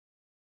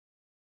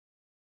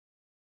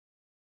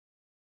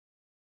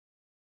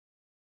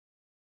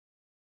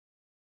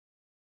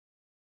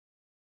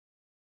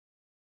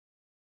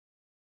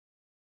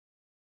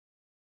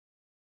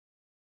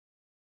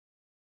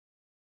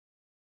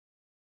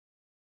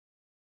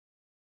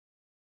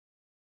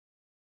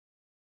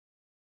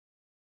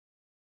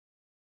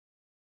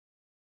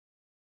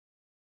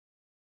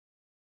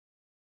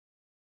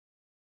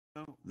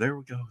There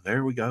we go.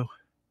 There we go.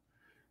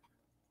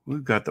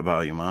 We've got the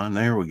volume on.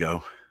 There we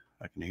go.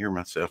 I can hear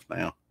myself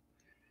now.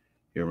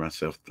 Hear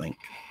myself think.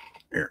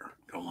 Here,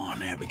 go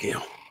on,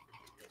 Abigail.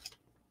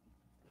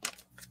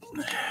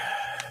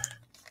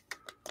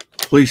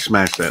 Please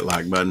smash that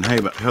like button. Hey,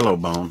 hello,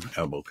 Bone.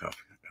 Elbow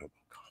cough. Elbow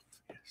cough.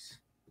 Yes.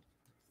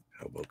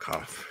 Elbow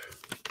cough.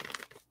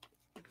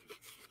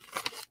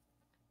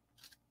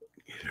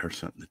 Get her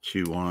something to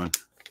chew on.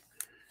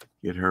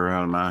 Get her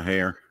out of my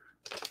hair.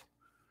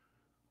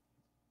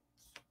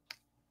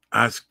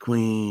 Ice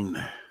Queen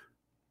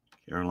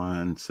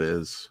Caroline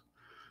says,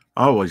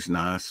 always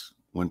nice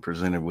when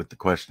presented with the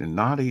question,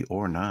 naughty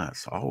or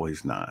nice?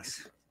 Always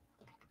nice.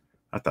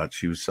 I thought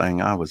she was saying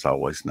I was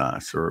always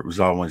nice, or it was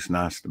always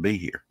nice to be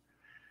here.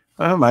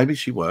 Well, maybe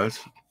she was.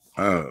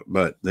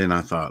 But then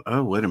I thought,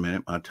 oh, wait a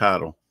minute, my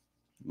title.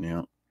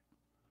 Yeah.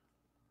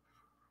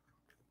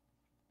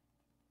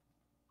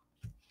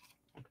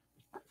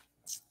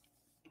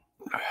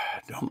 I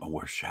don't know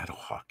where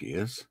Shadowhawk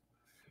is.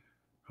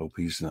 Hope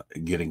he's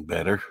getting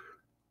better.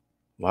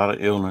 A lot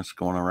of illness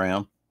going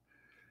around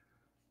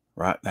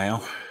right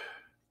now.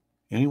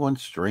 Anyone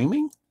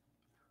streaming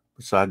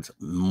besides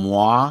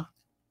moi?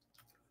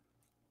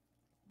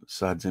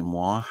 Besides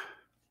moi?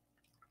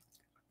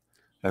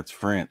 That's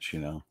French, you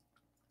know.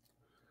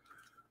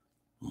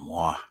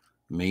 Moi.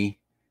 Me.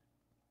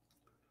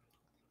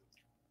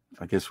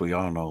 I guess we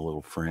all know a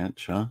little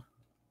French, huh?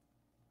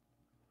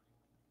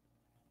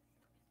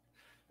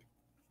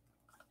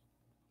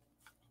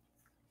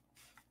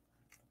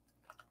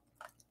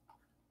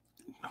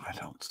 I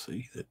don't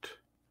see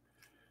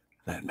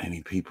that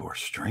many people are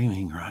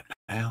streaming right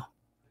now.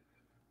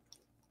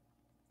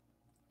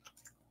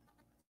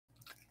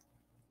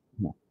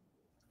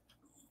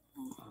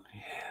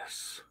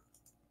 Yes.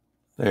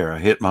 There, I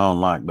hit my own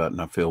like button.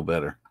 I feel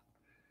better.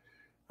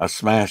 I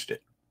smashed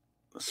it.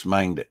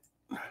 Smanged it.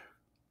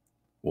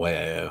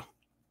 Well,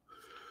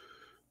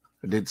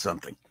 I did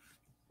something.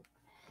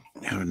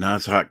 Have a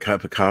nice hot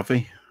cup of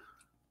coffee.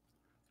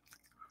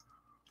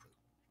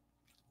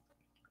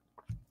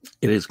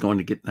 It is going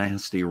to get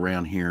nasty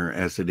around here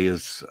as it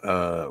is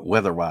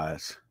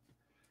weather-wise.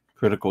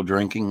 Critical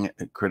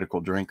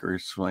Drinker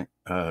is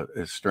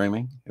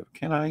streaming.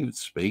 Can I even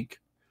speak?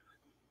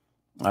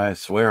 I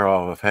swear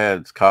all I've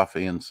had is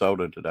coffee and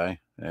soda today,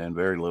 and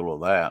very little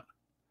of that.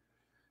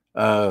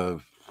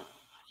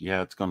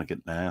 Yeah, it's going to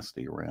get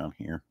nasty around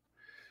here.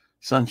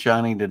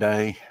 Sunshiny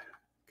today,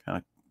 kind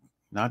of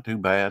not too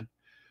bad,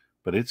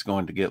 but it's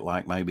going to get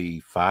like maybe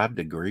 5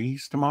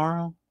 degrees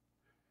tomorrow.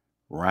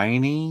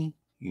 Rainy.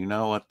 You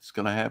know what's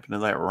going to happen to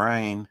that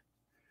rain?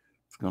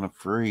 It's going to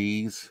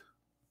freeze.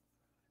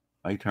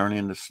 May turn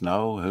into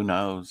snow. Who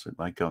knows? It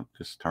might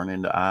just turn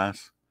into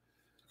ice.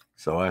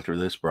 So after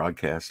this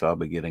broadcast, I'll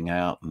be getting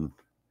out, and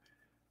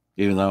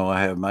even though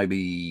I have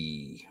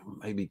maybe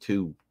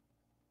 2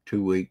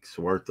 weeks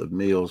worth of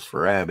meals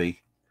for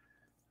Abby,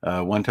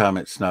 one time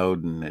it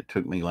snowed and it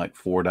took me like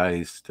 4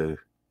 days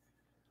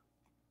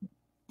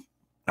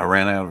I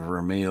ran out of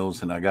her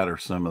meals, and I got her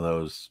some of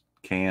those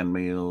canned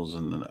meals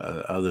and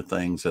other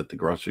things at the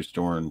grocery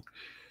store, and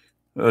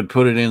I'd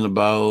put it in the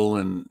bowl,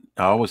 and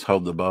I always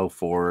hold the bowl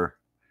for her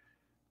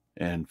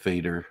and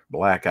feed her.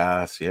 Black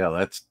ice, yeah,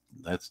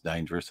 that's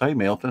dangerous. Hey,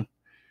 Milton,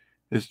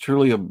 it's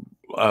truly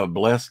a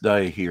blessed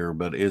day here,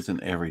 but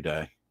isn't every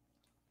day.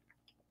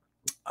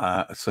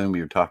 I assume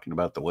you're talking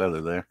about the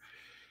weather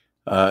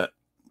there.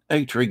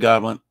 Hey, Tree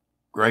Goblin,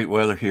 great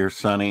weather here,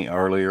 sunny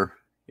earlier.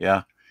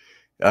 Yeah,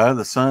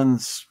 the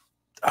sun's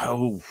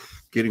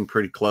getting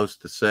pretty close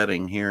to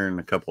setting here in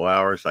a couple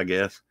hours, I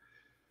guess.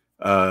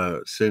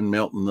 Send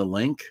Milton the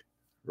link.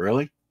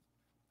 Really?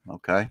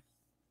 Okay.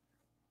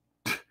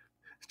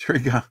 Tree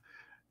Goblin,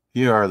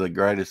 you are the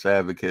greatest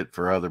advocate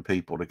for other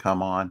people to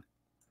come on,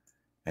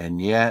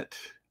 and yet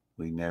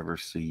we never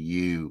see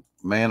you.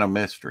 Man of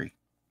mystery.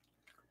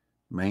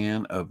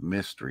 Man of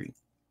mystery.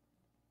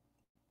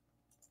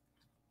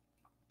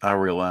 I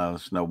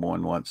realize no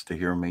one wants to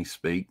hear me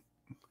speak.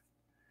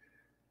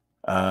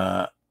 Did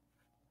I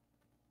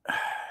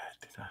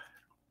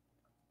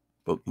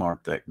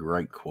bookmark that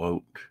great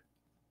quote?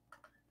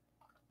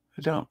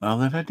 I don't know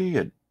that I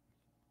did.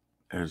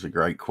 There's a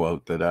great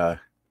quote that I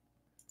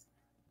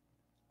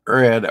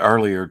read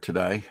earlier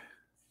today.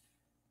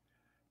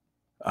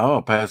 Oh,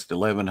 I passed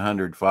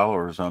 1,100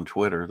 followers on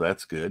Twitter.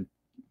 That's good.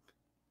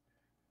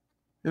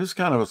 It was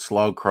kind of a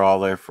slow crawl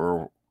there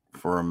for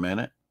a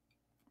minute.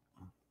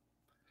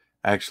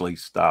 Actually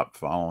stopped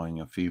following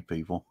a few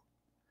people.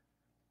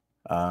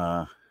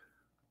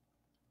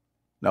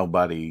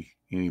 Anybody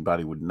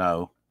would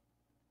know.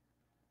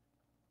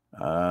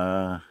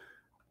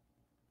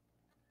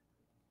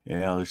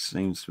 Yeah, there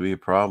seems to be a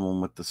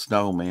problem with the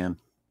snowmen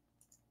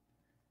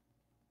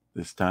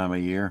this time of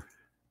year.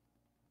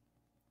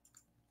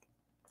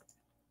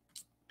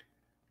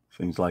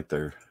 Seems like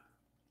they're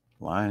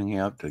lining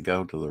up to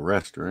go to the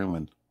restroom,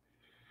 and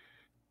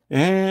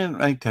it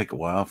may take a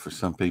while for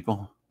some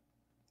people.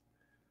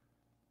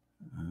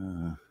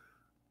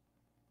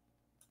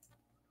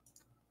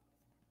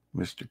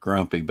 Mr.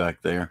 Grumpy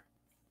back there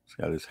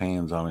He's got his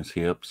hands on his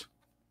hips.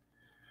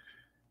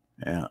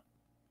 Yeah.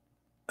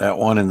 That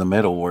one in the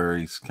middle where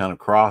he's kind of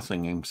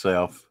crossing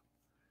himself.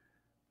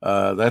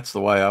 That's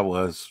the way I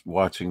was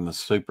watching the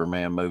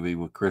Superman movie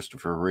with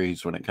Christopher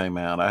Reeves when it came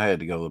out. I had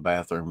to go to the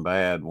bathroom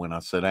bad when I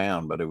sat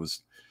down, but it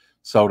was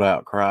sold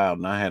out crowd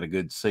and I had a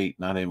good seat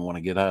and I didn't want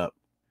to get up.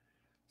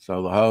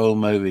 So the whole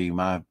movie,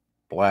 my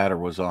bladder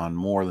was on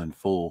more than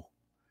full.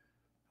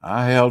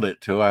 I held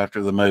it till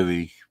after the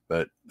movie,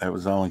 but that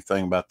was the only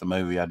thing about the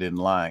movie I didn't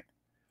like.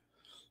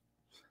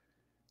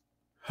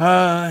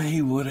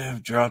 He would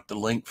have dropped the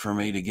link for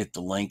me to get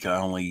the link. I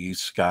only use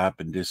Skype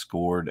and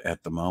Discord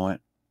at the moment.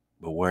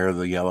 Beware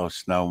the yellow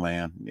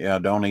snowman. Yeah,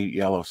 don't eat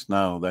yellow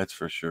snow, that's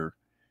for sure.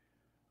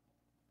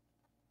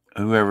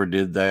 Whoever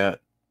did that,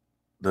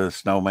 the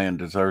snowman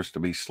deserves to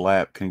be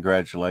slapped.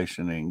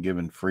 Congratulations and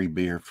given free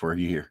beer for a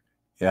year.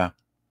 Yeah.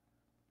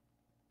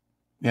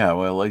 Yeah,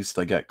 well, at least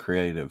they got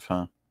creative,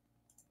 huh?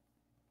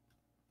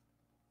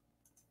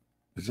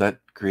 Is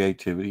that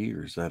creativity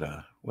or is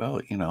that well,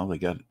 you know, they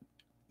got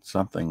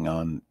something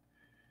on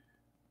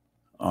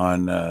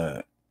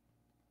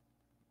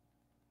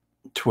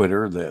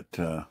Twitter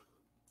that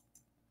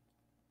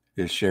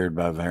is shared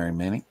by very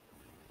many.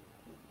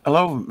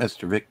 Hello,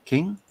 Mr. Vic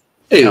King.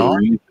 Hey, how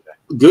are you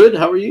today? Good.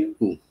 How are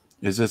you?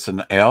 Is this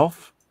an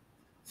elf?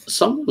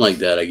 Something like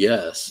that, I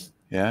guess.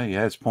 Yeah, he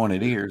has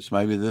pointed ears.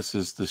 Maybe this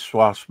is the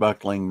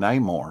swashbuckling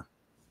Namor.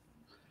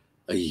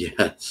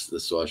 Yes, the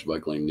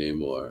swashbuckling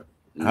Namor.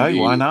 Hey,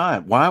 why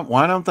not?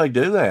 Why don't they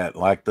do that?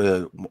 Like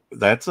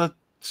that's a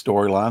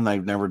storyline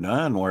they've never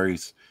done where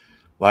he's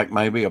like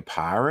maybe a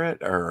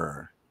pirate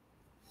or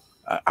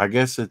I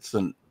guess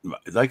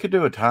they could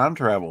do a time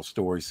travel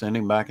story, send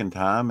him back in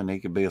time and he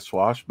could be a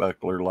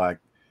swashbuckler like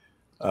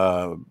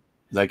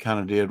they kind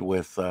of did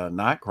with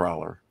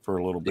Nightcrawler for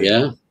a little bit.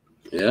 Yeah.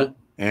 Yeah.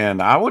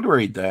 And I would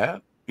read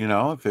that, you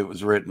know, if it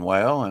was written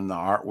well and the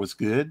art was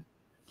good.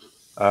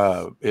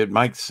 It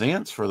makes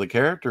sense for the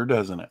character,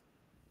 doesn't it?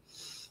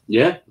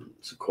 Yeah,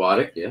 it's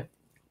aquatic. Yeah,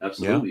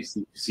 absolutely.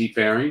 Yeah.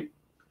 Seafaring.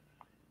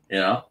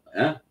 Yeah.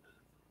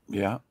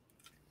 Yeah.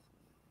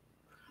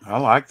 I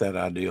like that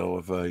idea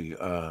of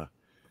a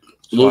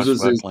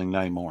swashbuckling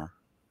Namor.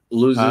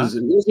 He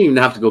doesn't even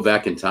have to go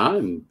back in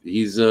time.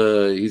 He's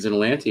an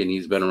Atlantean.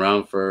 He's been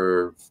around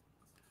for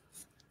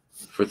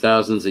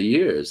thousands of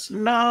years.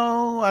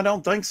 No, I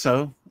don't think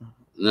so.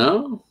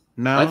 No,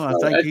 I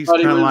think he's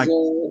kind of like.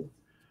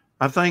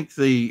 I think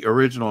the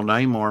original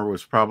Namor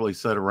was probably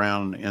set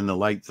around in the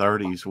late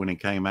 30s when he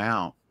came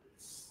out.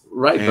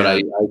 Right, but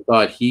I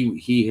thought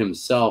he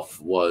himself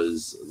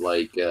was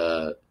like.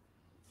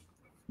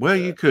 Well,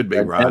 you could be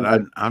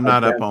right. I'm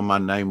not up on my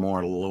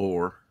Namor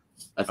lore.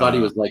 I thought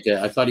he was like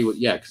because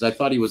I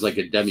thought he was like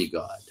a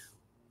demigod.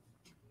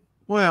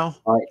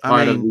 Well,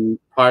 part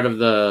of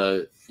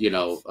the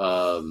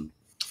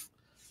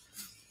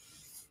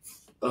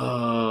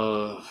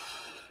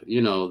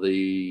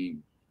the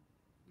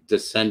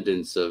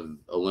descendants of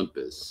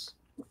Olympus.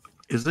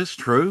 Is this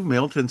true?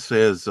 Milton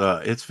says,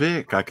 it's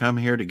Vic. I come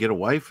here to get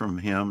away from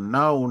him.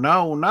 No.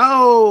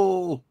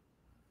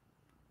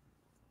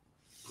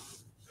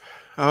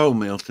 Oh,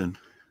 Milton.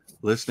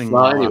 Listening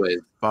well, anyways,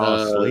 fall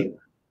asleep.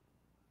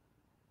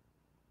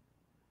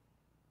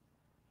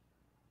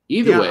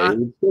 Either way, it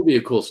would still be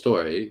a cool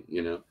story,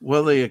 you know.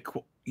 Well, the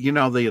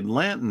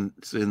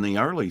Atlantans in the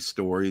early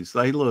stories,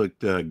 they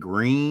looked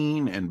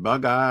green and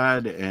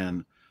bug-eyed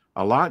and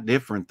a lot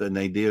different than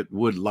they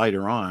would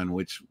later on,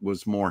 which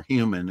was more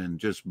human and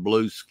just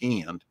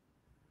blue-skinned.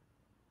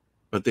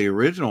 But the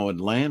original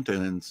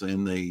Atlantans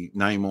in the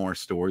Namor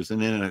stories,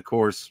 and then, of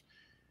course,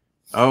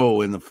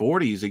 in the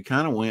 40s, he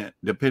kind of went,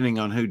 depending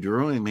on who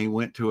drew him, he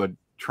went to a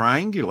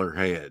triangular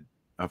head,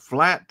 a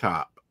flat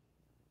top.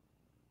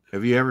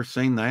 Have you ever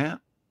seen that?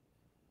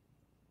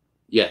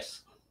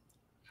 Yes.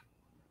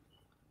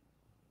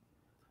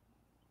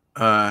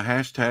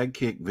 Hashtag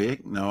kick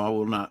Vic. No, I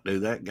will not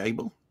do that,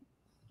 Gable.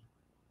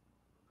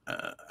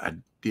 I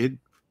did,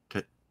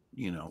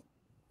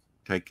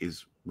 take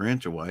his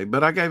wrench away,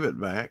 but I gave it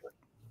back.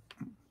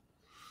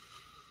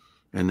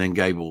 And then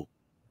Gable,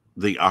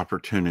 the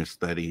opportunist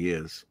that he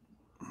is,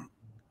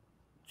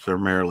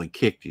 summarily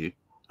kicked you.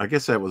 I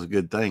guess that was a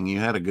good thing. You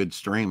had a good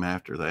stream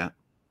after that.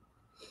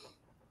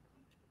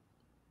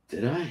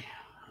 Did I?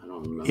 I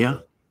don't remember. Yeah.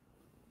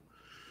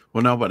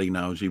 Well, nobody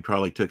knows. You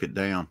probably took it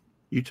down.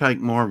 You take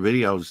more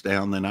videos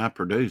down than I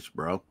produce,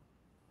 bro.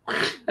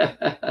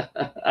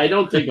 I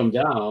don't take them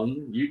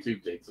down.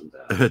 YouTube takes them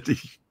down.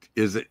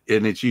 Is it?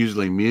 And it's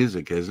usually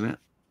music, isn't it?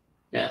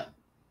 Yeah.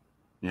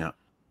 Yeah.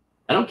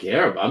 I don't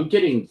care. I'm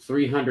getting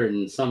 300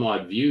 and some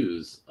odd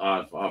views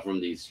off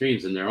from these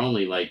streams, and they're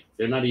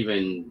not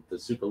even the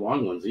super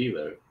long ones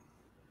either.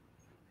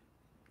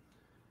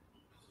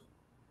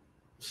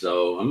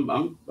 So I'm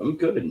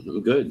good.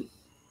 I'm good.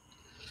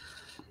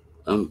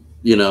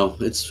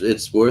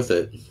 It's worth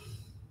it.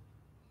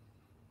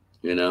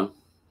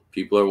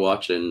 People are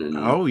watching, and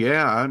oh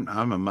yeah,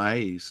 I'm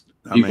amazed.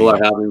 People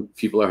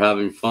are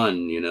having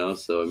fun.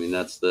 So I mean,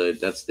 that's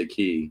the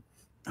key.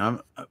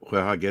 Well,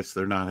 I guess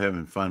they're not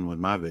having fun with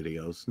my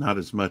videos, not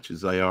as much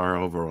as they are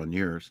over on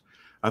yours.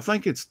 I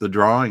think it's the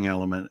drawing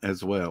element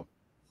as well.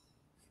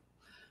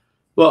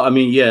 Well, I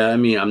mean, yeah, I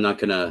mean, I'm not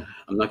gonna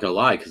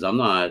lie, because I'm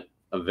not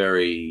a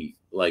very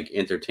like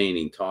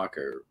entertaining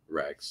talker,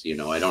 Rex. You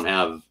know, Well, I don't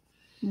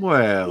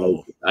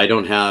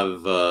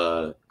have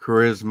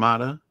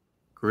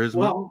charisma.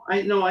 well,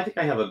 I know I think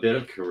I have a bit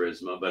of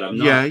charisma, but I'm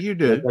Yeah, not you like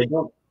do. I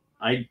don't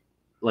I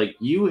like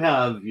you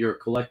have your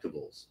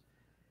collectibles,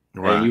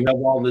 and Right, you have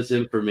all this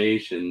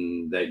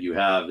information that you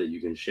have that you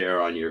can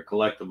share on your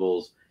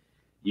collectibles.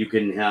 You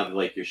can have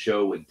like your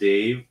show with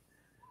Dave,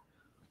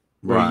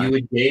 where right, you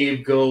and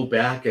Dave go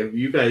back and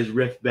you guys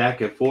riff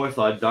back and forth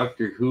on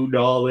Doctor Who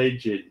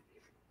knowledge and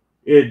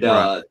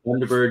right.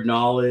 Thunderbird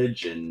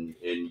knowledge and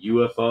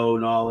UFO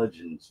knowledge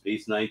and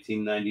Space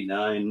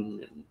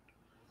 1999 and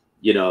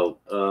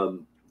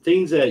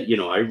things that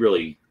I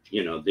really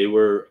they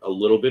were a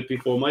little bit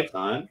before my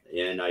time,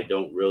 and I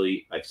don't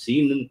really I've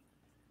seen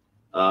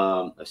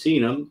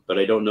them, but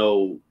I don't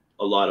know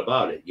a lot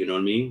about it. You know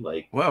what I mean?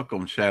 Like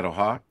Welcome,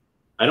 Shadowhawk.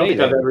 I don't Hey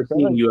think I've there. ever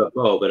seen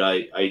UFO, but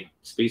I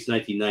Space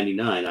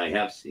 1999 I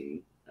have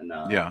seen, and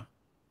Yeah.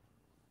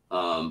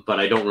 but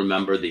I don't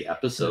remember the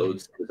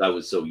episodes because I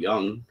was so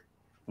young.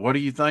 What do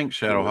you think,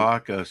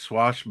 Shadowhawk? A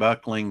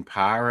swashbuckling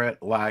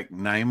pirate like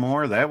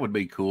Namor? That would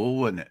be cool,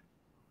 wouldn't it?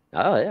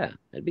 Oh yeah,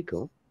 that'd be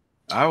cool.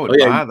 I Oh would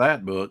yeah, buy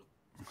that book.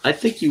 I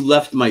think you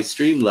left my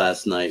stream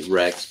last night,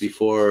 Rex,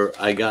 before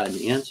I got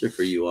an answer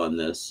for you on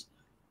this.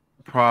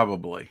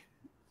 Probably.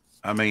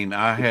 I mean,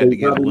 I So had to you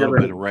get a probably little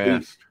never bit of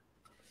rest.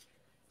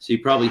 So you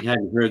probably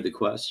hadn't heard the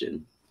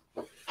question.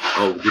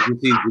 Oh, did you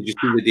see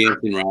the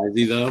Dancing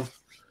Risey though?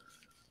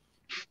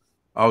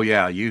 Oh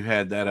yeah, you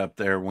had that up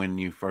there when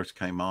you first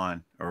came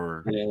on,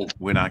 or Yeah.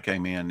 when I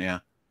came in. Yeah,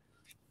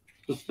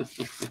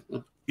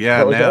 yeah.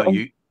 What was Now that one?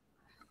 you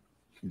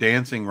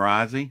dancing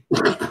Risey,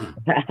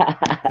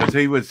 because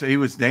he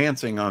was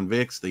dancing on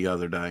VIX the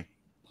other day.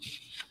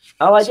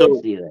 Oh, I So-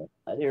 did see that.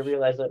 I didn't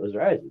realize that was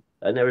Rising.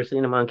 I'd never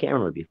seen him on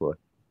camera before.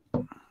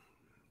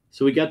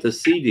 So we got the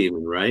Sea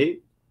Demon,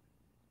 right?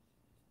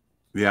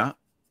 Yeah,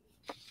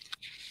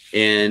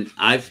 And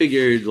I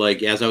figured,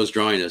 like, as I was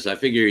drawing this, I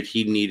figured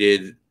he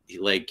needed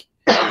like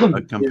a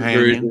his companion,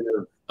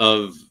 version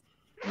of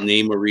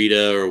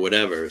Namorita or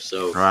whatever.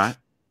 So right?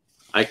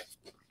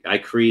 I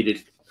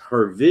created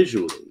her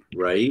visually,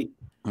 right?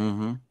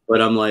 Mm-hmm.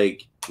 But I'm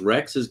like,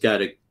 Rex has got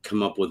to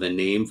come up with a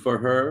name for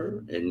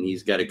her, and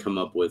he's got to come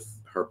up with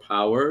her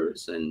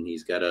powers, and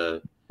he's got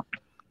to,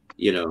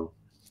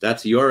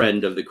 that's your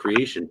end of the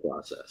creation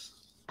process.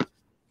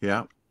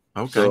 Yeah.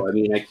 Okay. So I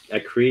mean, I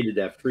created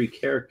that free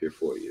character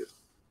for you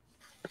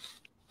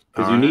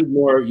because All right.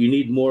 you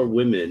need more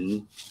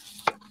women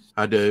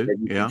I do. that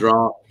you Yeah.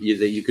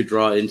 that you could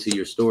draw into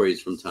your stories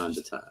from time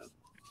to time,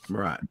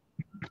 Right.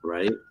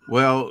 right?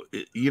 Well,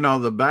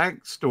 the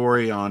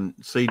backstory on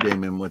Sea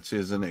Demon, which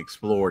isn't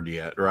explored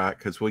yet, right?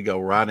 Because we go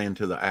right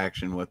into the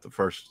action with the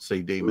first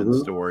Sea Demon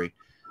Mhm. story.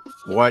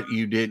 What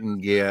you didn't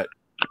get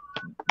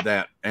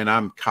that, and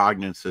I'm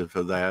cognizant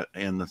of that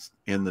in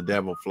the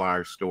Devil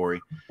Flyer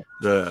story,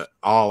 the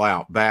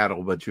all-out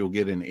battle, but you'll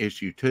get an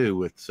issue 2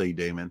 with Sea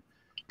Demon.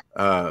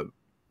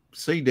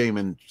 Sea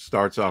Demon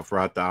starts off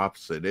right the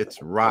opposite.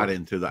 It's right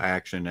into the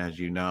action, as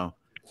you know.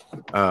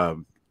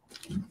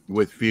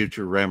 With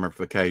future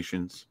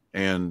ramifications,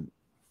 and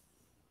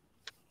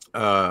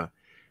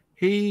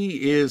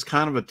he is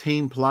kind of a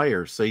team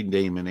player. Sea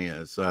Demon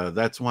is.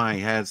 That's why he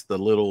has the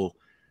little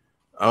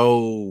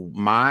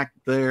mic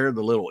there,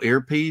 the little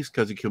earpiece,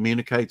 because he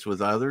communicates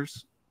with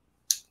others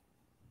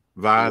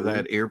via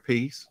that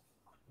earpiece.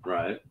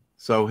 Right.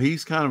 So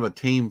he's kind of a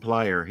team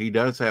player. He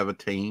does have a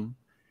team,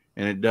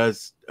 and it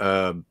does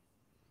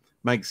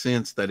make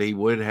sense that he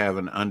would have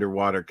an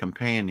underwater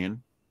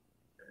companion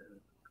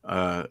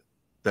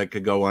that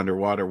could go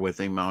underwater with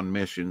him on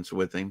missions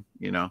with him,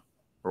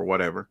 or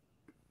whatever.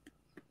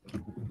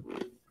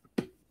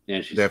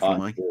 Yeah, she's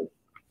Definitely. hot, too.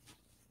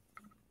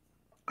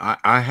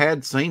 I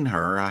had seen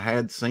her. I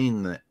had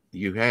seen that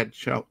you had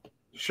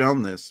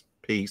shown this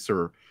piece,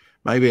 or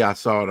maybe I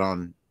saw it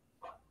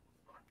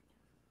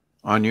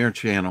on your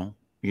channel.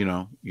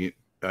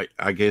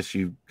 I guess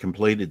you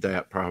completed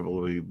that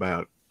probably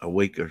about a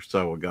week or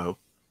so ago.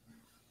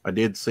 I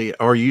did see it,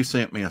 or you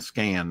sent me a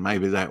scan.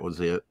 Maybe that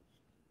was it.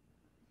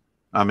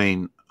 I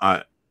mean,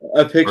 A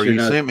picture. or you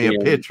not sent me a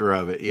scanned. picture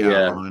of it.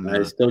 Yeah.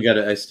 I still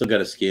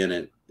gotta scan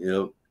it.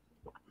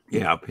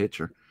 Yeah, a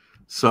picture.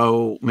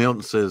 So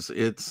Milton says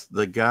it's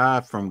the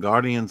guy from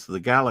Guardians of the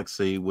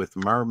Galaxy with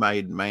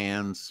Mermaid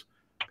Man's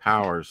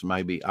powers,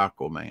 maybe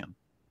Aquaman.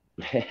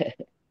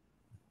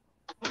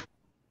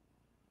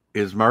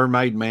 Is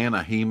Mermaid Man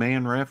a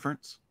He-Man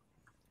reference?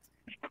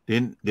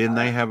 Didn't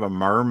they have a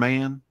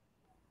merman?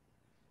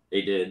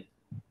 They did.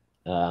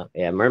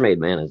 Yeah, Mermaid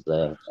Man is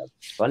the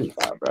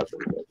SpongeBob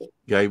reference.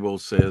 Gable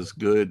says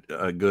good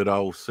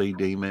old Sea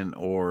Demon,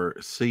 or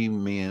Sea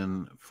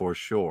Men for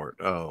short.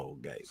 Oh,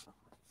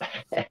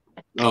 Gable.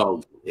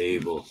 Oh,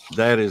 Abel.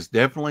 That is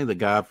definitely the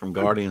guy from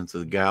Guardians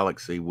of the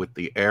Galaxy with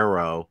the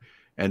arrow,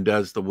 and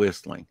does the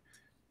whistling.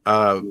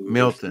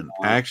 Milton,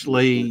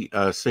 actually,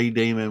 Sea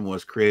Demon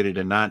was created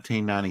in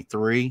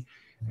 1993,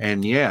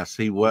 and yes,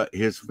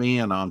 his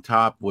fin on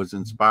top was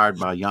inspired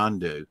by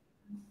Yondu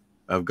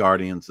of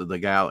Guardians of the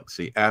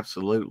Galaxy.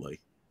 Absolutely.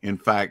 In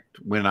fact,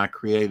 when I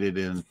created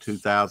in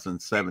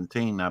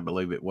 2017, I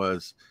believe it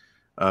was,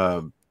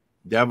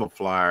 Devil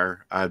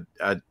Flyer, I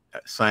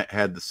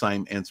had the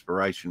same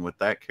inspiration with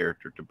that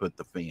character to put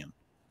the fin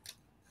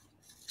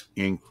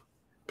in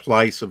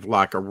place of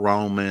like a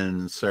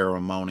Roman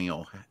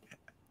ceremonial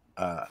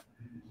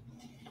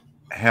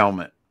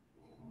helmet,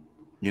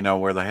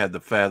 where they had the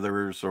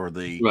feathers or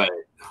the right.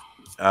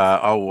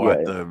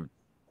 The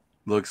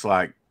looks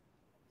like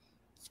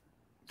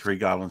Tree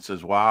Goblin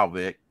says, "Wow,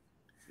 Vic."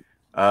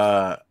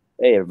 Hey,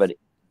 everybody.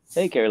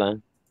 Hey,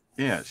 Caroline.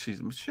 Yeah, she's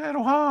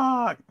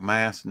Shadowhawk,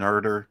 mass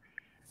nerder.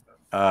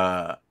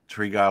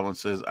 Tree Goblin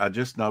says, "I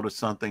just noticed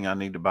something. I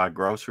need to buy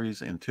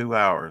groceries in 2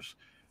 hours.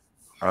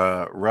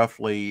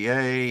 Roughly,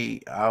 yay!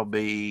 I'll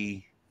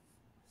be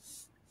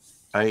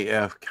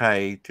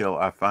AFK till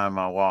I find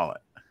my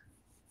wallet."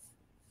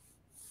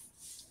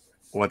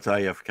 What's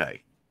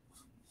AFK?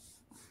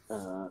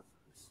 That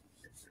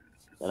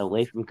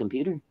away from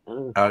computer?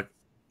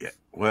 Yeah,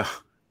 well,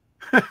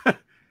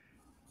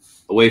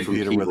 Away from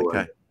computer keyboard. with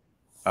a K.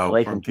 Oh,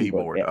 away from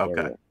keyboard. Yeah,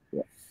 Okay.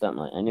 Yeah.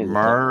 Something like I knew.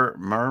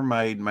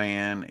 Mermaid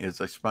Man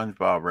is a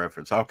SpongeBob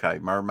reference. Okay,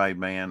 Mermaid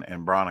Man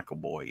and Barnacle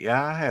Boy.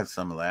 Yeah, I had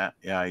some of that.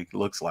 Yeah, he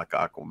looks like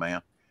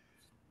Aquaman.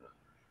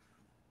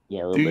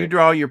 Yeah. Do you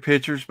draw your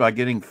pictures by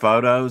getting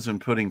photos and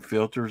putting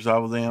filters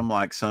over them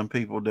like some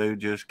people do?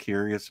 Just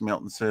curious.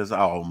 Milton says,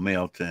 "Oh,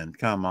 Milton,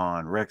 come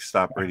on. Rex,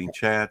 stop reading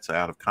chats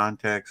out of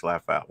context.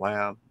 Laugh out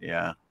loud."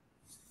 Yeah.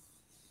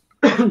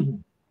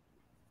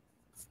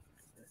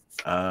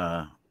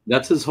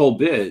 That's his whole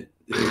bit.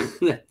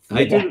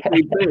 I do the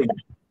same thing.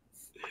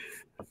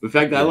 In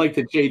fact, I like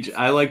to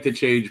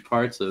change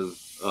parts of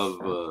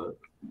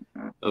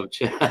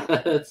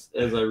chats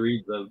as I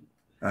read them.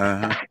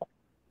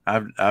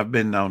 I've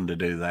been known to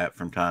do that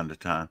from time to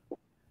time.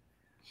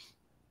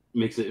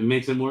 It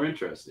makes it more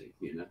interesting,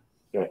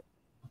 Right.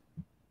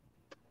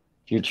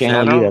 Your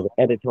channel, Shadow? you have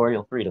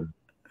editorial freedom.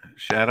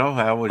 Shadow,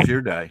 how was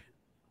your day?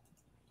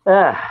 It's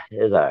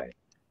all right.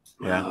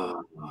 Yeah.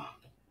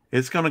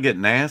 It's going to get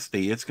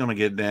nasty. It's going to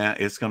get down.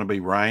 It's going to be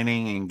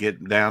raining and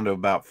get down to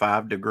about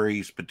 5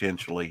 degrees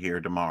potentially here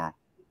tomorrow.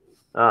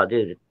 Oh,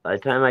 dude, by the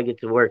time I get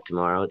to work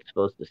tomorrow, it's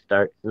supposed to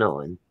start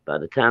snowing. By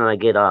the time I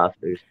get off,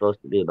 there's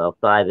supposed to be about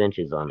 5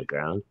 inches on the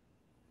ground.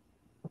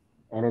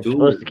 And it's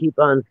supposed to keep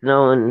on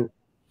snowing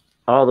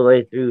all the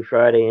way through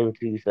Friday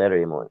into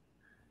Saturday morning.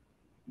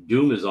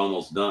 Doom is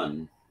almost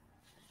done.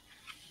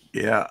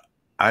 Yeah.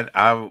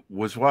 I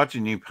was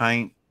watching you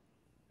paint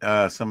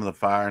some of the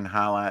fire and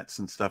highlights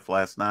and stuff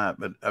last night,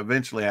 but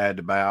eventually I had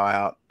to bow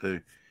out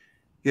to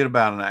get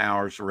about an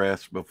hour's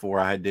rest before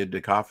I did the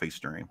coffee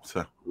stream.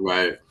 So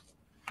right.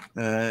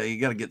 You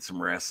got to get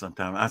some rest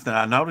sometime.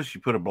 I noticed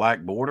you put a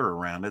black border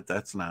around it.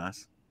 That's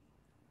nice.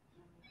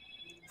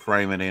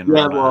 Frame it in.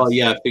 Yeah, well, nice.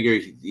 Yeah, I figure,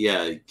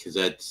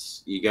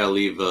 because you got to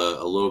leave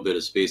a little bit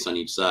of space on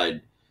each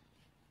side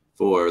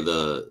for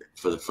the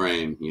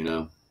frame,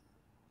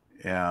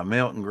 Yeah,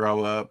 Milton,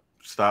 grow up.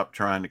 Stop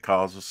trying to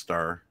cause a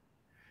stir.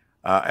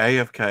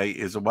 AFK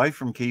is away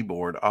from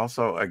keyboard.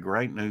 Also, a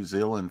great New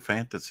Zealand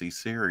fantasy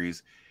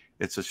series.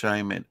 It's a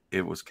shame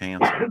it was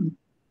canceled.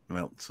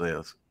 Milton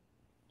says.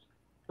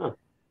 Huh.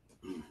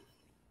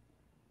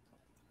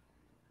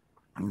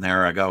 And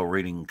there I go,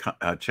 reading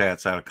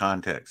chats out of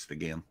context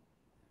again.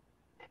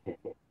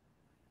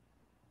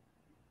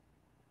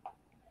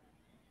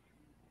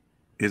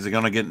 Is it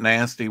going to get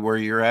nasty where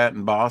you're at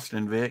in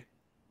Boston, Vic?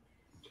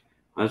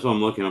 That's what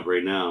I'm looking up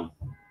right now.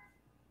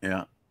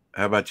 Yeah.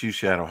 How about you,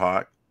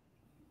 Shadowhawk?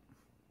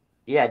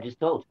 Yeah, I just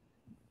told you.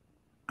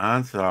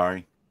 I'm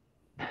sorry.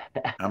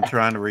 I'm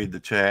trying to read the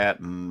chat,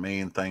 and a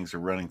million things are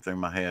running through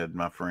my head,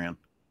 my friend.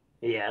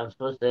 Yeah, I'm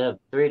supposed to have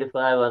 3 to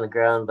 5 on the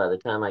ground by the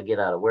time I get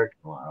out of work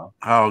tomorrow.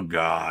 Oh,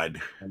 God.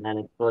 And then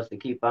it's supposed to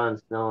keep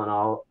on snowing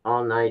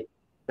all night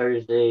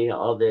Thursday,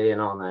 all day,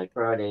 and all night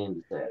Friday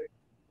into Saturday.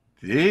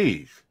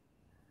 Jeez.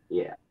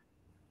 Yeah.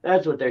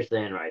 That's what they're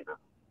saying right now.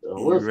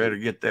 So you better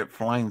get that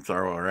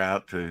flamethrower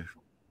out to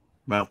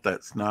melt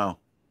that snow.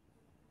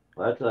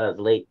 Well, that's why I was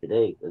late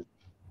today, because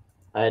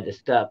I had to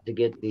stop to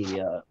get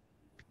the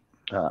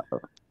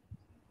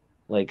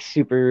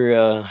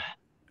super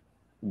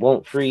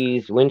won't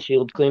freeze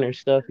windshield cleaner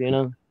stuff,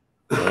 And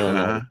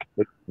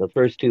the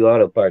first 2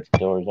 auto parts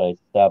stores I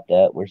stopped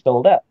at were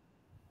sold out.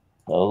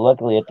 So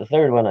luckily at the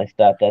third one I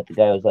stopped at, the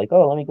guy was like,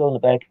 "Oh, let me go in the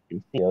back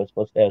and see." I was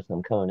supposed to have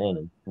some coming in,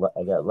 and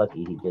I got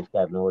lucky. He just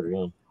got an order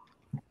in.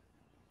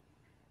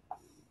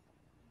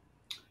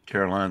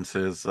 Caroline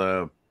says,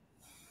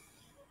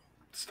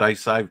 stay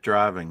safe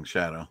driving,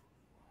 Shadow.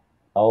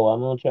 Oh, I'm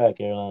going to try,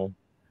 Caroline.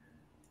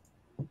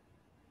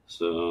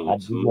 So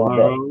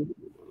tomorrow,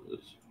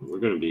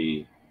 we're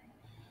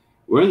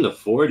in the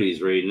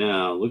 40s right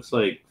now. Looks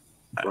like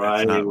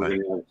Friday we're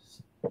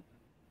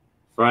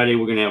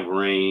going to have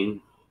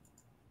rain.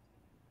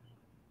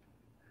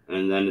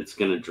 and then it's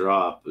going to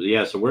drop.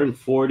 Yeah, so we're in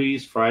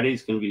 40s.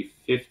 Friday's going to be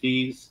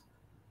 50s.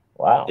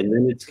 Wow. And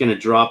then it's going to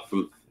drop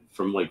from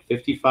like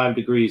 55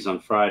 degrees on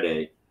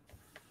Friday.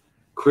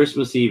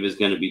 Christmas Eve is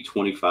going to be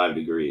 25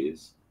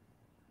 degrees.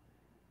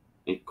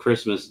 And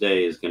Christmas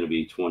Day is going to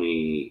be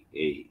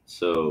 28.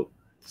 So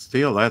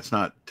still, that's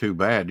not too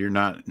bad. You're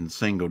not in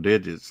single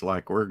digits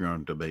like we're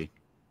going to be.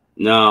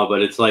 no,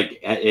 but it's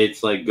like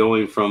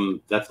going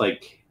from that's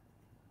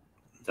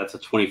a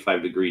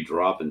 25 degree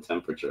drop in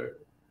temperature.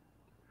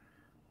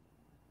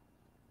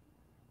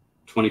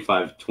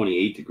 25,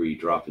 28 degree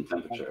drop in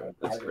temperature.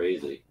 That's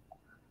crazy.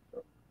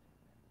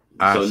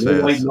 So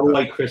no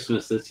white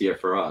Christmas this year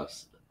for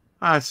us.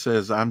 I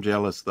says I'm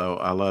jealous though.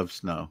 I love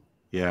snow.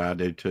 Yeah, I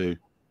do too.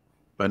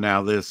 But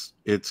now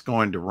it's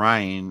going to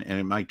rain and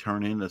it may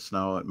turn into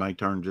snow. It may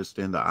turn just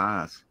into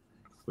ice,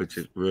 which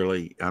is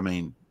really, I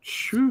mean,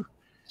 shoo.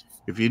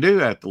 If you do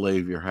have to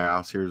leave your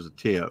house, here's a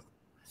tip.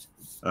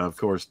 Of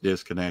course,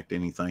 disconnect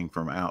anything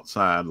from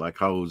outside like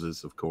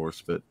hoses, of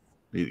course, but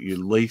you at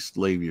least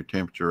leave your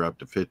temperature up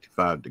to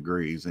 55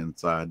 degrees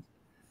inside,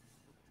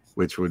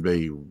 which would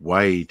be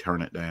way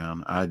turn it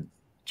down.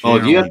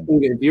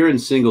 If you're in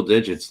single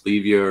digits,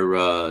 leave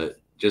your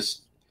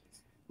just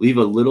leave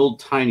a little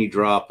tiny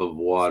drop of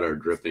water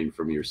dripping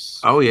from your.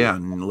 Oh yeah,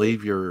 and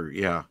leave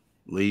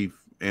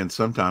and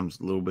sometimes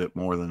a little bit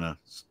more than a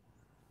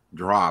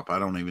drop. I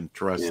don't even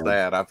trust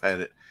that. I've had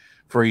it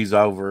freeze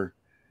over.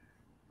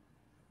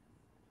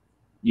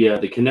 Yeah,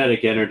 the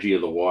kinetic energy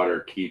of the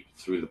water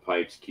through the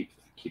pipes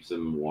keeps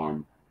them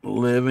warm.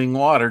 Living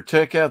water.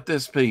 Check out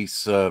this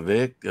piece,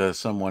 Vic.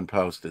 Someone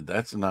posted.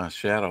 That's a nice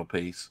shadow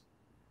piece.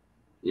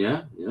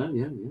 Yeah.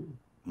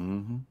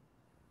 Mm-hmm.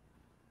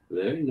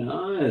 Very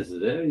nice,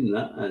 very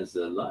nice.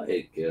 I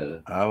like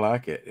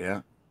it.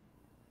 Yeah.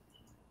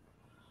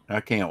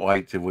 I can't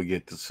wait till we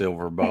get to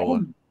Silver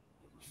Boa.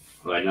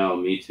 I know.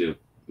 Me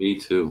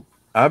too.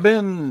 I've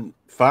been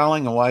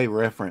filing away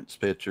reference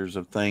pictures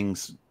of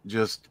things.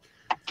 Just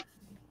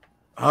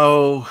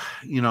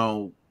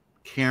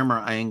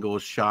camera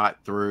angles shot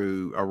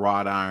through a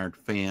wrought iron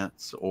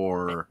fence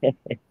or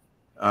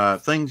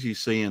things you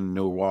see in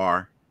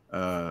noir.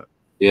 And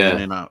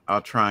then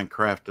I'll try and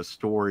craft a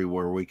story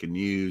where we can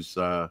use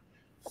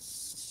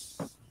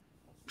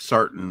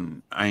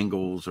certain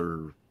angles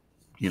or,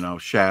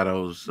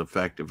 shadows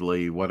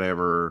effectively,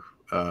 whatever.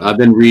 I've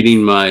been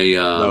reading my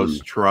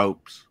those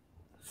tropes.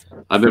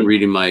 I've been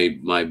reading my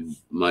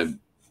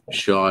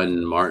Sean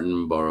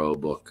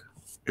Martinborough book.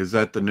 Is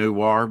that the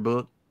noir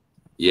book?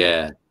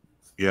 Yeah.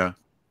 Yeah.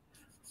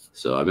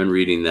 So I've been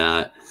reading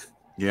that.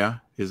 Yeah.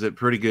 Is it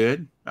pretty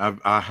good?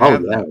 I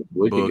have that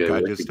book. Good,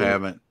 I just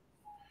haven't.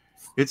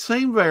 It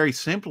seemed very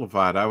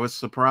simplified. I was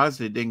surprised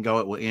it didn't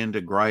go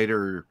into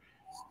greater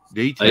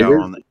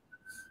detail on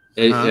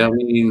it. I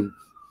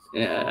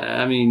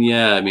mean,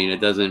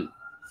 it doesn't.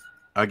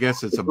 I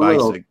guess it's a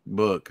basic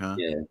book, huh?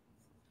 Yeah.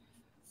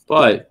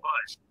 But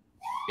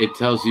it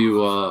tells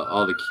you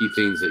all the key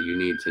things that you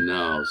need to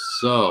know.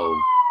 So,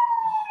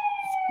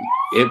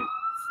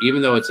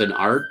 even though it's an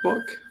art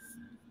book,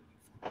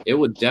 it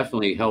would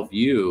definitely help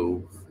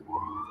you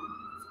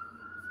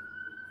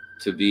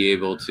to be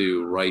able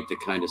to write the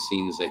kind of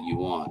scenes that you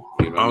want.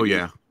 You know what I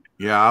mean?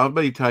 Yeah. I'll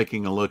be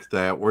taking a look at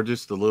that. We're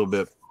just a little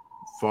bit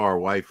far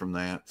away from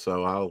that,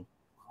 so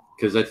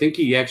because I think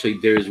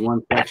there's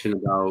one section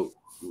about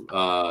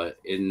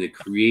in the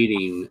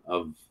creating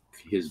of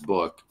his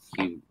book,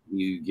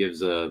 he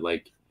gives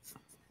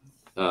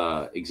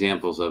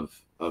examples of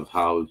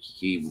how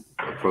he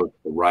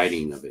approached the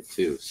writing of it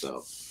too.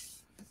 So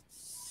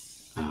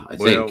I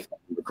think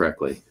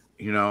correctly.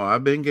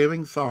 I've been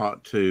giving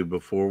thought to,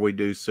 before we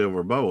do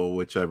Silver Boa,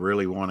 which I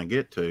really want to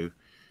get to,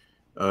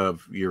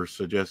 of your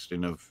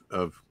suggestion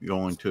of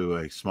going to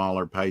a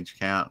smaller page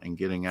count and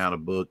getting out a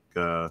book,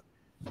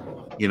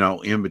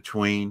 in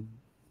between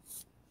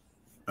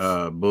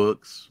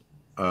books,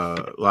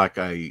 like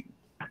a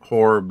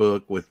horror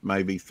book with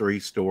maybe 3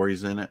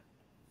 stories in it.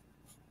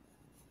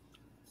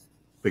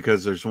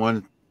 Because there's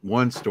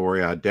one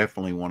story I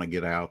definitely want to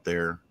get out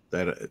there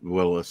that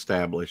will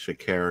establish a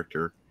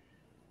character.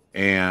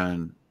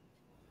 And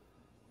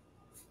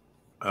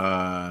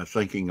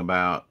thinking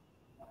about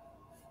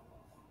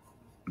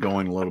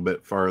going a little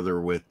bit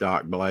further with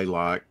Doc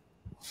Blaylock,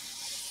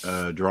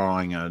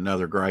 drawing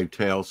another Grave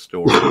Tales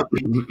story.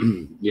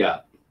 Yeah.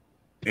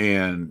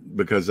 And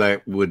because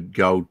that would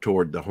go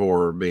toward the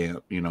horror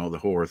bent, the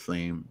horror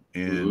theme,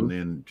 and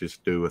then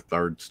just do a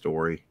 3rd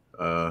story,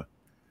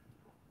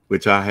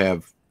 which I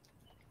have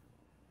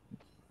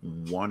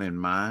one in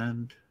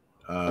mind,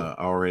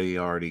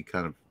 already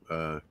kind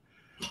of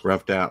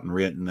roughed out and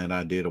written, that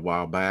I did a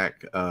while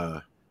back.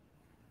 But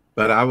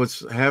I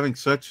was having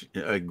such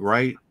a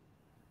great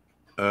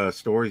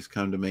stories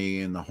come to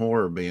me in the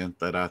horror bent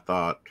that I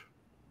thought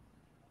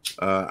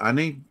I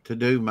need to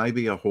do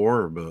maybe a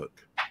horror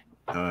book.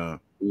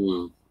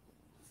 We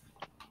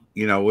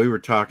were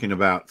talking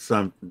about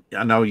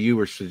I know you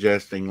were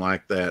suggesting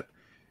like that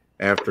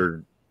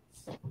after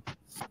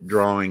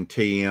drawing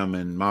TM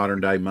and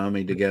Modern Day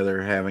Mummy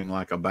together, having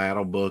like a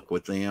battle book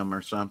with them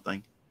or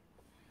something?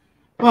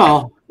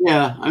 Well,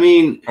 yeah, I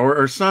mean,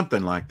 or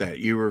something like that.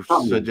 You were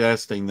something.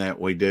 suggesting that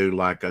we do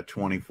like a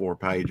 24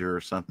 pager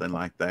or something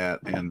like that.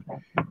 And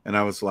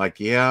I was like,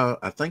 yeah,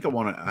 I think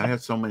I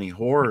have so many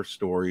horror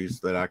stories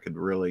that I could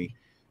really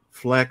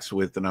flex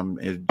with, and I'm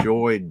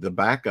enjoyed the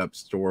backup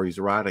stories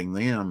writing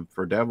them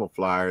for Devil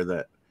Flyer,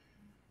 that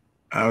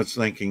I was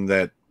thinking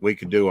that we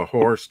could do a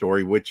horror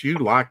story, which you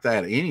like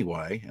that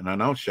anyway. And I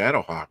know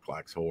Shadowhawk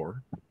likes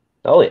horror.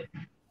 Oh, yeah.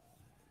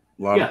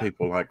 A lot of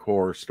people like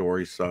horror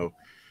stories. So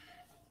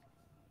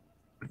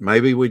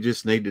maybe we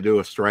just need to do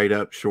a straight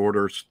up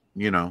shorter,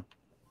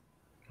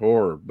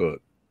 horror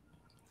book.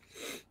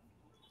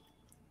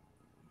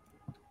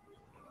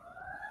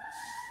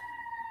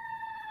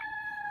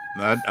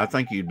 I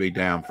think you'd be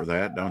down for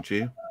that, don't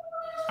you?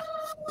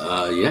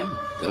 Yeah,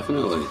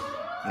 definitely.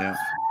 Yeah.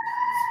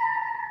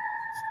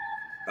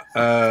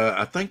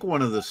 I think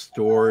one of the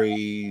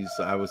stories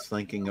I was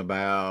thinking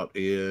about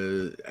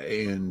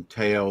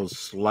entails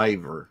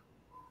slavery.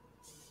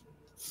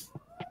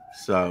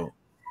 So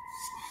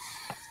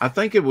I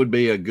think it would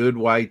be a good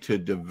way to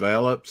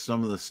develop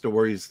some of the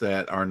stories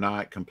that are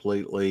not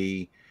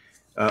completely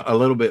a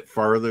little bit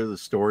further, the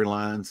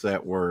storylines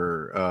that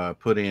were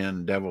put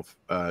in Devil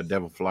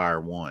Flyer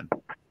 1.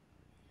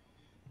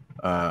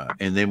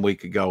 And then we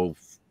could go,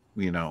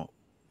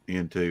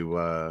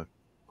 into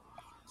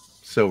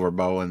Silver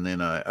Bow, and then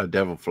a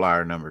Devil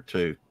Flyer number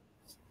 2.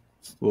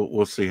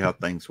 We'll see how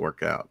things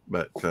work out.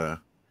 But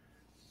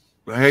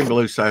hey,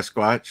 Blue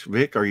Sasquatch,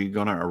 Vic, are you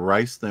going to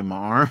erase them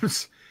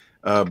arms?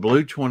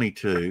 Blue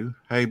 22,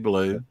 hey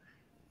Blue.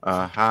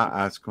 Hi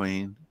Ice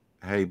Queen,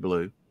 hey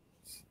Blue.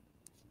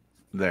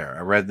 There,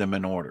 I read them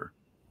in order.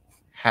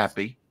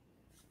 Happy.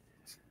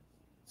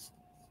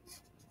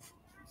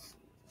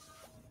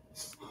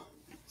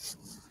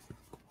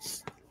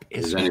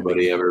 Is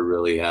anybody ever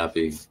really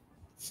happy?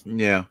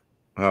 Yeah.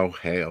 Oh,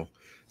 hell.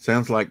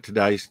 Sounds like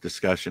today's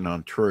discussion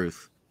on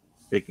truth.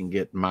 It can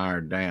get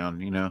mired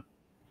down,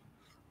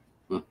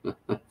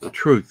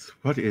 Truth.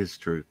 What is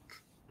truth?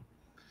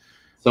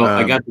 So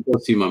I got to go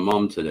see my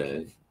mom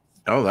today.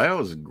 Oh, that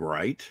was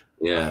great.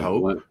 Yeah. I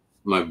hope.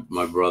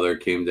 My brother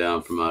came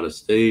down from out of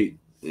state,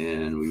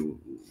 and we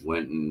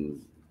went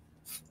and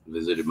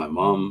visited my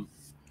mom.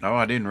 Oh,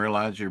 I didn't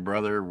realize your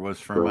brother was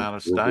from out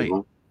of state.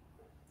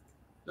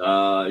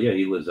 Yeah,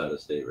 he lives out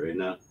of state right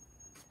now.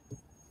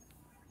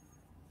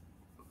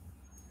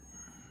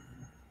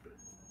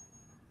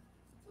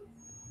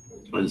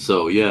 And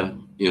so, yeah,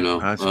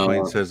 Ice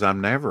Queen says,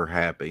 I'm never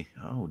happy.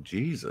 Oh,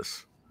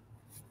 Jesus.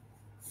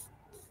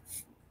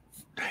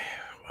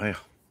 Well.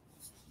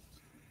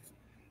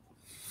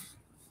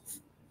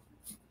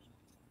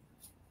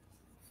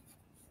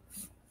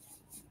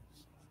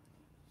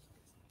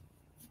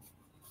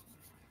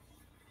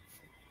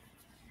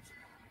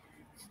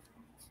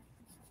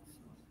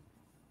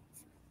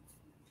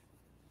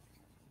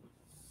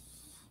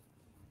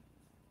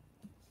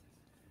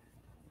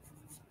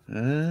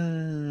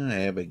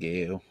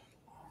 Abigail.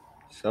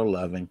 So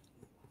loving.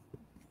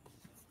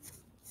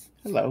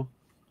 Hello.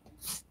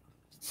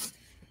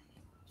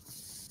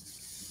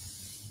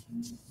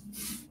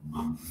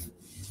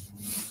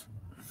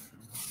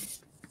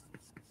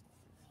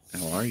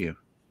 How are you?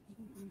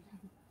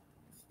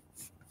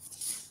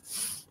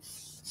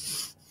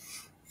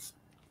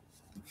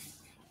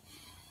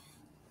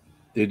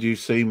 Did you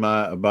see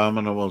my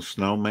abominable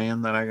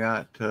snowman that I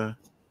got,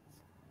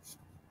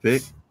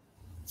 Vic?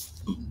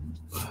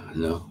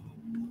 No.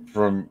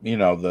 From,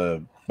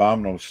 the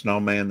abominable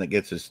snowman that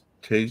gets his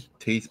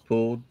teeth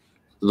pulled?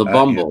 The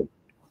Bumble.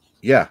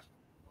 Yeah.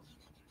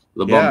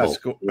 The Bumble.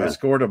 I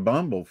scored a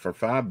Bumble for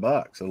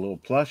 $5, a little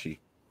plushie.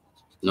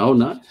 No,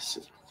 nice.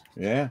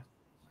 Yeah.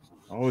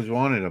 Always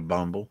wanted a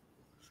Bumble.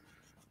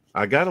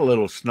 I got a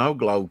little snow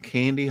globe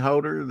candy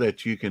holder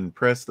that you can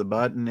press the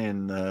button,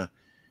 and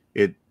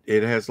it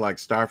has like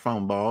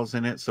styrofoam balls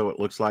in it, so it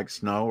looks like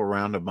snow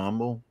around a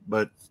Bumble.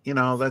 But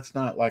that's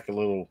not like a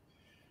little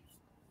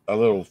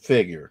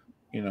figure,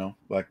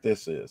 like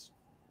this is.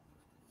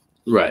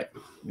 Right.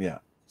 Yeah.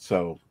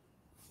 So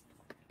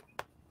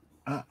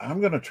I'm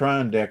going to try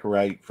and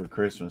decorate for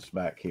Christmas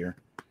back here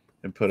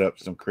and put up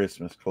some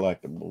Christmas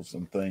collectibles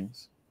and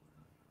things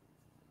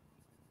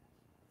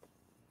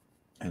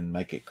and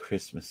make it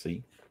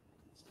Christmassy.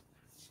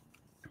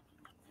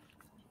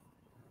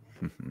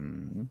 You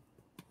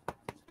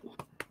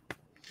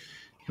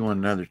want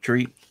another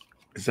treat?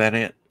 Is that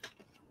it?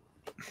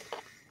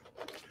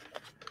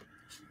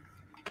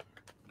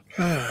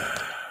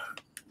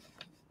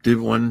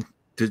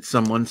 Did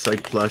someone say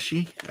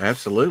plushie?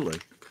 Absolutely.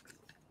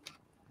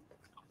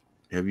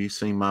 Have you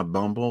seen my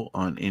Bumble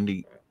on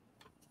IG?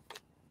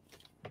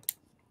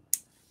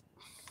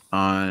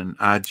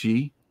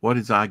 What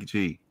is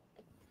IG?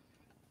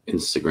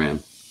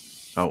 Instagram.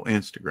 Oh,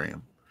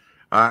 Instagram.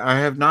 I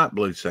have not,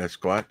 Blue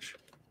Sasquatch.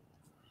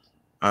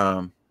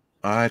 I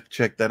have to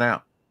check that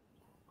out.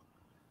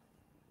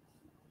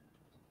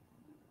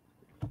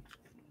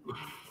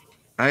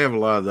 I have a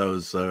lot of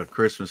those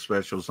Christmas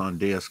specials on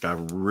disc. I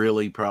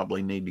really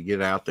probably need to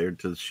get out there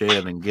to the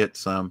shed and get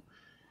some.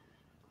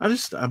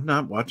 I'm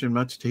not watching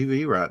much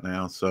TV right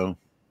now, so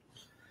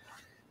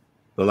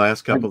the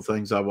last couple of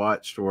things I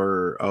watched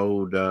were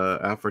old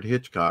Alfred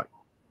Hitchcock.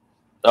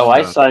 Oh,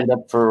 I signed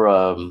up for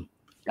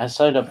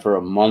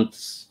a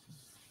month's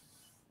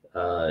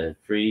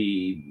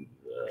free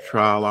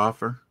trial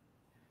offer.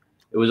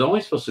 It was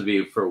only supposed to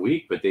be for a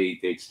week, but they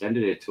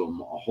extended it to a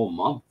whole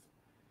month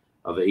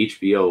of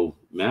HBO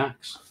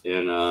Max,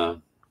 and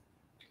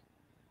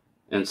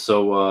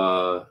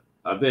so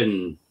I've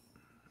been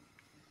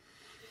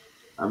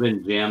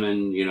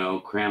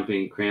jamming,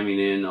 cramming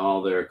in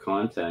all their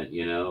content,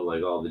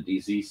 like all the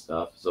DC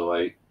stuff. So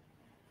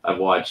I've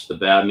watched the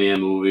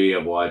Batman movie,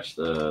 I've watched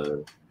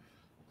the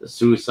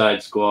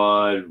Suicide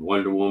Squad,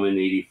 Wonder Woman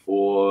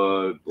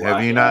 84.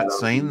 Have you not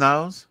seen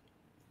those?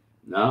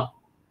 No.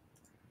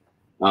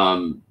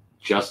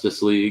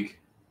 Justice League.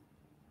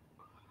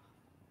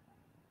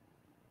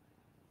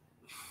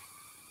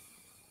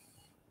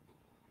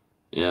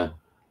 Yeah.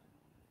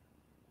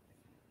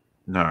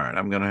 All right,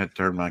 I'm going to have to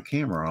turn my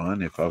camera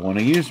on if I want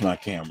to use my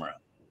camera.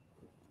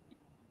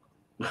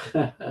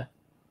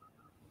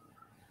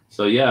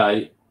 So yeah,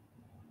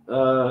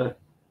 I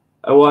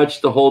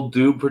watched the whole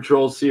Doom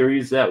Patrol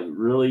series. That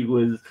really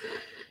was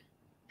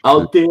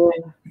out there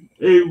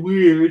and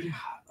weird.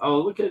 Oh,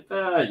 look at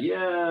that.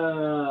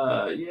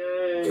 Yeah.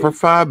 Yay. For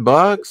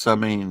 $5, I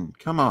mean,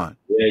 come on.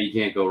 Yeah, you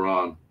can't go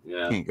wrong.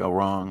 Yeah. Can't go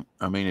wrong.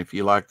 I mean, if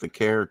you like the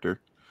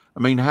character. I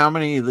mean, how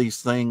many of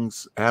these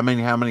things, how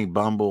many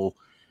Bumble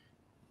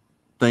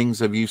things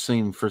have you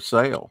seen for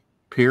sale?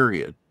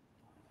 Period.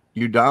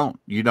 You don't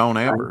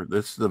ever.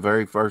 This is the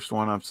very first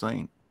one I've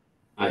seen.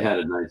 At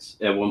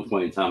one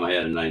point in time, I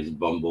had a nice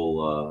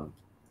Bumble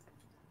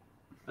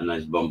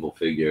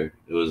figure.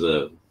 It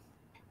was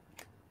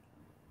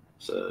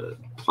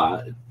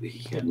he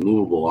had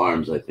movable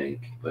arms, I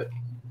think, but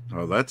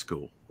oh, that's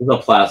cool. It was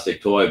a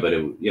plastic toy, but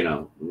it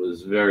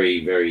was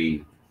very,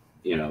 very,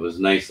 it was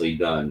nicely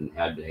done.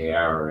 Had the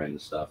hair and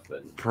stuff,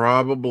 and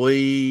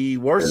probably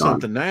worth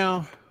something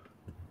now.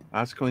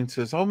 Ice Queen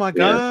says, "Oh my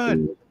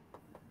God."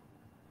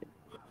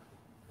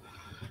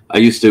 I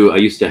used to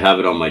have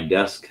it on my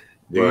desk.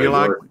 Do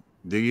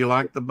you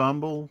like the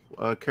Bumble,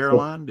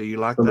 Caroline? Do you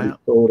like that?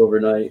 Sold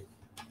overnight.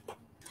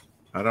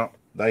 I don't.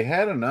 They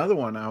had another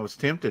one. I was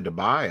tempted to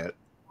buy it.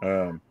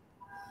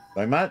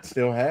 They might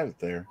still have it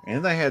there,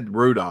 and they had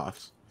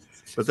Rudolphs,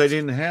 but they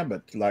didn't have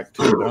it like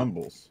 2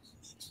 Bumbles.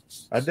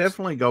 I'd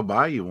definitely go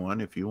buy you one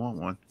if you want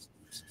one.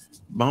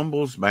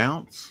 Bumbles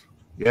bounce.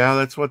 Yeah,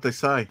 that's what they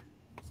say.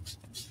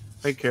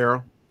 Hey,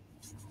 Carol.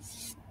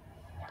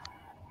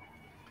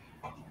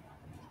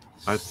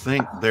 I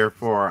think,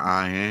 therefore,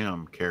 I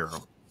am,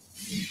 Carol.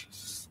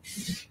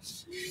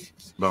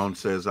 Bone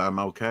says, I'm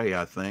okay,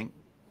 I think.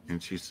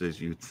 And she says,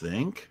 you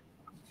think?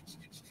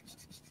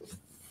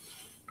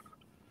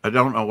 I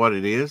don't know what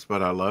it is,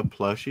 but I love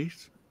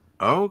plushies.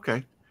 Oh,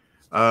 okay.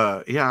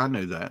 Yeah, I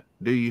knew that.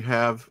 Do you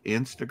have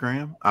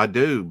Instagram? I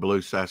do, Blue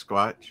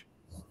Sasquatch.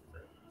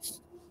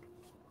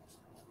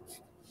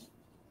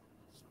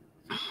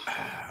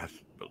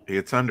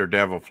 It's under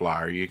Devil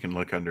Flyer. You can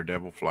look under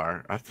Devil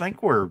Flyer. I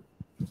think we're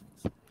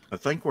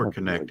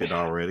connected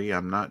already.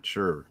 I'm not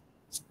sure.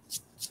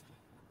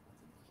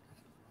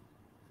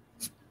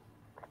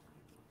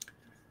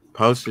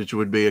 Postage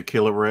would be a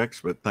killer,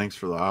 Rex, but thanks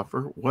for the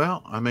offer.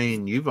 Well, I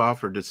mean, you've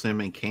offered to send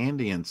me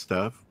candy and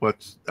stuff.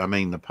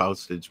 The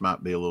postage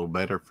might be a little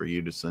better for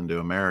you to send to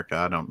America.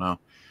 I don't know.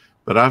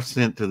 But I've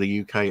sent to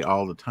the UK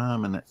all the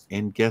time,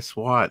 and guess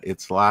what?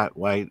 It's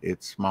lightweight,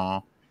 it's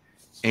small,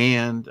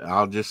 and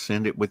I'll just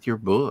send it with your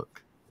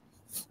book.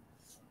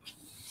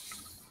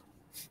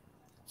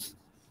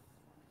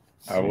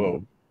 I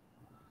will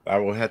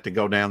have to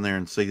go down there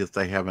and see if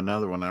they have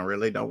another one. I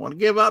really don't want to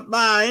give up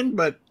mine,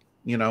 but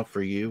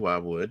for you, I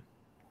would.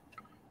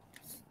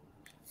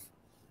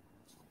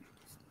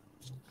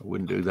 I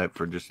wouldn't do that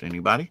for just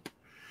anybody.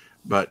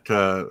 But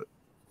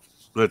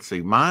let's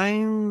see.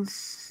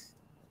 Mine's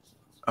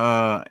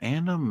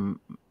animatronic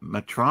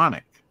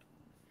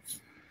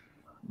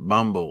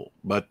Bumble,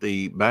 but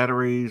the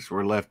batteries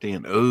were left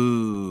in.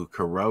 Ooh,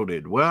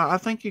 corroded. Well, I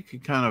think you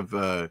could kind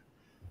of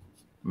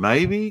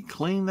maybe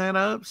clean that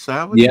up,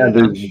 salvage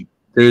it.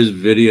 There's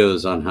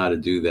videos on how to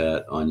do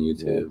that on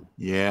YouTube.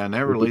 Yeah,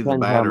 never leave the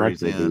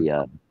batteries in.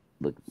 The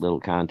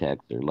little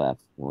contacts are left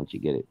once you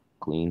get it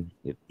clean.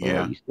 If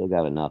you still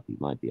got enough, you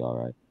might be all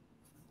right.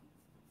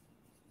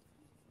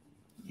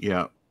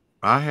 Yeah,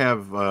 I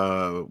have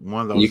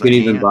one of those. You can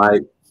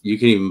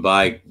even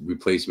buy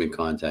replacement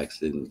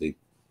contacts, and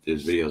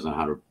there's videos on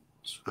how to.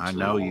 I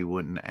know you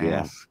wouldn't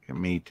ask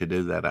me to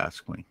do that,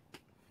 Ice Queen.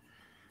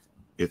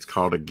 It's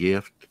called a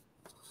gift.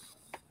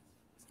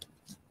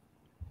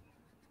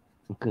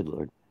 Good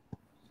Lord.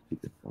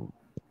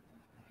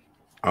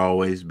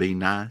 Always be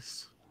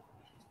nice.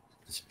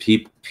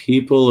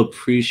 People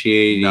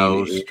appreciate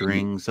no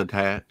strings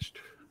attached.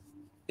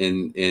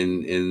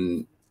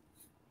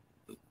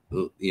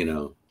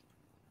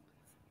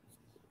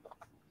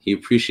 He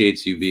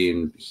appreciates you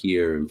being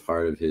here and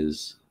part of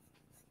his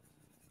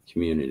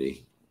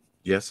community.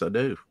 Yes, I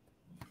do.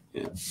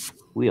 Yeah.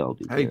 We all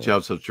do. Hey, Daryl.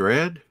 Joseph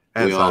Dredd.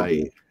 We all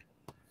do.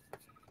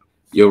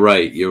 You're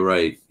right. You're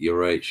right. You're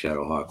right,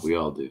 Shadowhawk. We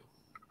all do.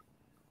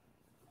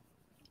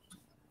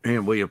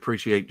 And we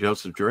appreciate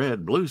Joseph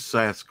Dredd, Blue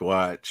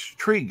Sasquatch,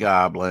 Tree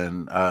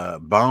Goblin,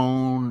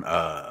 Bone,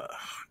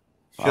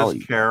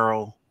 Just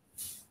Carol.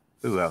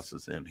 Who else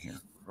is in here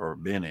or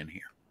been in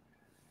here?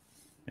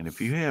 And if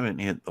you haven't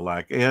hit the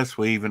like, yes,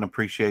 we even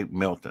appreciate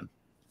Milton.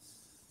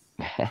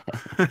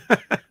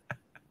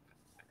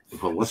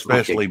 Well,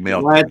 especially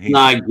Milton. Let's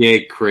not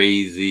get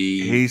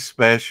crazy. He's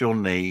special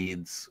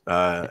needs.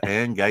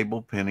 And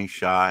Gable Penny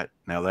Shot.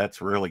 Now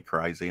that's really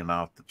crazy and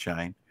off the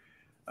chain.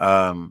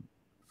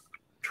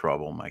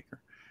 Troublemaker.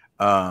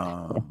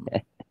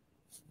 And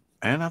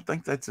I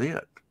think that's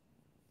it.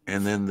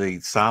 And then the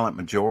silent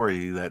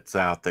majority that's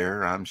out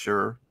there, I'm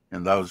sure,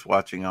 and those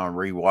watching on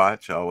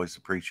rewatch, I always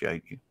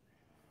appreciate you.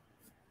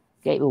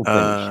 Gable Penny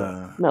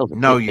Shot.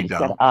 No, you don't.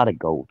 Got out of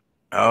gold.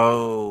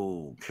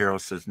 Oh, Carol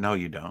says, no,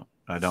 you don't.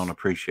 I don't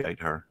appreciate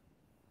her.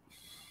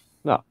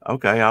 No.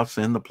 Okay, I'll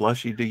send the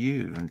plushie to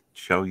you and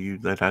show you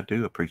that I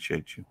do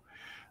appreciate you.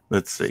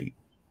 Let's see.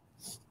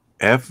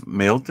 F.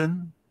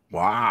 Milton.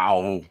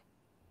 Wow.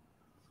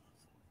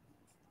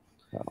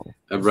 Oh.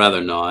 I'd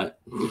rather not.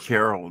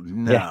 Carol,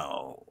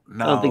 no.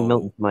 No. I don't think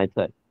Milton's my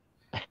type.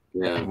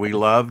 Yeah. We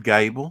love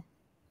Gable.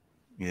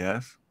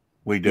 Yes.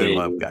 We do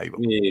love Gable.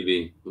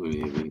 Maybe. I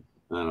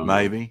don't know.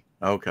 Maybe.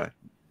 Okay.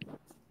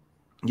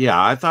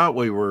 Yeah, I thought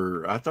we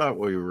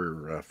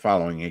were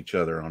following each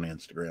other on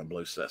Instagram,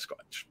 Blue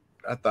Sasquatch.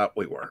 I thought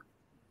we were.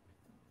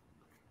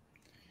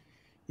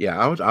 Yeah,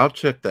 I'll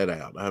check that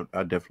out.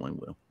 I definitely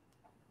will.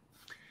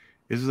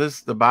 Is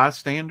this the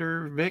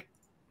bystander, Vic?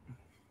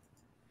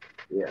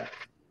 Yeah.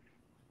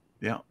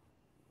 Yeah.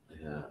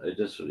 Yeah.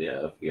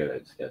 I figured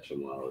I'd sketch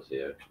him while I was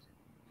here.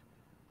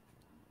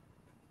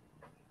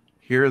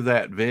 Hear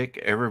that, Vic?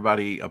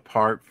 Everybody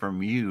apart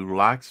from you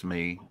likes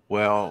me.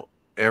 Well,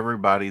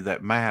 everybody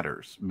that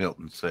matters,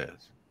 Milton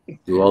says.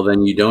 Well,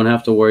 then you don't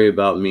have to worry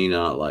about me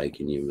not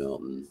liking you,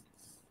 Milton.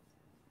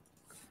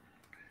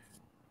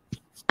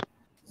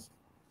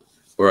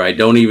 Or I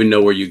don't even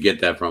know where you get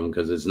that from,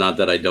 because it's not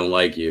that I don't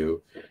like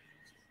you.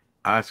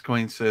 Ice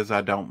Queen says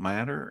I don't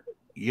matter.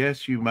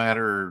 Yes, you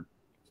matter.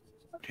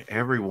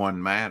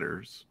 Everyone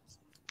matters.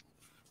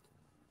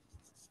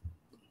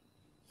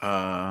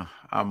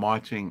 I'm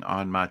watching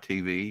on my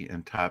TV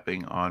and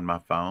typing on my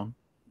phone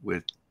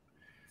with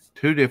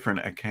 2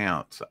 different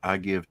accounts. I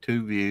give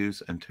 2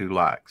 views and 2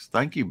 likes.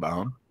 Thank you,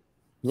 Bone.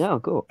 Yeah,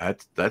 cool.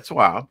 That's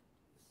wild.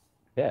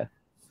 Yeah.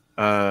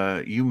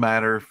 You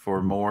matter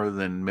for more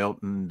than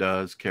Milton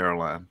does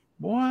Caroline.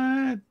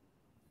 What?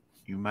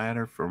 You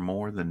matter for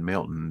more than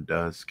Milton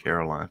does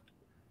Caroline.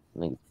 I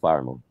think it's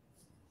Fireman.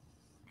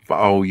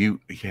 Oh,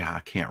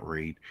 I can't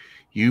read.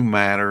 You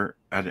matter.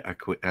 I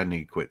quit. I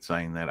need to quit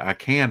saying that. I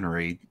can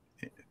read.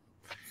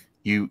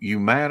 You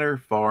matter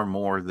far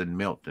more than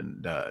Milton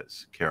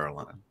does,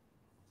 Caroline.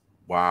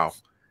 Wow.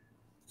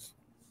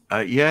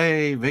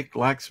 Yay, Vic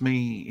likes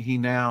me. He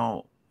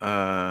now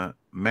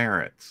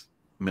merits,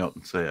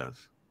 Milton says.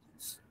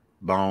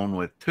 Bone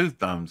with 2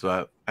 thumbs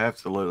up.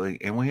 Absolutely.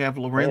 And we have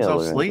Lorenzo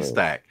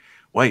Sleestack.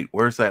 Wait,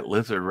 where's that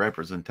lizard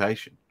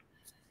representation?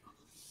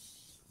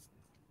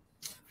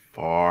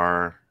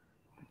 For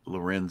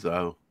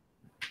Lorenzo.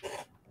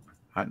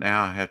 Right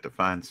now I have to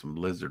find some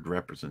lizard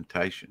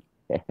representation.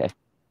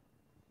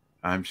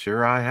 I'm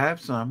sure I have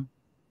some.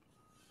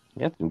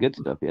 You had some good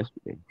stuff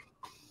yesterday.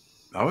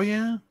 Oh,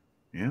 yeah.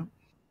 Yeah.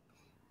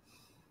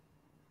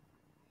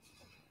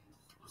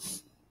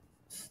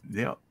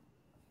 Yeah.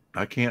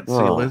 I can't see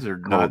a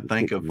lizard not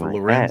think of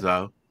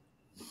Lorenzo.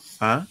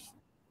 Huh?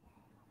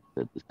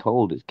 The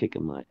cold is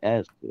kicking my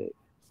ass today.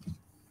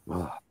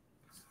 Oh.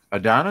 A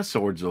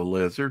dinosaur's a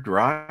lizard,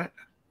 right?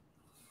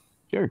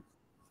 Sure.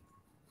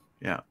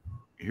 Yeah.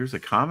 Here's a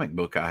comic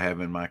book I have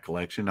in my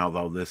collection,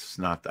 although this is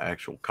not the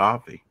actual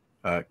copy.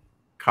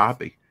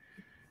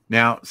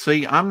 Now,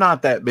 see, I'm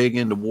not that big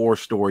into war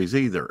stories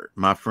either.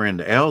 My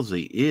friend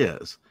Elsie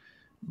is.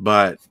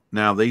 But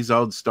now these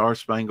old Star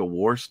Spangled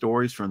War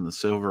stories from the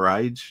Silver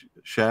Age,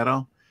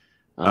 Shadow,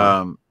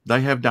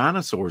 they have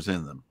dinosaurs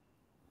in them.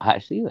 I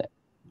see that.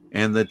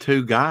 And the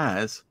 2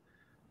 guys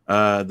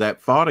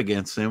that fought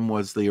against them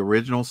was the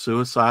original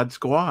Suicide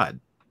Squad.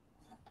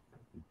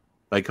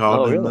 They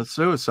called them the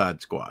Suicide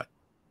Squad.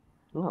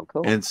 Oh,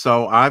 cool. And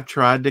so I've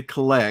tried to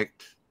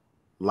collect,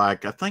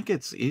 like, I think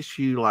it's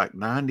issue like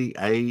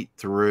 98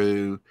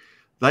 through,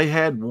 they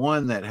had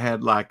one that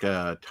had like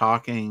a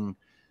talking,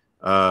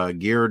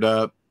 geared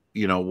up,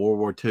 World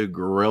War II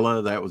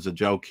gorilla. That was a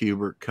Joe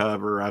Kubert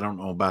cover. I don't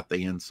know about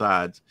the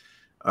insides.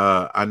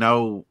 I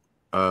know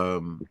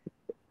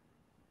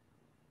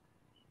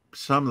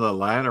some of the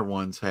latter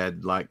ones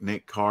had like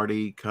Nick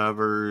Cardy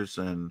covers,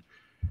 and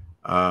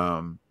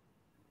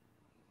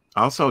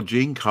also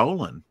Gene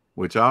Colan,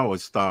 which I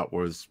always thought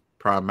was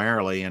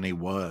primarily, and he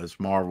was,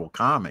 Marvel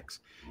Comics.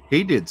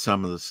 He did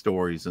some of the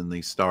stories in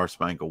these Star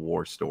Spangled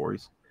War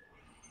stories.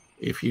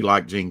 if you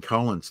like Gene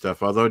Colan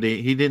stuff, although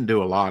he didn't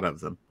do a lot of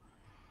them,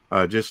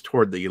 just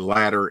toward the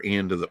latter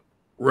end of the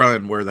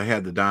run where they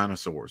had the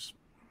dinosaurs.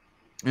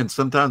 And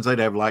sometimes they'd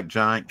have like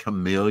giant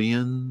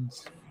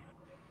chameleons,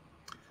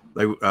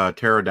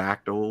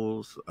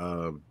 pterodactyls.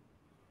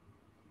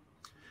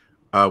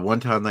 One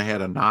time they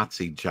had a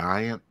Nazi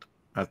giant,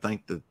 I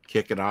think, to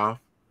kick it off.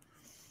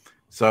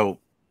 So,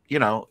 you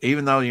know,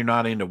 even though you're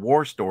not into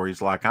war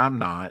stories like I'm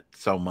not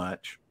so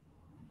much,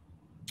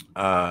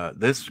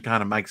 this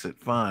kind of makes it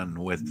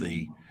fun with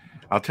the.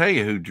 I'll tell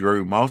you who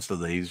drew most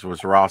of these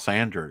was Ross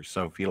Andrews.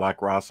 So if you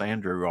like Ross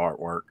Andrews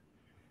artwork,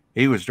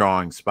 he was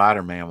drawing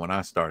Spider-Man when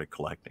I started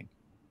collecting.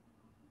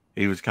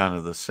 He was kind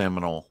of the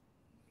seminal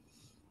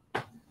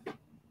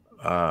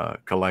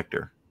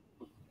collector.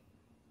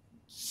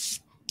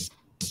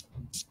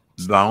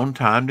 Bone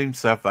timed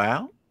himself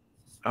out.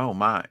 Oh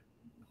my!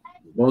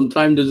 One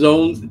time the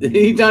zone.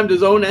 He timed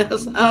his own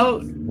ass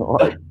out.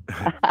 What?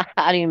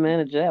 How do you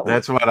manage that one?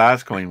 That's what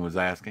Ice Queen was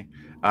asking.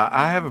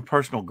 I have a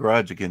personal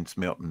grudge against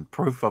Milton.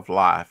 Proof of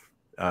life,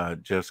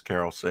 Just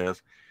Carol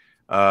says.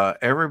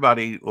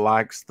 Everybody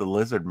likes the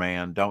Lizard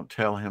Man. Don't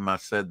tell him I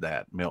said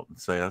that, Milton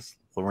says.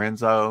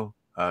 Lorenzo,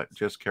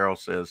 Just Carol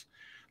says,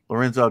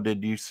 Lorenzo,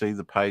 did you see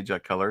the page I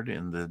colored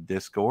in the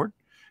Discord?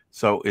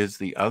 So is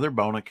the other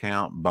Bone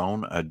account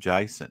Bone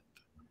adjacent?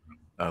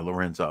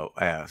 Lorenzo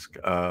asked.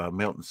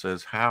 Milton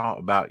says, how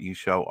about you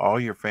show all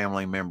your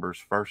family members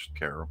first,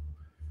 Carol?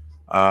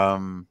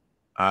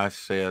 I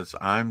says,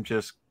 I'm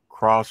just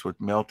cross with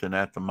Milton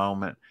at the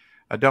moment.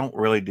 I don't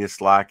really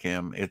dislike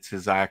him. It's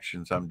his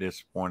actions I'm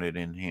disappointed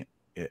in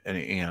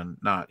him,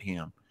 not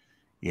him.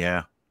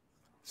 Yeah.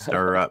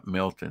 Stir up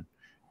Milton.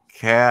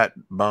 Cat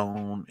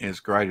bone is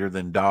greater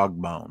than dog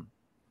bone,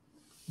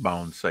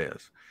 Bone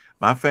says.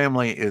 My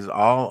family is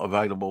all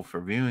available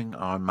for viewing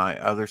on my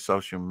other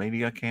social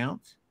media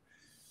accounts.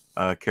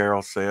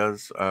 Carol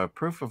says,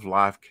 proof of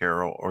life,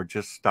 Carol, or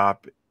just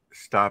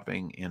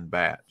stopping in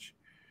batch.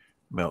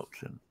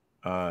 Milton.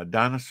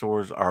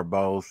 Dinosaurs are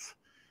both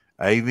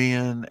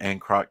avian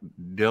and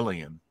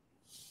crocodilian.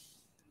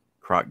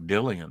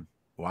 Crocodilian.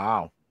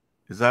 Wow.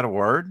 Is that a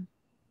word?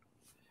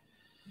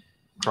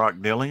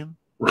 Crocodilian?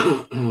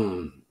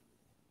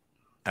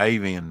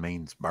 Avian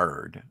means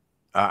bird.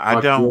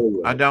 I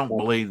don't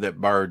believe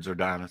that birds are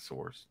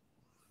dinosaurs.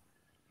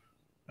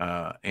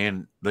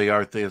 And the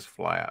earth is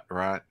flat,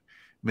 right?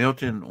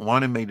 Milton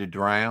wanted me to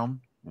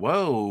drown.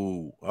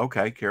 Whoa.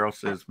 Okay. Carol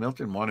says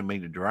Milton wanted me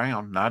to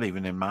drown, not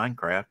even in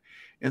Minecraft.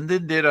 And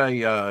then did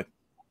a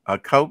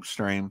cope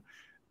stream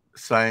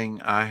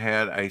saying I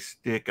had a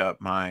stick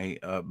up my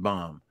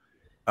bum.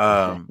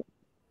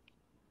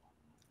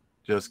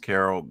 Just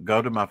Carol,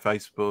 go to my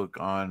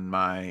Facebook, on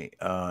my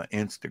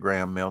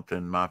Instagram,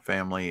 Milton. My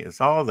family is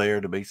all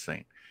there to be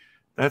seen.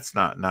 That's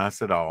not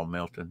nice at all,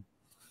 Milton.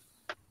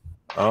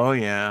 Oh,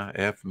 yeah.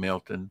 F.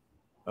 Milton,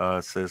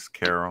 says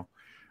Carol.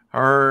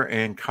 Her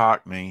and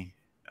Cockney.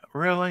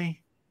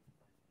 Really?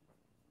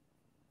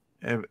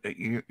 I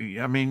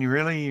mean,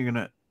 you're going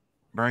to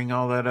bring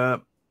all that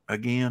up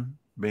again?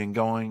 Been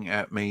going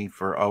at me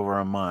for over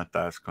a month,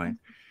 Ice Queen.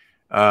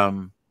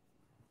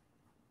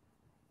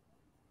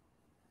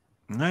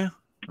 Yeah,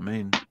 I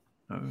mean,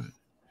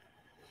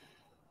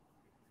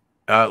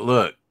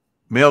 look,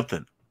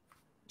 Milton,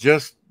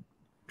 just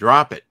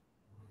drop it.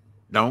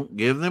 Don't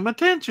give them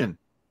attention.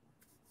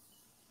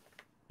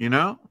 You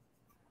know?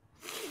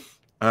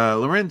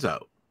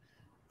 Lorenzo.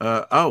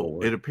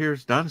 It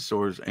appears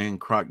dinosaurs and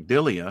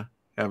crocodilia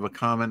have a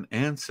common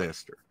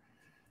ancestor.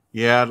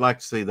 Yeah, I'd like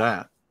to see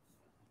that.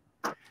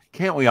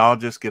 Can't we all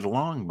just get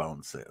along,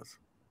 Bone says.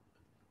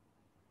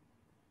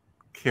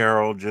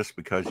 Carol, just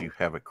because you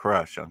have a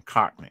crush on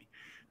Cockney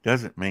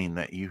doesn't mean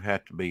that you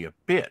have to be a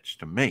bitch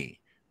to me.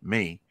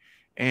 Me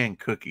and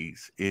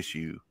Cookie's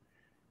issue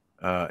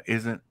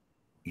isn't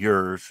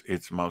yours,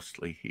 it's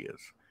mostly his.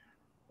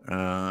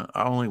 I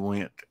only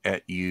went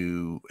at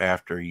you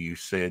after you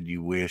said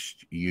you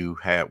wished you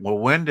had. Well,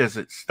 when does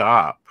it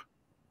stop?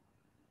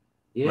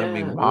 Yeah. Let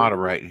me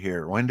moderate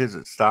here. When does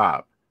it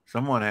stop?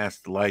 Someone has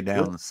to lay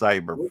down the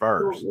saber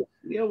first.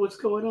 What's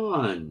going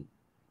on?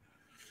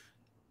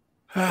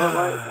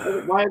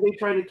 Why are they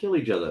trying to kill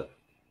each other?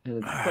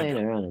 Playing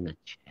around in the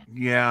chat.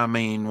 Yeah, I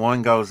mean,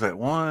 one goes at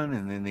one,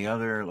 and then the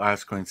other.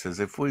 Last Queen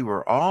says, if we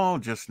were all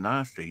just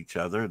nice to each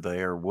other,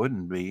 there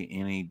wouldn't be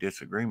any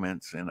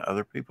disagreements in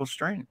other people's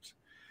streams.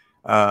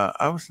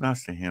 I was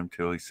nice to him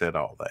till he said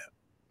all that.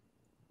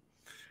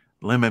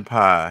 Lemon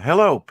Pie.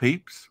 Hello,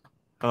 peeps.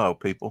 Hello,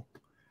 people.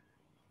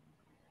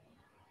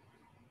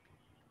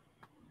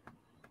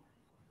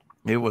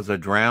 It was a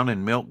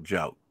drowning milk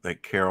joke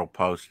that Carol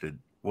posted.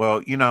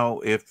 Well, you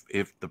know, if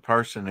the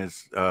person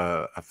is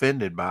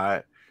offended by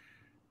it,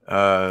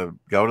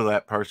 go to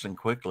that person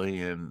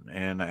quickly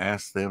and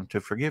ask them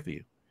to forgive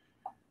you.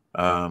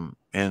 And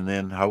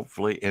then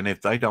hopefully, and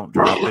if they don't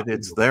drop it,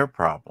 it's their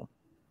problem,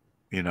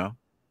 you know.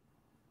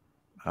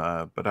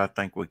 But I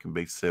think we can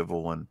be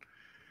civil and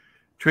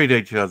treat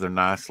each other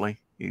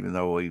nicely, even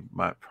though we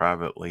might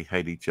privately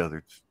hate each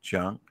other's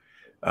junk.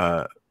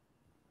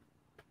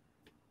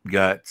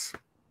 Guts.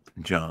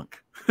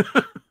 junk.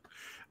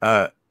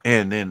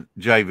 And then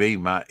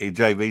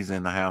JV's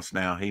in the house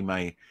now. He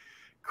may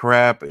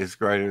crap is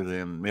greater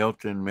than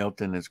Milton.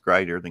 Milton is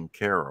greater than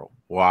Carol.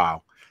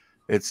 Wow.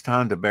 It's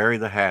time to bury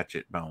the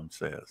hatchet, Bone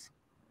says.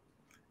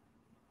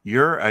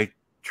 You're a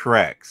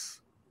Trex.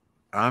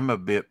 I'm a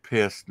bit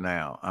pissed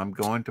now. I'm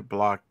going to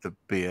block the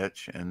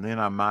bitch, and then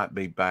I might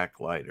be back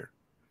later.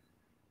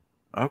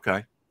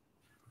 Okay.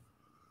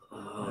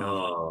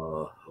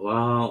 Oh,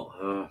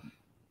 well.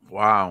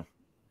 Wow.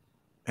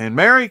 And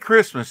Merry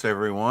Christmas,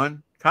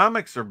 everyone.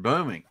 Comics are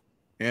booming,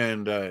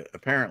 and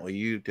apparently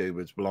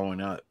YouTube is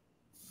blowing up.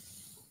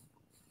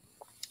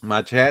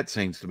 My chat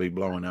seems to be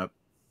blowing up.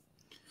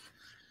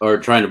 Or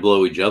trying to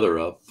blow each other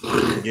up.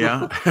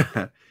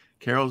 Yeah.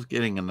 Carol's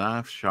getting a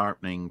knife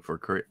sharpening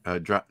for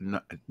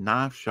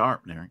knife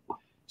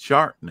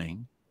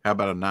sharpening. How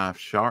about a knife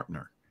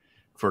sharpener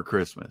for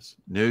Christmas?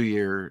 New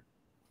year,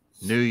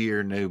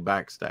 new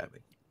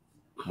backstabbing.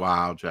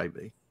 Wow,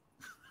 JB.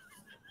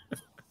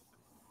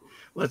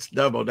 Let's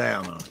double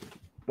down on it.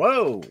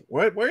 Whoa,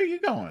 where are you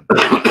going?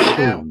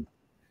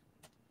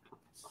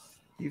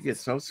 You get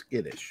so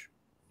skittish,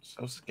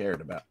 so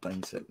scared about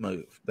things that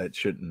move, that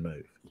shouldn't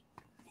move.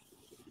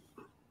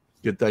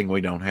 Good thing we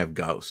don't have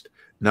ghosts.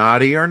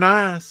 Naughty or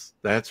nice.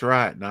 That's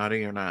right.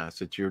 Naughty or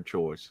nice. It's your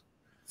choice.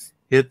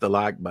 Hit the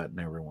like button,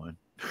 everyone.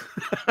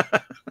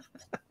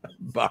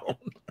 Bone.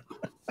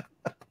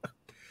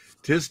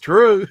 'Tis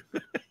true.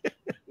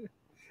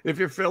 If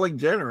you're feeling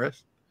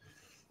generous,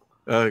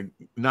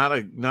 not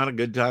a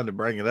good time to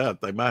bring it up.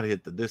 They might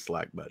hit the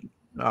dislike button.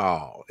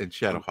 Oh, and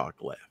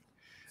Shadowhawk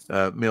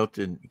left.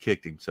 Milton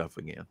kicked himself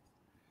again.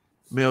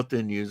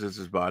 Milton uses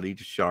his body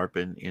to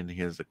sharpen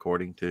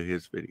according to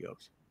his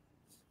videos.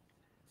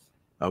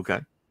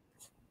 Okay.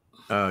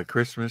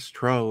 Christmas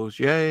trolls.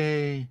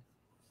 Yay.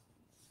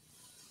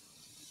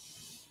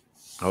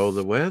 Oh,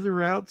 the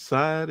weather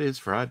outside is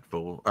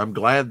frightful. I'm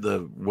glad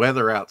the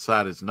weather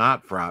outside is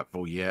not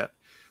frightful yet,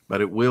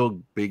 but it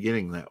will be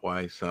getting that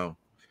way. So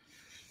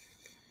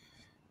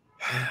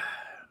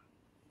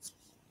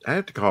I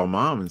have to call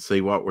Mom and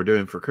see what we're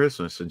doing for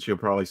Christmas. And she'll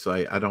probably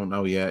say, I don't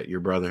know yet.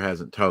 Your brother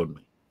hasn't told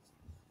me.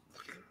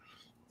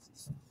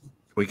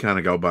 We kind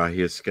of go by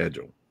his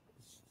schedule,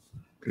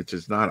 which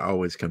is not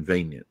always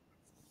convenient.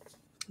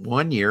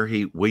 One year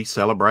we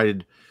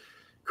celebrated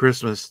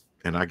Christmas,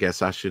 and I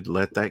guess I should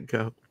let that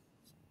go.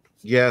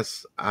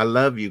 Yes, I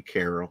love you,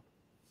 Carol,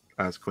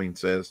 Ice Queen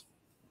says.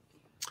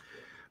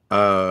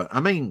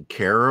 I mean,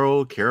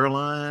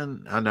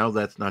 Caroline, I know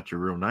that's not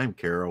your real name,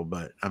 Carol,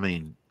 but I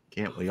mean,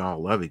 can't we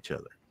all love each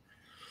other?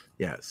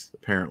 Yes,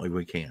 apparently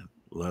we can.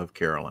 Love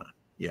Caroline.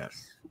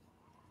 Yes.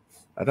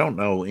 I don't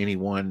know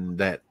anyone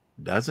that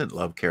doesn't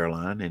love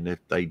Caroline, and if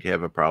they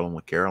have a problem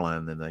with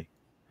Caroline, then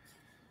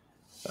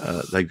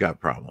they've got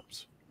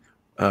problems.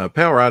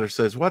 Pale Rider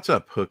says, what's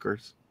up,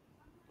 hookers?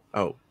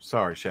 Oh,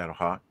 sorry,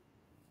 Shadowhawk.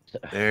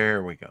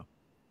 There we go.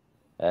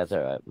 That's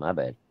all right. My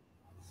bad.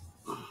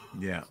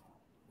 Yeah.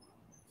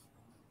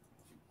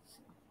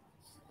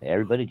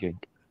 Everybody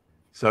drink.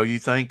 So you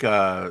think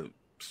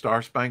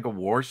Star Spangled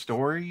War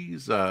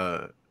stories,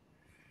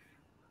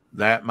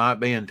 that might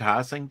be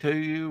enticing to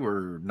you,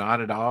 or not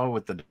at all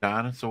with the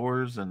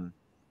dinosaurs? And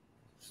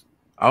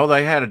oh,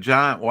 they had a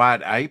giant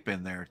white ape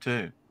in there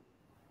too.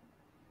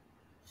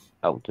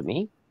 Oh, to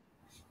me?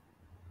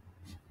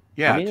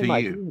 Yeah, I mean, to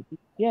you.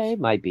 Yeah, it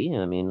might be.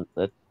 I mean,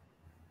 that's,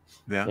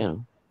 yeah. You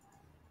know,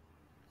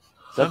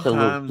 that's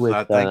sometimes a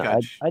little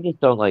twist. I just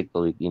don't like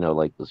the,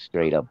 like the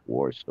straight up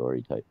war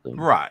story type thing.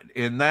 Right.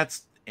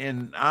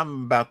 And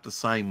I'm about the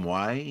same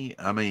way.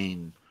 I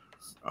mean,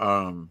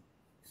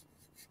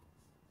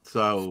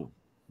 so,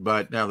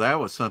 but now that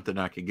was something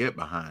I could get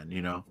behind,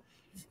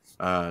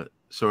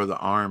 sort of the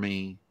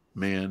army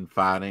men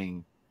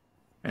fighting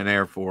an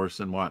Air Force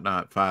and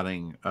whatnot,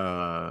 fighting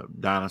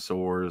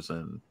dinosaurs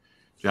and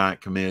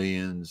giant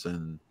chameleons.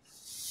 And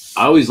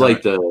I always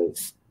like the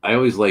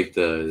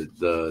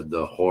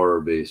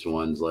horror based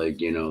ones, like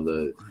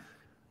the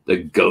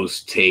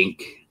ghost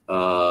tank.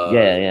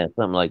 Yeah,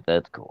 something like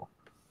that's cool.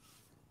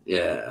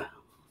 Yeah.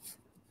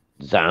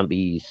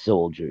 Zombie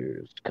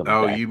soldiers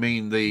coming back. You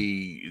mean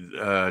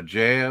the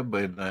Jeb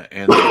and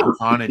the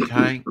haunted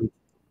tank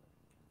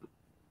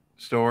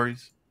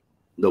stories?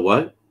 The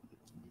what?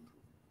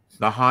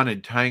 The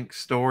haunted tank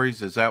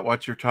stories. Is that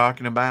what you're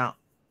talking about?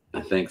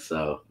 I think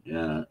so.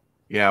 Yeah.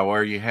 Yeah,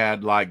 where you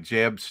had like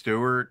Jeb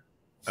Stuart,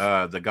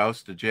 the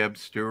ghost of Jeb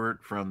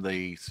Stuart from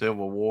the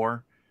Civil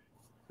War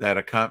that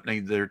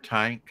accompanied their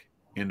tank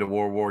into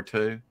World War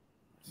II.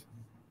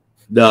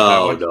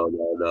 No.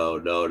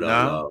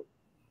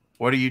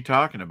 What are you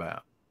talking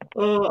about?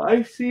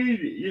 I've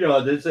seen,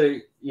 there's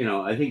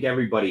I think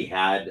everybody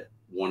had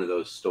one of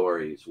those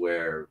stories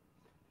where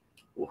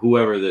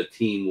whoever the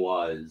team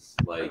was,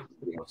 like,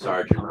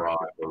 Sergeant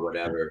Rock or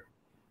whatever,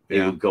 they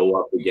would go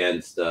up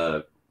against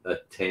a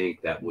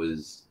tank that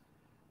was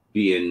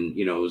being,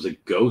 it was a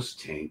ghost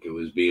tank. It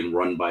was being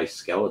run by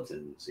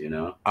skeletons,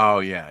 Oh,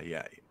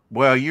 yeah.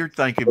 Well, you're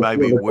thinking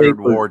maybe Weird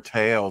War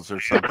Tales or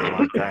something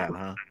like that,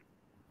 huh?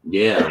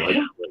 Yeah, like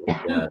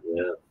that,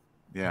 yeah.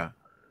 Yeah.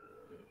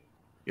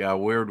 Yeah.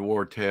 Weird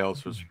War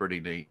Tales was pretty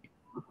neat.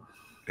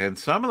 And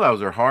some of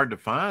those are hard to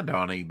find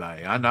on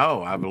eBay. I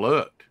know. I've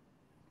looked.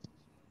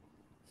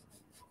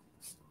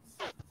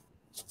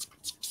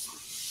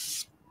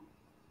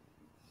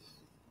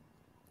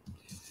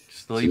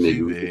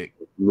 Sleepy Vic.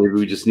 Maybe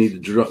we just need to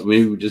draw.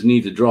 Maybe we just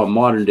need to draw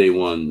modern day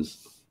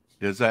ones.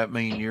 Does that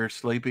mean you're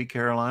sleepy,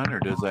 Caroline, or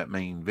does that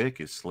mean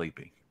Vic is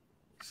sleepy?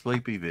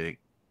 Sleepy Vic.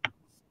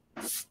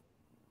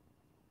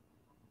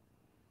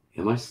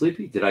 Am I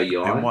sleepy? Did I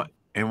yawn?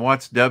 And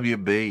what's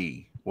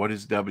WB? What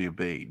is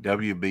WB?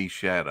 WB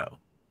Shadow.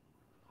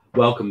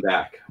 Welcome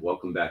back.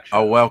 Welcome back,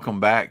 Shadow. Oh, welcome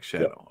back,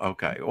 Shadow. Yep.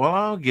 Okay. Well,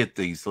 I'll get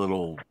these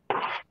little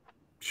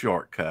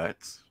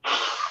shortcuts.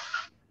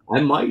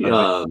 I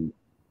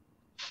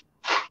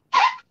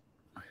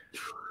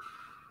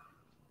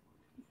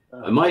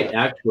might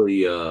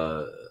actually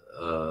yes.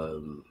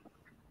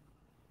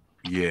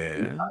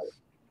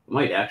 I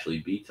might actually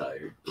be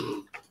tired.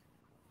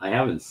 I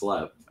haven't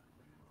slept.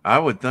 I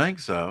would think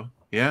so.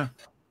 Yeah.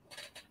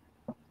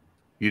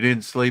 You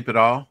didn't sleep at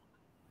all?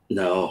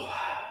 No.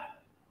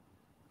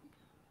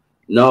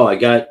 No, I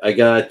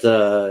got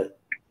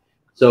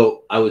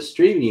so I was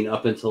streaming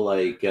up until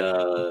like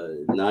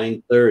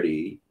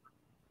 9:30,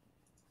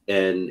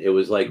 and it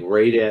was like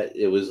right at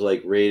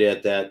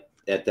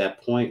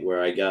that point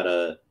where I got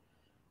a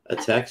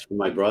text from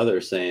my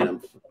brother saying,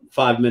 I'm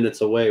 5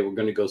 minutes away, we're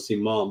gonna go see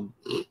Mom.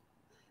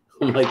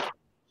 I'm like,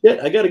 shit,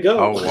 I gotta go.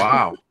 Oh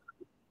wow.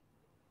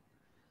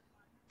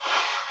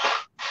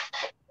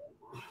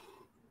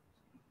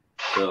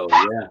 So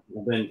yeah,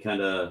 I've been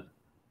kind of.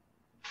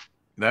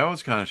 That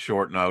was kind of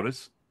short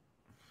notice.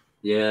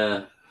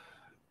 Yeah,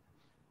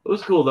 it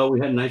was cool though.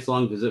 We had a nice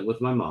long visit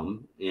with my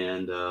mom,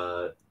 and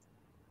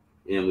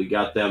we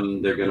got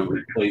them. They're gonna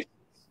replace.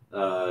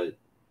 The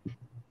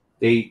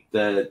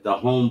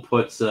home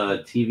puts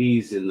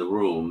TVs in the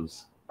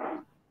rooms,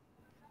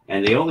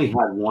 and they only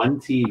had one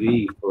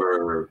TV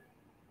for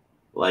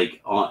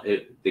like on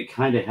it. They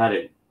kind of had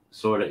it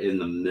sort of in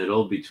the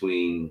middle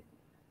between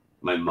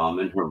my mom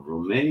and her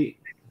roommate,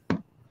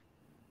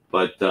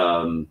 but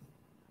I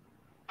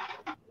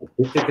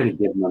think they're going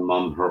to give my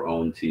mom her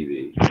own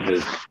TV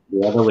because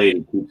the other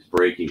lady keeps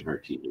breaking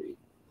her TV.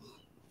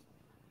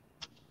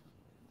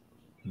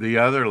 The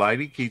other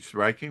lady keeps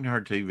breaking her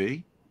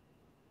TV?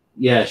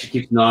 Yeah, she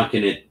keeps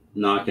knocking it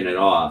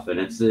off, and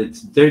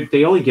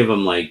they only give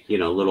them like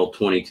little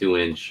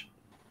 22-inch.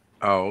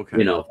 Oh,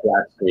 okay.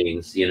 Flat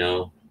screens.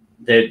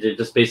 They're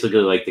just basically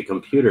like the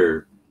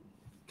computer.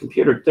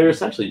 They're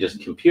essentially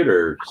just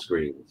computer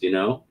screens.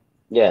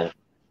 Yeah.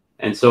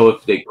 And so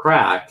if they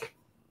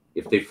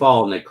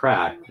fall and they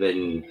crack,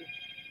 then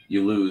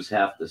you lose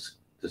half the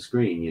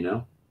screen, You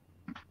know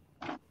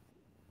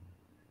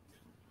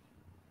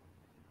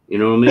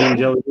what I mean,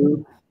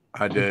 Joey?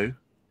 I do.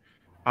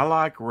 I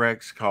like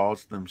Rex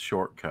calls them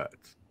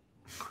shortcuts.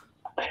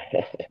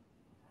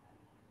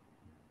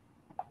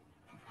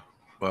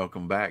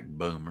 Welcome back,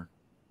 Boomer.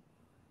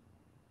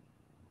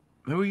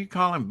 Who are you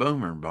calling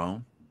Boomer,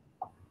 Bone?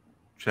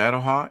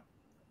 Shadowhawk?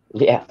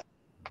 Yeah.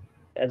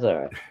 That's all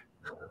right.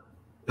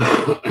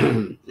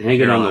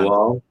 Hanging on the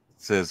wall.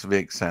 Says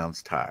Vic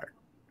sounds tired.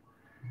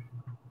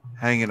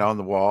 Hanging on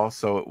the wall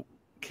so it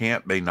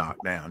can't be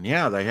knocked down.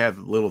 Yeah, they have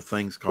little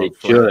things called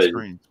flat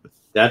screens.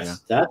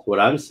 That's what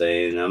I'm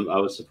saying. I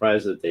was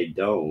surprised that they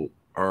don't.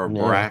 Or a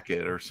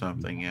bracket or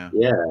something, yeah.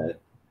 Yeah.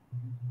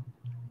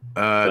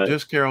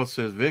 Just Carol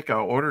says, Vic, I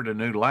ordered a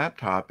new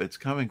laptop. It's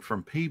coming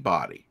from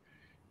Peabody.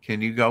 Can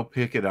you go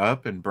pick it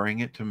up and bring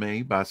it to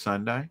me by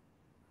Sunday?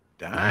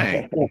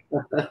 Dang.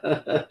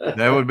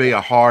 That would be a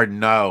hard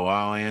no.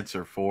 I'll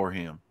answer for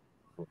him.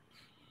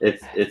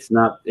 It's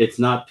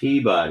not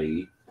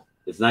Peabody.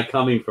 It's not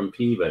coming from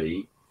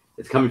Peabody.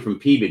 It's coming from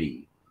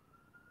Peabody,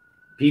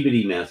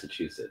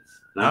 Massachusetts.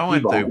 I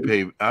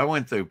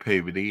went through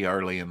Peabody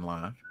early in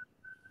life.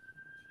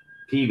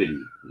 Peabody,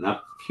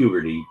 not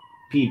puberty.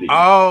 Peabody.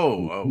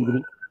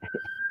 Oh.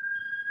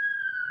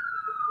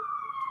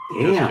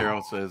 Damn.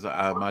 Carol says,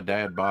 my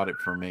dad bought it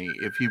for me.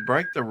 If you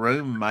break the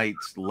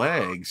roommate's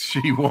legs,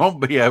 she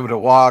won't be able to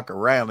walk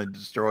around and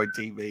destroy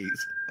TVs.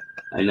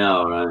 I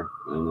know, right?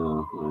 I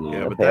know.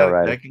 Yeah, but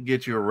that can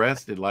get you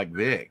arrested like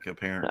Vic,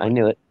 apparently. I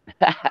knew it.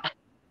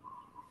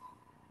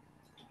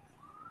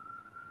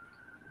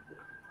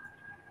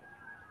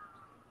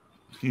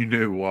 You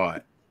knew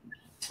what?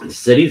 The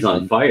city's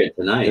on fire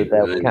tonight.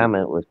 That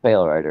comment was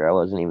Pale Rider. I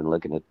wasn't even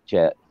looking at the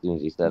chat. As soon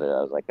as he said it,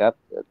 I was like, that's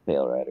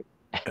Pale Rider.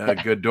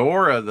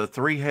 Ghidorah, the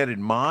three-headed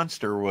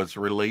monster, was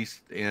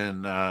released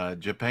in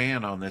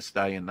Japan on this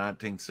day in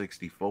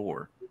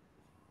 1964.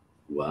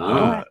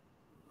 Wow.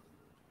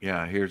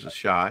 Yeah, here's a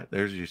shot.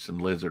 There's you some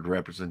lizard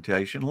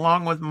representation,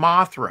 along with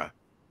Mothra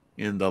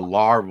in the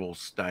larval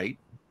state.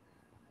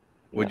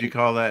 Would you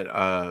call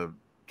that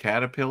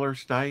caterpillar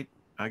state,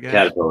 I guess?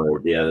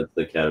 Caterpillar, yeah,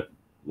 that's the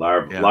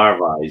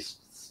larvae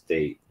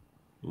state.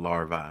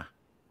 Larvae.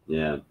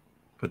 Yeah.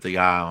 Put the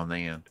eye on the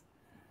end.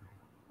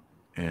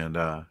 And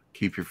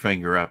keep your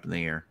finger up in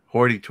the air.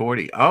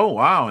 Hoity-toity. Oh,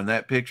 wow. In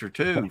that picture,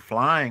 too,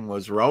 flying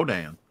was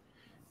Rodan.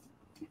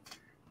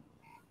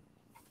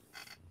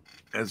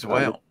 as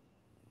well.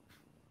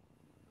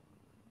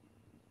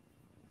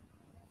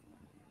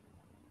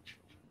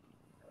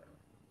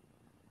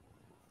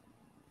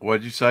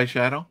 What'd you say,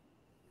 Shadow?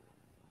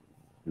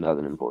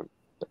 Nothing important.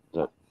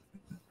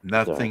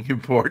 Nothing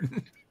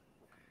important.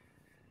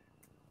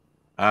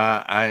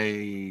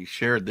 I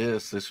shared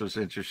this. This was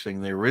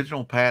interesting. The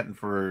original patent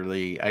for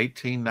the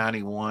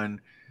 1891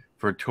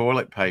 for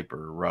toilet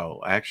paper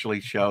roll actually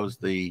shows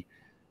the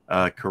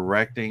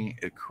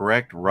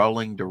correct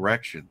rolling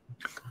direction.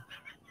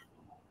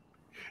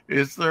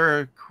 Is there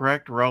a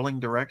correct rolling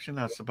direction?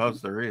 I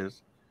suppose there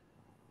is.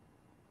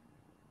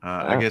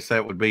 I guess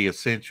that would be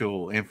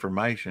essential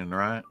information,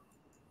 right?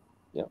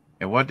 Yeah.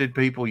 And what did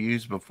people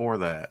use before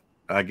that?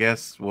 I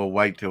guess we'll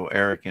wait till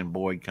Eric and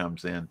Boyd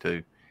comes in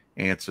to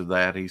answer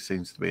that. He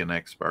seems to be an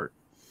expert.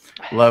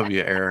 Love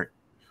you, Eric.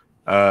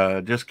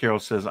 Just Carol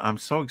says, I'm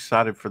so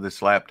excited for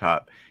this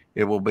laptop.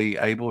 It will be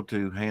able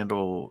to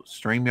handle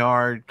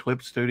StreamYard,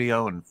 Clip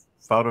Studio, and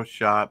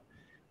Photoshop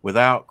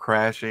without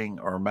crashing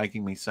or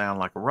making me sound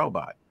like a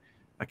robot.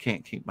 I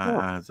can't keep my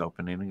eyes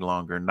open any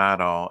longer.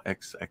 Not all.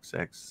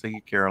 XXX. See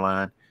you,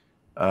 Caroline.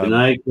 Good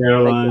night,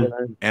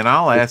 Caroline. And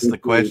I'll ask the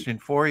question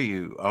for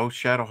you. Oh,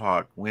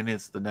 Shadowhawk, when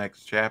is the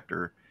next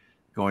chapter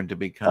going to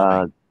be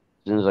coming? As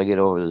soon as I get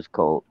over this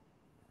cold.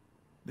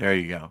 There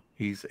you go.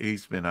 He's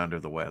been under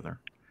the weather.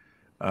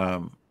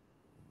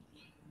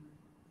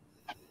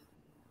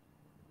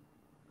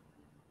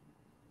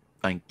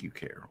 Thank you,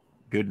 Carol.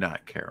 Good night,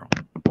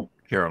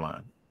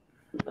 Caroline.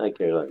 Hi,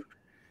 Caroline.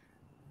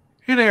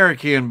 And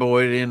Eric and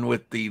Boyd in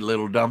with the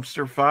little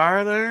dumpster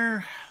fire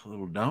there. A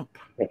little dump.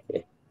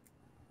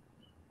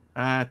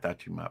 I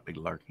thought you might be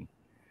lurking.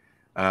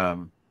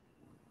 Call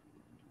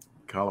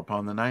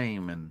upon the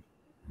name and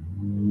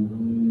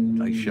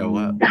they show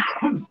up.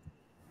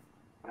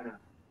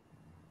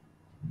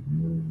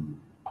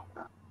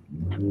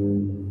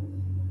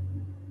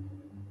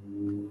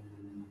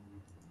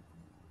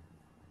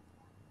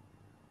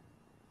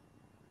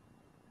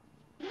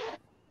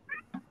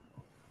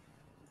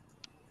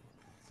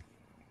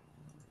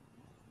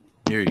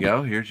 Here you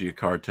go. Here's your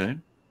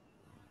cartoon.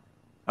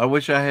 I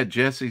wish I had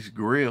Jesse's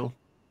grill,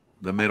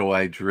 the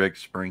middle-aged Rick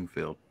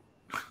Springfield.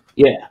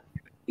 Yeah.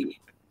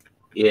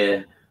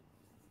 Yeah.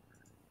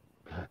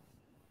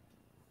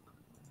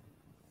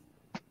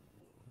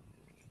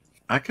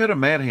 I could have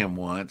met him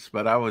once,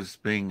 but I was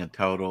being a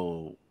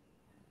total,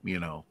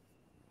 Now,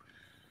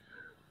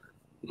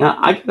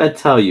 I gotta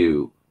tell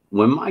you,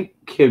 when my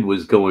kid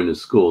was going to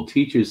school,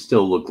 teachers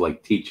still look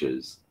like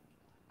teachers.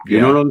 You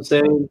know what I'm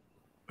saying?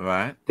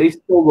 Right. They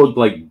still look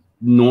like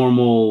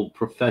normal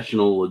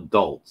professional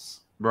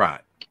adults.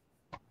 Right.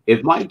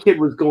 If my kid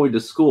was going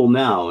to school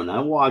now and I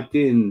walked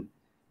in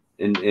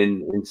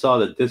and saw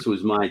that this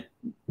was my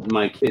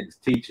kid's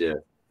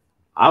teacher,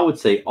 I would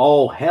say,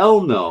 oh,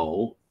 hell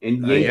no,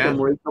 and yank them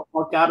right the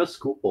fuck out of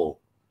school.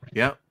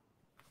 Yep.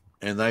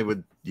 And they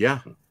would,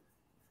 yeah.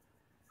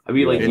 I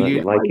mean, like,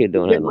 my kid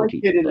don't have no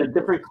teacher. My kid in a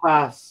different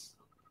class.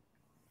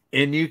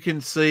 And you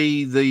can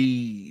see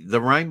the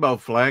rainbow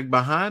flag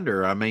behind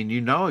her. I mean, you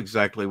know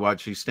exactly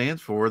what she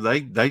stands for.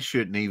 They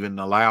shouldn't even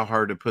allow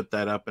her to put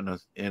that up in a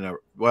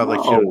well, they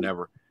should have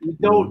never. You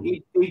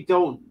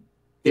don't.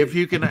 If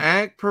you can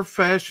act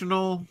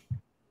professional,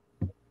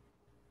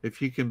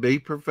 if you can be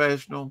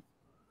professional,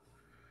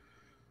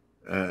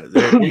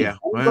 yeah.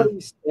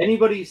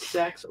 Anybody's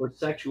sex or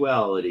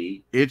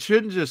sexuality. It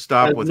shouldn't just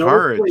stop with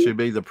her. It should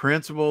be the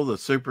principal, the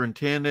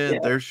superintendent. Yeah.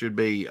 There should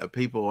be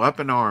people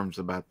up in arms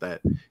about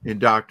that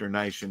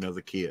indoctrination of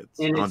the kids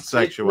on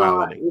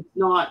sexuality.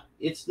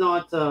 It's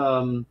not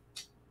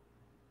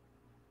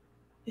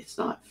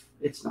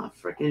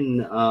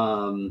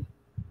freaking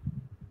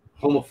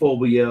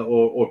homophobia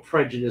or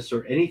prejudice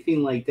or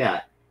anything like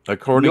that.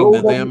 According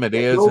to them, it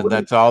is, and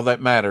that's all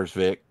that matters,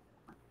 Vic.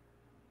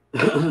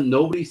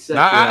 Nobody's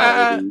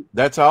sexuality.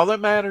 That's all that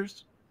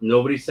matters.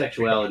 Nobody's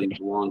sexuality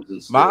belongs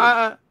in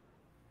school.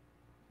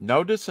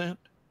 No dissent.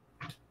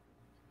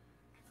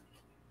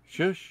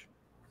 Shush.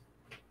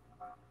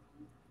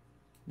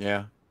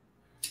 Yeah.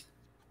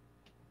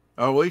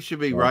 Oh, we should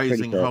be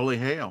raising holy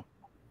hell.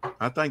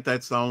 I think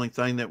that's the only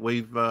thing that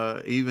we've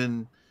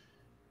even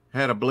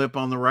had a blip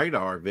on the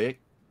radar, Vic.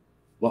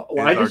 Well,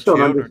 I just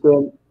don't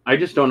understand. I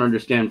just don't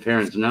understand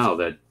parents now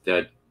that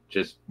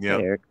just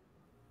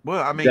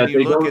Well, I mean,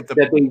 you look at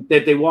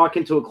that they walk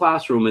into a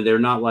classroom and they're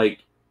not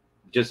like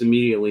just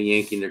immediately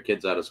yanking their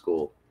kids out of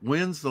school.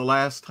 When's the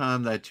last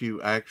time that you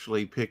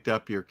actually picked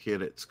up your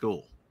kid at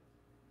school?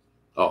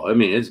 Oh, I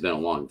mean, it's been a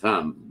long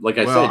time. Like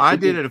I said, I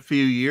did it a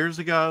few years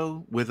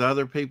ago with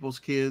other people's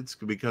kids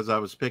because I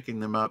was picking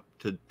them up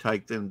to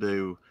take them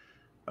to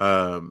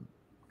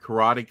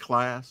karate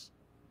class.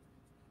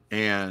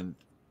 And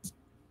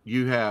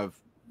you have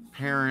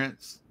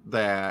parents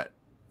that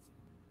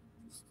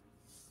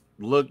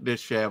look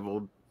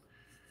disheveled,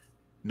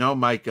 no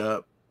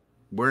makeup,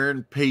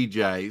 wearing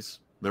PJs.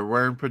 They're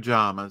wearing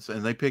pajamas,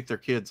 and they pick their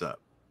kids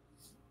up.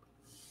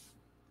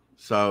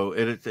 So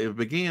it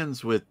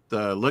begins with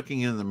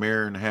looking in the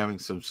mirror and having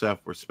some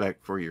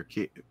self-respect for your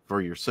kid,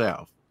 for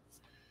yourself.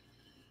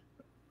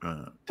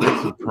 Take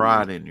some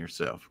pride in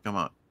yourself. Come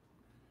on.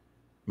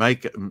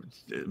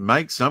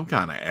 Make some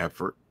kind of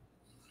effort.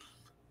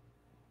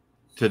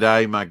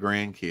 Today, my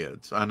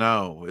grandkids. I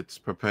know it's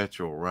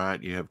perpetual,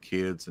 right? You have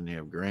kids and you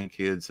have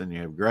grandkids and you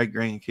have great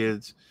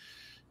grandkids.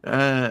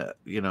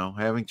 You know,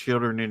 having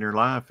children in your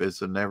life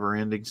is a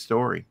never-ending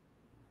story.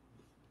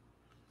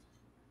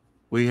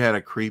 We had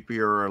a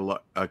creeper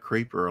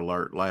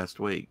alert last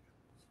week.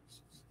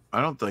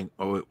 I don't think,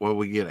 well,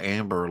 we get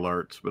Amber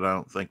Alerts, but I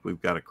don't think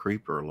we've got a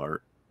creeper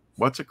alert.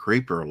 What's a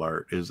creeper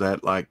alert? Is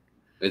that like?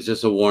 It's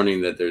just a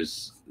warning that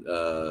there's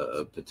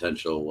a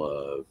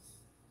potential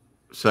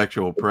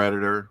sexual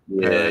predator,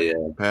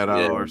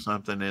 pedo or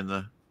something in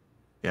the,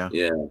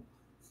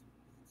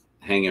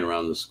 hanging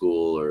around the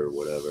school or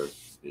whatever.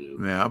 You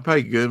know? Yeah, I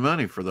pay good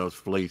money for those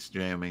fleece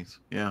jammies.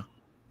 Yeah.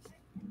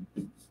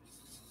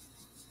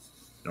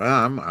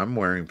 Well, I'm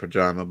wearing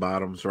pajama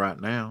bottoms right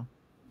now,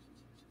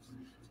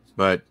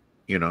 but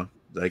you know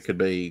they could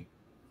be.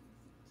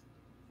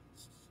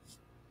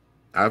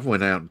 I've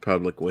went out in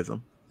public with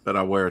them, but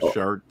I wear a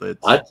shirt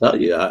that's. I tell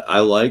you, I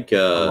like you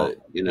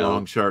know,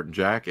 long shirt and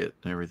jacket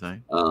and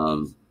everything.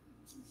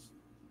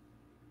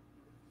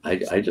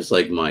 I just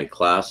like my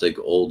classic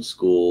old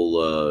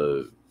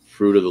school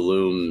Fruit of the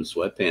Loom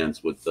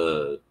sweatpants with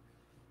the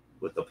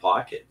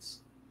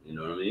pockets. You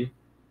know what I mean?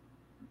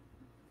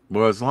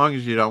 Well, as long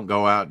as you don't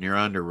go out in your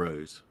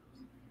underoos.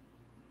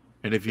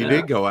 And if you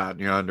did go out in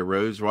your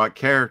underoos, what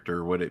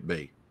character would it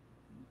be?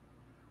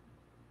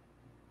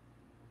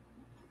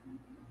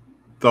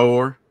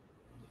 Thor?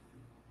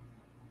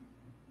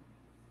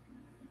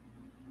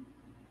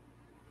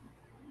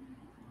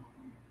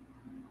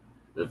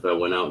 If I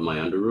went out in my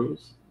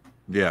underoos?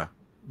 Yeah.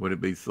 Would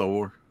it be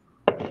Thor?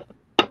 I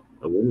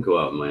wouldn't go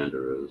out in my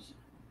underoos.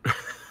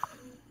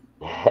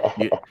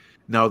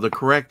 No, the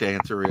correct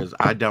answer is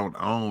I don't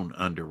own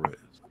underoos.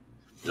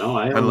 No,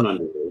 I own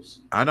underoos.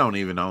 I don't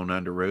even own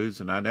underoos,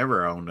 and I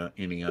never owned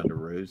any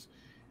underoos.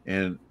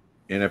 And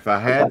if I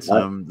had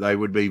some, they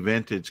would be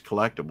vintage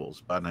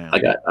collectibles by now.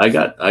 I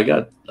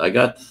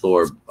got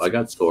Thor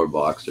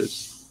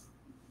boxers.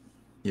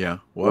 Yeah,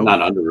 well, not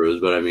underoos,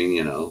 but I mean,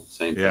 you know,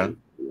 same thing.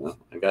 You know,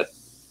 I got.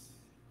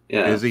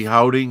 Yeah. Is he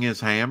holding his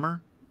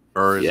hammer,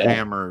 or is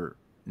hammer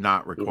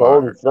not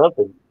required? He's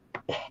holding something.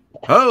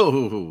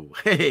 Oh,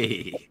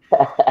 hey!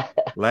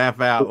 Laugh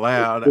out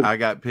loud. I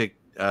got pick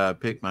my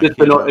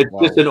kid up. It's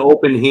just an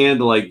open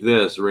hand like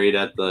this, right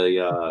at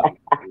the.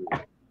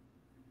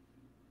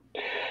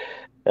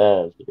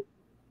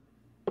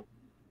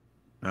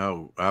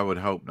 No, I would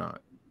hope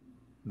not.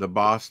 The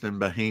Boston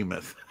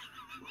Behemoth.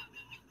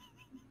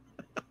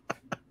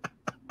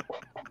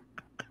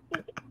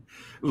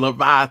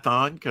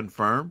 Leviathan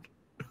confirmed.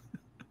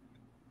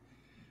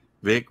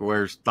 Vic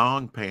wears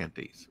thong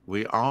panties.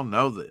 We all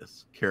know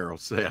this, Carol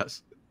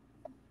says.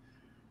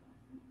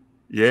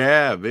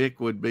 Yeah, Vic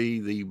would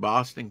be the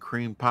Boston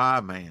cream pie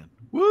man.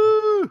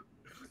 Woo!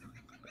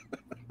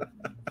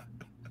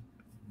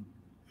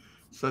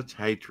 Such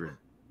hatred,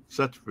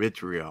 such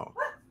vitriol,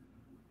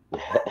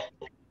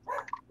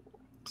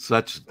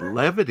 such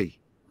levity.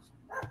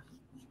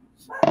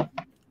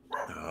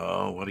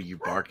 Oh, what are you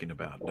barking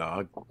about,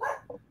 dog?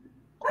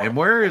 And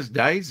where is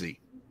Daisy?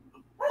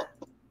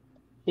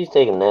 She's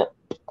taking a nap.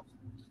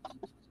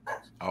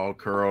 All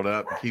curled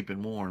up and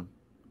keeping warm.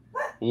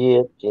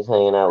 Yeah, she's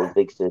hanging out with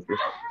big sister.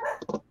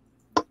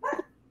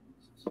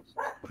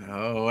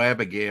 Oh,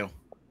 Abigail.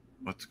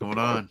 What's going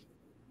on?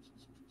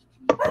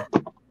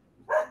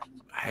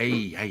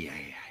 Hey.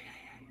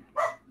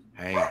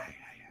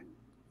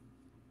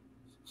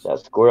 That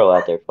squirrel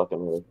out there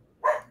fucking with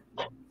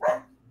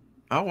her.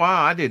 Oh,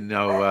 wow. I didn't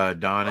know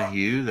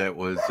Donahue that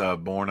was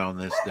born on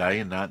this day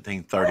in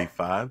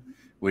 1935,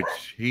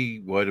 which he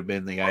would have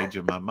been the age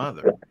of my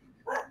mother.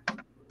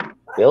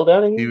 Bill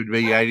Donahue? He would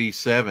be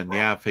 87,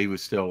 yeah, if he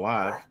was still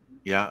alive.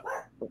 Yeah.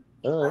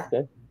 Oh,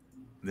 okay.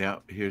 Yeah,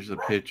 here's a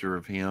picture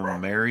of him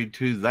married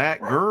to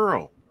that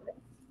girl.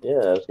 Yeah,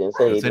 I was going to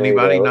say. Does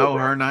anybody know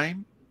her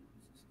name?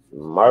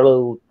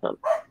 Marlo Thomas.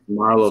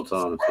 Marlo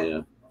Thomas,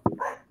 yeah.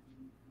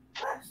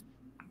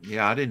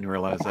 Yeah, I didn't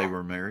realize they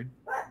were married.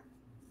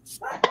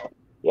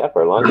 Yeah,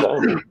 for a long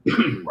time.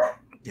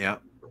 Yeah.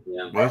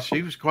 Well,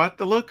 she was quite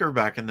the looker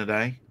back in the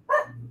day.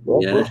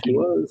 Yeah, she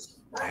was.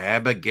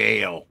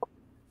 Abigail.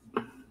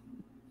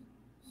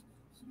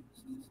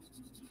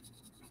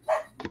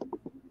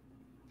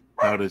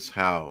 Notice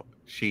how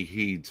she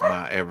heeds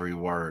my every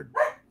word.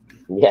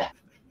 Yeah.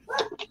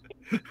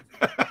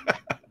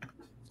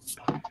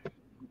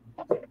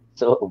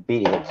 So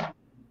obedient.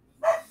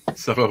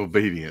 So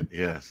obedient,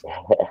 yes.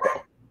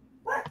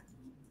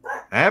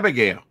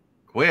 Abigail,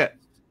 quit.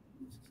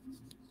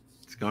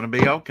 It's going to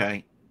be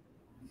okay.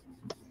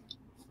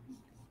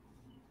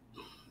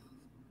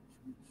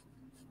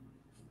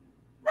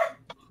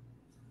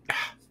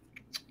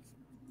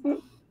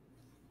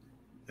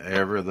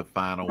 Ever the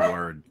final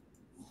word.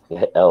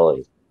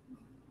 Always.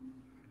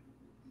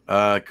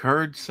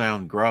 Curds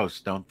sound gross,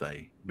 don't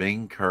they?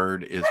 Bean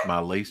curd is my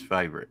least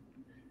favorite.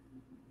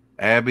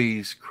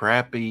 Abby's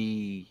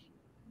crappy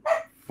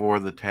for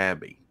the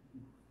tabby.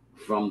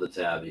 from the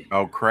Tabby.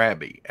 Oh,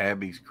 Krabby.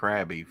 Abby's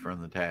Krabby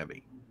from the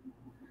Tabby.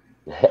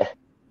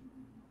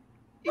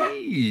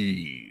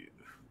 Ew.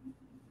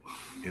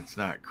 It's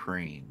not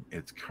cream.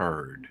 It's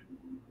curd.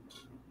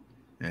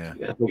 Yeah. I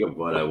gotta think of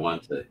what I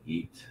want to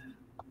eat.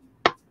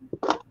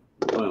 What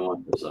do I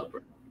want for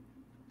supper?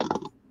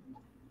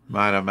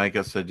 Might I make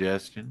a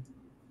suggestion?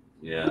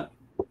 Yeah.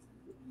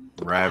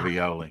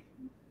 Ravioli.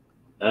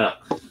 Ugh.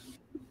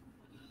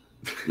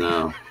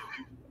 No.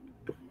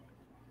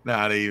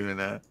 Not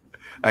even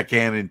I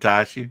can't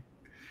entice you.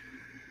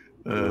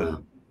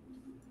 No.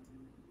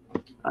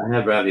 I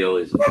had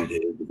raviolis a few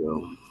days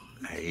ago.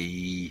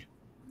 Hey.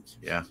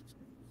 Yeah.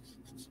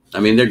 I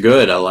mean, they're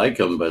good. I like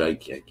them, but I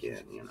can't,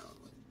 you know.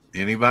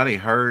 Anybody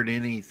heard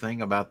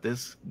anything about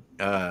this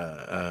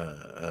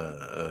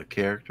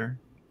character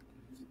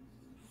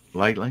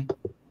lately?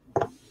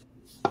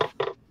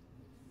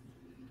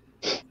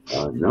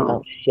 No.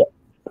 Oh shit!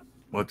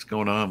 What's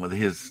going on with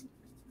his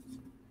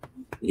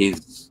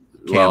He's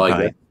campaign?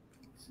 well,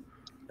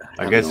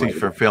 I guess he's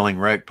fulfilling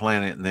Wreck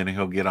Planet, and then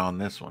he'll get on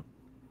this one.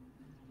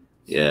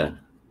 Yeah.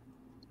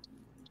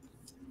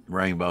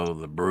 Rainbow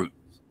the Brute.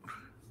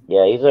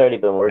 Yeah, he's already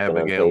been working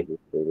Abigail. on pages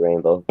for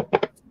Rainbow.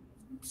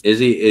 Has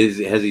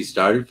he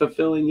started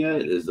fulfilling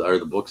yet? Are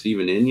the books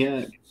even in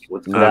yet?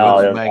 What's I going No,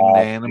 was on?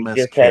 magnanimous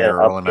he just had an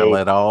Carol, and I update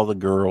let all the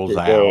girls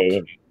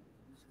today.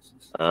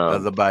 out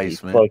of the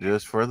He's basement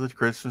just for the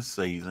Christmas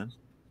season.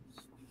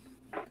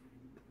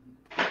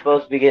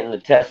 supposed to be getting to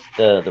test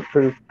the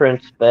proof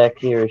prints back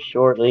here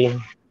shortly,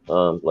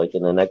 like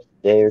in the next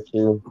day or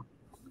two,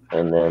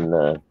 and then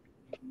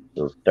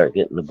they'll start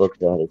getting the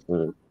books out as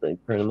soon as they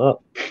print them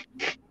up.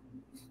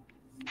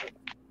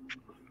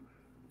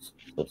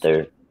 But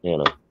they're,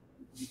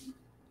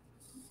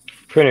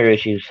 printer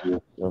issues.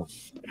 So.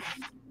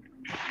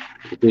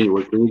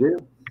 What can you do?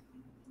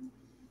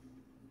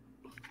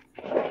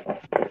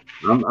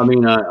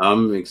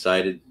 I'm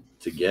excited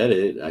to get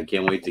it. I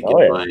can't wait to get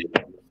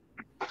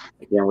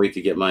I can't wait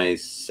to get my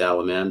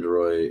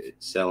Salamandroid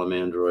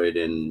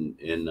in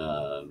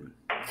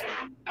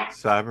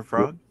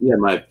Cyberfrog? Yeah,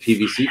 my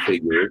PVC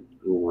figure.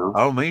 You know.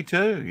 Oh, me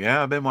too.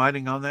 Yeah, I've been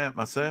waiting on that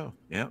myself.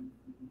 Yep.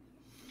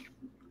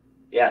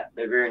 Yeah,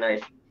 they're very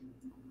nice.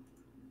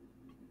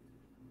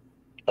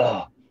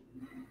 Oh,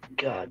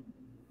 God.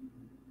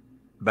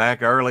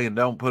 Back early and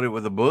don't put it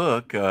with a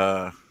book.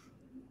 I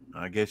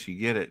guess you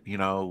get it,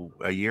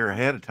 a year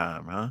ahead of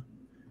time, huh?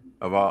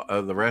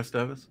 Of the rest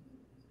of us.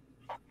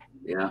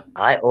 Yeah.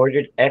 I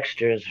ordered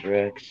extras,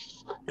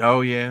 Rex.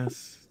 Oh,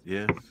 yes.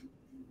 Yes.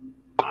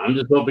 I'm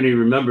just hoping he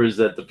remembers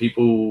that the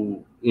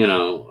people, he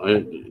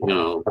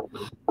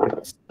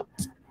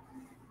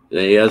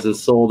hasn't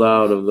sold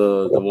out of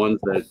the ones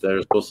that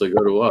are supposed to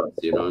go to us.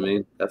 You know what I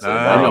mean? That's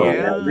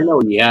I know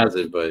he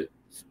hasn't, but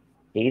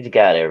he's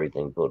got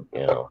everything put,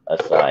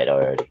 aside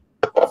already.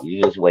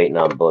 You're just waiting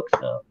on books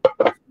now.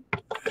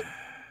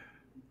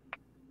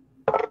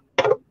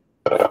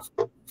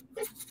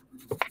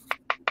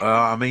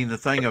 The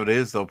thing of it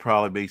is, they'll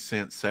probably be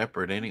sent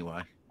separate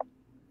anyway.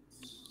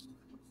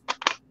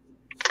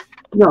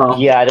 No.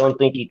 Yeah, I don't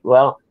think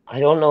I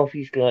don't know if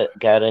he's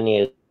got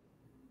any.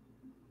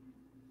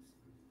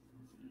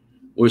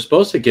 We're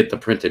supposed to get the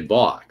printed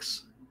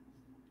box.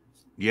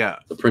 Yeah.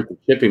 The printed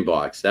shipping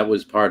box. That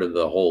was part of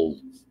the whole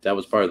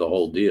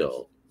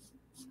deal.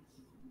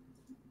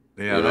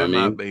 Yeah, that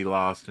might be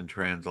lost in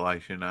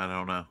translation. I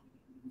don't know.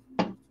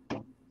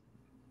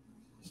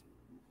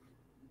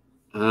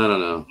 I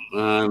don't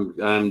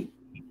know.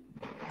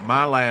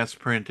 My last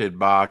printed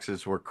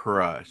boxes were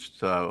crushed,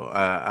 so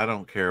I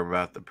don't care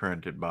about the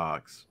printed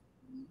box.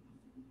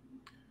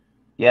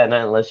 Yeah,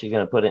 not unless you're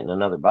going to put it in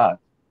another box,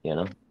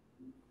 Well,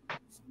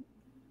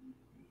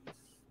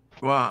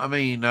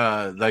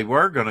 they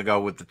were going to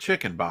go with the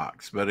chicken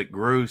box, but it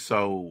grew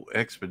so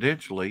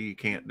exponentially, you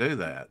can't do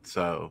that.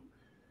 So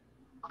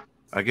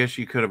I guess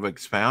you could have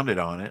expounded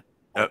on it.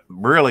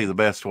 Really, the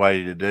best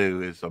way to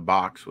do is a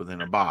box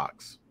within a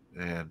box.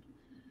 And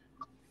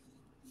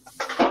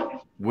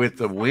with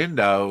the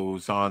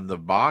windows on the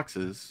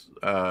boxes,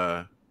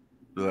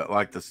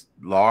 like the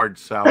large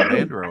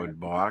Salamandroid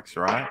box,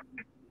 right?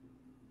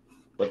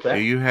 What's that?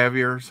 Do you have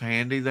yours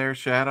handy there,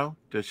 Shadow,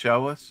 to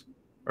show us?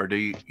 Or do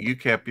you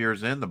kept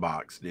yours in the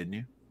box, didn't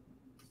you?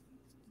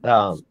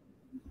 No,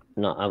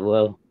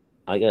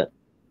 I got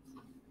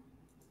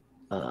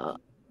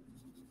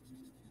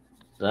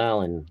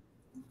Sal and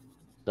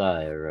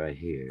Sire right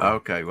here.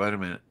 Okay, wait a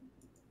minute.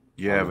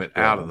 You have it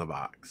out of the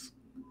box.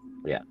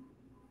 Yeah.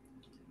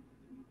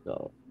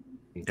 So.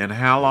 And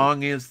how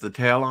long is the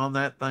tail on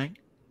that thing?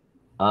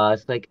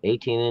 It's like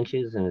 18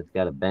 inches, and it's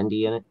got a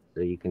bendy in it,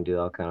 so you can do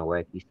all kind of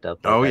wacky stuff.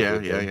 Oh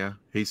yeah.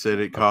 He said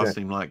it cost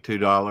him like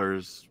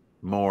 $2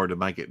 more to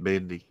make it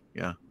bendy.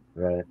 Yeah.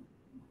 Right.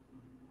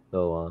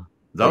 So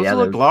those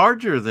look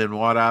larger than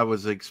what I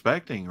was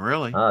expecting,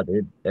 really. Oh,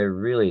 dude, they're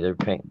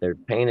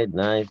painted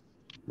nice.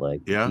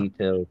 Like the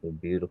details are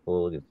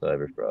beautiful. Look at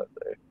Cyberfrog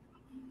there.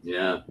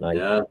 Yeah.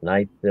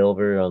 Nice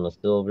silver on the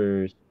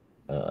silvers.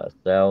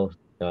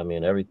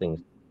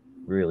 Everything's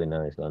really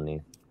nice on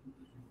these.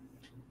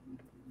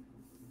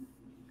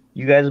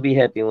 You guys will be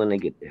happy when they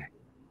get there.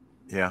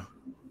 Yeah.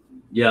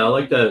 Yeah, I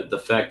like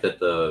the fact that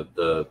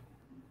the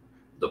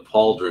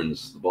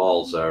pauldrons, the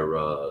balls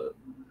are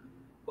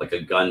like a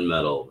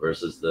gunmetal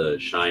versus the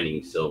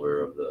shining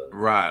silver of the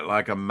Right,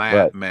 like a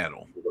matte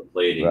metal.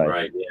 plating,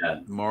 right? Yeah.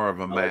 More of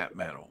a matte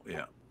metal,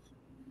 yeah.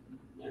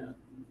 Yeah.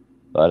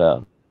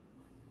 But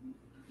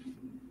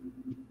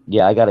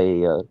yeah, I got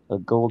a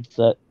gold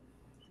set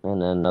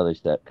and then another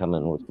set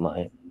coming with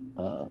my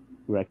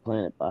Wreck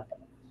Planet box.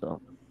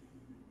 So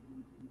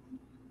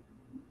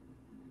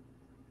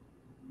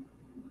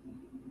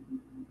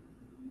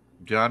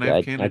John yeah, F.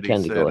 I Kennedy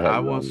tend to go said, ahead I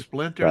and will run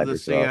splinter the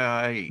drivers off.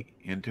 CIA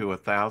into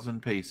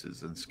 1,000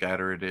 pieces and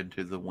scatter it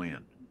into the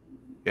wind.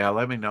 Yeah,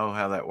 let me know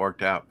how that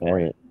worked out for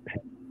you.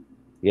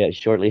 Yeah,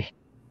 shortly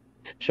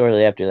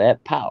after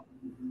that, pow.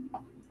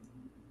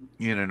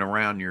 In and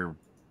around your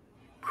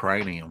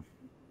cranium.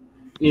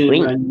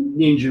 In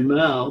your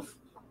mouth.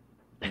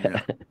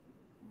 Yeah.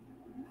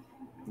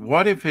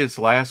 What if his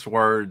last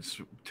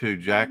words to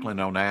Jacqueline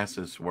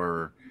Onassis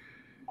were,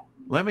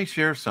 let me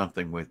share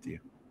something with you?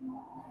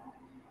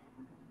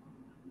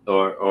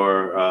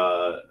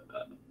 Or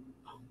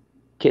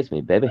kiss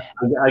me, baby.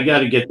 I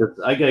gotta get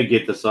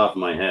this off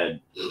my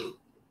head.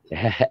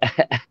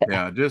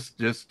 Yeah,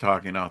 just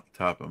talking off the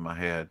top of my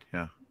head.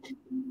 Yeah.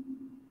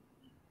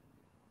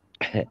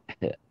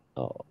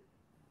 Oh.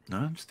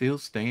 I'm still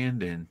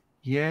standing.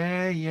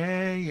 Yeah,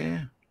 yeah,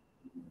 yeah.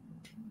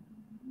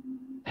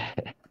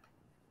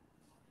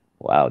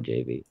 Wow,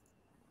 JV.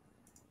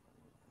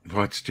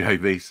 What's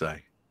JV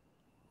say?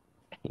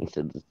 He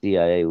said the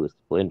CIA would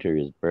splinter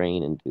his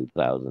brain into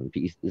 1,000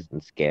 pieces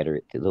and scatter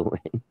it to the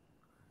wind.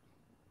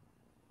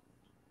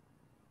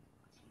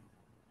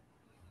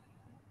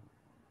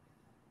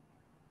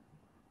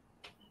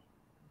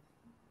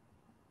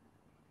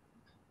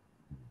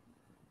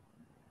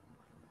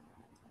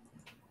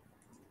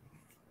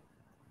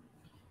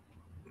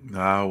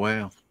 Oh,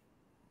 well.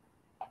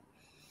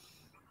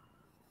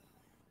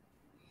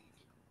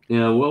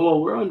 Yeah,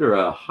 well, we're under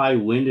a high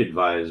wind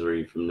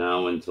advisory from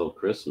now until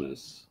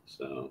Christmas.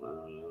 So I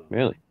don't know.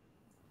 Really?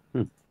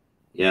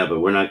 Yeah,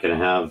 but we're not gonna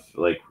have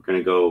we're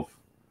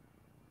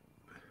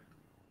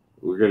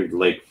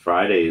gonna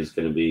Friday is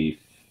gonna be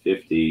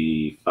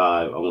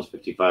 55, almost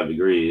 55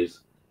 degrees.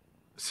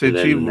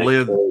 Since you've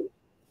lived,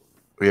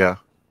 yeah.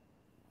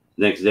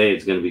 Next day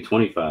it's gonna be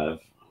 25.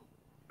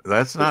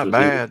 That's not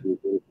bad.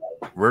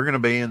 We're gonna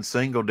be in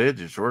single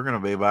digits. We're gonna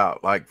be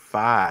about like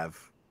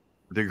 5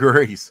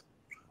 degrees.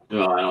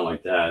 No, I don't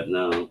like that.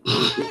 No.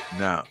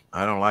 No,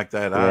 I don't like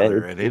that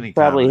either. At any time,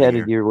 probably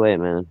headed your way,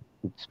 man.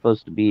 It's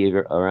supposed to be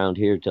around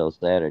here till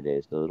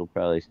Saturday, so it'll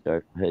probably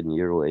start heading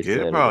your way. It'll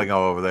Saturday. probably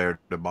go over there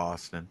to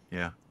Boston.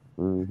 Yeah.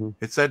 Mm-hmm.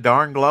 It's that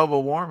darn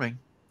global warming.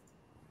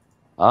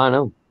 I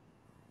know.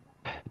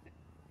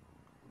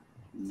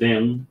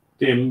 Damn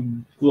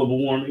global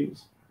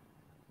warmings.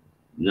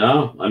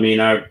 No, I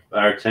mean our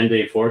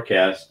 10-day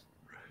forecast.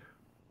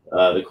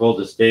 The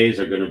coldest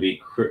days are going to be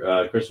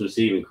Christmas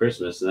Eve and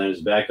Christmas, and then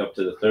it's back up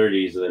to the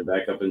 30s, and then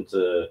back up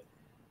into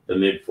the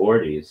mid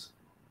 40s.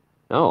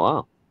 Oh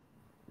wow,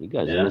 you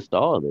guys missed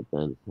all of it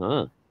then,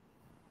 huh?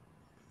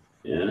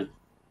 Yeah.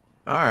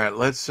 All right,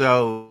 let's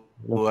show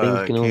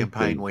a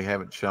campaign we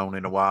haven't shown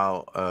in a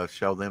while.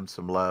 Show them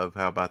some love.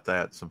 How about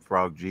that? Some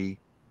Frog G.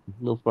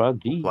 Little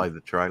Frog G. Play the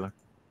trailer.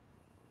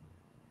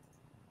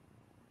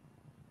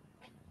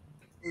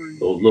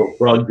 Little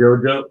Frog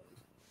Jojo.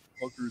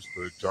 Conquers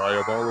the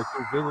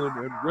diabolical villain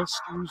and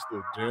rescues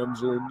the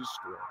damsel in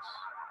distress.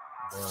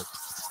 But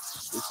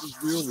this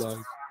is real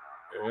life,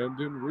 and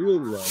in real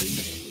life,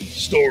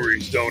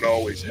 stories don't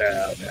always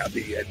have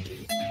happy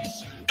endings.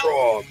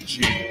 Frog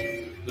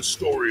G, the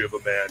story of a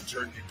man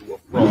turned into a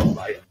frog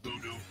by a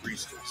voodoo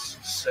priestess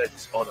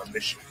sent on a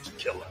mission to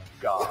kill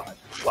a god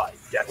by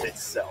death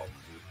itself.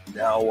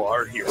 Now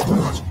our hero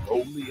must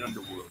roam the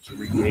underworld to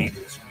regain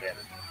his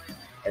humanity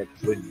and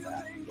win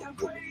back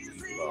the woman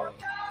he loves.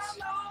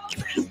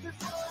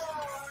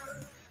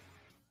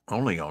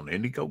 Only on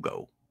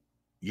Indiegogo.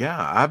 Yeah,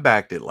 I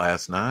backed it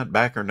last night.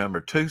 Backer number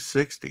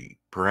 260.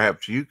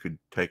 Perhaps you could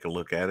take a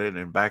look at it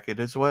and back it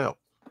as well.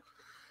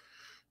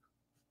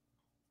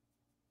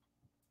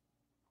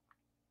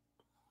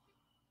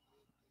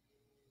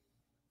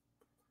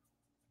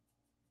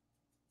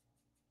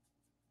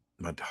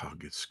 My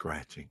dog is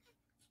scratching.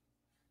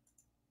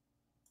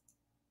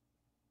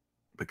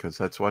 Because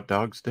that's what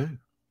dogs do.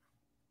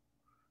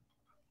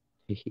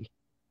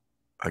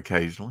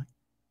 Occasionally.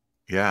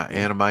 Yeah,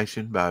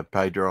 animation by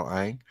Pedro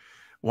Ang.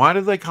 Why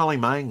do they call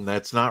him Ang?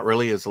 That's not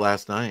really his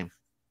last name,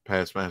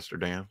 Past Master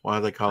Dan. Why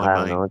do they call him Ang?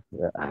 I don't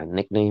know, a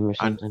nickname or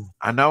something.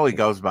 I know he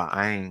goes by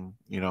Ang,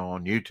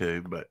 on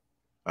YouTube, but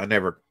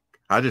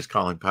I just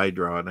call him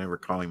Pedro. I never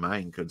call him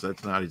Ang because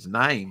that's not his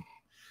name.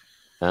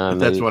 But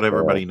that's what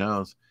everybody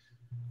knows.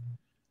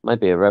 Might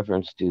be a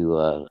reference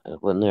to,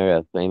 wasn't there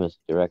a famous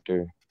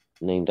director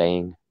named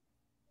Ang?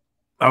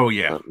 Oh,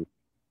 yeah.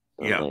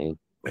 Yeah.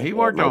 He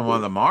worked on one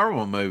of the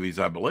Marvel movies,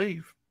 I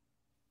believe.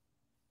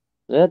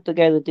 Is that the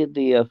guy that did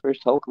the first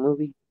Hulk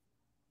movie?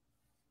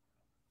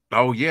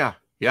 Oh, yeah.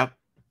 Yep.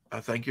 I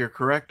think you're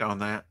correct on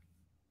that.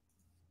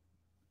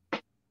 I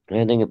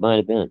think it might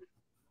have been.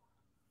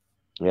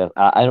 Yeah,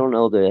 I don't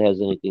know that it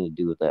has anything to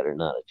do with that or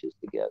not. It's just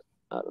a guess.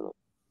 I don't know.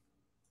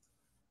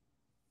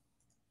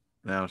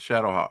 Now,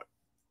 Shadowhawk,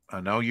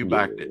 I know you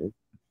backed it.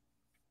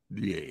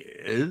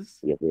 Yes.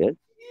 Yes.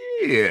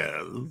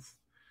 Yes.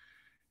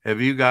 Have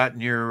you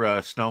gotten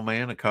your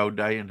snowman a cold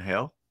day in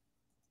hell?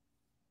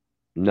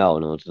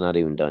 No, it's not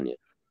even done yet.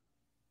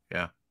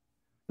 Yeah.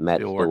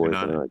 Matt's still working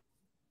on it.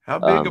 How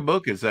big a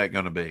book is that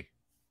going to be?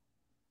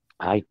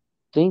 I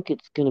think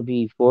it's going to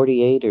be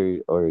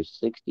 48 or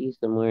 60,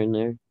 somewhere in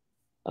there.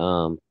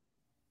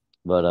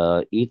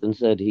 But Ethan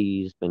said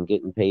he's been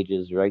getting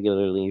pages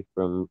regularly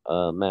from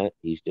Matt.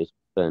 He's just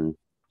been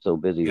so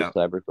busy with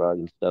Cyberfrog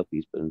and stuff,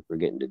 he's been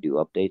forgetting to do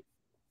updates.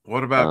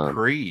 What about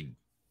Creed?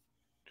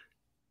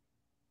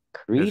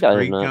 Creed,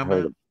 I have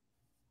not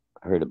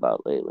heard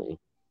about lately.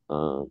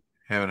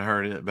 Haven't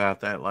heard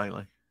about that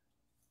lately.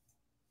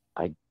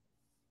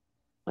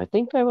 I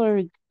think that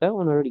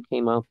one already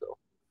came out though.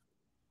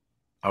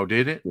 Oh,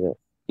 did it?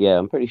 Yeah,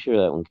 I'm pretty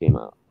sure that one came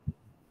out.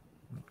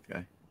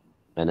 Okay.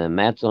 And then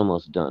Matt's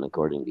almost done,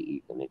 according to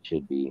Ethan. It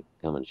should be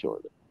coming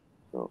shortly.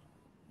 So.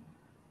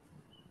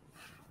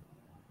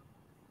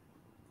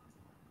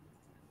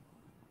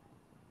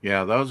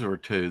 Yeah, those were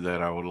two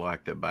that I would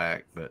like to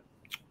back, but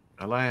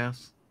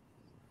alas.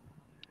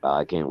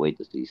 I can't wait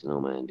to see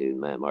Snowman, dude.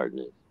 Matt Martin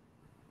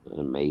is an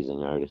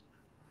amazing artist.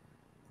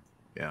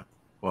 Yeah.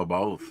 Well,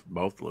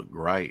 both look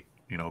great.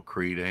 You know,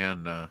 Creed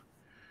and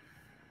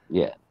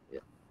yeah.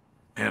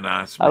 And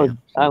Iceman.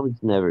 I was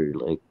never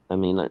like. I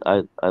mean,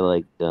 I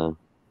liked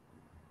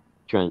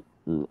Trent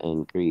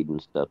and Creed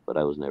and stuff, but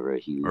I was never a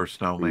huge or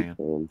Snowman,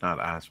 fan. Not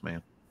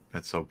Iceman.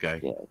 That's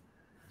okay. Yeah,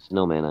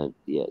 Snowman.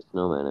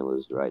 Snowman. It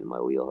was right in my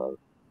wheelhouse.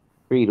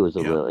 Creed was a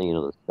little,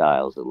 the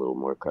style's a little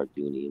more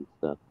cartoony and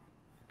stuff.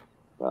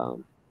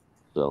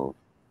 So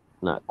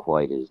not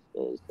quite as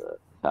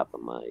top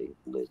of my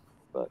list,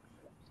 but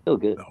still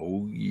good.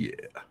 Oh yeah.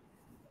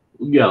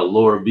 We got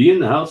Laura B in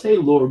the house. Hey,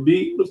 Laura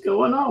B, what's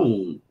going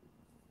on?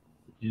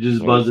 You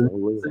just buzzing.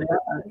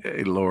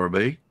 Hey, Laura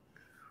B.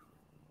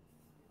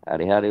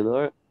 Howdy,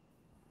 Laura.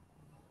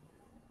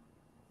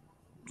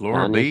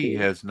 Laura B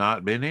has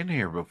not been in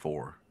here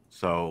before,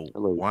 so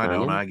why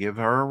don't I give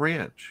her a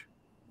wrench?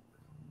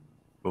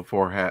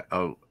 Before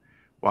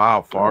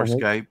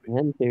Farscape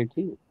there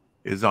too.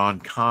 Is on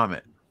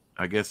Comet.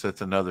 I guess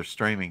that's another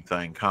streaming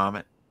thing.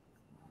 Comet.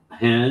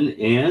 Hen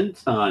and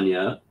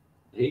Tanya.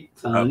 Hey,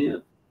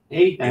 Tanya.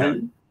 Hey, Hen.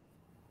 Yeah.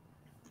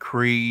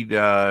 Creed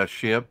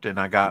shipped, and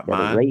I got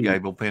mine.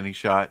 Gable Penny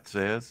Shot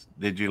says,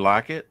 "Did you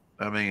like it?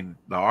 I mean,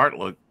 the art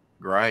looked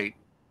great."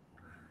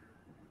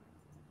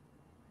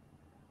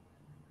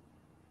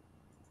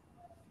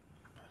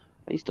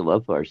 I used to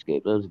love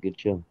Farscape. That was a good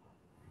show.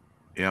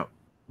 Yeah.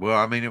 Well,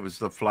 I mean, it was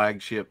the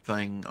flagship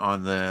thing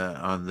on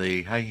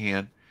the Hey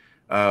Hen.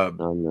 On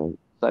the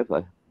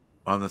Sci-Fi.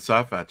 On the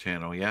Sci-Fi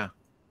Channel, yeah.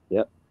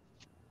 Yep.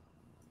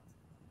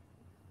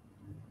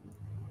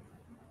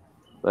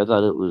 I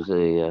thought it was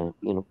a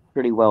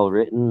pretty well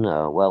written,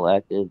 well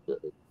acted.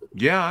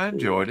 Yeah, I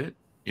enjoyed it.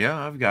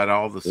 Yeah, I've got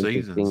all the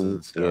seasons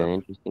and stuff. Yeah,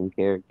 interesting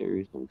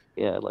characters, and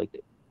I liked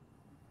it.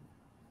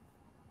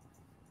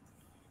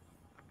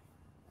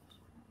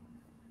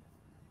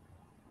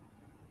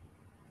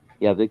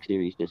 Yeah, Vic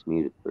Series just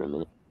muted for a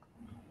minute.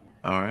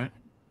 All right.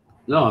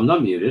 No, I'm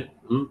not muted.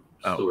 I'm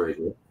still right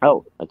here.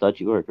 Oh, I thought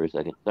you were for a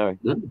second. Sorry.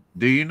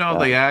 Do you know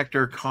the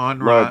actor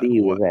Conrad? Laura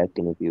B was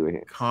asking if you were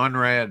here.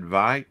 Conrad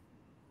Veidt,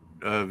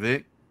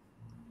 Vic?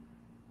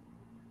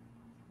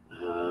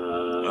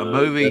 A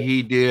movie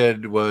he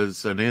did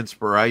was an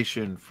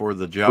inspiration for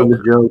the Joker. For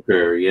the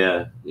Joker,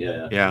 yeah.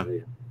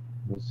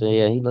 So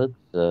yeah, he looks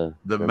The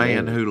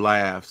Man Who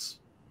Laughs.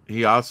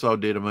 He also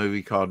did a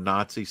movie called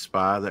Nazi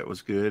Spy that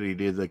was good. He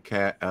did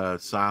the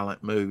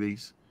silent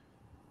movies.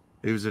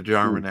 He was a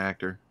German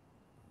actor.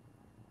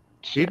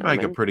 He'd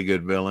make a pretty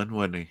good villain,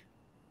 wouldn't he?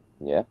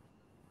 Yeah.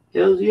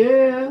 Hells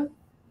yeah.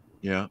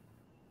 Yeah.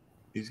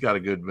 He's got a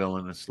good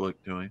villainous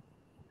look to him.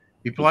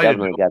 He played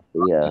definitely got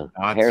the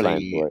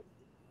hairline for it.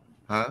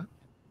 Huh?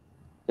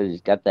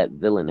 He's got that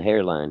villain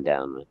hairline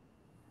down.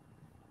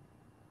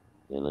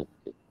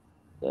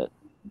 That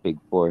big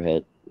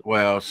forehead.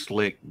 Well,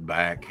 slick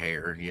back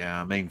hair.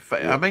 Yeah. I mean,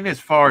 as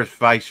far as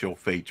facial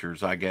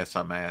features, I guess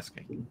I'm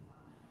asking.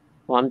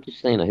 Well, I'm just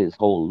saying his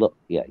whole look.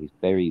 Yeah, he's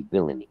very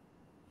villainy.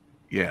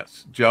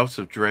 Yes.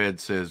 Joseph Dredd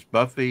says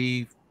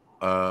Buffy,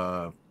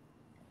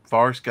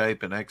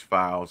 Farscape, and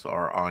X-Files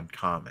are on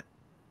Comet.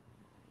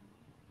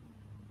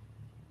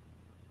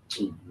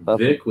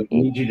 Vic, we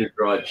need you to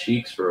draw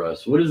cheeks for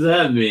us. What does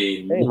that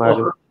mean? Hey,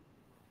 Margaret.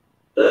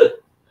 You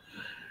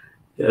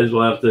guys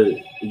will have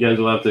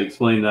to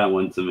explain that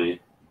one to me.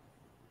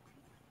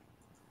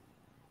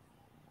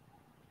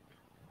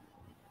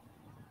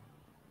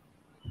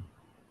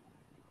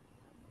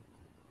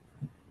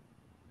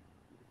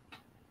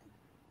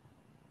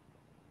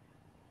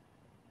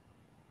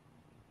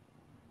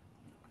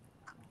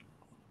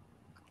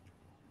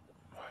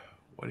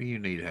 What do you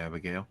need,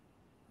 Abigail?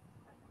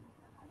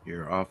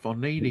 You're awful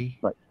needy.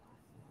 But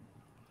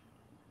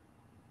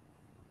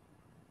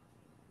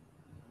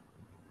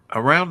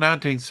Around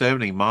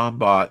 1970, Mom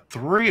bought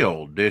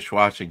Thrill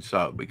dishwashing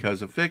soap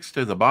because affixed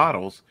to the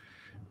bottles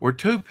were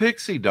 2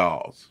 pixie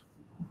dolls.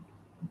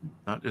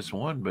 Not just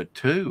one, but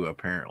 2,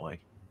 apparently.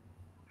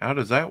 How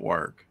does that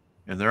work?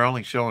 And they're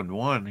only showing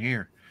 1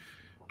 here.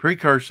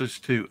 Precursors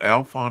to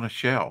Elf on a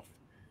Shelf.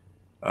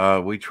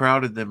 We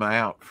trouted them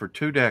out for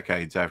 2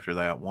 decades after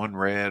that. 1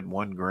 red,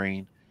 1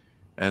 green.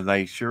 And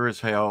they sure as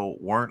hell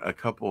weren't a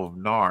couple of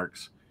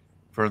narcs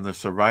from the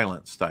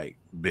surveillance state,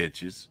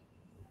 bitches.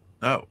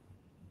 No.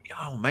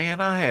 Oh, man,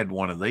 I had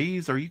one of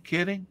these. Are you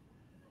kidding?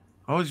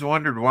 I always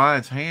wondered why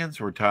his hands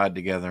were tied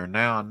together, and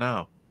now I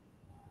know.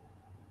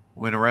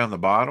 Went around the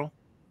bottle.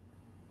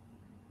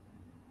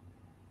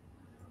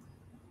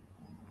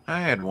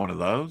 I had one of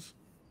those.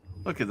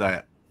 Look at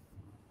that.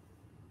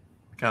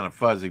 Kind of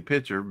fuzzy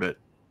picture, but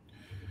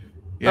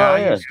yeah, Oh, I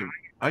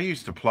yeah.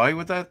 used to play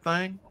with that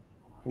thing.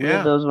 we Yeah.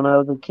 had those when I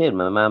was a kid.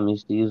 My mom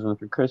used to use them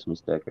for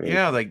Christmas decorations.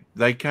 Yeah,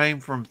 they came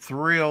from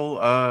Thrill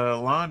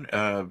lawn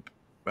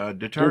Think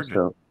detergent.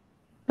 so.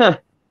 Huh.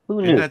 Who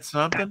Isn't knew? that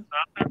something?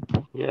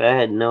 Yeah, I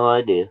had no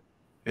idea.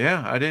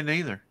 Yeah, I didn't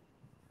either.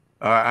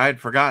 I had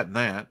forgotten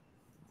that.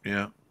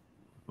 Yeah,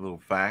 a little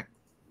fact.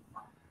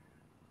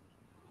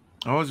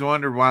 I always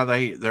wondered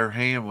why their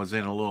hand was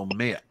in a little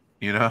mitt,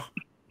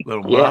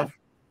 little Yeah. muff,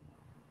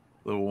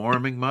 little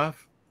warming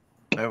muff.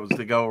 That was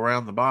to go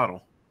around the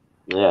bottle.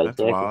 Yeah, That's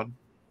exactly. wild.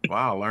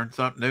 Wow, I learned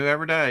something new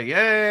every day.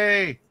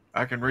 Yay!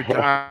 I can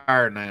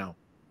retire now.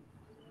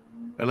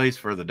 At least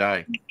for the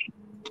day.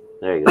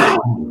 There you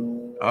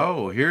go.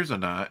 Oh, here's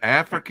an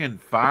African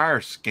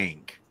fire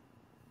skink.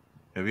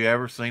 Have you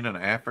ever seen an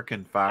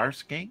African fire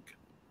skink?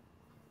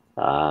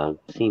 I've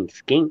seen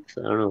skinks.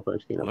 I don't know if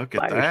I've seen a Look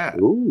at fire that.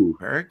 skink. Ooh,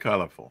 Very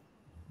colorful.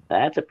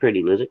 that's a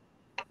pretty lizard.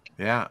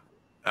 Yeah.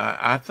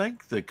 I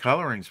think the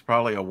coloring's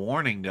probably a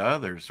warning to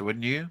others,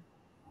 wouldn't you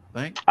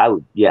think? I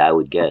would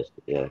guess.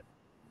 Yeah.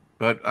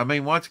 But, I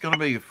mean, what's going to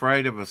be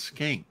afraid of a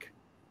skink?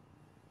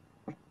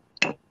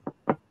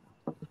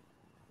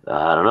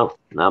 I don't know.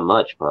 Not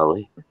much,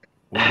 probably.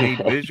 We need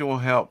visual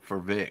help for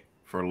Vic,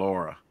 for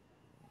Laura.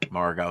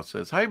 Margot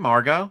says, hey,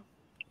 Margot.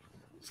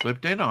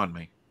 Slipped in on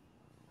me.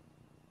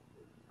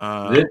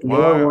 Vic, Why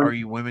Laura- are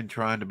you women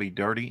trying to be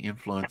dirty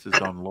influences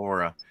on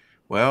Laura?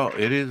 Well,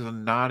 it is a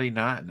naughty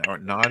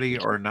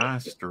or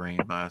nice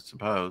stream, I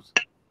suppose.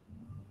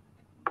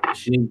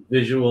 She needs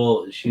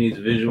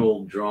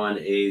visual drawn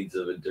aids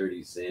of a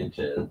dirty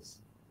Sanchez.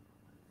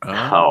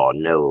 Oh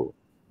no.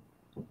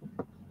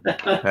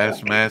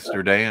 Past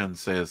Master Dan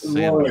says send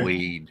Lord.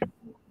 weed.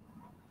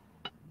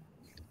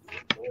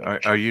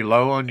 Are you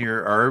low on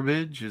your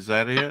herbage? Is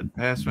that it,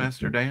 Past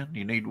Master Dan?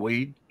 You need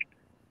weed?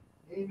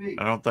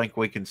 I don't think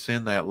we can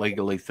send that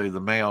legally through the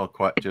mail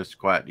quite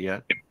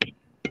yet.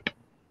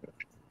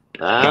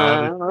 I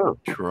don't know.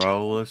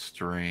 Troll a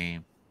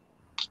stream.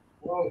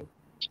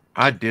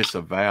 I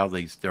disavow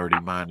these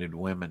dirty-minded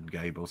women,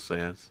 Gable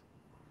says.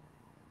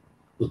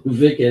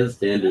 Vic has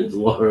standards,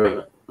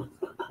 Laura.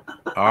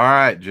 All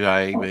right,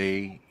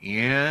 JB.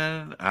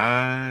 N-I-G.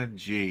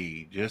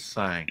 Just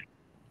saying.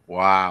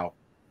 Wow.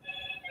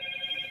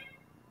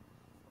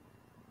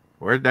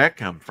 Where'd that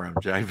come from,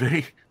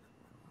 JB?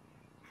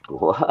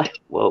 What?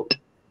 Whoa.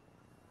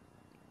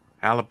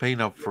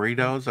 Jalapeno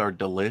Fritos are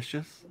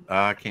delicious.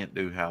 I can't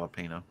do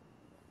jalapeno.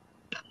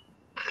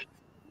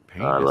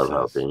 I love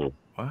Penises. jalapeno.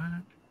 What?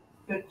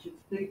 Bet you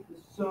think the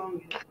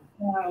song is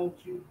about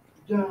you,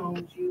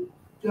 don't you?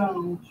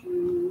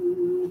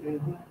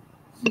 And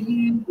I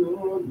see your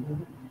love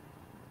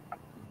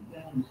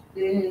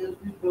downstairs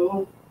we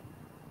both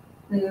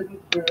never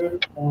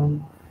heard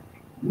from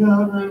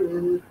another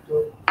in the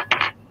door.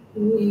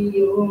 See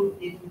your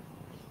name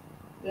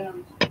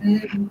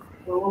downstairs we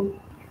both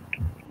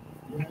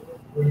never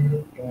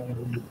heard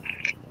from.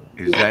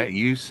 Is that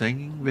you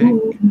singing, Vic?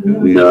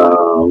 Who is-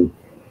 No.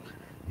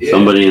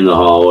 Somebody in the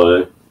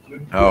hallway.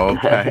 Oh,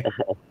 okay.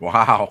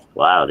 Wow.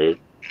 Wow, dude.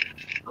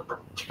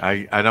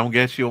 I don't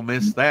guess you'll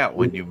miss that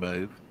when you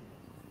move.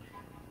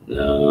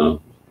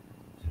 No.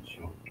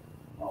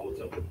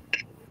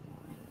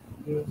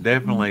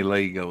 Definitely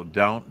legal.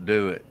 Don't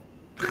do it.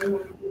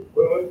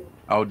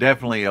 Oh,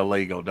 definitely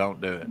illegal.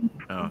 Don't do it.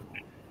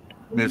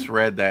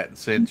 Misread that and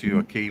sent you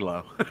a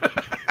kilo.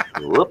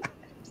 Whoop.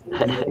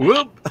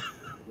 Whoop.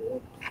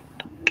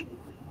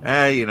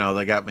 They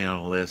got me on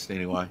a list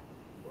anyway.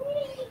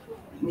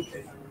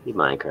 You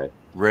Minecraft.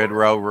 Red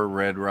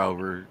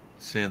Rover.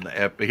 Send the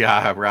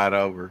FBI right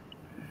over.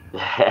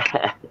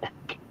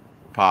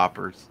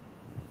 Poppers.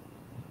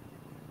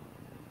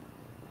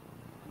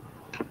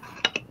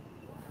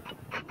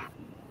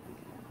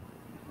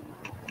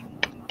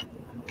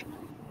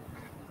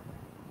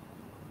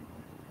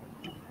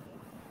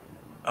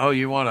 Oh,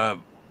 you want a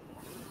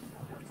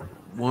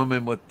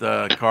woman with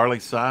Carly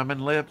Simon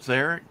lips,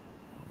 Eric?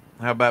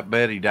 How about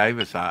Betty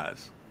Davis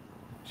eyes?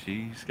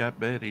 She's got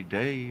Betty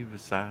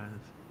Davis eyes.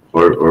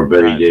 Or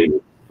Betty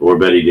Davis. Or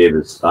Betty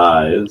Davis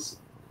size.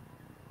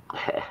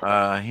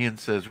 Hen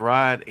says,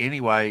 right.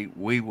 Anyway,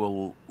 we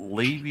will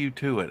leave you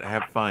to it.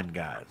 Have fun,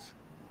 guys.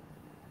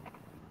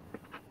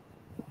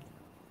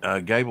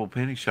 Gable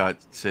Pennyshot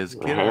says,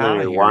 get Hen out and of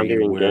her here, you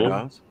wandering game.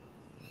 weirdos.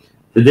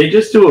 Did they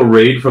just do a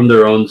raid from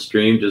their own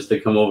stream just to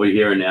come over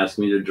here and ask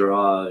me to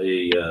draw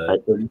a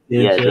 30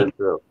 Yeah, I cent think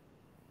so.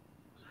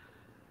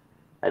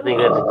 I think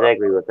that's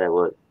exactly what that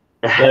was.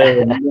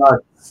 They're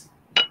nuts.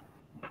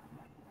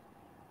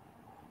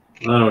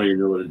 I don't even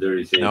know what a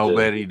dirty Sanchez No, is.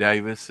 Betty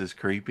Davis is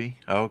creepy.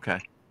 Okay.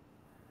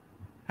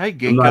 Hey, I'm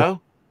Ginkgo.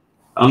 not-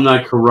 I'm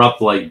not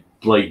corrupt like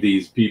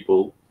these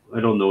people. I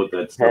don't know what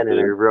that stuff Hen and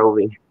is.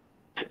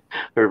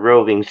 her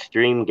roving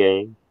stream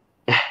gang.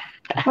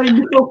 I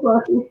know,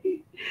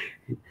 buddy.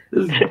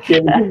 This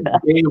gay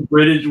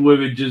British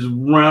women just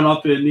run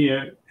up in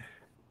here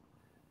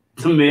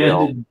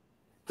demanding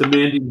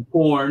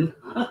porn.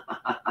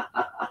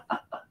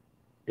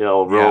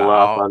 Roll Yeah,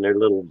 off on their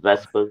little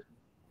Vespas.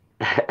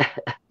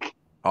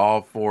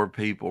 All 4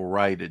 people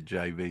rated,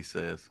 JV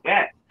says.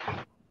 Yeah.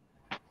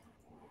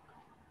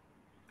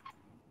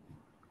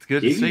 It's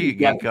good to JV see you,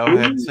 got Ginkgo. food.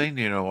 Hadn't seen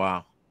you in a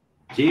while.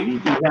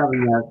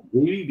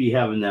 JV be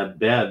having that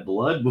bad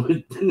blood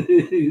with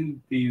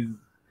these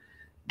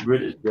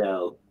British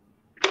gals.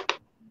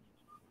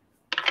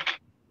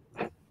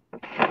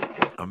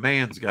 A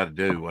man's got to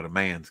do what a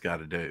man's got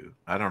to do.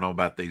 I don't know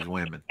about these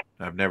women.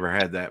 I've never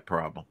had that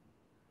problem.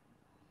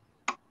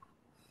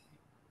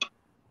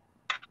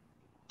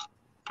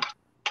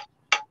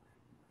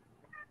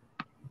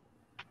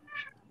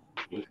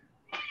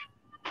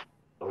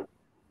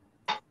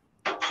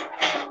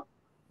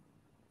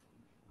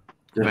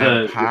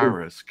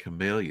 Vampirus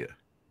Camellia.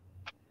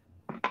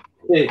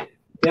 Hey,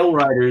 Pale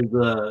Rider's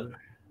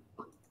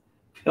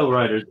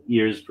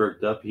ears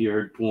perked up. He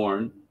heard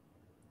porn.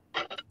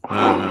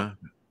 Uh-huh.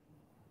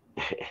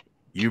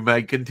 You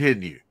may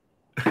continue.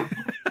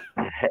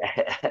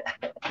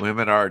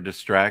 Women are a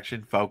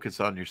distraction. Focus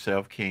on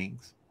yourself,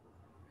 kings.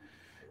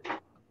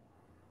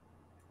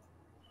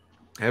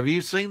 Have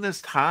you seen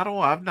this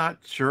title? I'm not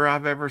sure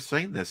I've ever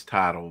seen this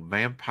title.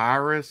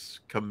 Vampirus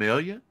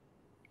Camellia?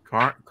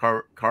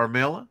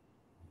 Carmilla?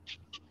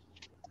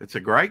 It's a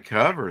great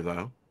cover,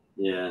 though.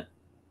 Yeah.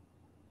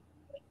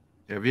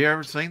 Have you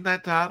ever seen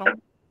that title?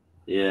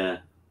 Yeah.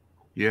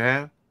 You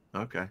have?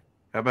 Okay.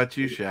 How about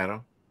you,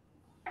 Shadow?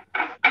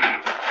 Sorry,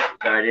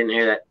 I didn't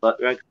hear that. But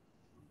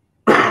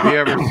Have you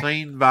ever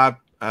seen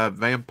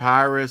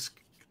Vampirus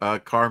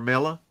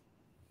Carmilla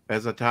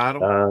as a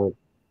title?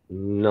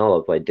 No,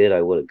 if I did,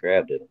 I would have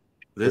grabbed it.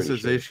 This pretty is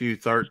sure. issue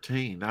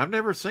 13. I've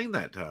never seen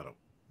that title.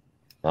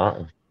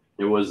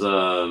 It was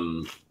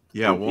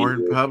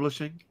Warren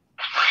Publishing.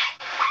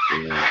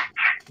 Yeah.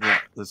 Yeah,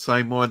 the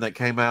same one that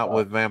came out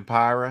with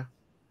Vampira,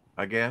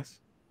 I guess.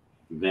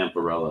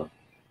 Vampirella.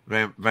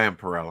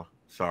 Vampirella.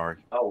 Sorry.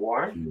 Oh,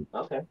 Warren?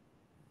 Okay.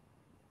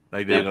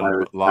 They did a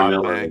Vampire lot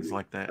of Carmilla, mags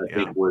like that. I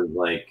think was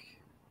like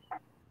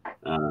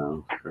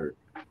Kurt.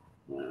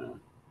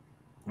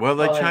 Well,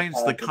 they Well, changed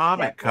the just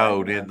comic that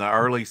code one, in the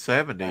early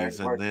 70s,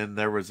 Warren. and then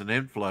there was an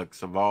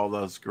influx of all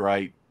those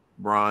great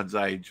Bronze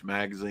Age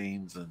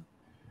magazines. And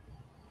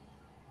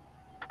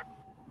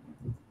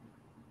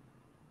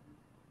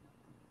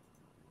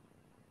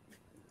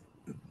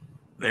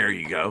there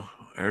you go.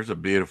 There's a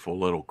beautiful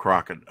little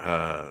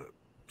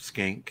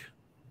skink.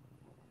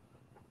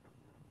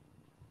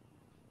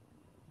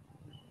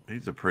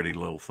 He's a pretty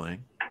little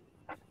thing.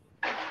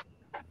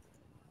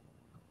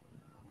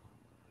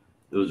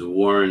 It was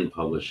Warren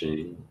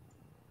Publishing.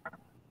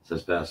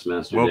 Says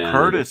Bassmaster. Well, Dan.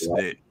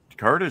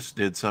 Curtis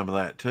did some of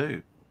that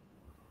too.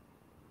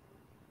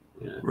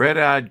 Yeah.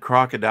 Red-eyed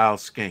crocodile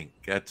skink.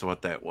 That's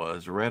what that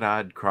was.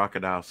 Red-eyed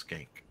crocodile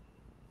skink.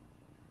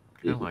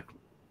 Kind of like.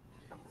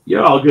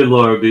 You're all good,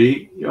 Laura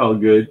B. You're all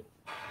good.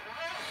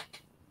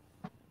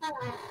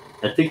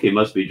 I think they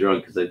must be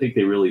drunk because I think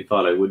they really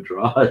thought I would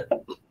draw it.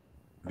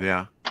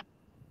 Yeah.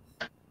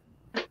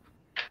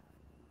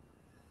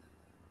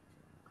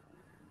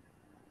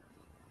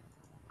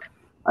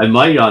 I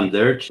might on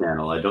their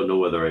channel. I don't know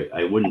whether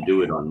I wouldn't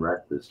do it on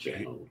Rex's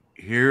channel.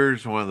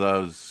 Here's one of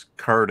those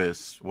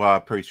Curtis. Well, I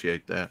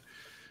appreciate that.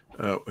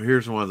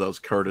 Here's one of those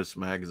Curtis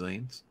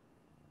magazines.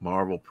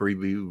 Marvel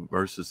Preview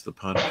versus the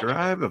Punisher.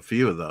 I have a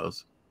few of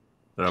those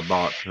that I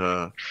bought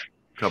a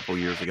couple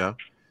years ago.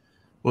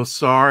 Well,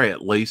 sorry,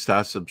 at least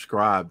I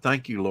subscribed.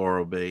 Thank you,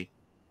 Laura B.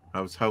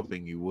 I was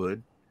hoping you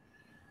would.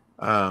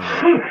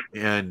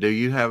 And do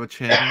you have a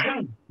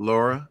channel,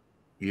 Laura?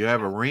 You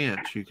have a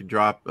wrench. You can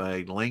drop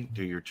a link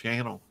to your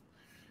channel.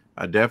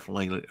 I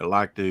definitely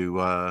like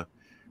to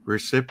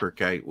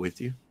reciprocate with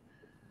you.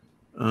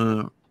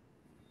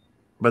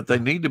 But they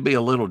need to be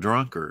a little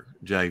drunker,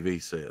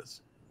 JV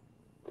says.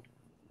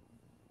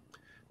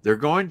 They're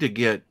going to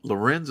get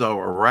Lorenzo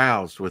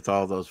aroused with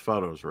all those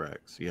photos,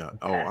 Rex. Yeah.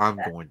 Oh, I'm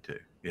going to.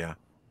 Yeah.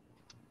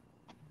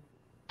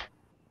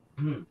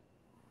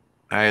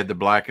 I had the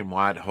black and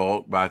white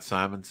Hulk by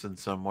Simonson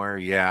somewhere.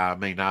 Yeah, I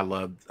mean, I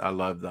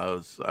love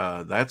those.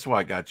 That's why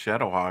I got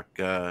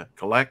Shadowhawk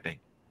collecting,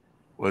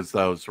 was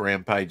those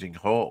rampaging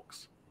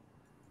Hulks.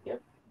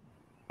 Yep.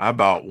 I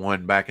bought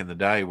one back in the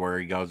day where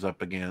he goes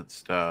up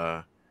against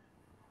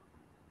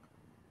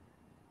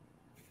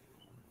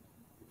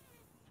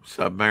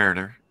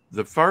Submariner.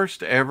 The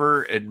first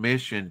ever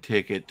admission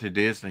ticket to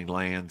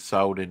Disneyland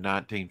sold in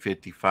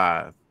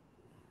 1955.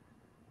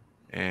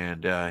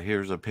 And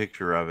here's a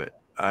picture of it.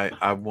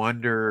 I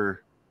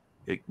wonder,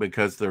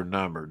 because they're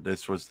numbered,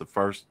 this was the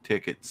first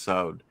ticket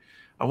sold.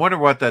 I wonder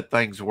what that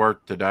thing's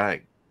worth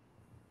today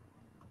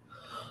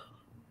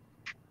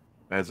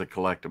as a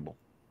collectible.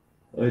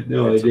 I have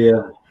no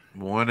idea.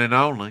 One and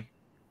only.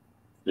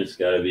 It's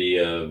got to be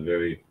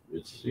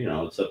it's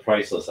it's a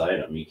priceless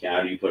item. You can't.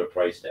 How do you put a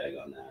price tag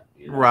on that?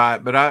 Right,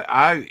 but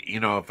I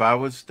if I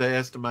was to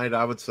estimate,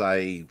 I would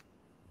say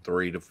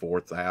 3,000 to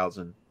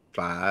 4,000,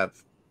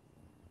 5.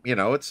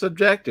 It's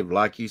subjective,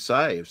 like you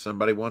say. If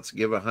somebody wants to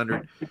give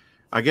 100,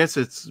 I guess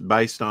it's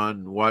based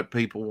on what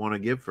people want to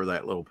give for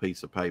that little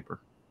piece of paper.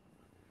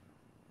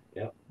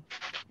 Yep.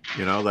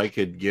 They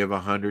could give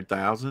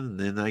 100,000, and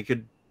then they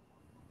could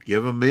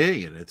give $1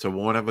 million. It's a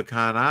one of a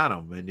kind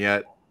item, and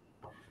yet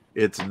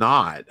it's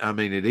not. I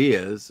mean, it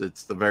is.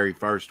 It's the very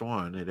first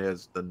one. It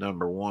has the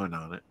number 1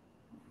 on it.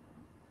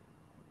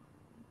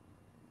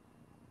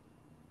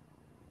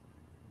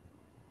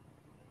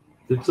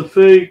 It's a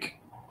fake.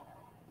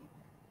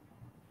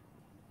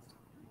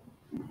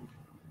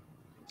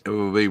 It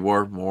will be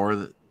worth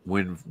more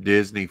when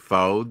Disney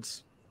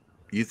folds.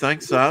 You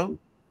think so?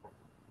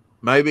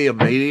 Maybe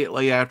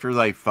immediately after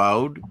they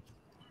fold?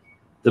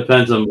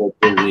 Depends on what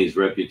Disney's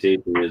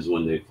reputation is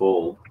when they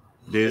fold.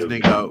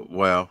 Disney I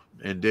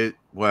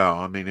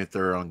mean, if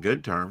they're on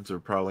good terms, they're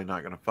probably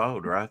not going to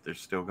fold, right? They're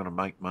still going to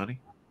make money.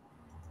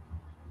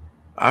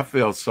 I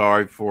feel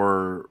sorry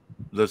for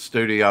the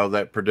studio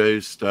that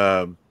produced.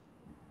 I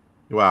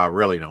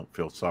really don't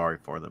feel sorry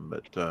for them,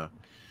 but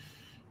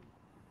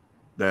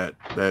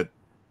that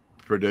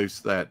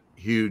produced that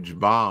huge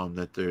bomb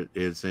that there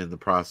is in the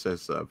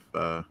process of.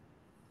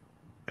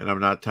 And I'm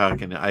not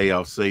talking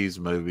ALC's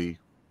movie.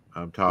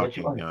 I'm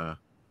talking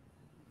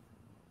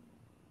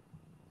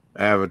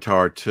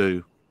Avatar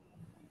 2.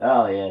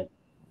 Oh yeah.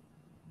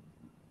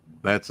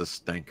 That's a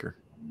stinker.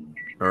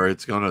 Or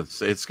it's gonna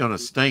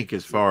stink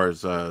as far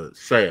as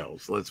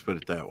sales. Let's put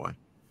it that way.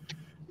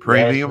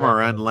 Premium or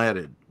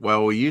unleaded?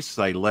 Well, we used to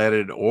say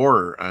leaded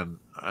or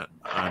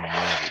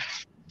unleaded.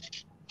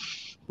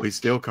 We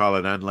still call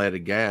it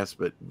unleaded gas,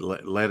 but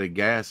leaded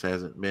gas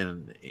hasn't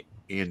been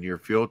in your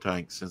fuel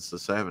tank since the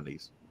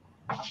 70s.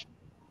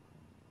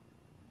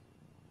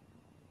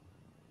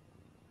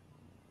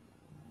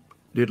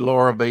 Did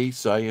Laura B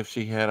say if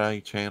she had a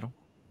channel?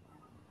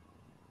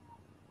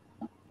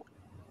 I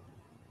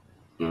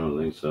don't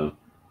think so.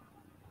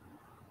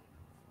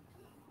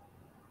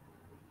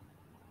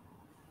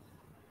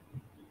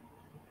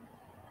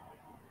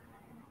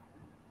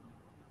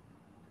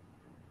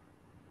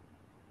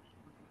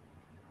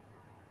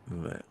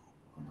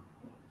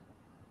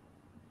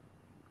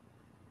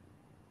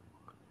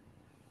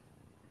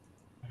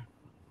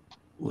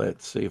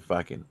 Let's see if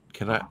I can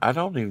I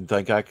don't even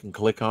think I can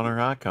click on her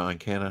icon,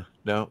 can I?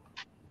 No.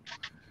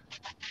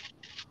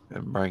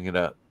 And bring it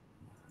up.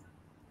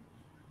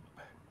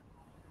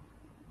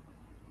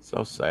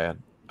 So sad.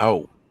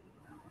 Oh,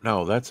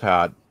 no, that's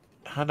how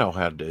I know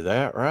how to do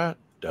that, right?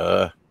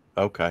 Duh.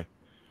 Okay.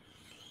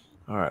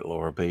 All right,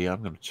 Laura B,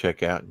 I'm going to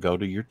check out and go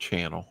to your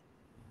channel.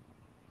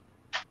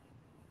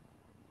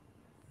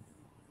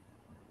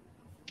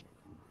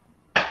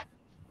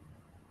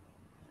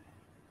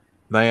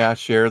 May I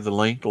share the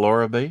link,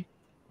 Laura B?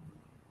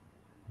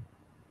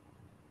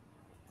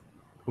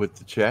 With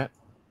the chat?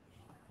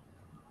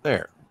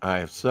 There. I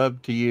have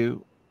subbed to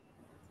you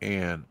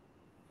and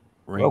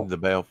ring the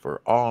bell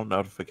for all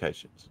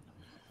notifications.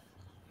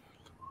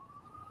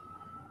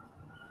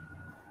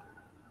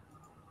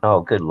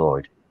 Oh, good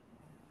Lord.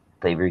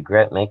 They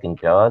regret making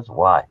Jaws?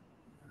 Why?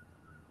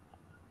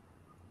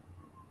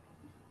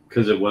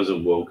 Because it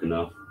wasn't woke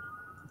enough.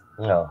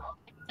 No.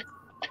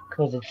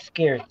 Because it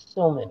scared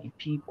so many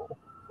people.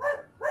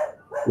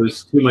 There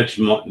was too much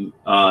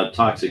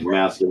toxic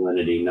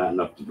masculinity, not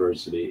enough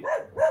diversity.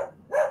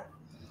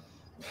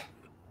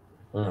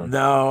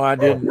 No, I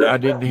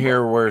didn't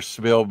hear where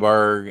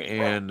Spielberg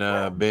and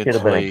Bentley should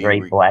have been a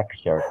great black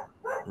shark.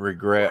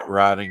 Regret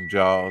writing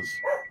Jaws.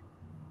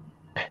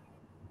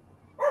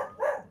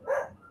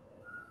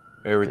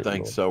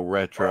 Everything's so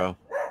retro.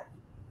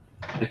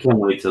 I can't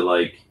wait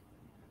to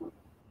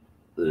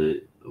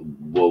the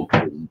woke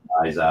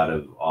dies out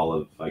of all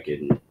of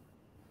fucking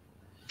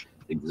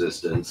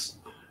existence.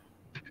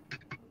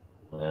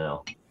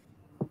 Well,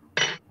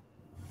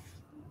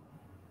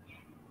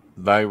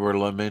 they were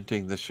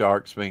lamenting the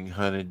sharks being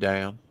hunted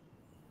down.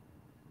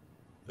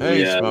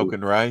 Hey, yeah.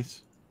 Smoking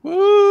rice.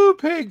 Woo,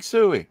 pig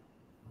suey.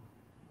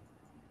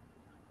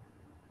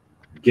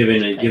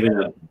 Giving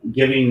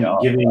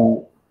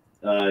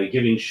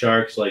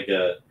sharks like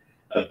a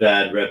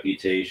bad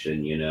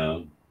reputation, you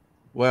know.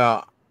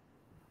 Well,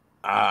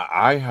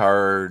 I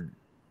heard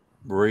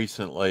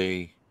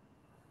recently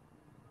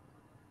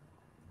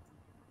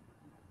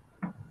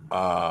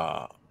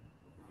that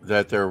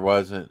there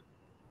wasn't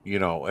you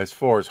know, as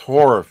far as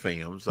horror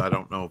films, I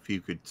don't know if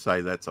you could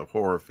say that's a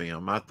horror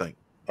film. I think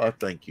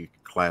you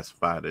could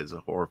classify it as a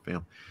horror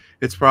film.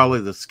 It's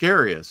probably the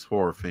scariest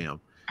horror film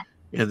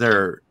in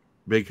there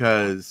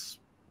because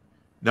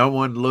no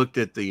one looked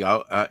at the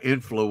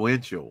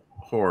influential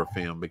horror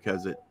film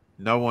because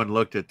no one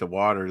looked at the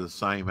water the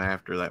same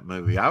after that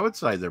movie. I would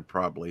say they're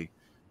probably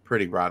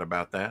pretty right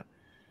about that.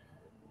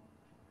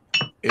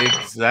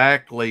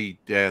 Exactly,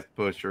 Death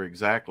Pusher.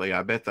 Exactly.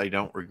 I bet they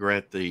don't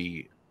regret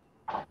the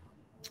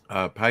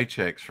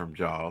paychecks from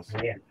Jaws.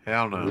 Yeah.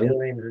 Hell no.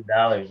 Millions of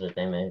dollars that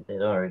they made. They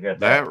don't regret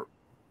That that.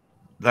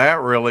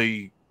 that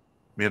really,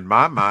 in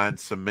my mind,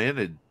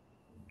 cemented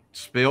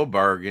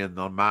Spielberg in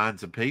the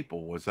minds of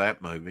people. Was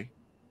that movie?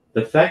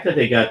 The fact that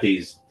they got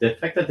these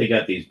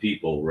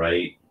people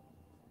right,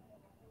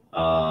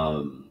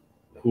 um,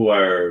 who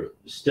are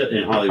still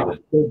in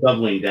Hollywood, still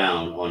doubling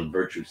down on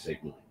virtue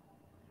signaling.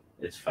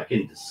 It's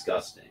fucking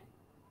disgusting.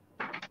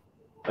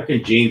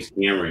 Fucking James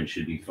Cameron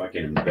should be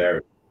fucking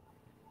embarrassed.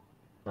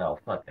 Oh,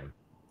 fuck him.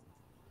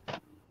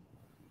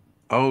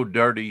 Oh,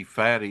 Dirty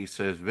Fatty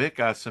says, Vic,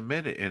 I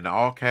submitted in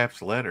all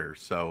caps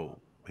letters. So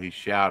he's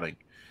shouting,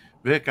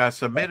 Vic, I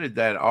submitted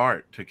that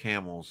art to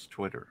Camel's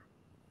Twitter.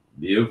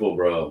 Beautiful,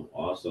 bro.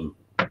 Awesome.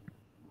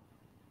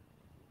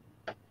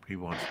 He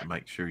wants to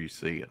make sure you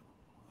see it.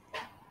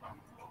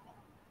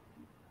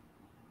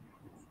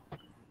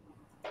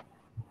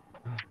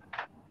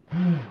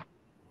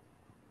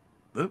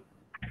 Oop.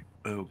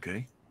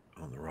 Okay.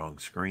 On the wrong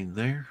screen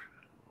there.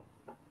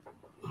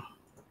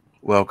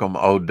 Welcome,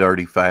 old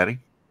Dirty Fatty.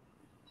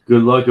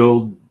 Good luck,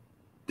 old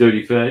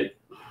dirty fat.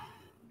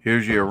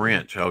 Here's your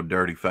wrench, old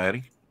Dirty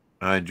Fatty.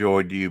 I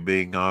enjoyed you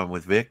being on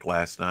with Vic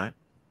last night.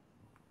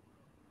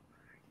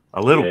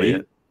 A little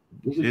bit.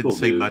 He's a Didn't cool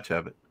see dude. much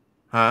of it.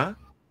 Huh?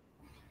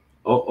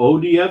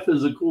 ODF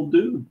is a cool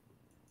dude.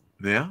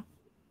 Yeah.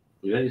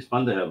 Yeah, he's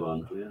fun to have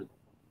on. Yeah.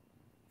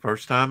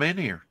 First time in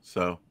here.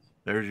 So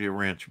there's your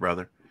wrench,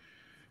 brother.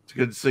 It's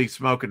good to see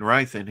Smoking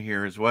Wraith in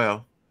here as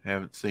well.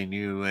 Haven't seen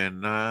you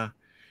in, a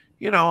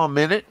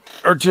minute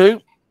or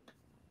two.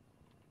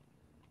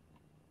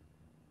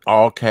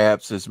 All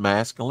caps is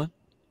masculine.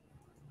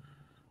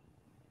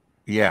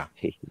 Yeah.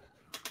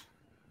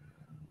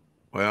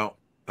 Well,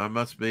 I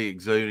must be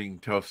exuding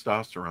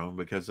testosterone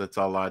because that's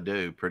all I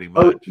do, pretty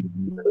much.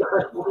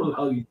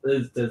 How he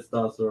says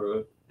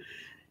testosterone.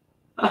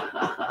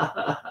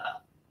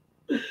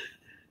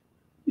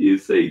 You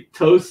say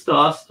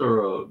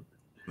testosterone.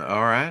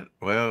 All right.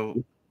 Well,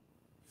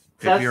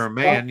 if you're a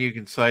man, you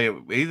can say it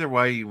either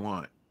way you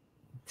want.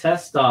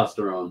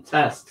 Testosterone.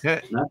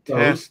 Not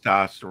toast.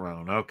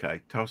 Testosterone. Okay.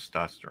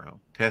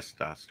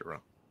 Testosterone.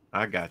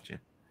 I got you.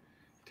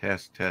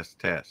 Test.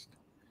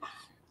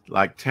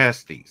 Like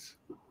testes.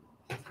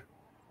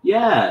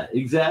 Yeah,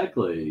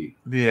 exactly.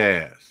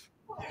 Yes.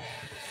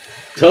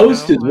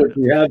 Toast is what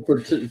we have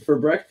for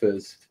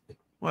breakfast.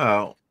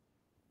 Well,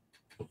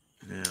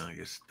 yeah, I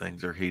guess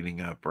things are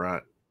heating up,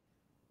 right?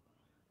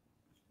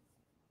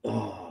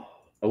 Oh,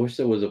 I wish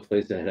there was a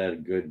place that had a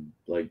good,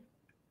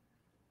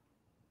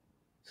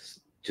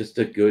 just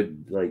a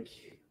good,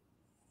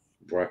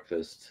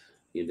 breakfast,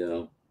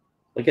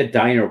 like a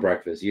diner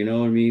breakfast, you know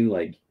what I mean?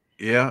 Like,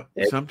 yeah,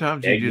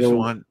 sometimes you just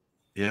want,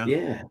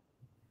 yeah,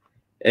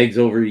 eggs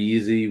over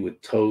easy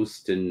with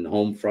toast and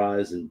home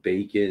fries and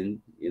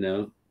bacon,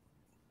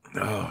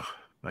 Oh,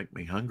 make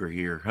me hungry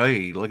here.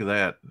 Hey, look at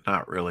that.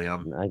 Not really.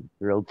 Like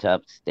grilled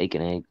chopped steak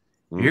and eggs.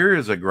 Here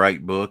is a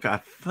great book. I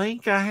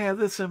think I have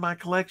this in my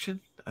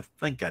collection. I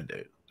think I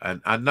do.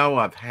 I know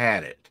I've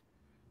had it.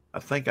 I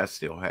think I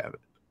still have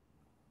it.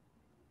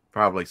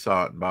 Probably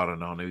saw it and bought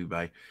it on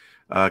eBay.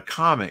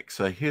 Comics,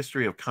 A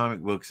History of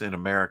Comic Books in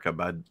America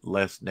by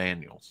Les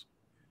Daniels.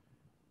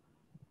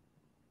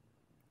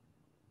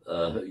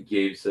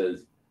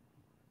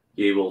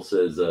 Gable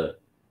says,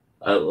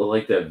 I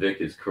like that Vic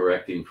is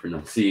correcting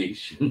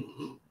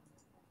pronunciation.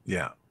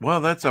 Yeah. Well,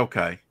 that's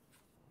okay.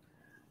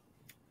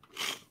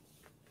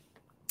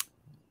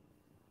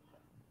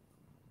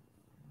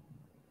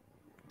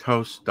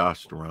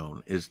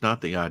 Testosterone is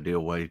not the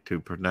ideal way to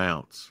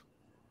pronounce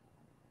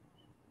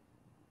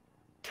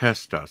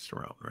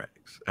testosterone,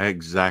 Rex.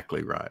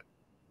 Exactly right.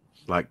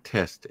 Like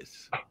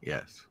testis.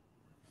 Yes.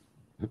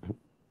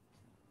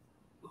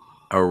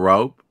 A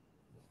rope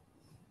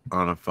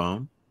on a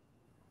phone.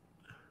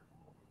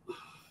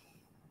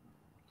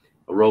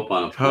 A rope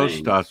on a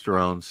plane.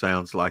 Testosterone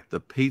sounds like the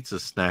pizza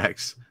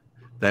snacks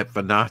that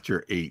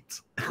Vanatra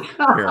eats.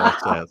 Carol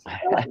says.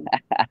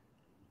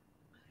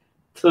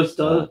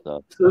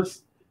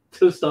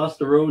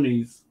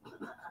 Testosteronies.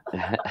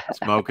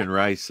 Smoking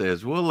Ray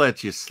says, we'll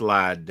let you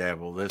slide,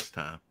 devil, this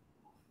time.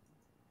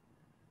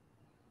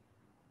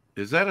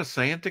 Is that a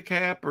Santa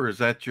cap or is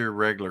that your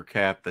regular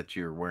cap that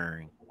you're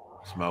wearing,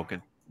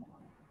 Smoking?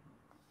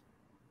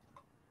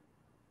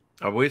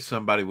 I wish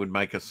somebody would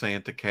make a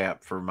Santa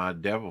cap for my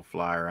devil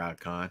flyer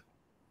icon.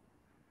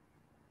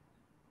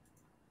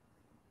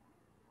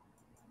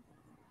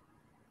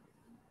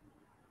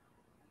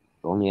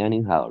 Only I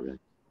knew how, Rick.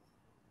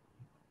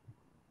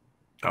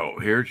 Oh,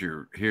 here's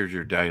your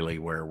daily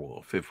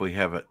werewolf. If we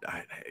have it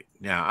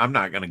now, I'm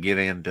not going to get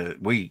into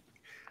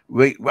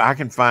I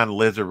can find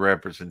lizard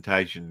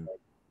representation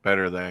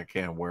better than I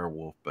can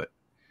werewolf, but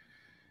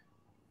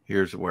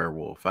here's a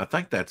werewolf. I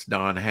think that's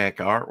Don Heck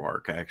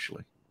artwork,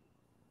 actually.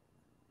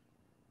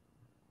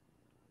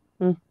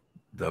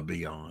 The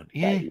Beyond.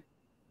 Yeah.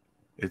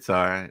 It's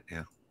all right.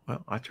 Yeah.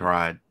 Well, I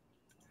tried,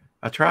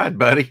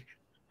 buddy.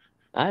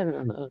 I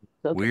don't know.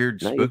 Okay.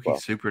 Weird, spooky,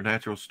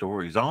 supernatural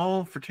stories,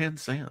 all for 10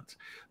 cents.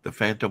 The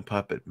Phantom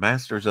Puppet,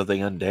 Masters of the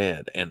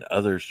Undead, and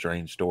other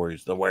strange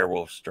stories. The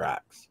Werewolf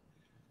Strikes.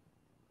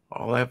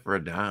 All that for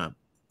a dime.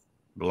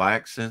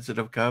 Black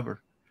sensitive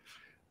cover.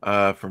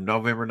 From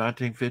November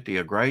 1950.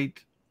 A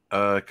great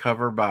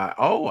cover by,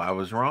 I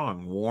was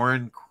wrong,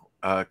 Warren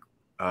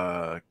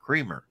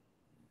Creamer.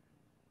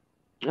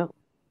 Oh.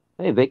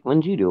 Hey, Vic, when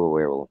did you do a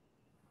werewolf?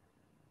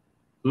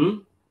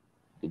 Did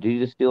you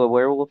just do a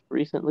werewolf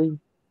recently?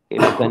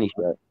 Gabriel Penny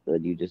Shot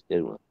said you just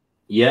did one.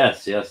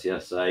 Yes.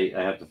 I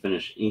have to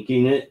finish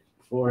inking it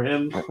for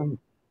him.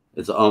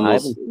 It's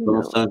almost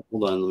done.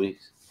 Hold on,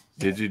 Louise.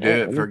 Did you do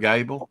it for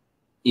Gable?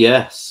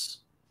 Yes.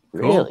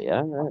 Really?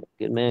 All right.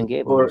 Good man,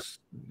 Gable.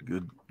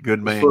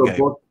 Good man,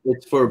 Gable.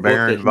 It's for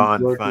Baron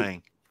von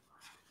Fang.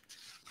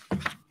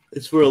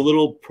 It's for a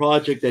little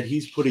project that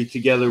he's putting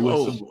together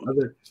with some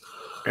other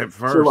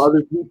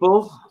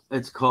people.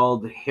 It's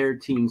called Hair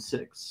Team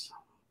 6.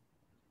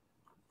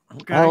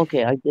 Okay. Oh,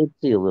 okay. I did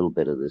see a little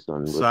bit of this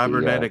one.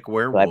 Cybernetic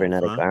werewolf.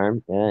 Cybernetic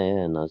arm.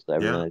 Yeah. No,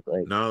 cybernetic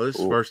leg. No, this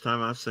is the first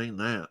time I've seen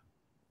that.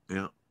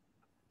 Yeah.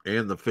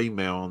 And the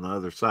female on the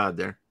other side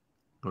there.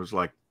 I was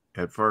like,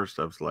 at first,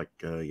 I was like,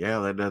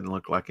 that doesn't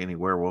look like any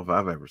werewolf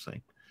I've ever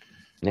seen.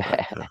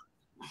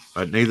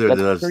 But neither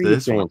does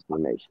this one.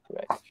 Transformation,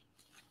 right?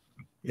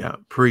 Yeah,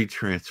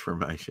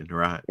 pre-transformation,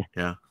 right?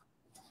 Yeah.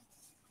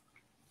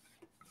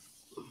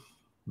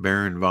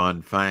 Baron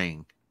von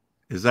Fang.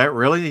 Is that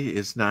really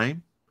his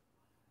name?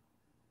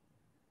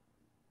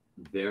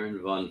 Baron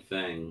von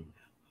Fang.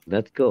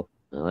 That's cool.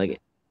 I like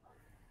it.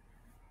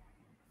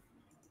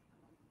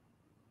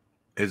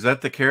 Is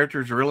that the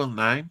character's real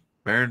name?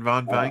 Baron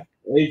von Fang?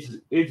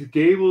 It's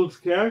Gable's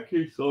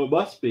character, so it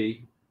must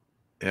be.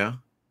 Yeah.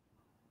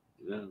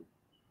 Yeah.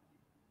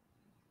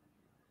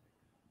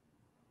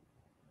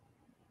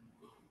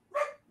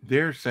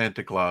 Dear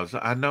Santa Claus,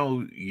 I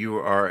know you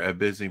are a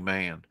busy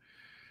man.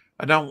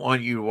 I don't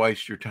want you to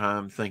waste your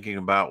time thinking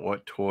about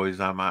what toys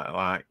I might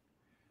like.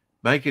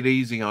 Make it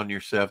easy on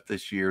yourself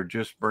this year.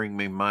 Just bring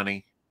me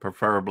money,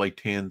 preferably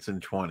 10s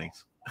and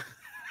 20s.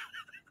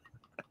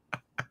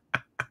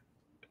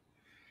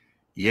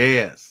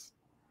 Yes.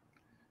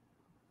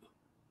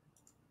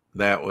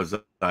 That was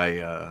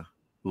a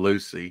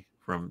Lucy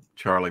from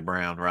Charlie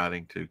Brown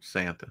writing to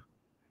Santa.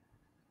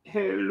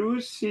 Hey,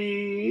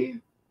 Lucy.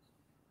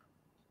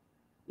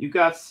 You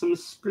got some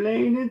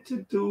splaining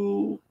to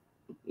do.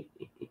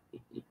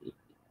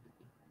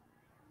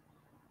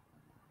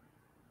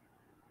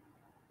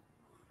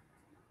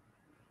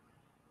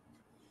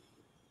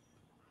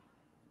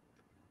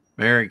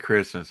 Merry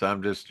Christmas.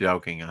 I'm just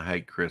joking. I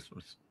hate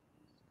Christmas.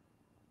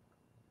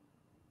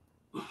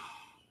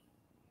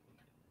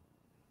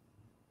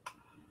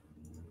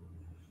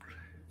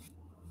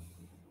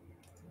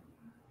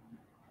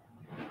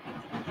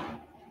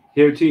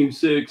 Here, Team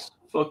 6.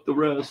 Fuck the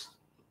rest.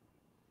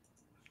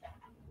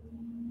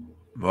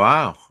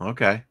 Wow.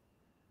 Okay.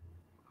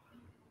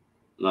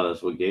 No,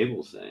 that's what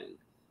Gable's saying.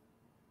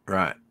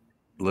 Right.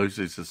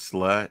 Lucy's a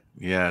slut.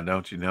 Yeah,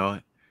 don't you know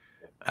it?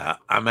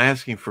 I'm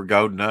asking for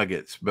gold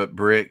nuggets, but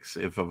bricks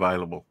if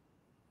available.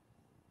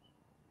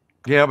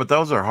 Yeah, but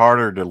those are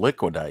harder to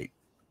liquidate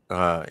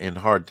in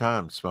hard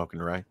times, Smoking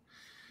Ray.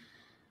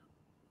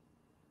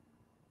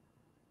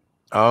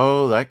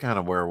 Oh, that kind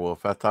of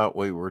werewolf. I thought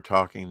we were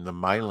talking the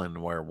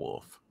Malin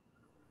werewolf.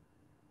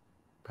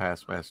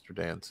 Past Master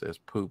Dan says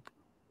poop.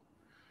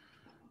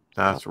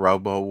 Nice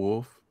Robo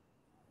Wolf.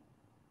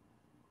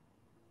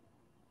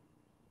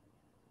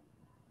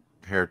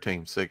 Hair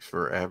Team 6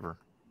 forever.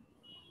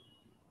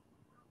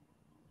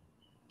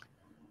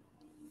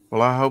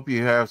 Well, I hope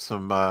you have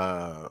some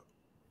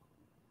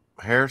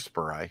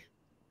hairspray.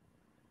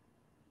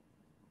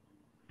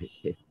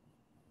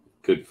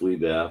 Good flea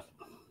bath.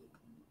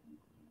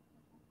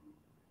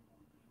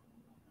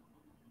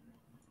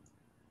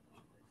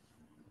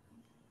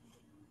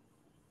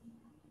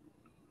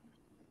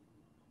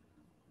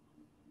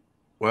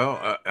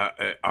 Well,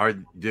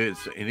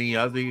 does any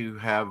other you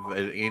have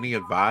any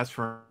advice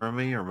for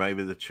me, or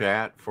maybe the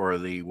chat for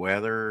the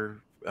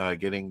weather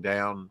getting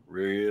down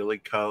really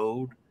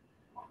cold?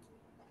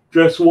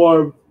 Dress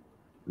warm.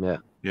 Yeah.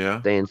 Yeah.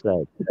 Stay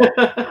inside.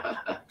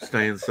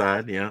 Stay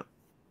inside. Yeah.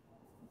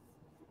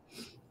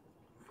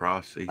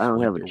 Frosty. I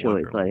don't have a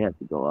choice. I have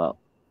to go out.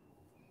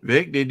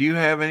 Vic, did you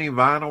have any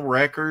vinyl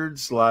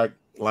records like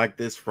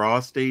this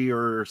Frosty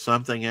or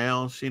something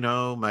else? You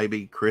know,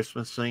 maybe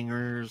Christmas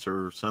singers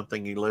or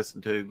something you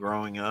listened to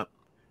growing up?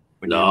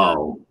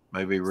 No.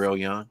 Maybe real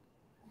young?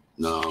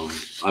 No.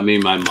 I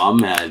mean, my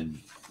mom had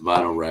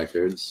vinyl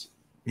records.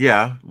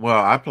 Yeah.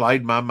 Well, I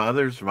played my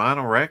mother's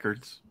vinyl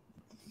records.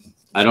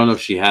 I don't know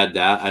if she had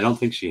that. I don't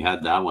think she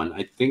had that one.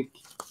 I think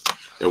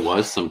there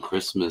was some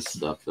Christmas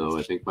stuff though.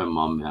 I think my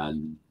mom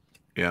had.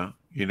 Yeah.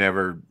 You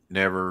never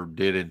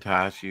did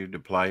entice you to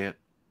play it?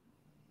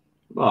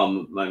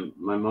 Well, my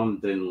mom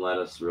didn't let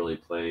us really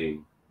play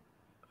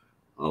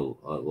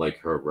like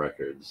her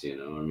records. You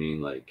know, I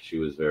mean, like she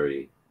was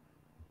very,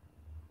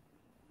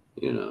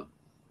 you know,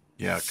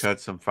 Yeah. Cut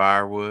some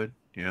firewood.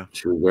 Yeah.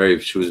 she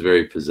was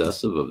very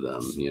possessive of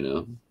them. You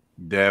know.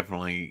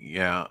 Definitely.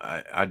 Yeah.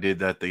 I did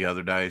that the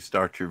other day.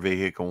 Start your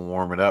vehicle and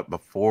warm it up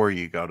before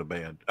you go to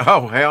bed.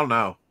 Oh, hell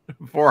no.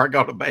 Before I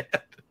go to bed.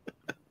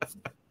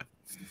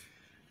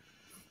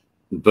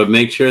 But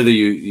make sure that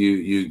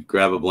you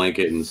grab a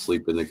blanket and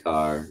sleep in the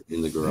car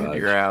in the garage.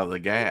 You're out of the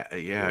gas.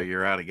 Yeah.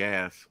 You're out of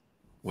gas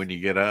when you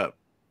get up.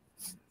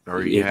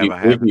 Or you If have you a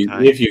half a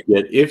tank.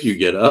 if you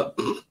get up,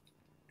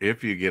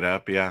 If you get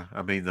up, yeah.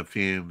 I mean, the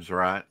fumes,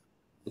 right?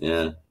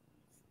 yeah.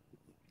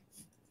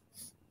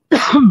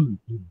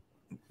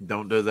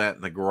 Don't do that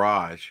in the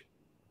garage,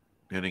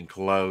 an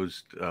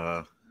enclosed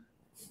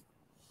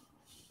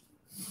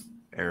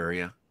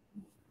area.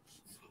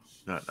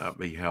 Not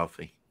be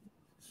healthy.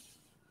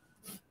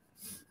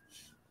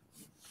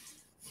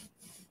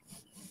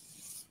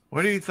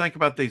 What do you think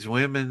about these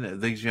women,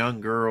 these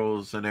young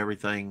girls, and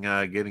everything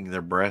getting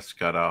their breasts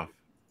cut off?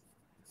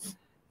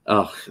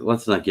 Oh,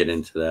 let's not get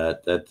into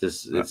that. That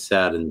just it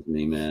saddens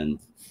me, man.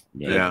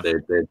 Yeah.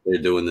 They're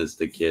doing this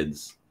to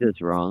kids. It's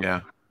wrong.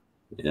 Yeah.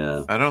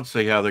 Yeah. I don't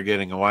see how they're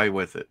getting away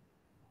with it.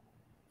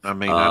 I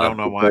mean, I don't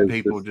know why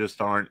people just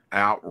aren't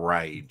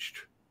outraged.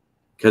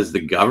 Because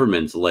the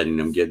government's letting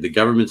them get. The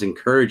government's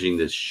encouraging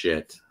this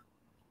shit.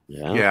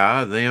 Yeah.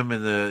 Yeah, them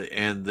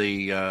and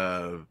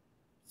the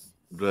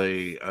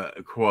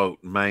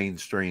quote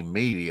mainstream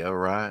media,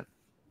 right?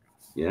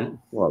 Yeah.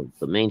 Well,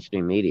 the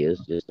mainstream media is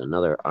just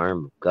another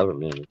arm of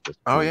government. It's just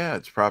Oh yeah,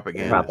 it's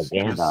propaganda.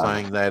 propaganda. Just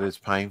saying that is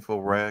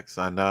painful, Rex.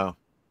 I know.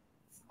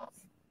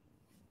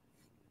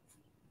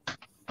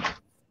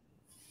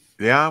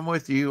 Yeah, I'm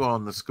with you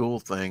on the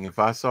school thing. If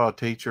I saw a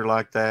teacher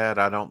like that,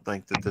 I don't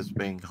think that that's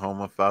being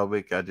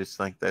homophobic. I just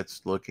think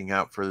that's looking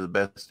out for the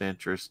best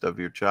interest of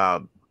your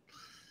child.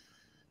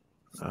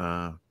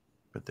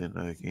 But then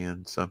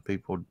again, some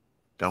people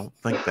don't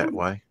think that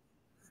way.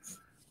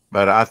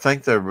 But I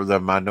think they're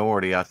the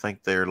minority. I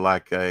think they're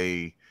like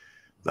they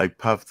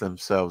puff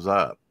themselves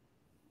up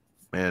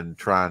and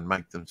try and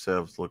make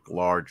themselves look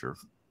larger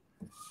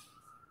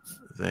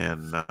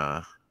than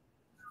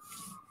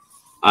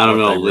I don't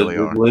know. Really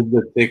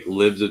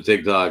Libs of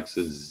TikToks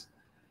is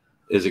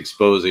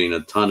exposing a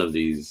ton of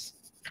these.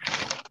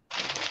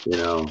 You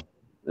know,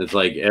 it's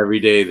like every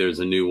day there's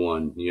a new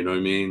one. You know what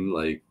I mean?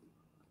 Like,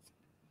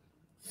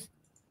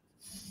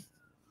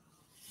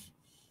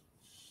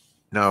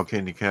 no,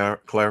 can you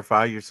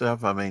clarify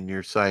yourself? I mean,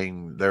 you're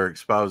saying they're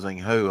exposing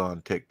who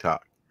on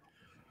TikTok?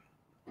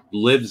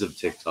 libs of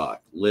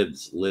TikTok,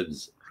 libs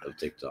of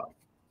TikTok.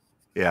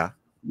 Yeah,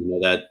 You know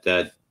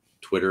that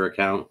Twitter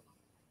account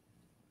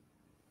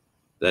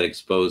that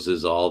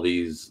exposes all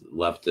these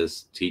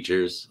leftist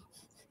teachers.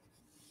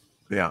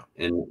 yeah.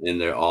 And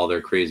they're all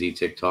their crazy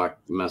TikTok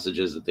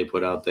messages that they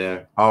put out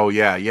there. Oh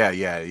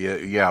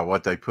yeah.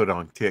 What they put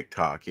on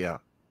TikTok, yeah.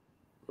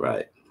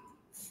 Right.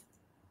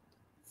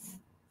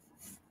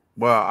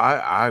 Well,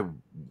 I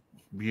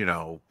you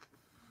know,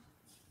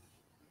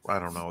 I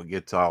don't know. It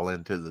gets all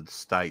into the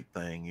state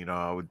thing. You know,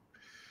 I would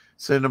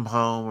send them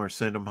home or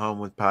send them home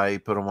with pay,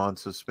 put them on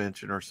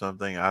suspension or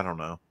something. I don't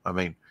know. I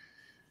mean,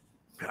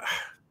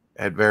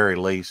 at very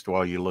least,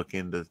 while you look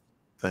into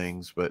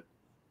things, but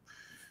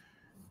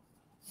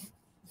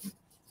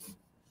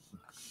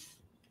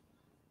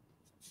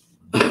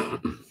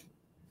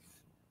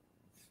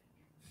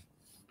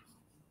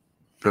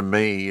to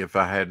me, if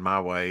I had my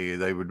way,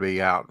 they would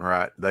be out and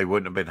right. They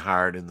wouldn't have been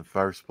hired in the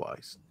first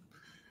place.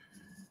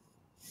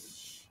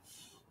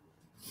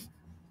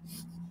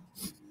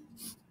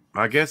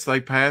 I guess they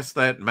passed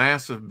that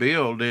massive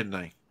bill, didn't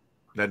they?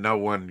 That no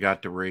one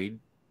got to read.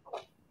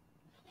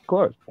 Of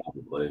course.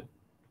 Probably.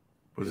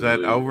 Was that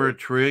over $1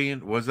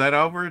 trillion? Was that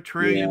over $1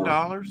 trillion?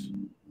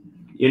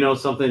 You know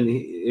something?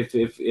 If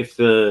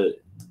the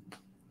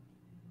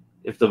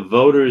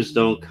voters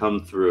don't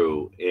come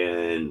through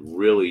and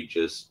really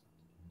just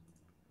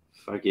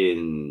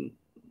fucking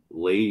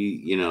lay,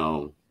 you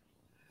know,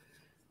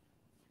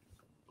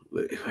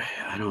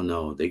 I don't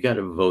know. They got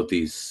to vote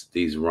these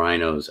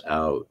rhinos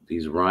out.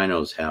 These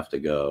rhinos have to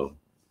go.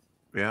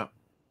 Yeah.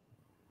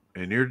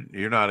 And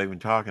you're not even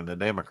talking the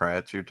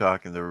Democrats. You're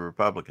talking the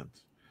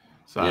Republicans.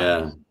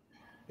 Yeah.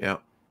 Yeah.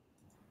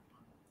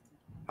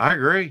 I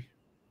agree.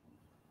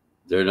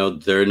 They're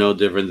no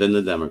different than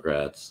the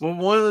Democrats. Well,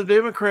 one of the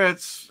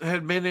Democrats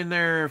had been in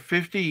there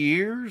 50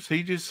 years.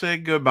 He just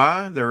said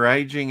goodbye. They're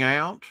aging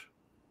out.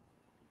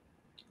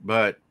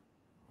 But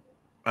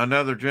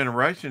another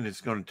generation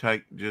is going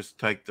to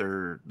take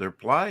their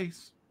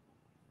place.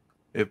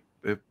 If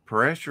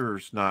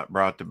pressure's not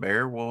brought to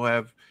bear, we'll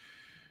have,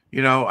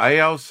 you know,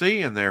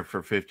 AOC in there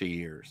for 50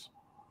 years.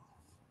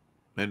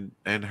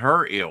 and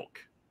her ilk.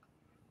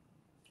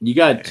 You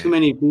got too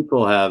many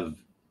people have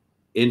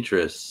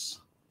interests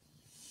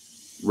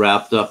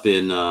wrapped up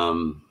in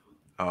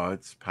Oh,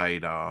 it's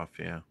paid off,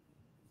 yeah.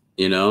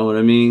 you know what I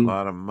A mean?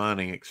 lot of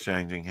money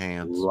exchanging A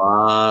hands.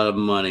 lot of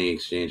money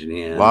exchanging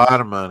hands. A lot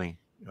of money.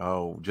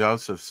 Oh,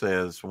 Joseph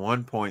says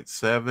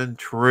 1.7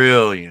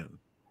 trillion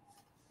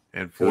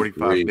and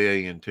 45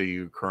 billion to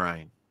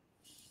Ukraine.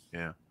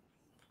 Yeah.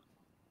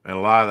 And a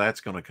lot of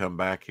that's going to come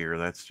back here.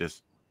 That's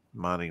just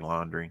money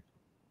laundering,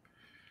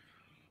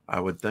 I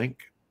would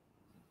think.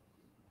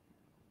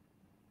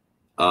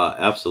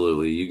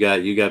 Absolutely.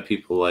 You got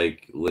people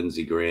like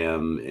Lindsey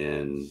Graham,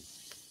 and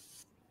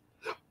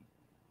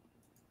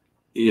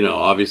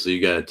obviously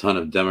you got a ton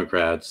of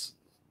Democrats.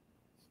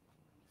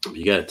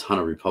 You got a ton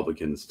of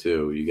Republicans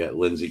too. You got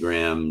Lindsey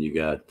Graham. You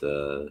got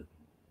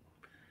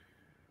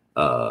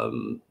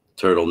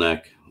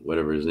Turtleneck,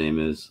 whatever his name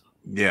is.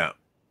 Yeah.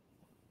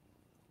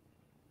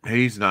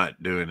 He's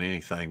not doing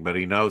anything, but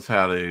he knows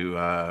how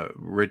to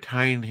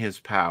retain his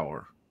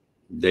power.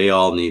 They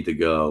all need to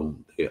go.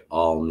 They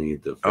all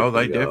need to go.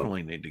 They go.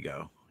 definitely need to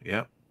go.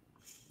 Yep.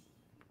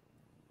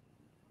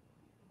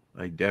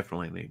 They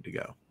definitely need to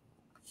go.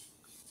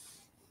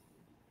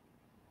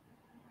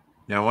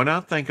 Now, when I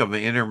think of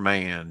an inner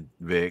man,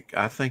 Vic,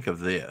 I think of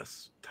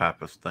this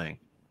type of thing.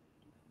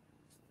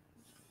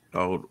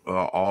 Old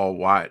all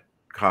white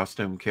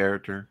costume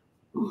character.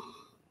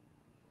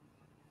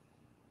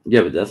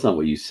 Yeah, but that's not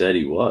what you said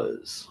he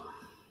was.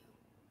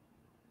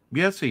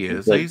 Yes, he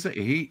is.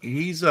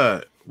 He's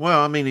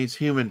well, I mean, he's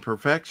human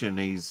perfection.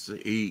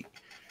 He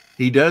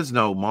does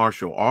know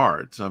martial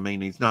arts. I mean,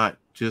 he's not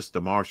just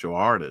a martial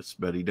artist,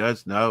 but he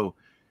does know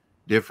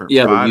different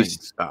fighting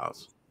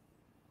styles.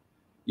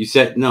 You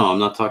said no, I'm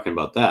not talking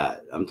about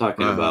that. I'm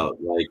talking about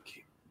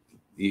like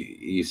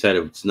you said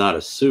it's not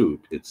a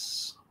suit.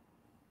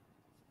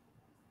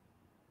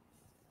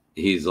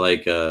 He's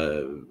like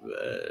a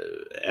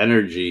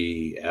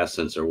energy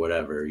essence or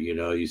whatever.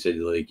 You said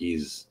like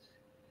he's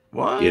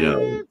what?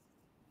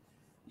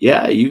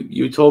 Yeah,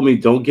 you told me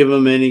don't give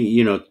him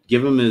any,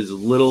 give him as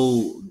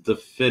little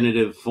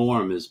definitive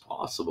form as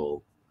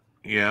possible.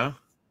 Yeah.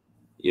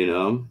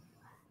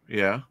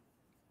 Yeah.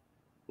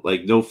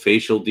 Like no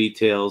facial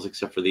details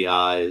except for the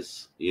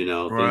eyes, things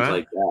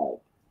like that.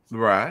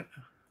 Right.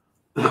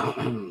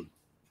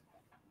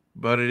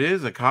 But it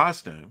is a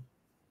costume.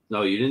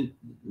 No, you didn't.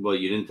 Well,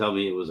 you didn't tell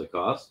me it was a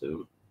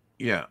costume.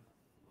 Yeah.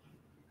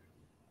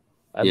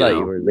 I thought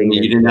you were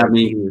leaning. You didn't have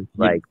me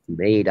like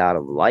made out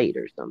of light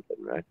or something,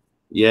 right?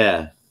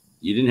 Yeah.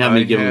 You didn't have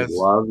me give him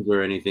gloves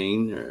or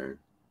anything, or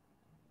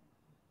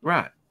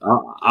right.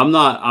 I'm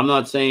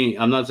not saying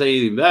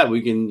that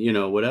we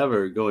can,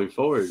 whatever going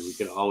forward, we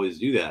can always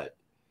do that.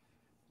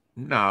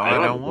 No,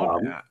 I don't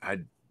want.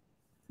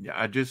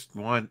 I just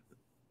want,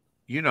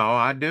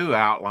 I do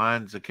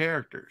outlines of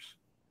characters.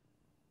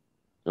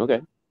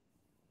 Okay.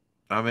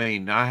 I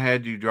mean, I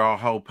had you draw a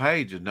whole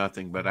page of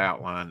nothing but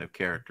outline of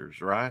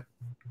characters, right?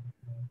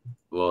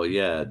 Well,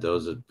 yeah,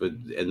 those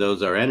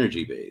are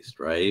energy based,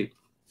 right?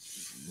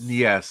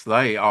 Yes,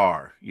 they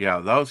are. Yeah,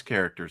 those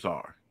characters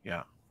are.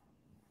 Yeah.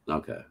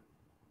 Okay.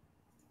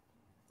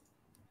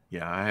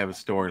 Yeah, I have a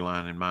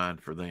storyline in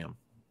mind for them.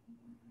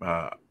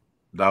 The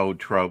old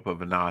trope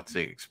of a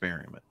Nazi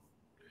experiment.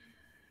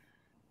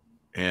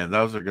 And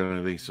those are going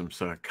to be some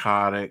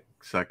psychotic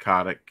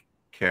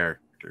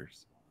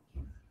characters.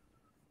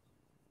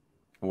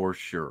 For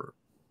sure.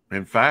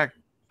 In fact,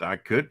 I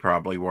could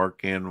probably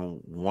work in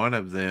one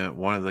of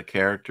the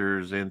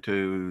characters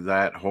into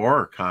that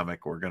horror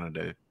comic we're going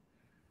to do.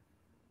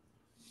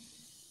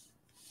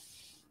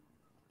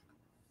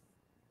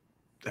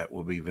 That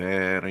will be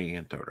very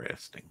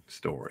interesting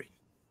story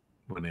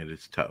when it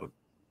is told.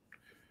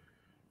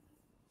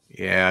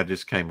 Yeah, I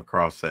just came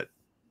across that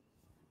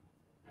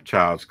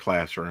child's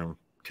classroom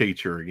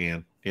teacher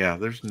again. Yeah,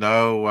 there's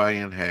no way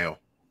in hell.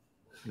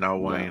 No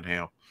way in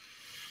hell.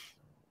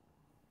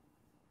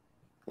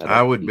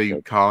 I would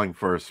be calling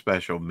for a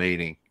special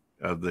meeting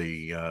of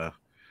the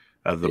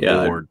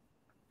board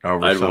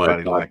over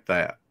somebody like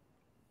that.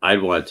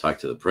 I'd want to talk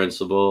to the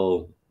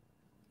principal.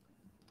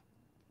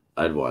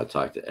 I'd want to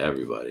talk to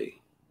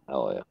everybody.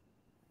 Oh, yeah.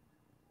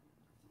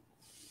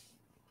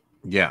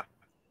 Yeah,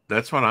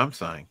 that's what I'm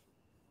saying.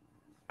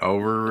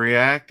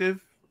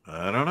 Overreactive?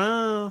 I don't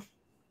know.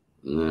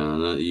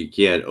 No, you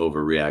can't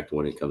overreact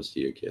when it comes to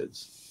your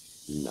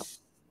kids. No.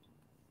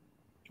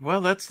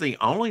 Well, that's the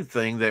only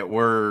thing that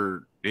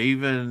we're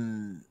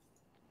even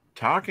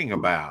talking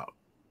about,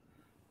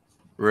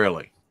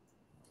 really.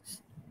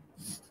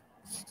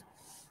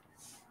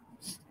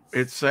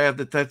 It's sad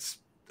that that's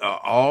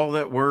all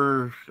that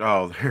we're.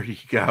 Oh, there you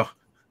go.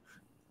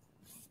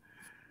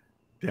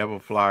 Devil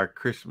Flyer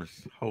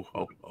Christmas. Ho,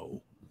 ho,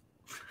 ho.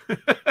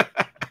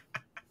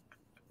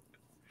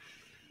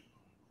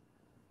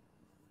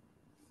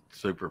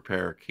 Super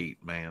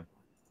Parakeet Man.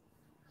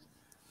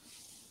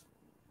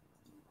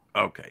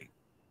 Okay.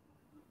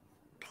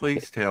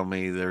 Please tell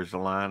me there's a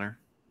liner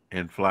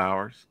in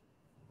flowers.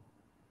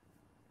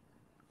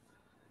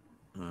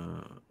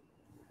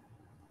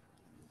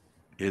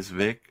 Is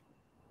Vic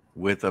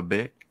with a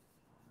Bic?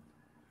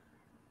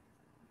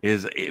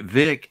 Is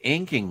Vic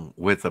inking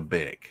with a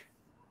Bic?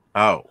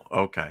 Oh,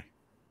 okay.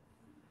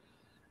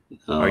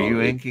 Are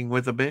you inking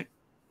with a Bic?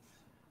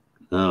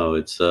 No,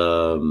 it's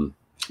No.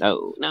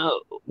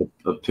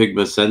 a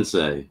Pigma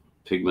Sensei.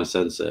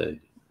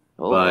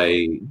 Oh.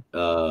 By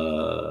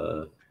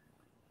No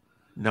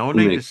who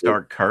need to makes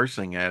start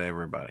cursing at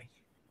everybody.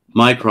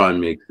 Micron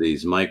makes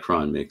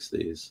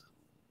these.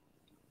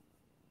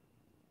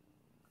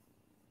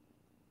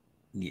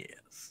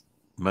 Yes.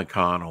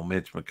 McConnell,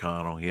 Mitch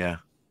McConnell, yeah.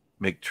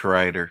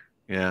 McTrader,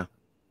 yeah.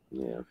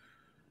 Yeah.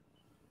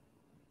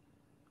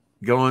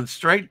 Going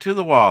straight to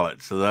the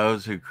wallets of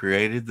those who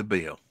created the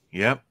bill.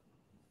 Yep.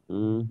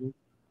 Mm-hmm.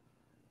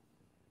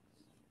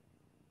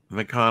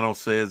 McConnell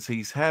says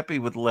he's happy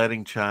with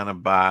letting China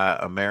buy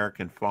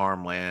American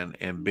farmland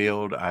and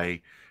build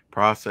a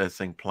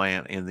processing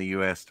plant in the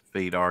U.S. to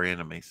feed our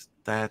enemies.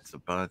 That's a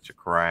bunch of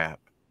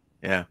crap.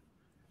 Yeah.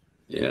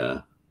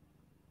 Yeah.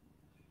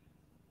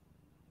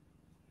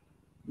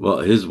 Well,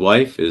 his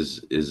wife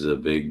is a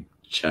big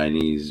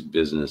Chinese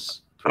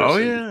business person. Oh,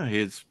 yeah.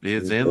 His Yeah.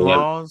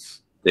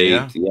 in-laws. They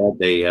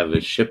have a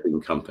shipping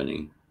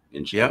company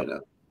in Yep. China.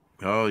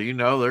 Oh, you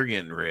know they're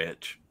getting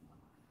rich.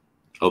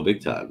 Oh,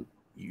 big time.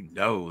 You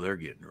know they're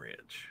getting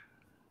rich.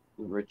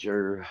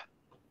 Richer.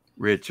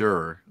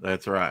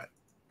 That's right.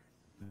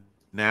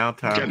 Now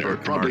time Kenner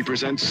for proudly commercial.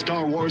 presents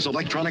Star Wars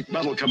Electronic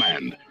Battle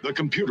Command, the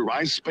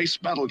computerized space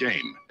battle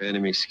game.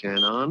 Enemy scan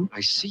on.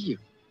 I see you.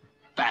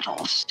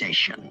 Battle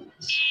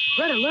stations.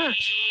 Red alert!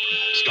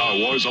 Star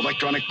Wars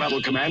Electronic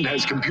Battle Command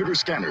has computer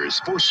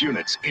scanners, force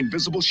units,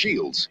 invisible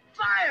shields.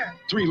 Fire!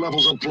 3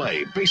 levels of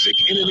play, basic,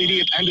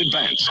 intermediate, and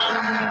advanced.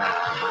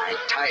 My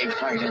TIE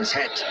fighter's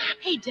hit.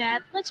 Hey,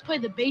 Dad, let's play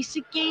the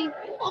basic game.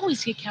 You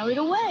always get carried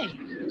away.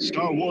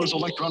 Star Wars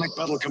Electronic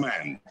Battle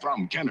Command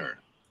from Kenner.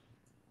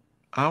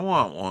 I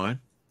want one.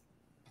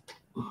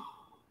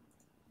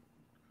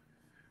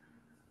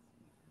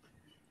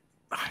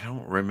 I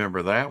don't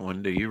remember that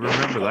one. Do you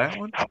remember that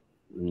one?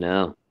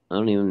 No. I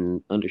don't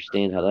even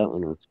understand how that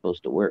one was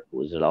supposed to work.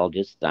 Was it all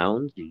just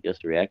sounds? You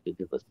just reacted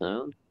to the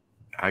sound?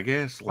 I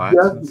guess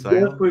lights and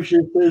sound.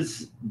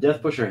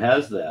 Death Pusher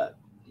has that,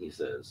 he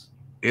says.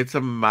 It's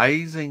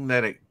amazing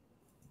that it.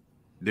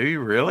 Do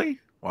you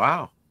really?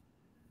 Wow.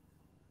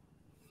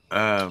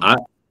 I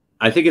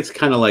think it's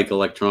kind of like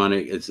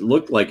electronic. It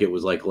looked like it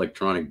was like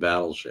electronic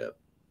Battleship.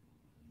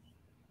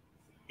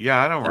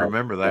 Yeah, I don't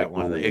remember that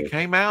one. It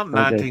came out in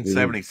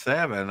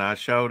 1977. I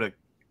showed it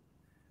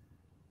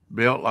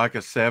built like a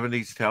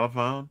 70s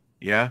telephone.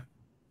 Yeah.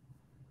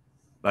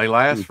 They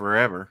last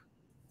forever.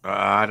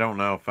 I don't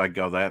know if I'd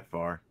go that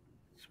far,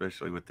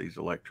 especially with these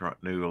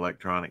new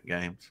electronic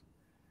games.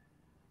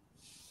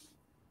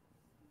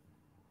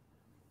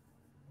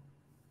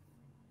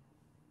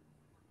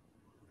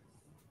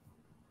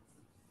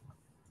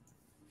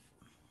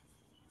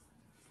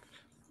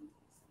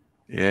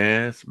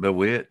 Yes,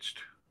 Bewitched.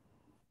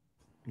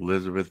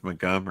 Elizabeth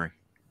Montgomery.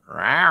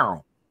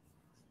 Wow.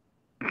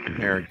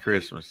 Merry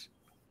Christmas.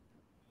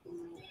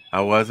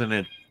 I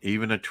wasn't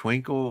even a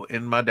twinkle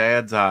in my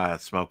dad's eye,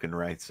 Smoking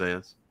Wraith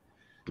says.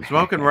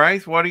 Smoking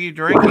Wraith, what are you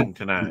drinking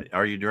tonight?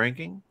 Are you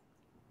drinking?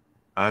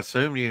 I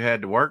assume you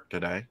had to work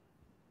today.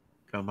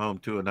 Come home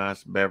to a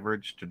nice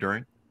beverage to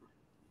drink.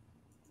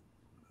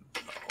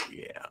 Oh,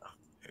 yeah.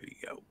 There you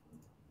go.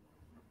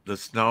 The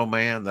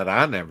snowman that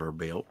I never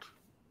built.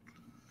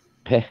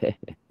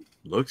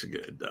 Looks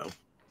good, though.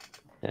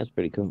 That's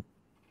pretty cool.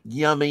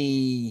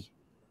 Yummy.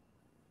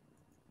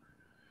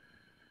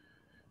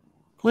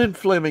 Glenn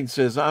Fleming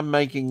says, I'm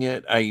making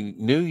it a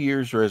New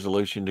Year's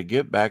resolution to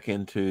get back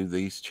into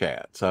these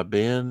chats. I've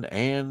been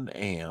and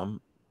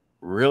am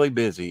really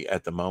busy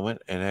at the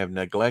moment and have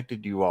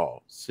neglected you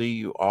all. See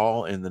you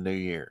all in the new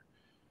year.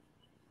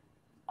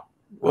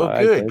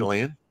 Well, good,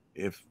 Glenn.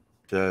 If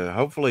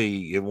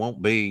hopefully it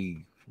won't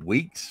be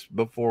weeks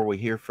before we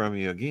hear from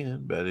you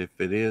again, but if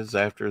it is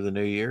after the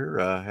new year,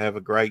 have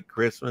a great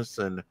Christmas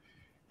and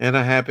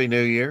a happy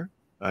new year.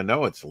 I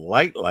know it's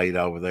late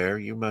over there.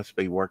 You must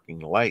be working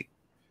late,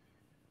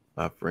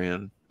 my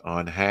friend,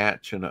 on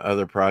Hatch and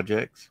other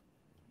projects.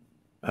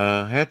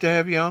 Had to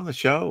have you on the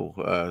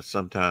show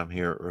sometime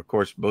here. Of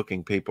course,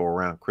 booking people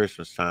around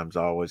Christmas time is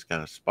always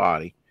kind of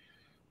spotty,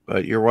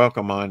 but you're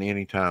welcome on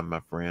anytime,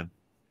 my friend.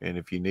 And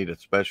if you need a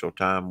special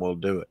time, we'll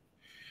do it.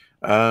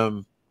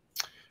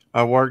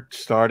 I worked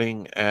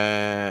starting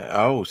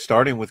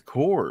with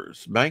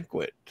Coors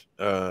Banquet.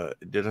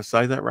 Did I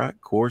say that right?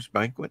 Coors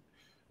Banquet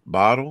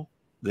bottle,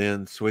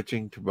 then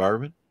switching to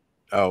bourbon.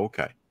 Oh,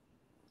 okay.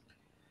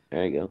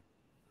 There you go.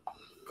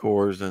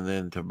 Coors and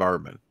then to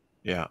bourbon.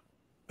 Yeah.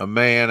 A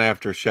man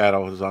after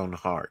Shadow's own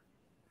heart.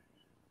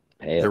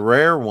 Hell. The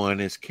rare one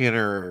is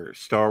Kenner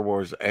Star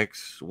Wars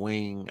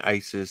X-Wing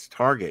Aces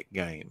target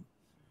game.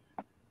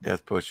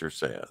 Death Pusher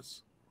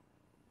says.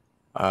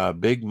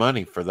 Big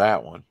money for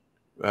that one.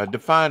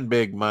 Define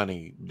big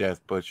money,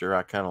 Death Pusher.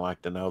 I kind of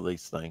like to know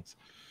these things.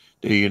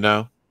 Do you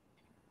know?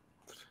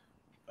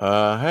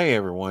 Hey,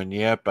 everyone.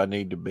 Yep, I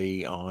need to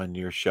be on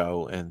your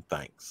show, and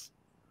thanks.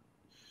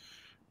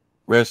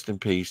 Rest in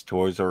peace,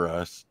 Toys R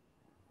Us.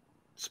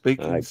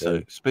 Speak All right, soon.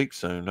 buddy. Speak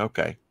soon.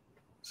 Okay.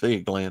 See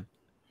you, Glenn.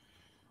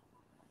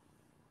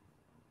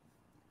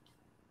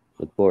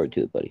 Look forward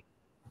to it, buddy.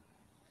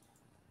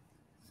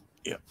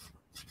 Yep.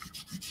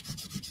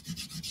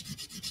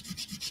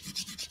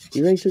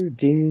 Eraser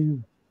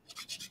Doom.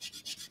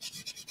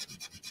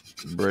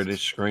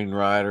 British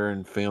screenwriter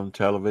and film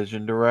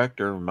television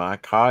director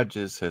Mike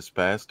Hodges has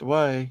passed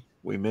away.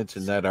 We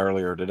mentioned that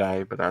earlier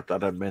today, but I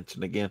thought I'd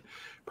mention again.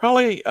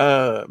 Probably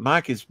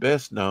Mike is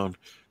best known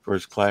for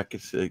his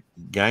classic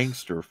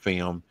gangster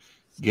film,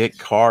 Get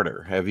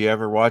Carter. Have you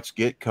ever watched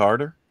Get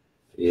Carter?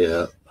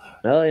 Yeah.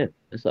 Oh, yeah.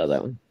 I saw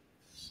that one.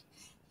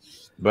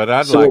 But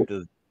I'd So- like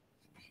to...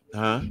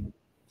 Huh?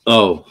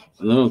 Oh,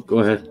 no, go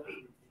ahead.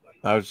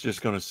 I was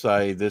just going to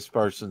say, this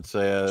person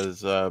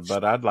says,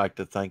 but I'd like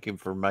to thank him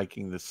for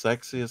making the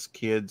sexiest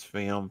kids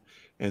film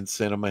in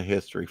cinema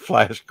history,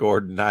 Flash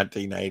Gordon,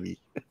 1980.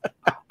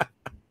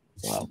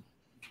 Wow.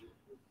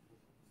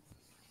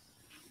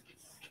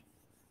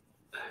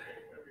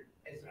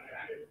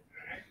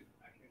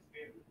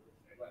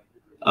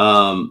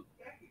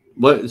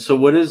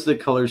 What is the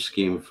color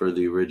scheme for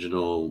the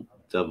original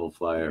Devil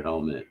Flyer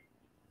helmet?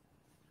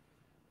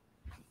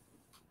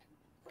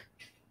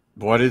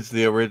 What is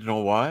the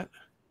original what?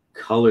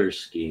 Color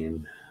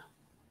scheme.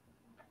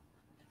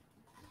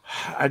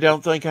 I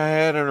don't think I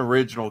had an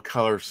original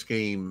color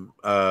scheme,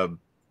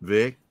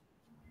 Vic.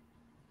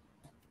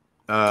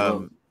 I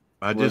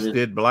what just is-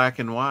 did black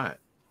and white.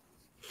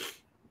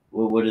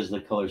 Well, what is the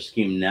color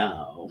scheme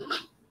now?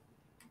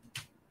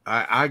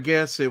 I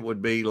guess it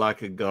would be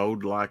like a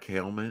gold-like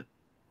helmet.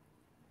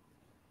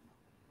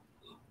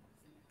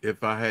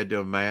 If I had to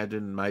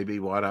imagine maybe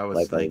what I was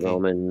Like thinking. a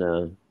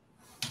Roman.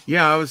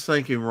 Yeah, I was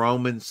thinking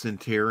Roman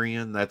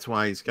centurion. That's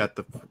why he's got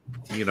the,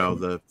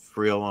 the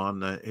frill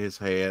on his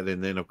head,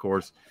 and then of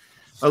course,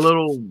 a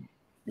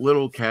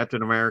little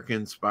Captain America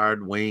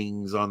inspired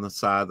wings on the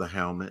side of the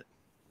helmet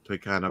to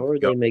kind of What were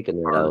they making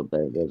it out of?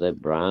 Was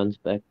that bronze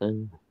back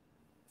then?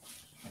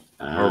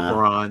 or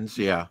bronze.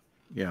 Yeah,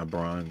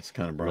 bronze,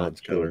 kind of bronze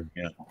Not sure. color.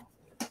 Yeah.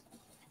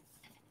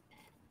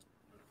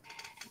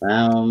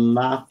 Found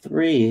my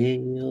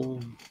thrill.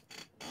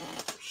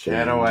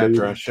 Shadow,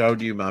 after I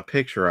showed you my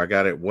picture, I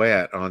got it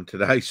wet on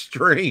today's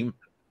stream.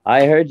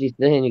 I heard you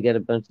saying you got a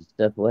bunch of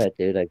stuff wet,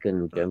 dude. I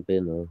couldn't jump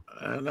in though.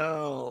 I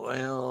know.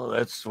 Well,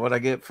 that's what I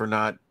get for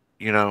not,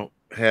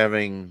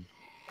 having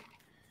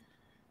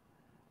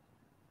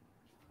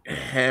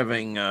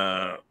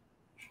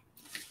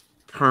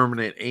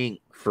permanent ink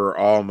for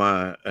all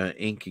my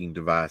inking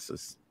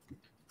devices.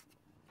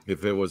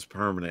 If it was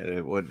permanent,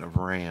 it wouldn't have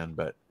ran,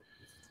 but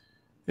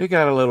it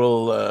got a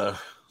little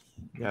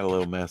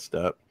messed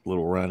up, a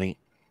little runny.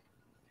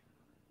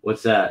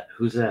 What's that?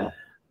 Who's that?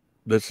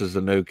 This is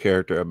a new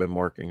character I've been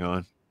working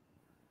on.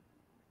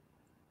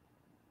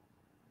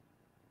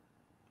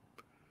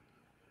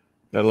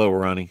 Got a little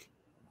runny.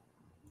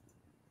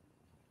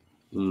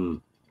 Hmm.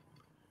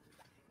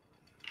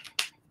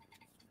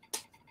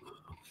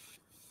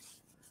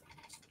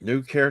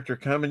 New character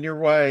coming your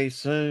way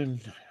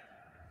soon.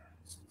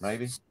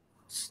 Maybe.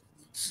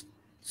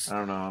 I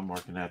don't know. I'm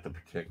working out the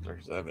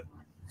particulars of it.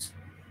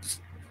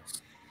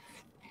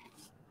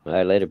 All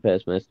right, later,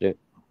 Pestmaster.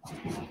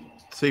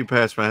 See you,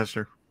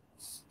 Pastmaster.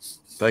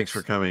 Thanks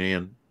for coming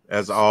in,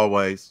 as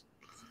always.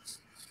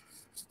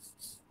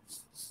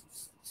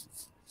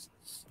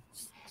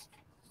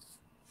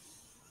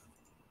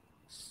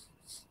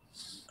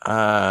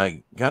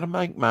 I got to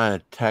make my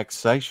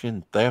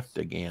taxation theft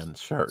again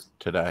shirt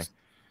today.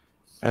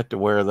 I have to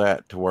wear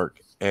that to work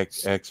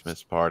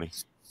Xmas party.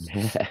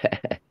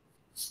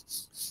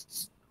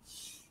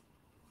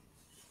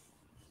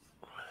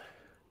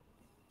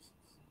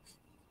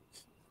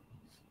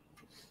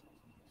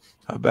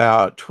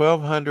 About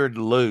 1,200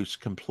 loose,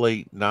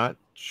 complete. Not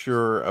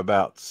sure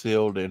about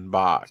sealed in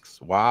box.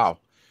 Wow.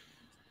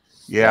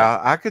 Yeah,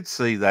 I could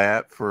see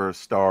that for a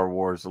Star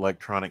Wars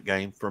electronic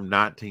game from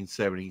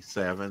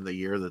 1977, the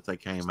year that they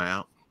came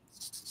out.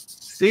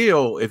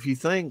 Still, if you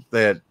think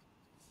that,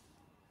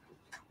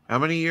 how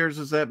many years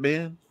has that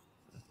been?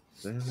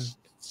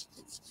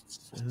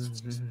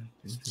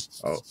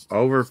 Oh,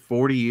 over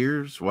 40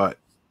 years? What?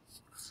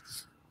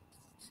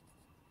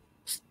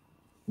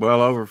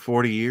 Well, over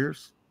 40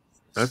 years?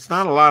 That's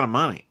not a lot of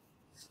money.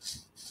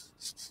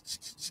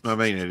 I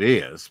mean, it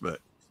is, but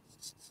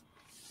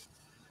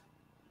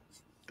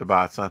to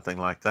buy something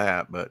like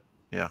that, but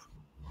yeah.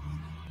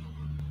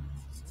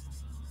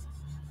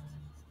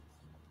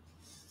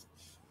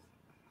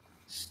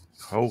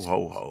 Ho,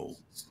 ho, ho.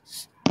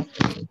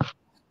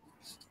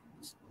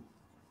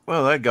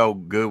 Well, that go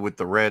good with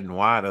the red and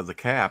white of the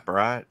cap,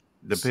 right?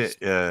 If it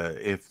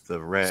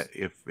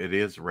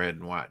is red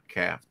and white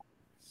cap.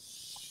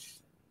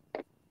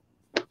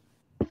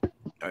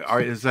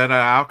 Is that an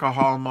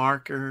alcohol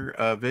marker,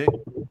 Vic?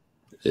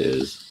 It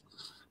is.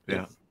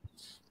 Yeah.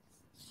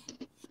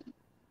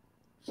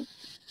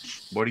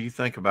 What do you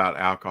think about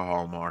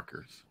alcohol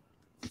markers?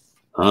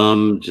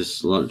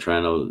 Just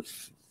trying to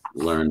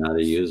learn how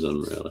to use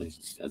them. Really,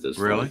 at this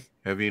Really? point.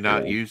 Have you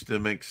not Yeah. used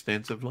them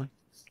extensively?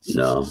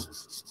 No.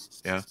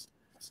 Yeah.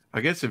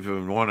 I guess if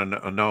you want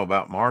to know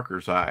about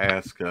markers, I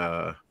ask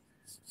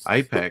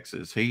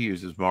Apex's. He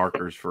uses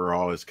markers for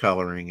all his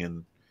coloring,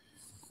 and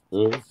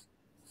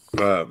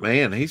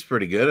man, he's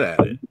pretty good at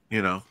it.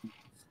 You know,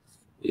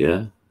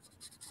 Yeah.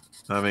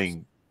 I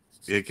mean,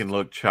 it can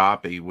look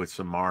choppy with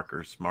some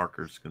markers.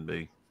 Markers can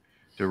be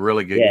to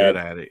really get Yeah. good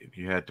at it.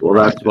 You had to Well,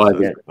 that's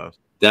practice. why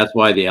that's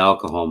why the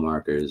alcohol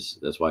markers.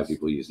 That's why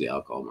people use the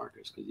alcohol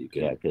markers, because you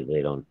can. Yeah, because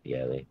they don't.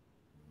 Yeah, they.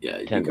 Yeah,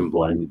 you tend to can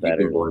blend blend. You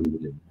better. can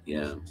blend it.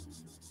 Yeah.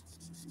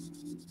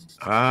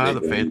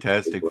 The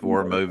Fantastic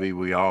Four movie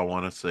we all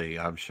want to see,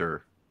 I'm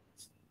sure.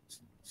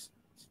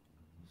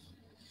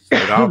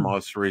 It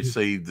almost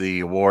received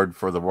the award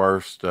for the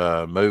worst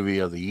movie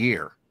of the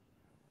year.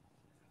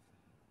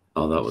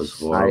 Oh, that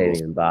was I horrible. didn't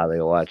even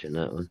bother watching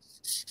that one.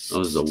 That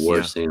was the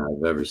worst thing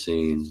I've ever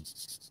seen.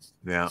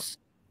 Yeah. A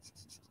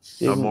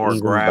Didn't more even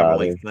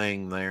gravelly bother.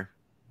 thing there.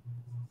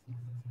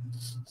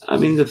 I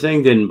mean, the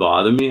thing didn't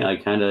bother me. I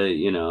kind of,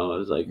 I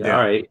was like, Yeah.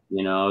 all right,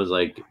 I was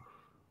like,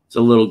 it's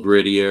a little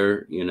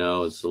grittier,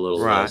 it's a little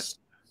Right.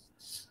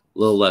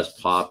 less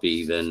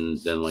poppy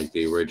than like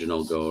the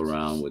original go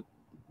around with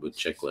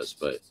Chickless,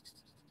 but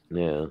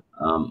Yeah.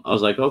 I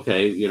was like,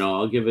 okay,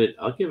 I'll give it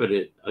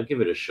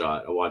a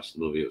shot. I watched the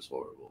movie; it was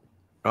horrible.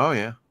 Oh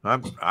yeah,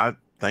 I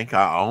think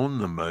I own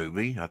the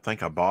movie. I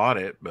think I bought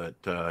it, but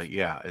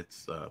yeah,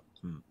 it's.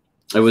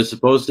 It was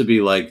supposed to be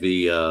like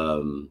the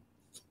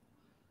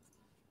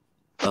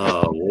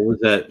what was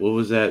that? What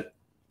was that?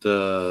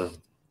 The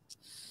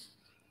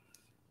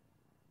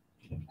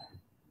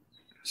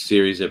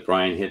series that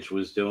Brian Hitch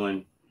was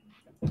doing.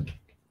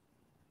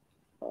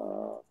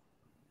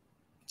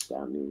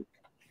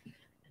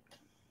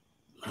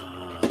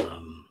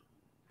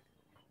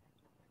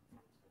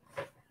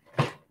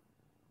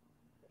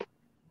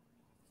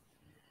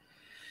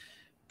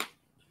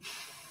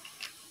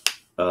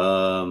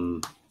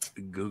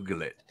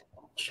 Google it.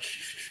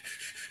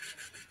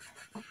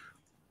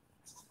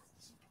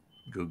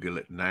 Google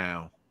it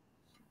now.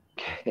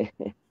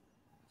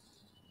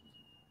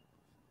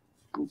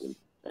 Google.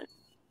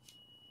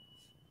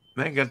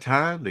 I ain't got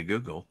time to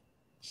Google.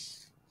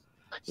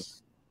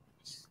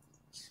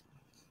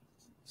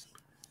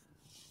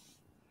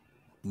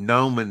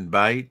 Norman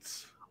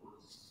Bates.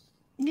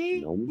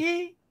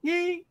 Norman?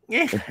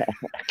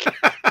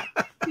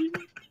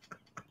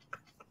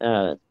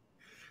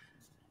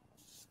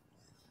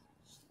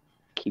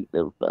 Cute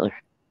little fella.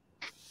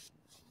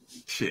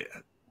 Shit,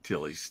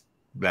 Tilly's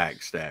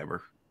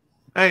backstabber.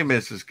 Hey,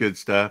 Mrs. Good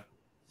Stuff.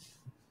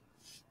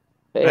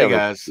 Hey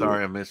guys,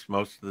 sorry I missed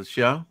most of the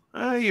show.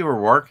 You were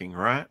working,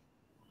 right?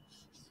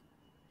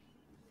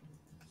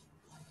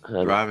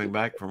 Driving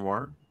back from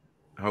work.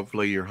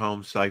 Hopefully you're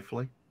home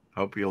safely.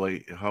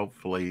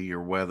 Hopefully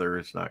your weather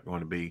is not going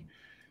to be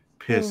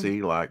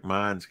pissy like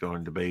mine's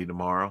going to be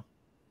tomorrow.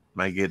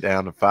 May get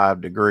down to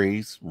 5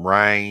 degrees,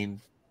 rain,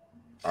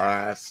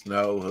 ice,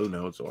 snow, who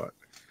knows what.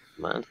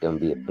 Mine's going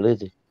to be a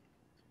blizzard.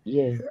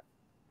 Yeah.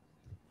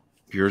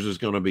 Yours is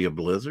going to be a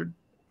blizzard?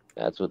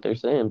 That's what they're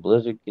saying,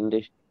 blizzard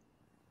condition.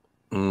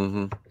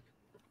 Mm-hmm.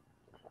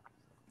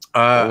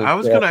 I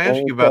was going to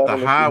ask you about the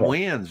high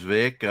winds,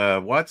 Vic.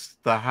 What's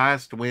the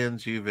highest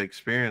winds you've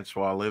experienced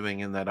while living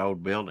in that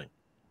old building?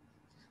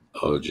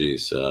 Oh,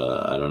 geez.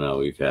 I don't know.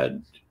 We've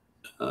had...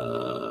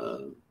 I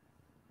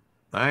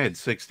had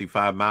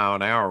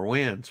 65-mile-an-hour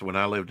winds when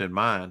I lived in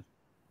mine.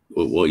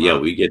 Well, yeah,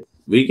 we get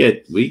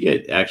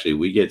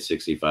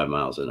 65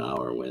 miles an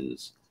hour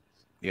winds.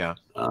 Yeah.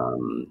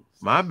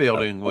 My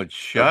building would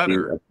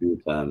shudder a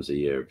few times a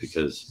year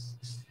because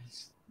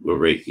we're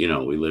right.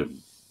 We live.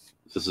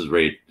 This is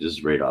right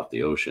off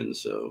the ocean,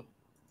 so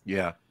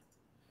yeah.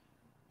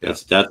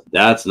 That's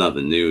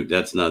nothing new.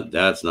 That's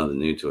nothing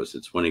new to us.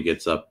 It's when it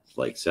gets up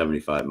like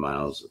 75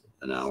 miles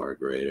an hour or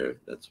greater.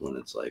 That's when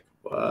it's like,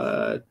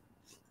 what?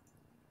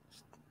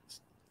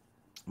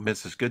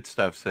 Mrs. Good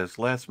Stuff says,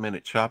 last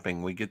minute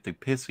shopping, we get the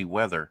pissy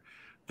weather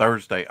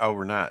Thursday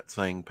overnight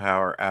saying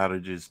power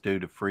outages due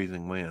to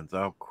freezing winds.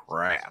 Oh,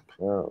 crap.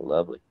 Oh,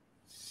 lovely.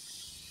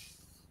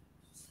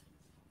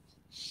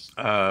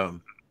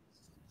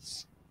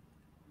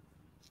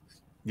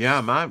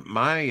 Yeah, my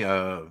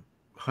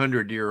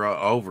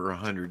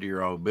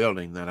 100-year-old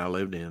building that I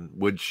lived in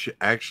would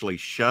actually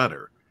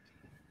shudder.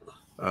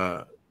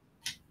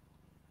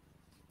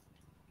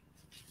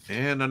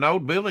 And an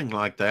old building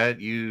like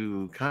that,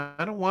 you kind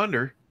of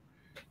wonder,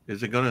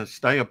 is it going to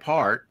stay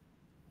apart?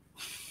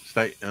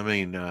 Shake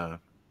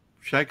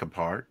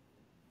apart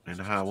in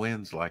high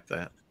winds like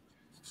that.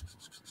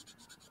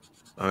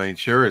 I mean,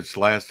 sure, it's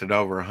lasted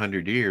over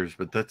 100 years,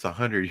 but that's a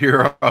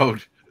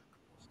 100-year-old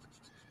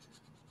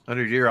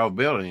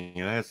building.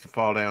 It has to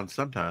fall down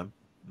sometime,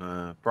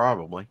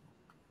 probably.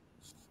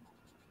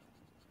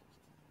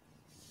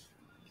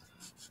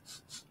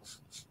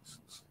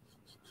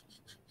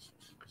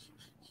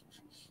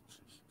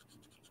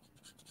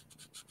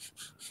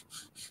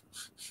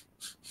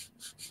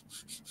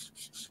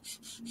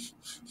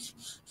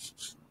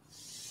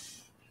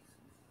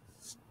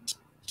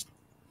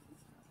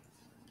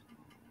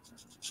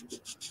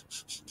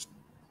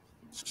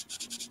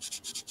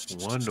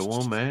 Wonder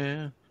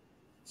Woman.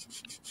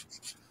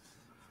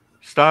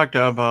 Stocked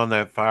up on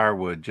that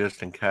firewood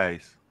just in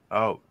case.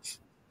 Oh,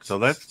 so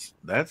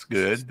that's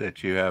good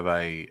that you have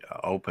a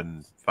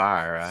open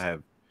fire. I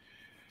have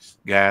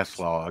gas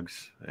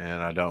logs,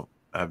 and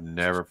I've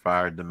never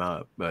fired them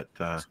up, but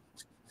I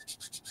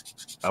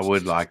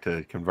would like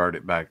to convert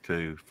it back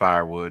to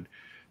firewood.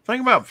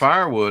 Think about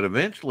firewood.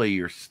 Eventually,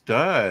 your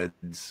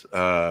studs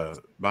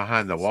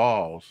behind the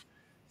walls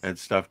and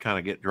stuff kind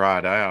of get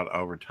dried out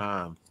over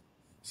time.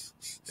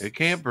 It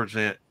can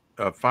present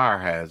a fire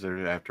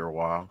hazard after a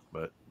while,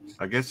 but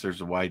I guess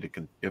there's a way to.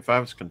 If I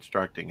was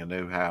constructing a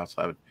new house,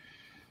 I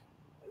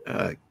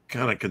would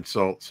kind of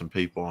consult some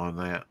people on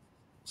that,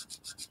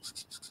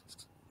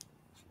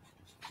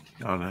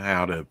 on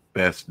how to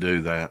best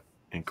do that.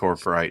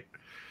 Incorporate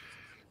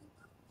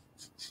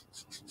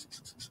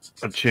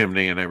a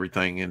chimney and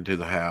everything into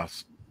the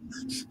house.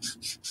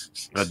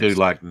 I do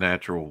like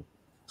natural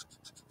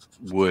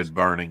wood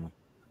burning.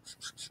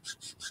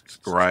 It's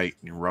great.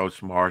 You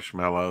roast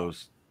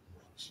marshmallows.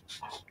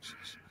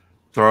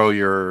 Throw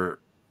your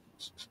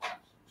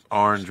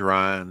orange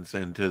rinds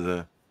into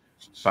the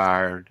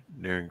fire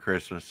during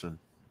Christmas and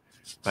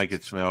make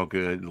it smell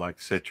good, like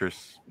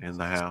citrus in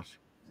the house.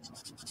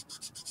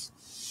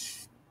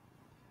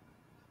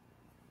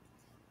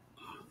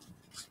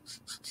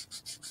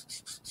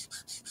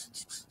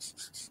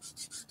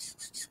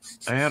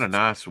 They had a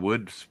nice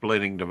wood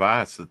splitting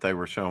device that they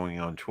were showing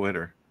on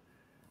Twitter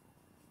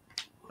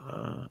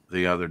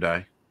the other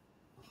day.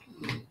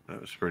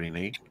 That was pretty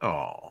neat.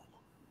 Oh,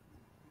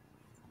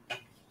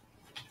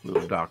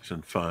 little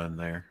dachshund fun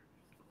there.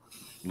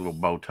 Little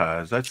bow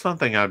ties. That's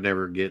something I've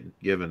never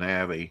given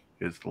Abby,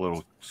 is a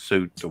little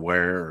suit to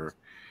wear or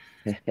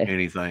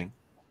anything.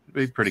 It'd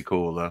be pretty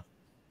cool though.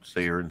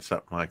 See her in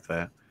something like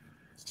that.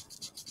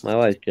 My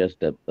wife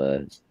dressed up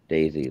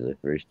Daisy the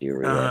first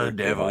year.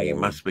 Devil, you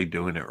must be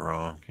doing it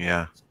wrong.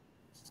 Yeah.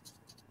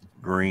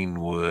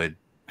 Greenwood.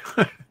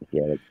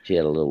 She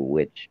had a little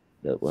witch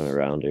that went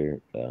around her.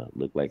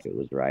 Looked like it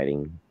was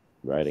riding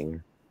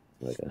her.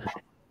 Like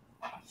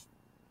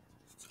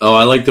Oh,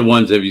 I like the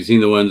ones. Have you seen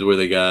the ones where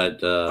they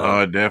got?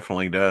 Oh, it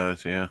definitely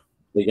does. Yeah.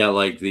 They got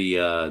like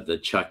the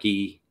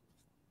Chucky.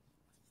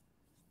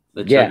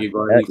 The yeah, Chucky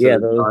Barney.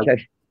 those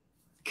Chucky.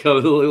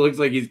 It looks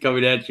like he's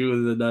coming at you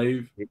with a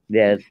knife.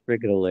 Yeah, it's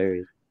freaking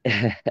hilarious.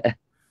 I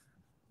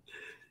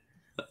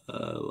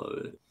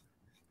love it.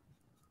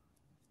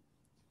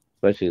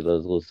 Especially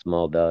those little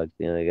small dogs.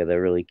 You know, they got that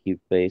really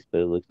cute face,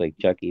 but it looks like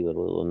Chucky with a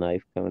little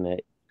knife coming at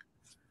you.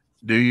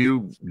 Do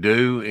you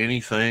do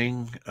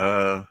anything,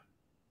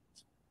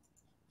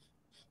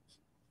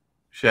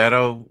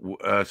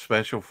 Shadow,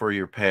 special for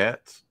your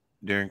pets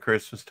during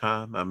Christmas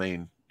time? I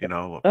mean, you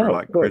know, for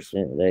like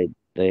Christmas. Yeah,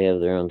 they have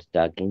their own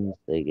stockings.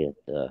 They get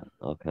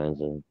all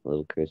kinds of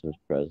little Christmas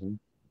presents.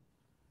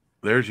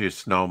 There's your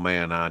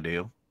snowman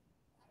ideal.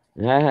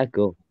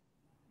 Cool.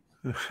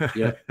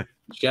 Yeah.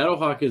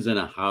 Shadowhawk is in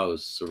a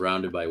house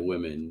surrounded by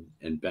women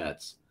and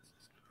pets.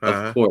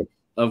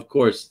 Of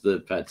course,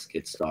 the pets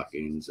get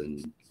stockings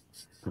and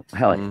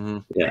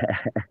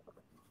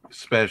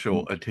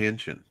special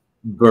attention,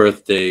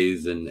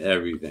 birthdays and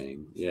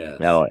everything. Yeah.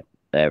 Oh,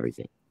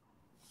 everything.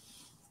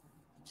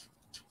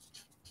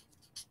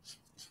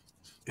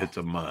 It's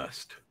a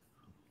must.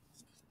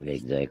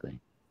 Exactly.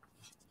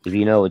 If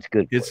you know it's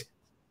good.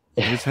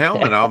 His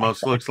helmet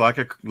almost looks like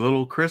a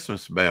little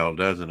Christmas bell,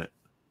 doesn't it?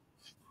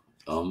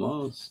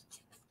 Almost.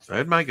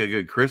 That'd make a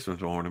good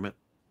Christmas ornament.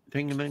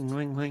 Ding, ding,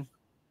 ding, ding.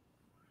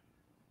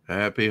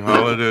 Happy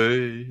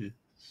holidays.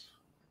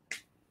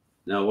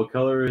 Now, what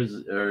color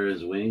are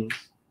his wings?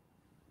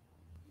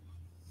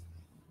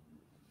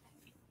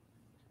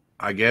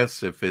 I guess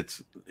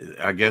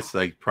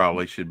they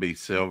probably should be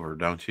silver,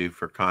 don't you,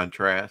 for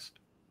contrast?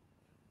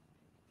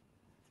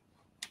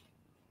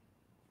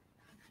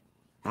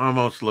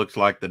 Almost looks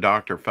like the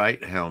Dr.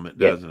 Fate helmet,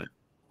 doesn't it?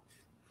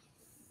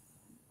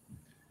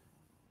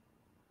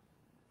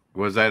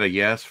 Was that a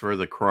yes for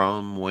the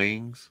chrome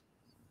wings?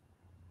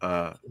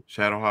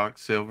 Shadowhawk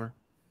silver?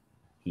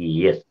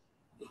 Yes.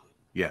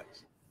 Yes.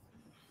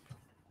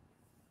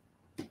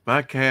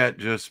 My cat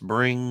just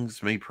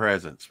brings me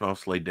presents,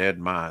 mostly dead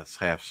mice,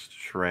 half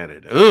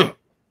shredded. Ugh!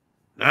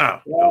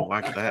 No, don't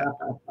like that.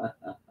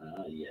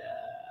 Yeah.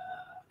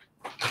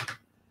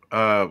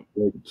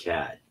 Good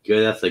cat.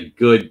 Good. That's a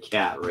good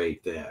cat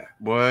right there.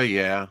 Well,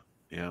 yeah.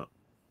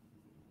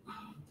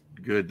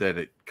 Good that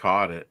it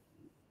caught it.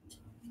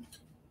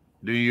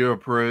 Do you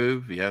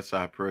approve? Yes,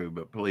 I approve,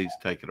 but please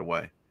take it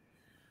away.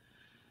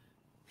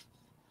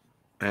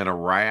 And a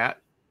rat.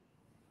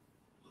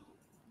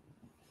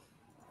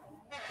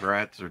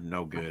 Rats are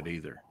no good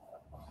either.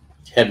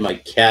 Had my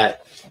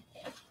cat.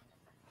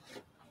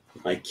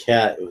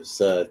 It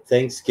was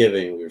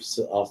Thanksgiving. We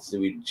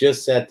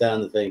just sat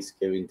down to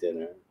Thanksgiving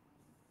dinner,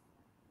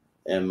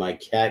 and my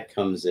cat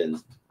comes in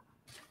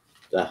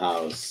the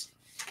house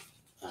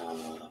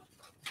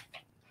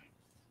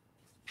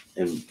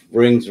and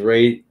brings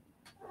right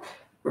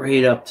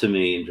up to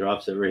me and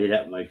drops it right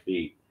at my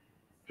feet.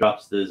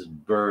 Drops this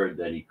bird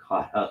that he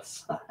caught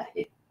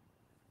outside.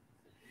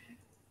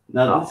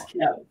 Now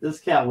this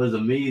cat was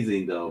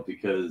amazing though,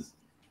 because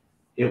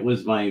it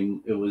was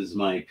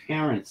my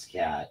parents'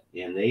 cat,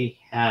 and they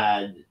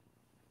had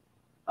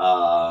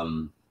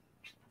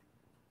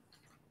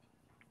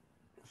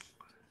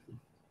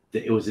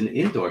it was an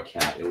indoor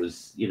cat. It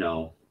was, it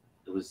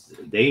was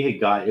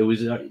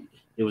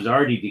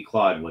already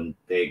declawed when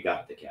they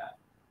got the cat.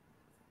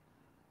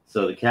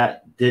 So the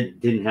cat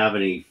didn't have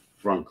any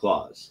front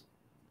claws.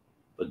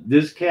 But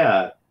this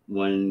cat,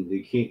 when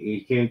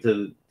he came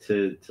to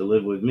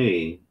live with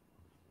me,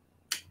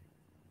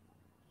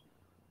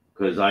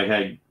 because I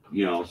had,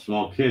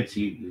 small kids,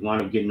 he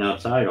wound up getting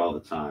outside all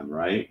the time,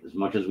 right? As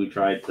much as we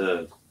tried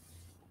to,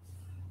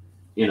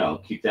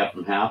 keep that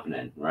from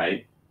happening,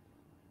 right?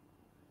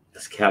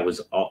 This cat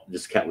was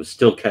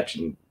still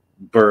catching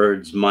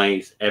birds,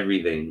 mice,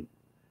 everything.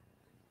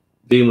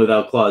 Being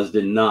without claws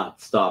did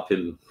not stop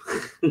him,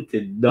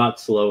 did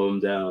not slow him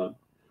down.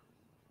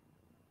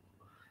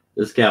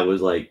 This cat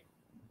was like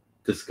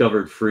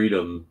discovered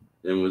freedom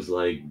and was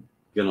like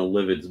gonna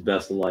live its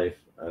best life.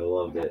 I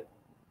loved it.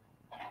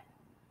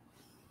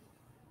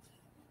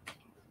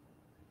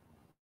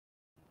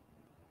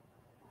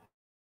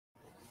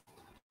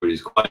 But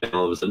he's quiet and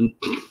all of a sudden.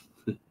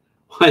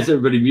 Why is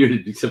everybody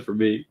muted except for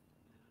me?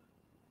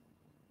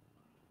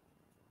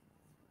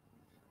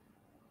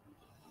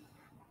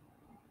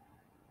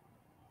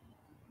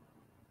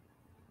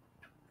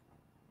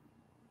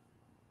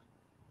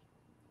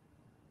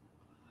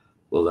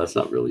 Well, that's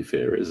not really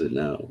fair, is it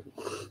now?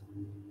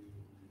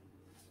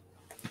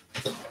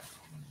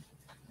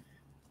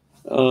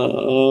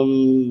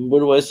 What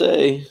do I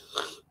say?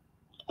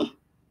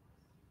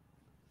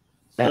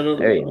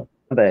 There you go.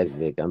 I'm back,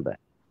 Vic. I'm back.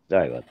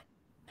 Sorry about that.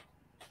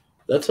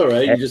 That's all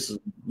right. You just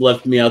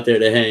left me out there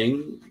to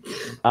hang.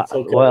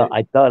 Okay. Well,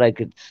 I thought I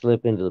could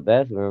slip into the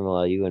bathroom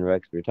while you and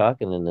Rex were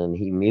talking, and then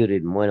he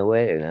muted and went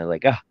away, and I was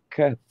like, oh,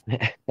 crap.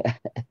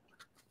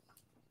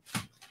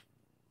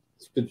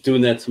 It's been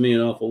doing that to me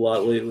an awful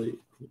lot lately.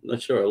 I'm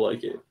not sure I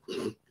like it.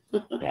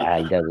 Yeah,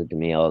 he does it to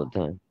me all the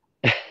time.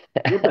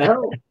 What the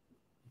hell?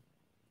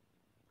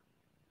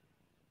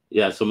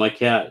 Yeah, so my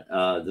cat,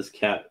 this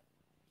cat,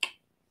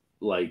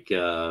 like,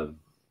 became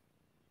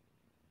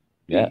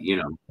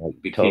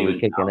totally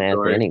kicking ass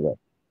anyway.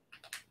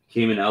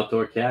 Became an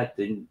outdoor cat.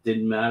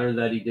 Didn't matter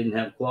that he didn't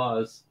have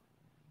claws.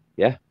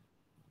 Yeah,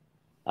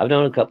 I've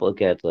known a couple of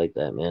cats like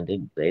that, man.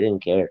 They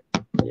didn't care.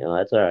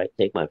 That's all right.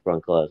 Take my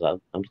front claws.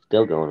 I'm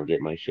still going to get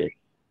my shit.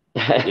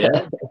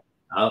 Yeah,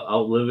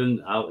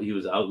 he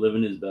was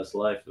outliving his best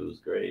life. It was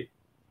great.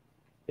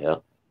 Yeah.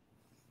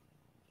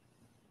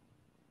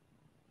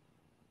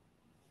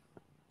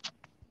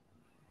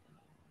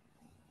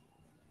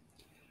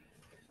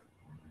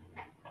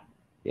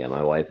 Yeah,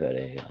 my wife had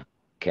a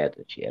cat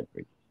that she had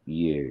for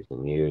years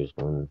and years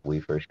when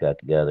we first got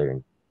together,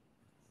 and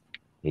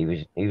he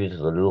was a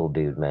little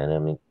dude, man. I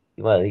mean,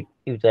 he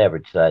was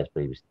average size,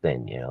 but he was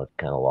thin,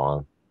 kind of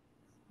long.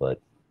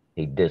 But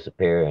he'd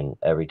disappear, and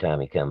every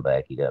time he come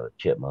back, he'd have a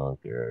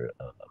chipmunk or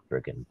a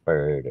freaking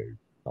bird or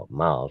a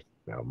mouse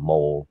or a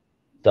mole,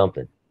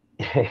 something.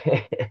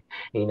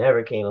 He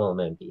never came home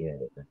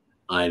empty-handed.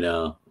 I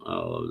know. I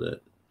loved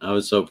it. I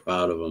was so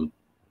proud of him.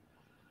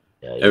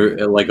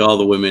 Yeah, like all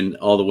the women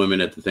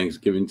at the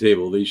Thanksgiving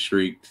table, they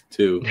shrieked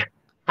too,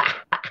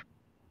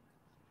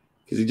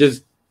 because he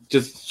just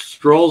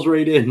strolls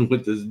right in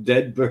with this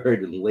dead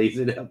bird and lays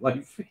it at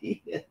my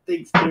feet at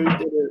Thanksgiving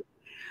dinner.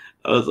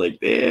 I was like,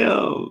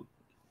 damn.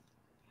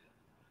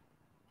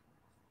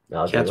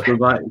 Cats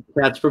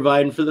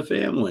providing for the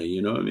family.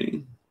 You know what I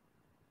mean?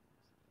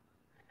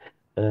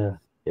 Yeah,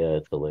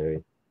 it's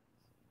hilarious.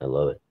 I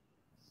love it.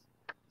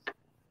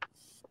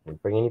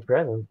 Don't bring any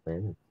presents,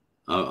 man.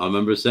 I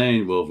remember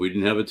saying, well, if we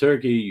didn't have a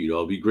turkey, you'd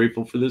all be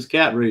grateful for this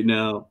cat right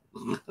now.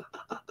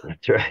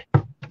 That's right.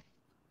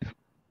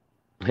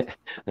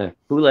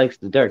 Who likes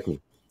the dark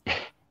meat?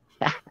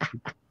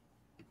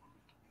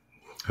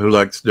 Who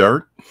likes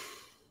dirt?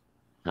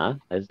 Huh?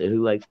 I said,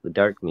 who likes the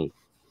dark meat?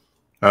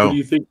 Oh.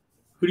 Who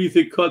do you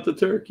think caught the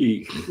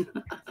turkey?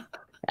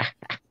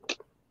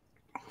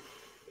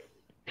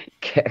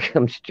 Cat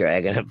comes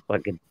dragging a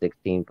fucking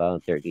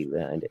 16-pound turkey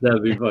behind it.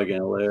 That'd be fucking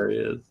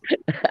hilarious.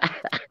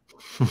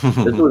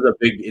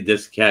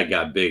 This cat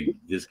got big.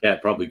 This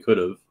cat probably could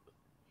have.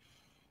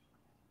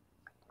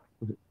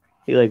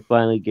 He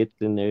finally gets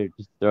in there,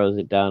 just throws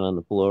it down on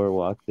the floor,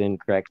 walks in,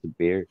 cracks a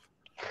beer.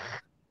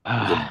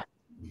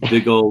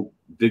 Big old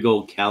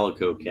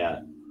calico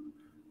cat.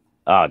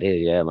 Oh,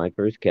 dude, yeah. My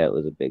first cat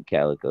was a big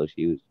calico.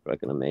 She was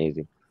fucking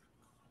amazing.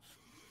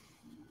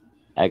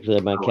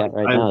 Actually, my cat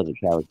right now is a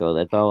calico.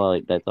 That's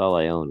all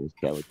I own is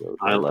calico.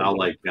 I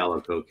like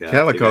calico cats.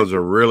 Calicos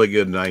are really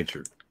good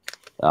natured.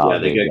 Oh, yeah,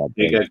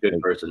 they got good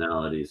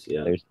personalities.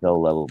 Yeah, they're so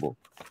lovable.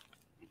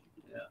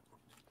 Yeah.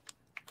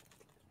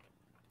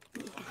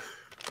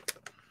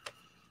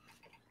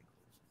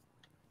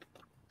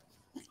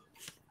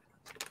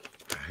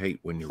 I hate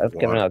when you're. That's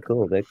coming out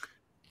cool, Vic.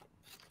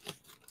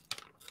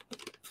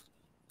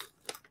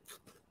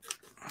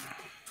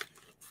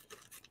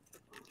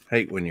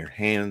 Hate when your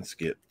hands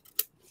get,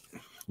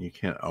 You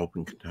can't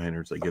open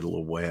containers; they get a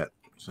little wet.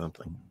 Or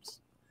something.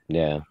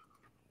 Yeah.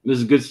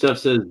 Mrs. Good Stuff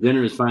says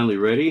dinner is finally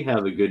ready.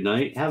 Have a good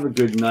night. Have a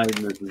good night,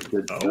 Mrs.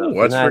 Good Stuff. Oh,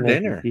 what's for Good night,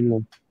 Mrs. dinner? Tina.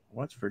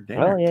 What's for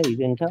dinner? Oh yeah, you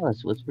didn't tell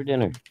us what's for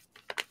dinner.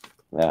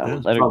 Yeah, Yeah,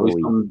 let her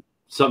Probably go eat.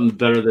 something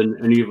better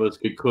than any of us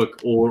could cook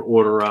or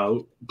order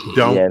out.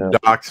 Don't Yeah, no.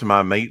 dox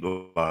my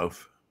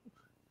meatloaf.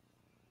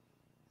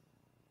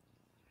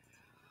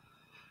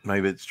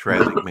 Maybe it's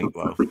tragic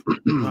meatloaf.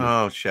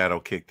 Oh, Shadow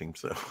kicked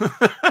himself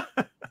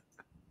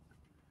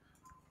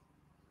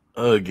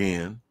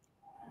again.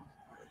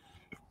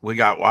 We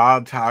got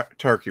wild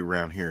turkey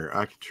around here.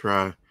 I could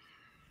try.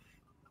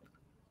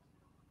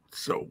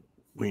 So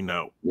we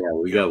know. Yeah,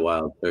 we got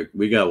wild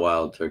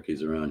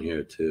turkeys around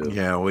here too.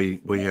 Yeah,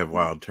 we have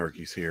wild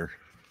turkeys here.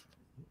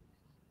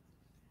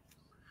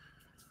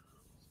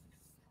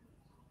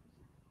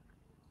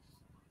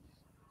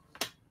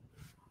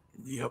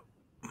 Yep.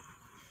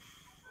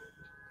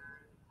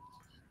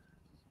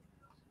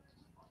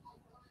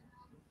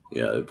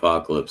 Yeah, the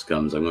apocalypse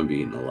comes. I'm gonna be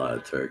eating a lot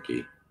of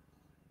turkey.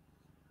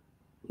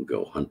 I'll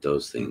go hunt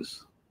those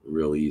things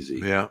real easy.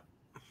 Yeah.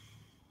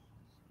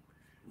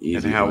 Easy.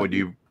 And how would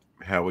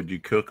hunting. you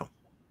cook them?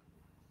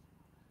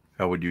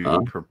 How would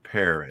you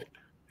prepare it?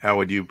 How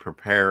would you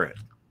prepare it?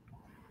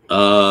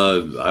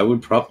 I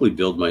would probably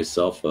build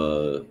myself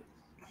a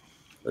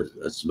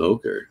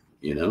smoker.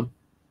 You know.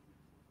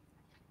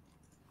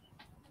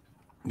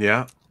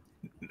 Yeah.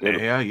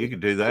 Yeah, you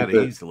could do that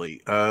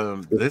easily.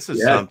 This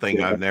is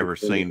something I've never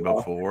seen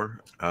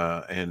before,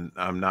 and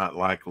I'm not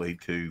likely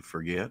to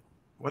forget.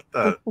 What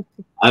the?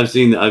 I've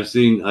seen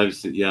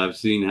houses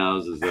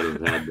that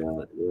have had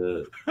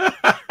that.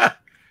 Yeah.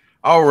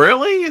 Oh,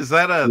 really? Is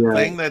that a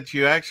thing that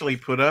you actually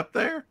put up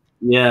there?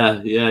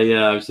 Yeah.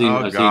 I've seen.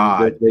 Oh, I've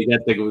God. seen.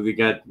 They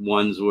got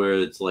ones where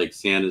it's like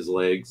Santa's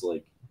legs,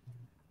 like.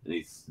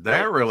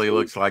 That really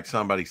looks like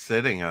somebody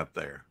sitting up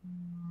there.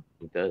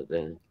 It does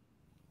then.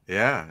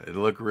 Yeah, it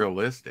looked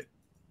realistic.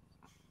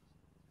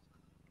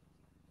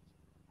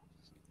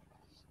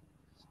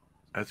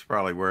 That's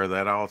probably where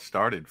that all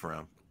started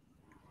from.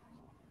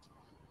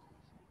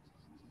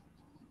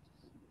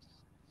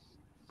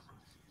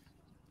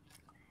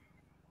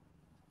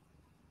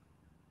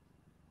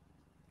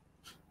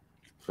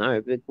 All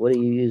right, Vic, what are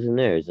you using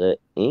there? Is that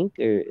ink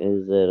or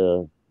is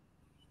that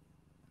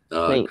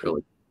paint?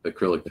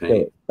 Acrylic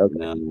paint. Okay.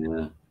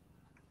 Yeah.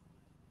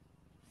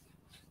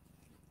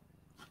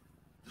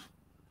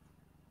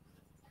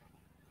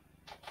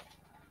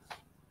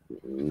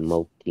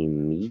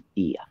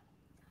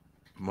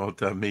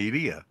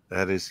 Multimedia.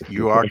 That is,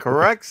 you are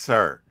correct,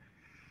 sir.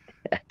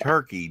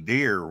 Turkey,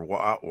 deer,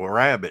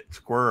 rabbit,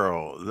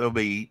 squirrel, they'll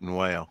be eaten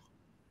well.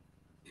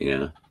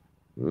 Yeah.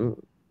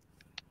 Mm.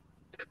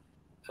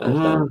 I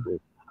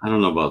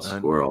don't know about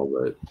squirrel,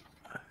 but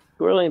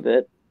squirrel ain't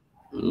bad.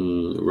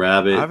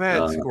 Rabbit. I've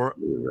had squirrel.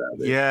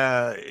 Rabbit.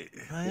 Yeah.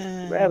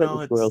 Rabbit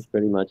and squirrel's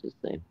pretty much the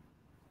same.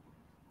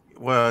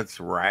 Well, it's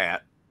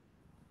rat.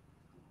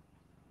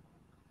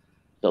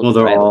 So Well,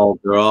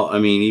 they're all. I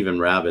mean, even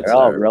rabbits. They're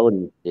all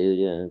rodents, dude.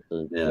 Yeah,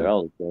 so Yeah. They're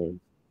all the same.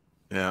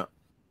 Yeah.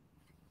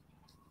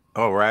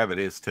 Oh, rabbit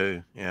is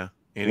too. Yeah.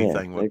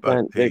 Anything with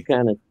buck they're teeth.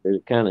 They're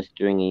kind of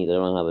stringy. They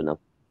don't have enough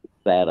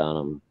fat on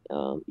them.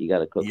 You got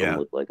to cook them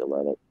with like a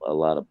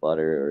lot of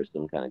butter or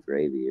some kind of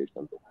gravy or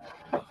something.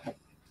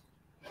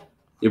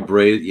 You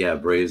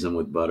braise them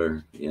with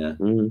butter. Yeah.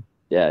 Mm-hmm.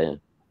 Yeah.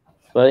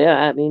 But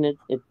yeah, I mean,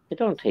 it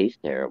don't taste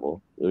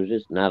terrible. There's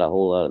just not a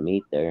whole lot of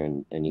meat there,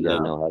 and you got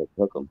to know how to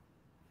cook them.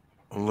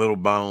 Little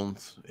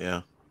bones.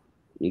 Yeah.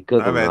 You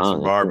cook I've them had wrong,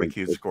 some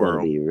barbecue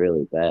squirrel. It's gonna be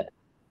really bad.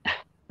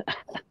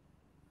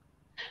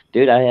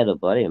 Dude, I had a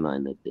buddy of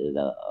mine that did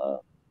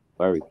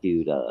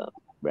barbecued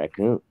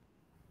raccoon,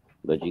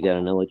 but you got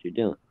to know what you're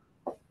doing.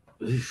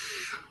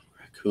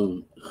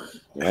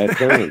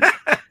 Raccoon.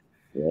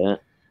 Yeah.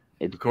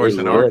 Of course,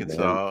 in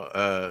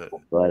Arkansas,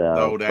 but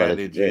the old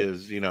adage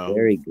is,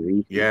 very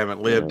greasy. You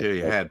haven't lived till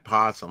you had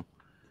possum.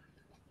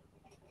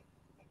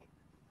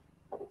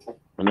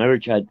 I never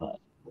tried possum.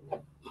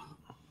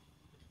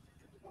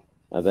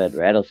 I've had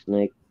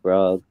rattlesnake,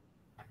 frog,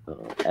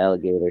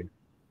 alligator.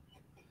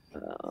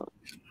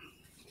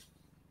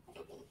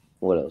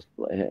 What else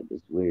do I have?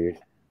 This weird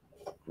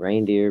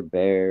reindeer,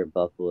 bear,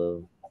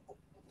 buffalo.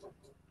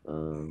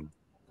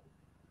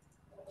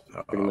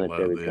 Pretty much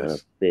every kind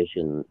of fish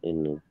in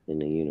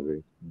the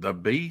universe. The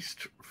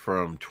Beast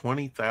from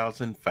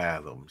 20,000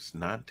 Fathoms,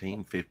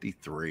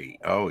 1953.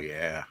 Oh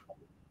yeah,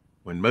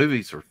 when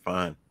movies were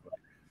fun.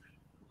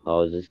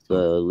 Oh, is this the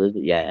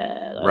lizard?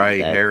 Yeah, Ray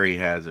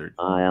Harryhausen.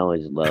 I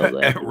always love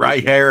that.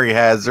 Ray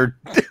Harryhausen.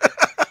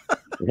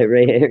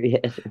 Ray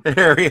Harryhausen.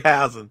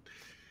 Harryhausen.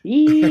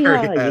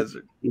 Yeah,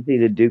 you see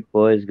the Duke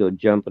boys go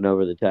jumping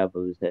over the top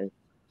of his head.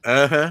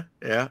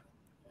 Yeah.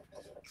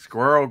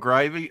 Squirrel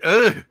gravy.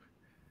 Ugh.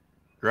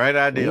 Great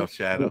idea,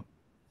 Shadow.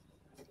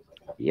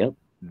 Yep.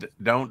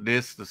 Don't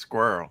diss the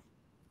squirrel.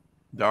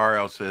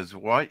 Dario says,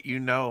 "What you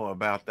know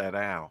about that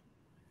owl?"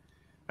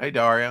 Hey,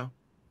 Dario.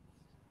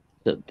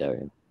 What's up,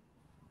 Dario?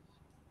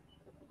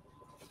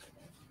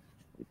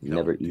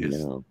 Never eaten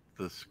an owl.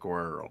 the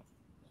squirrel.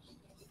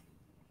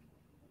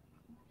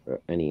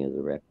 Or any of the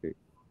raptors.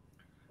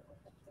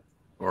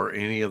 Or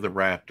any of the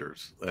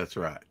raptors. That's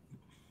right.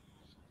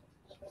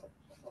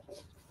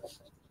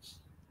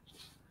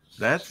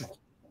 That's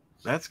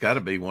got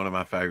to be one of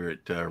my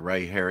favorite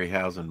Ray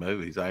Harryhausen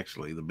movies,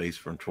 actually, The Beast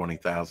from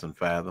 20,000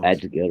 Fathoms.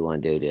 That's a good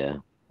one, dude. Yeah,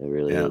 it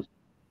really is.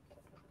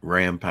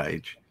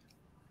 Rampage.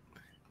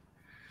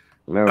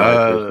 Remember when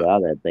I first saw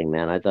that thing,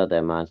 man? I thought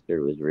that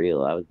monster was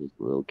real. I was just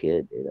a little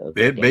kid, dude.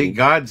 It beat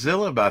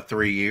Godzilla by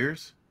 3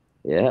 years.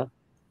 Yeah.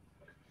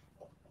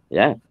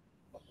 Yeah.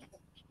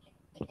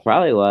 That's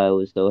probably why I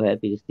was so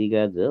happy to see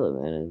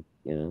Godzilla, man.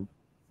 You know.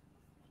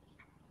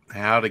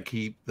 How to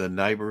keep the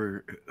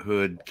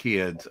neighborhood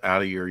kids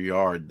out of your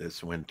yard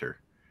this winter.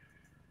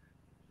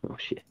 Oh,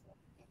 shit.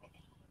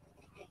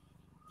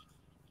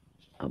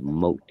 A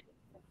moat.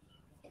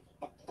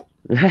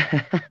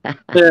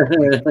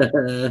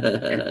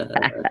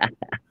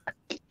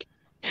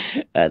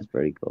 That's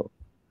pretty cool.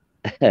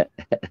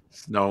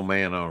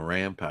 Snowman on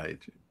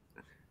Rampage.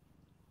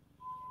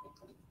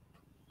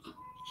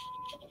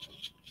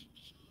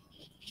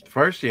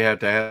 First, you have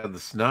to have the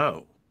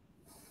snow.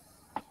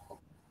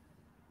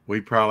 We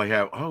probably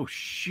have. Oh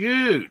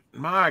shoot!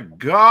 My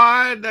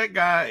God,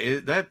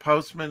 that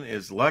postman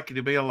is lucky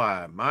to be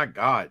alive. My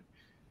God,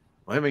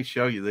 let me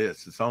show you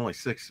this. It's only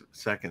 6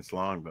 seconds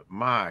long, but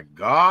my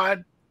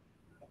God,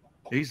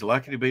 he's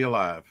lucky to be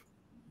alive.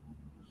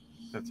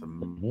 That's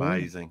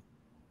amazing.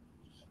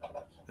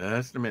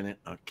 Just a minute.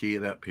 I'll key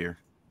it up here.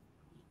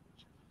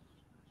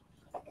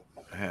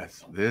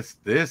 Yes, this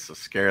will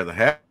scare the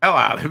hell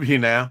out of you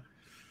now.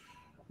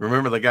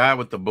 Remember the guy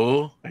with the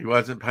bull? He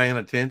wasn't paying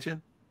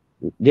attention.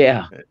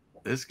 Yeah.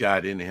 This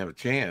guy didn't have a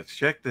chance.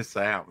 Check this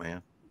out,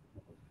 man.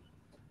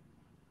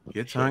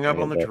 Gets hung up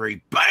on the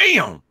tree.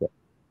 Bam!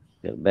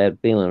 Got a bad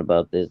feeling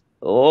about this.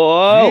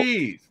 Oh!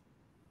 Jeez.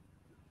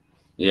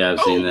 Yeah, I've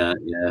seen that.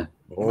 Yeah.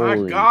 My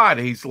God,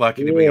 he's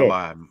lucky to be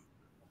alive.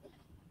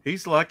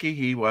 He's lucky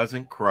he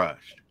wasn't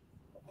crushed.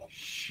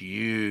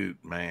 Shoot,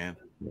 man.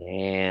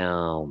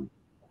 Damn.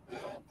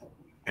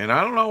 And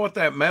I don't know what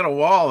that metal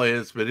wall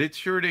is, but it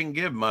sure didn't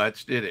give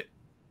much, did it?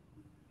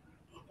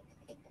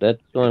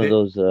 That's one of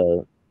those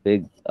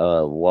big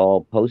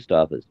wall post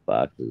office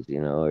boxes, you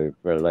know, or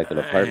for like an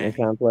apartment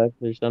complex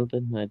or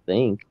something, I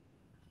think.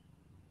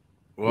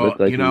 Well,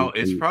 like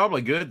it's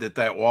probably good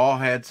that wall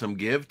had some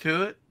give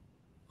to it.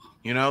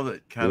 You know,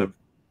 that kind of.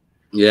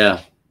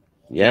 Yeah,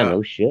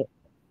 no shit.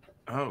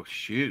 Oh,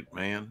 shoot,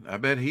 man. I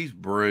bet he's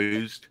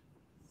bruised.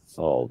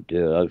 Oh,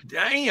 dude.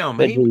 Damn.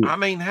 I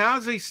mean,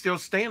 how's he still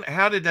standing?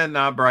 How did that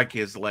not break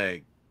his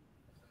leg?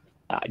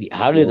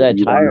 How did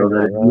that tire?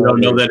 You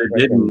don't know that it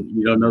didn't.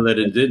 You don't know that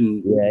it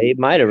didn't. Yeah, he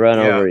might have run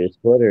over his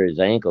foot or his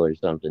ankle or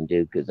something,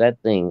 dude. Because that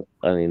thing,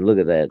 I mean, look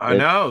at that. I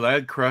know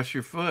that'd crush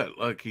your foot.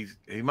 Look, he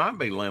might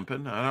be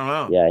limping. I don't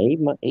know. Yeah, he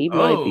might be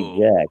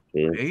jacked,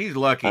 dude. He's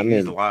lucky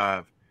he's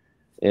alive.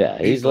 Yeah,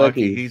 he's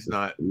lucky he's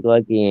not. He's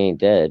lucky he ain't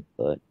dead,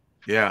 but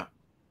yeah.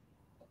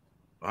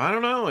 I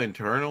don't know,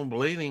 internal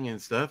bleeding and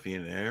stuff. You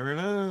never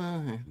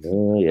know.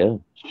 Yeah,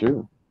 it's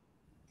true.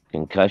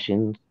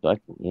 Concussions,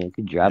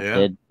 could drop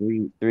dead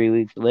 3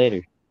 weeks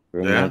later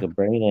from like a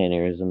brain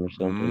aneurysm or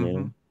something. You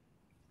know?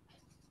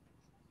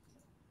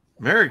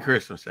 Merry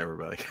Christmas,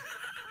 everybody.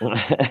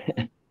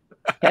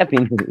 Happy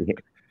New Year.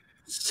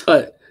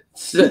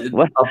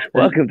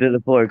 Welcome to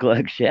the 4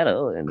 o'clock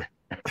shadow, and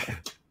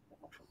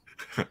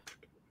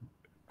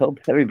hope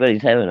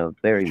everybody's having a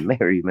very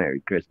Merry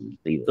Christmas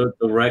season.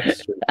 The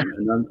Rex,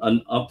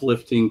 an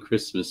uplifting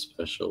Christmas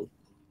special.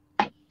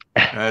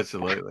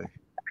 Absolutely.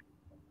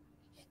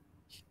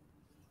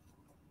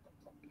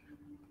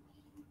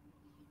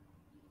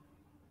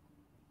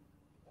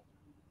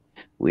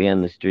 We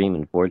end the stream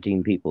and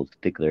 14 people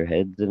stick their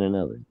heads in an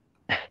oven.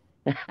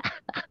 I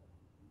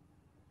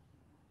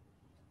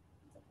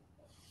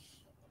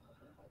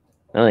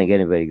don't think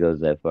anybody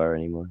goes that far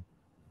anymore.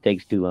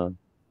 Takes too long.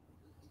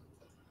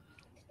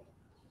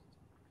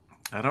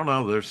 I don't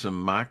know. There's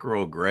some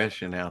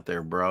microaggression out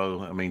there,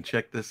 bro. I mean,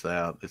 check this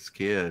out. This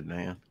kid,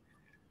 man.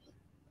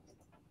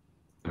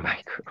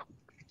 Micro.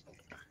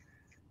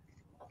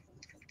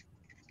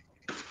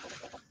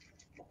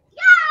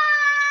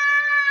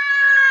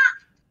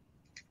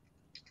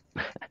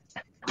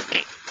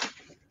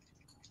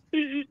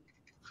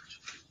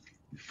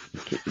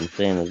 Kicking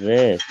Santa's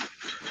ass.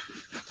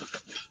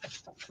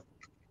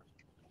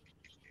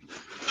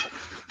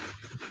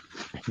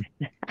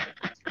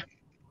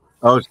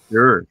 Oh,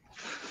 sure.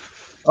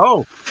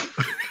 Oh.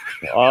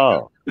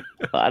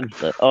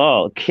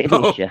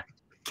 Kidney shot.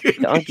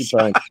 Donkey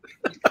punch.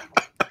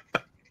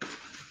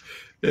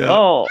 Yeah.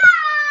 Oh,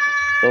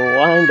 the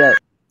wind up.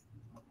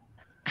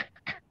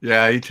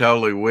 Yeah, he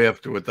totally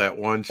whiffed with that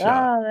one shot.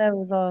 Oh, that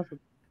was awesome.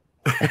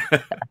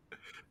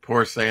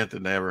 Poor Santa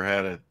never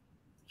had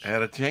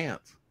a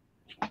chance.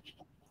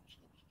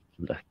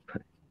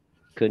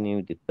 Couldn't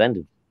even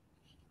defend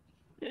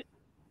it.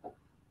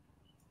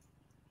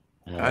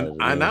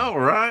 I know,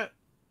 right?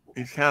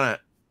 He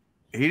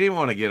didn't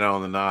want to get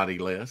on the naughty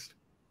list.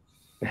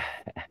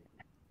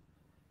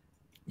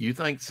 You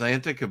think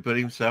Santa could put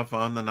himself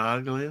on the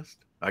naughty list?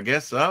 I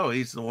guess so.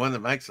 He's the one that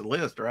makes the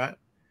list, right?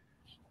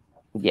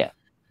 Yeah,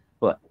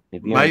 but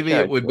if you're Maybe in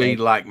it charge, would be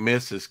well, like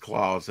Mrs.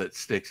 Claus that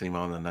sticks him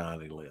on the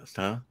naughty list,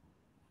 huh?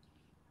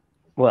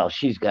 well,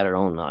 she's got her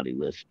own naughty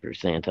list for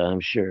Santa, I'm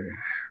sure.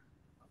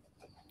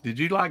 Did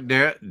you like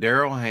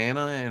Daryl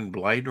Hannah in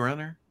Blade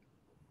Runner?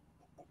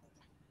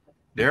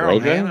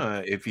 Daryl Blade Runner?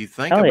 Hannah, if you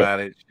think Hell yeah. about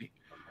it,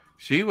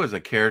 she was a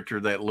character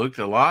that looked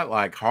a lot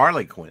like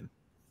Harley Quinn.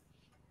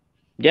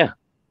 Yeah.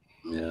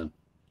 Yeah.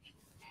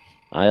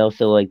 I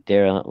also like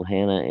Daryl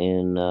Hannah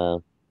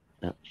in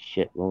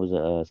shit. What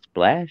was it?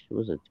 Splash?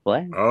 Was it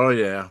Splash? Oh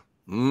yeah.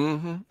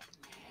 Mm-hmm.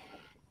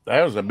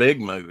 That was a big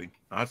movie.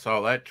 I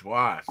saw that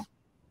twice.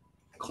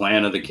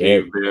 Clan of the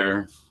Cave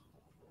Bear.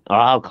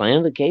 Oh, Clan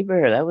of the Cape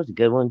Bear. That was a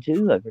good one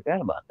too. I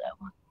forgot about that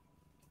one.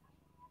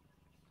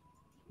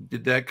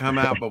 Did that come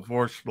out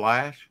before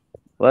Splash?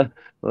 What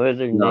was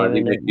her No, I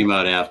name? think it came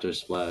out after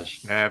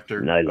Splash. After?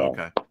 No, no.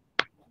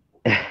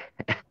 Okay.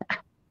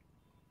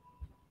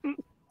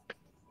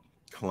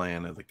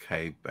 Clan of the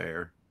Cave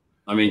Bear.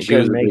 I mean, You she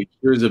was couldn't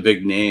she was a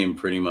big name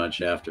pretty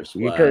much after You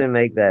Splash. couldn't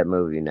make that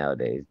movie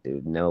nowadays,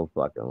 dude. No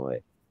fucking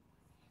way.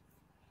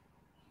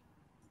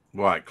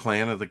 What,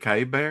 Clan of the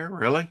Cave Bear?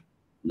 Really?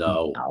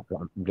 No.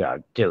 Oh,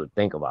 God, dude,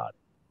 think about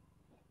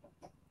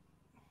it.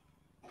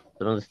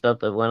 Some of the stuff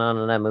that went on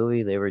in that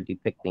movie, they were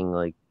depicting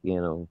like,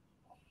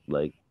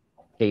 like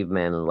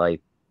caveman life,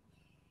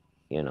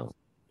 Yeah,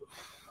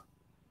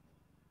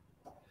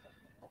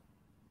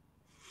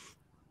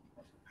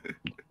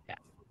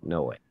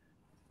 no way.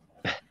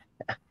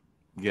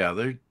 Yeah,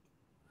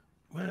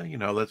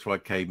 well, that's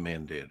what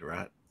cavemen did,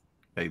 right?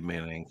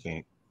 Cavemen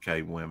and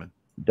cave women.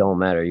 Don't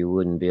matter. You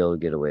wouldn't be able to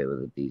get away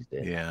with it these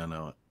days. Yeah, I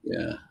know it.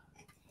 Yeah.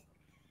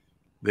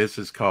 This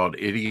is called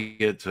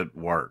Idiots at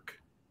Work.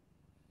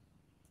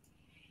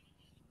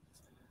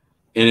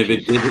 And if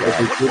it did,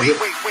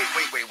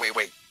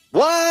 Wait.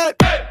 What?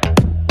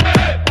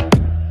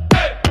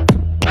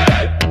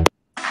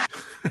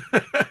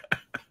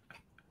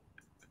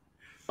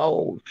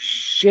 Oh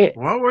shit!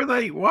 What were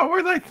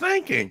they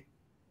thinking?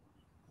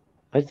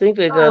 I think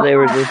they thought they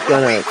were just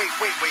gonna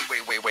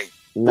Wait.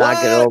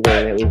 knock it over,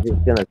 and it was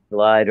just gonna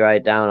slide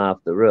right down off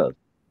the roof.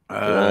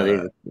 They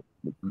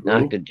just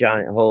knocked a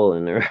giant hole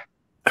in the roof.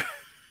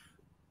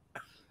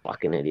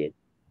 Fucking idiot.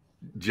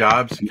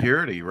 Job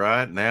security,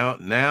 right?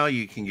 Now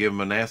you can give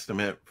them an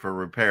estimate for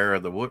repair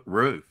of the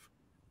roof.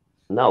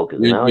 No, because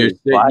You're- now you're you're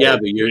sick, fired yeah,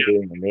 for but you're-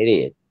 being an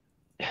idiot.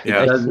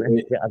 Yeah. That's not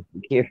job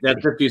security.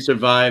 that's if you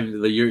survive.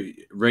 You're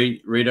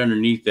right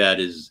underneath that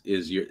is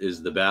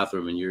the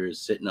bathroom, and you're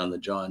sitting on the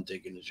john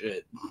taking a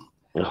shit,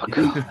 Oh,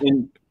 God.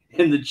 and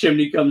the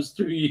chimney comes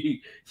through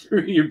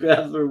your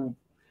bathroom,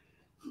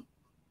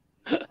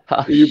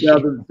 Oh, through your shit.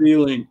 bathroom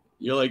ceiling.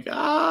 You're like,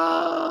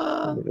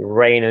 ah.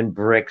 Raining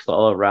bricks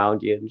all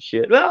around you and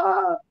shit.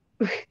 Ah!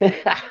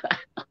 The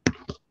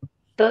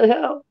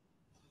hell?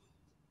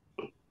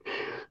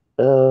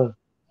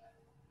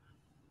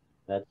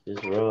 That's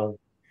just wrong.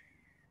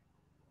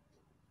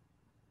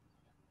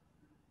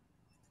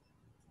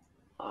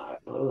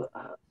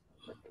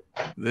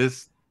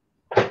 This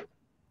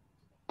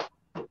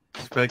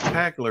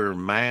spectacular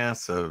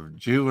mass of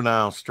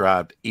juvenile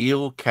striped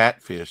eel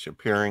catfish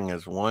appearing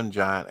as one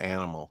giant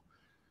animal.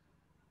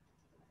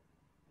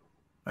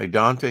 A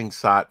daunting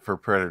sight for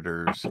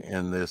predators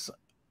in this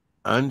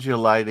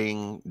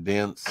undulating,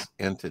 dense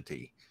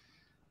entity.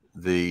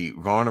 The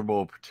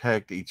vulnerable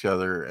protect each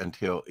other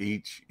until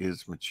each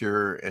is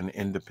mature and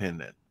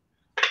independent.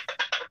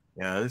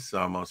 Yeah, this is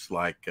almost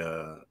like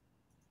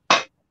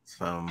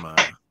some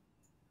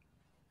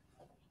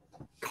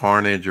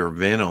Carnage or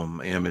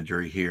Venom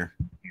imagery here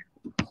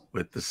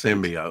with the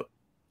symbiote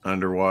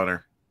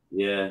underwater.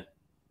 Yeah.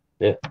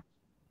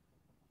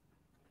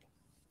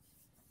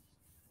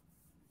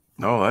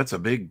 Oh, that's a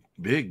big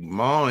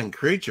mauling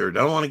creature.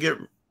 Don't want to get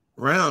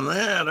around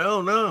that.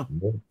 Oh no.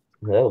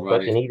 They'll Right.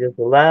 fucking eat us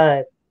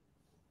alive.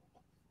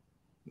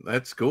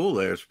 That school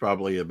there is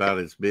probably about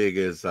as big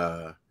as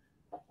a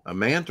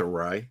manta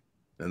ray,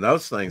 and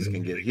those things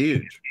can get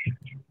huge.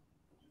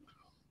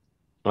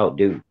 Oh,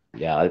 dude.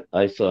 Yeah,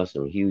 I saw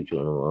some huge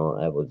one.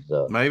 I was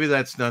Maybe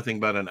that's nothing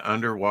but an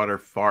underwater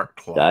fart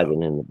claw.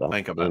 diving in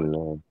Think about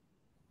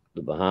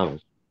the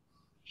Bahamas.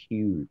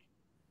 Huge.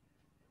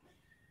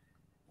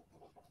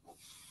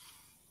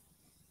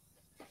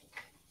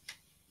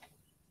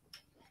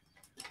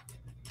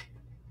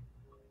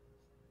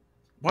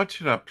 What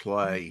should I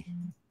play?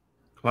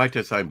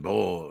 Clytus, I'm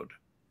bored.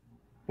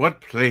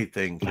 What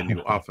plaything can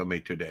you offer me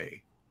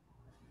today?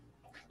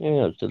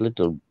 Yeah, it's a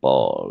little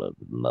ball of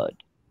mud.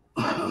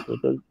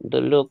 The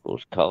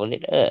locals call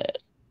it earth.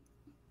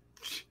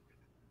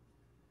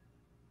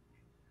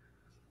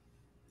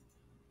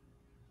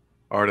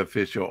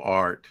 Artificial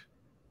art.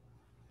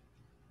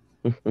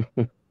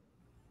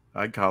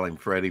 I'd call him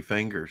Freddy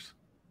Fingers.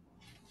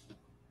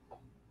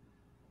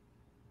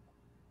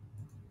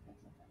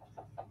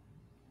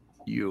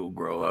 You'll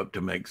grow up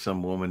to make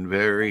some woman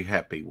very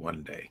happy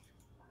one day.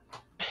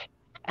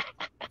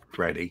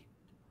 Freddy.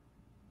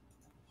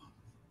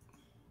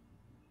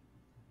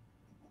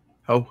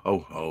 Ho, ho,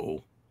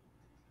 ho.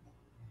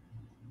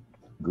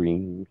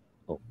 Green.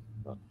 Oh,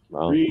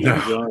 wrong. Green No.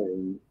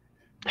 giant.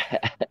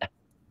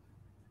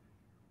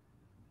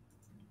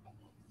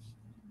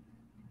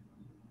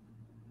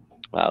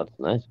 Wow, it's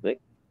nice, big.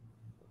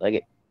 Like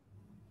it.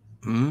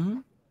 Mm-hmm.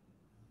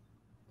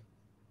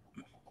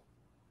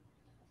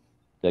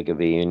 That could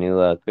be your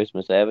new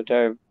Christmas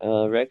avatar,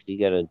 Rex. You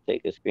gotta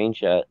take a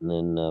screenshot and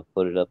then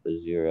put it up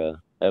as your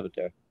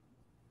avatar.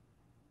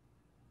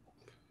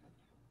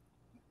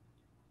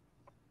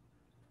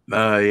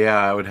 Yeah,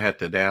 I would have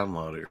to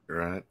download it,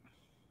 right?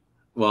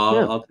 Well,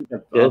 Yeah. I'll take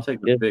a Just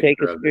picture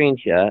take a of it.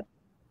 screenshot.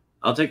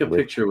 I'll take a With-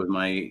 picture with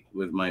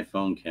my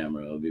phone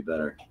camera. It'll be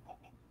better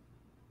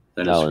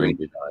than a Oh, and-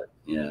 screenshot.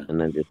 Yeah. And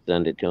then just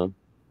send it to him.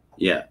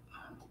 Yeah.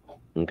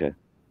 Okay.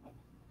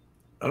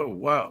 Oh,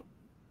 wow.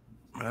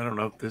 I don't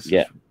know if this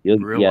Yeah. is You'll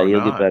real or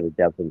get not. better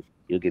definition.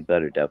 You'll get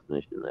better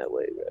definition that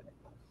way,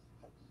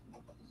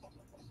 right?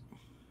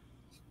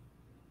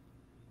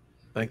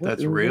 Think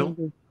that's real?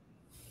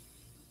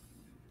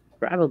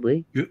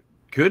 Probably.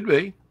 Could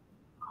be.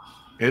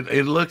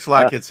 It looks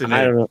like it's in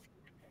I don't a, know.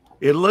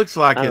 it looks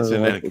like I don't it's know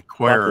in what an the fuck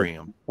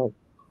aquarium. I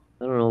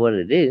don't know what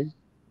it is.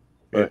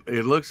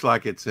 It looks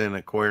like it's in an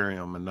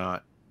aquarium and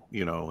not,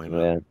 in a,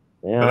 Yeah.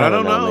 but I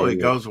don't know. Maybe.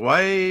 It goes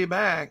way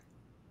back.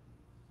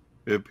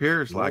 It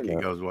appears like Might it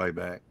not. goes way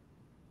back.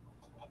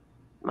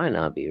 Might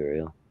not be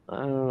real. I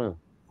don't know.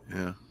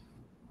 Yeah.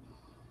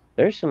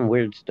 There's some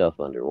weird stuff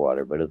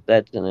underwater, but if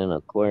that's in an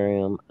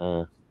aquarium,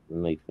 it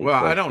makes me Well, I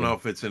question. don't know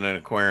if it's in an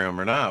aquarium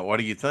or not. What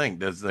do you think?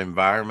 Does the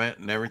environment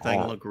and everything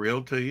Uh, look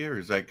real to you, or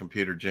is that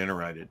computer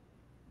generated?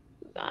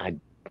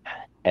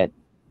 It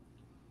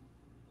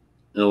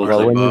looks Well,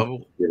 like when you- bubble?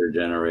 computer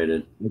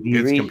generated. If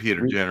you It's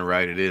computer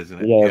generated, isn't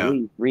it? Yeah,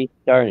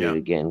 restart it Yeah.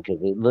 again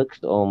because it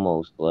looks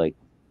almost like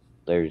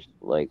there's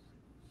like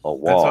a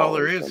wall. That's all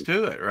there or is something.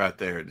 to it right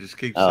there. It just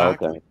keeps Oh,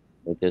 cycling. okay.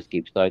 It just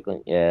keeps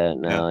cycling. Yeah,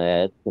 no,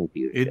 yeah, it's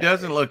computer. It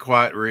doesn't look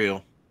quite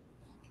real.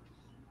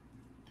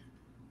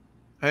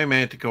 Hey,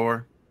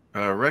 Manticore.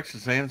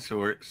 Rex's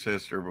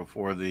ancestor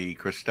before the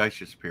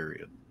Cretaceous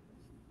period.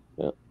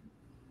 Yeah.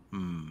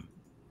 Hmm.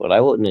 But I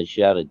wouldn't have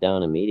shot it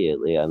down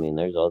immediately. I mean,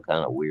 there's all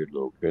kind of weird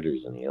little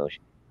critters in the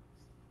ocean.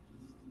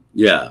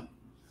 Yeah.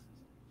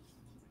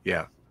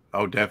 Yeah.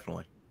 Oh,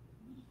 definitely.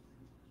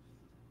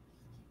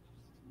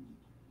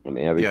 I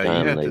mean, every Yeah, you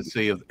time have to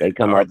see if they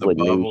come are up the with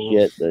new bubbles.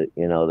 shit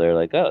that, they're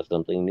like, oh,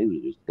 something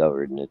new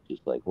discovered. And it's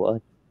just like,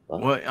 what?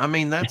 Well, I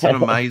mean, that's an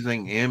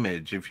amazing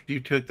image. If you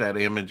took that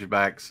image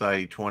back,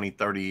 say, 20,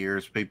 30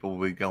 years, people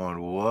would be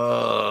going,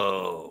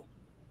 whoa,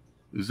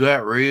 is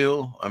that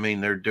real? I mean,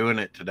 they're doing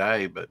it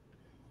today, but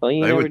Well,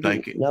 you they never would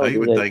think do it, know, they do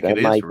would they? think That it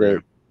is might real.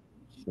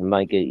 It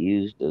might get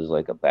used as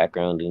like a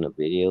background in a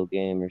video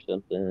game or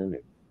something. Or,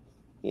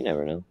 you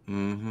never know.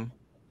 Mm-hmm.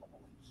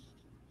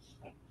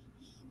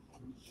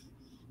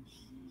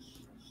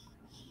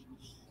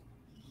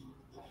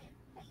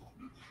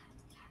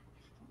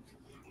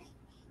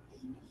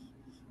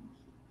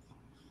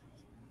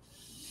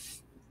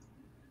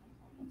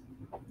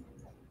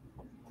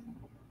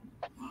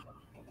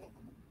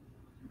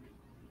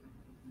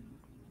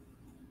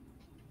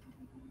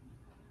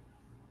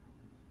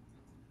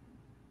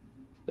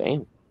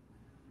 Damn.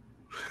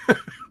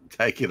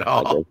 Take it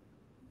off.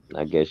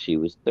 I guess she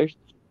was thirsty.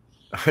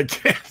 I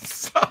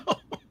guess so.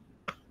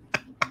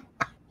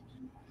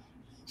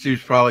 She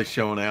was probably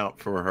showing out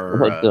for her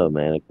What's up,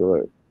 man? Of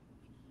course.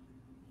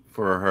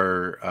 for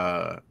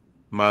her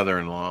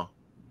mother-in-law,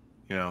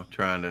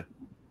 trying to.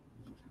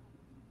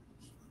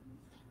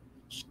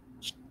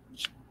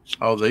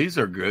 Oh, these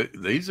are good.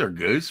 These are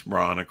goose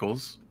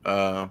barnacles.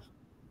 They're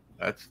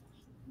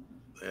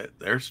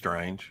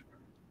strange.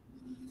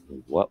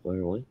 What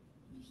were we?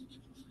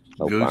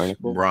 Oh, Goose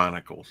barnacles?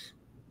 barnacles.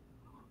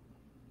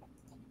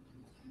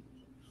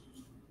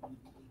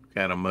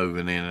 Kind of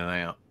moving in and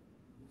out.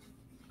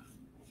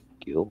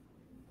 Cool.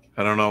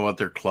 I don't know what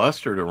they're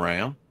clustered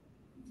around.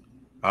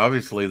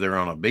 Obviously, they're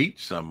on a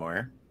beach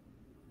somewhere.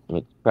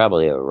 It's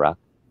probably a rock.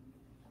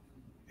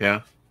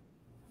 Yeah.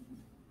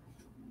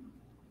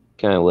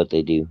 Kind of what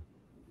they do.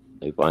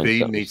 They find Feed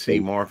something me, safe.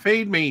 Seymour.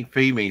 Feed me,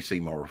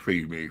 Seymour.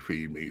 Feed me,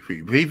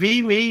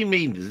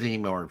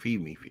 Seymour.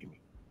 Feed me.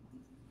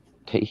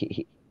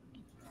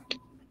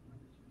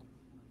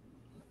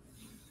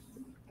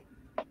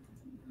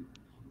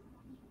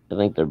 I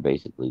think they're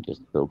basically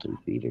just filter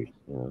feeders,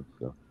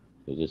 so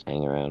they just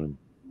hang around.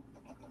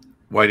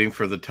 Waiting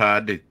for the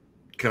tide to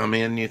come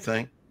in, you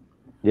think?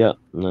 Yeah,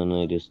 and then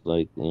they just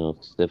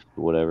sift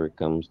whatever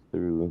comes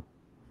through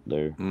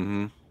their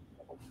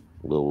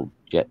little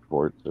jet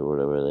ports or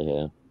whatever they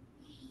have.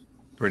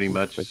 Pretty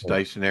much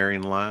stationary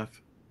in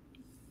life.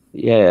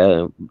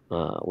 Yeah,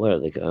 what are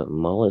they called?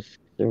 Mollusks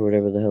or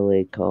whatever the hell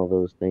they call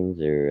those things.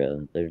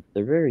 They're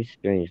very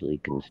strangely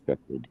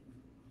constructed.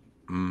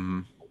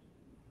 Mm-hmm.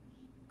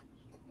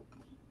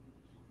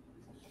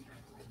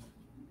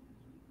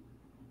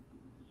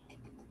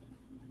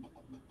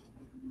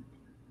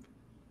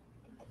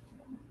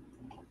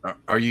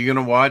 Are you going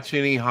to watch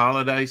any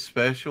holiday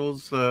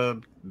specials,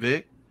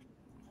 Vic?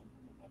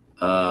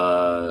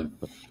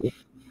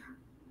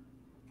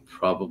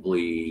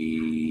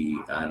 Probably,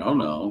 I don't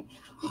know.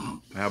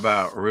 How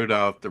about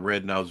Rudolph the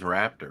Red-Nosed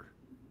Raptor?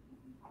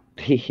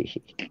 He's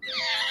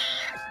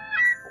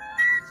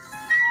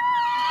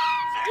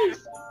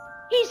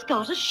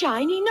got a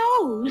shiny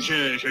nose.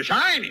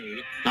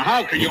 Shiny? Now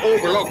how can you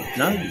overlook?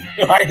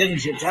 Why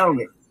didn't you tell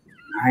me?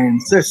 I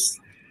insist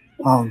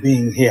on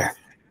being here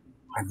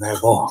when they're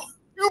born.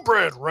 You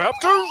bred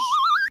raptors?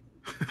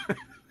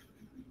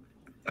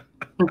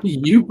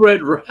 You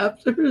bred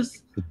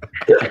raptors?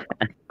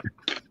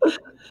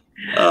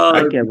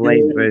 I kept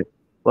waiting for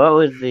what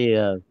was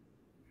the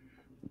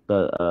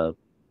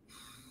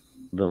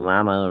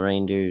mama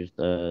reindeer's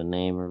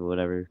name or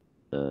whatever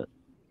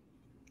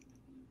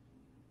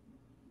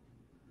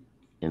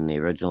in the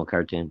original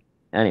cartoon.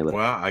 Anyway,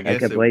 Well, I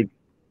guess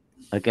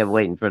I kept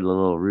waiting for the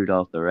little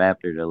Rudolph the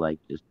Raptor to like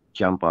just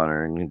jump on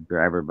her and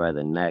grab her by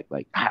the neck,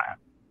 like.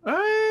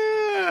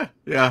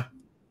 Yeah.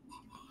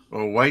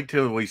 Well, wait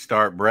till we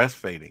start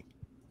breastfeeding.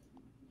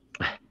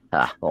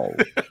 Oh.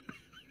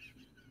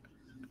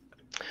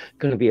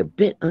 Gonna be a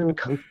bit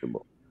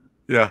uncomfortable.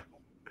 Yeah.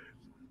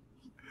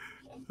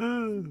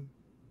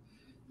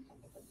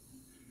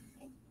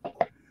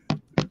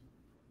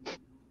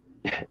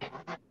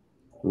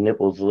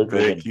 Nipples look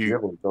like a Vic,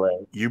 dribble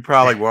glass. you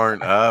probably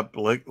weren't up.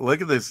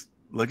 Look at this.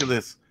 Look at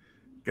this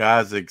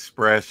guy's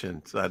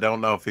expressions. I don't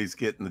know if he's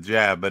getting the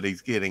jab, but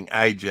he's getting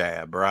a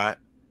jab, right?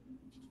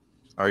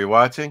 Are you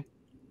watching?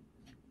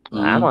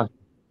 I'm on.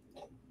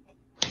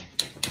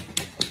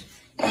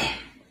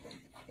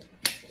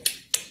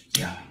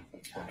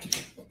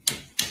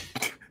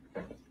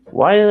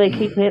 Why do they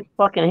keep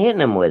fucking hitting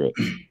him with it?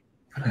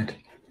 Good.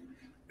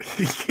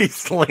 He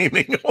keeps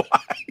leaning away.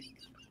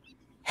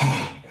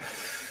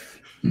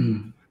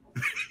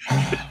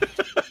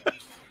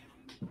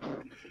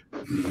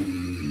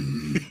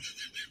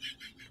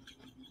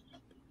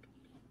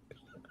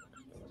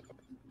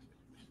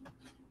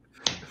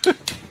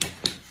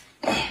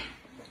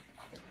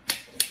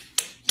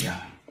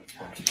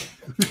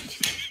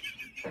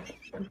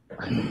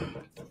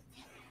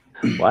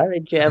 Why are they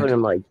jabbing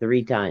him like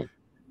 3 times?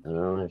 I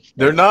don't understand.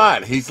 They're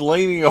not. He's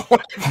leaning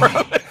away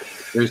from it.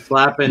 They're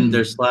slapping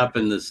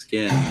the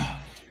skin.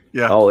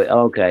 Yeah. Oh,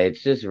 okay.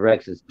 It's just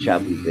Rex's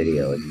choppy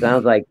video. It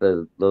sounds like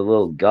the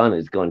little gun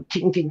is going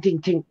ting ting ting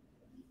ting.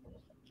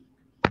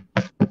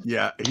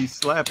 Yeah, he's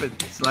slapping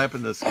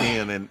the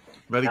skin,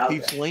 but he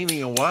keeps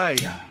leaning away.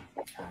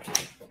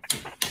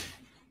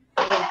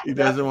 He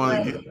doesn't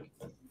want to get.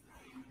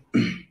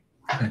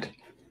 Good.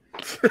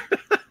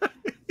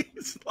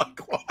 He's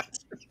like watching.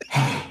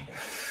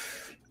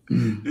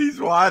 He's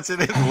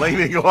watching it and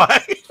leaning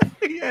away.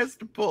 He has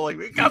to pull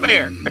him. Come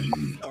here.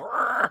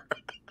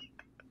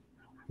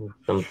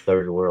 Some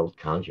third world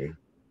conjuring.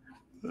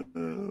 Oh,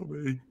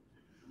 man.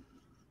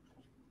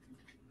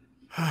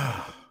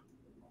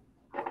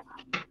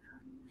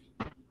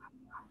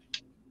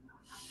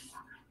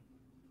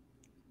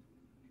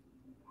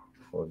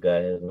 Poor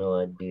guy has no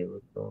idea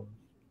what's going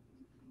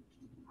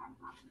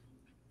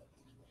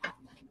on.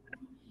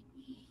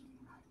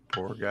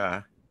 Poor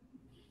guy.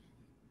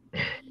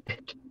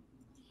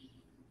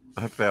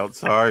 I felt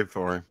sorry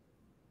for him.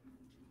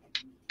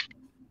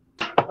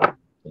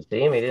 You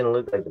see him? He didn't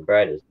look like the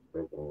brightest.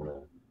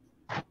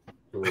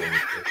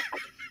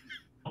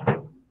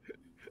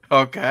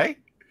 Okay.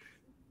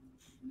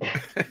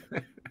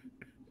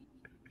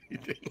 He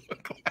didn't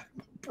look like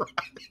the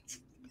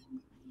brightest.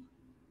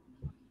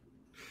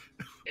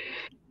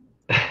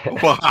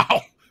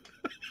 Wow.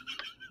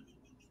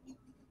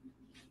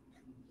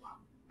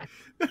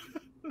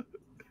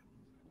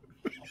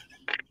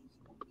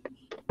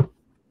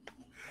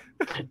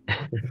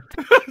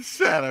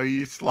 Shadow,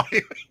 you slaying.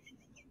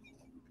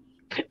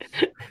 He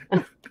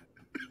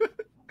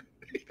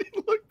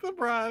didn't look the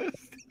brightest.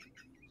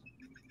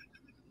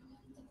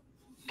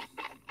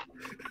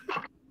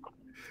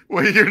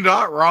 Well, you're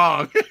not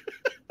wrong.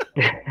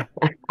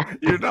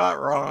 You're not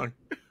wrong.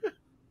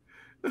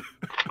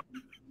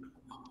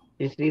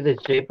 You see the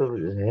shape of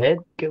his head?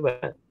 Come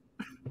on.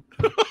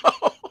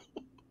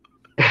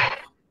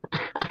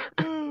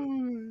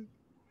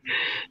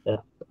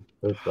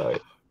 I'm sorry.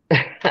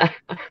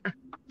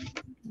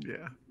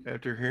 Yeah.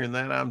 After hearing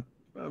that,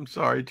 I'm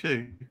sorry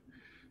too.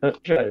 I'm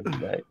trying to be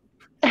nice.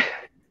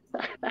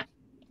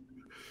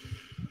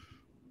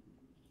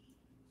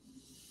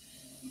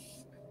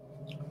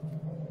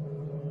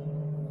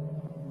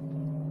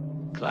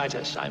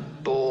 Clytus, I'm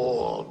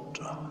bored.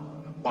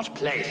 What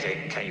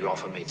plaything can you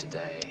offer me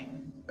today?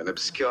 An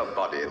obscure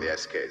body in the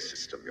SK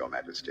system, Your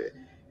Majesty.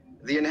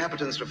 The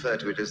inhabitants refer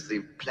to it as the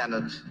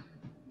planet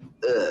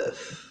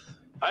Earth.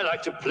 I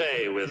like to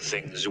play with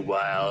things a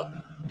while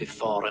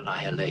before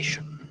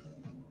annihilation.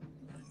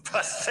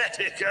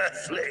 Pathetic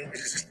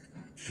Earthlings!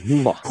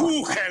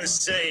 Who can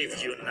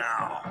save you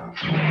now?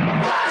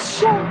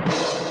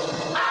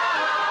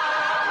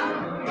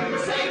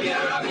 Savior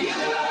of the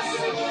universe!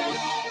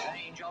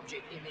 Strange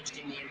object imaged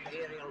in the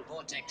Imperial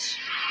Vortex.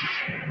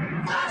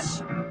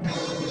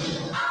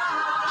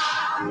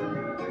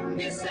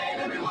 You save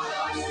everyone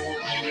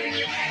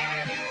else!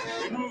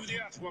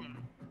 welcome.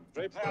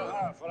 Prepare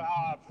her for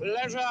our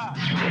pleasure.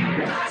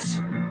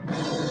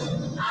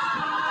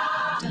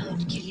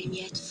 Don't kill him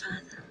yet,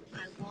 Father. I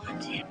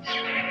want him.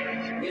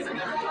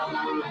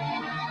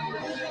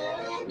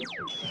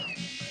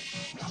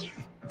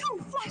 Go,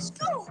 Flash,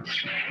 go!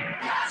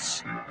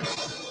 Flash!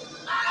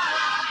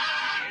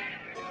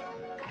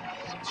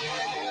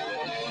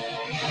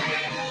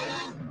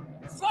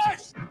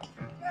 Flash!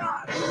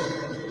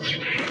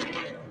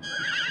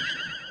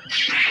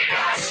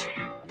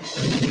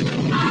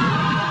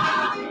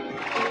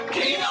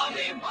 King of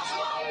the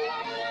impossible.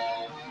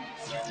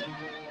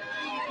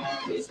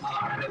 He's for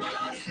every one of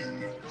us.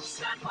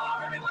 Stand for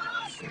every one of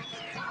us. He's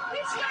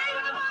slain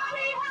in the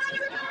body.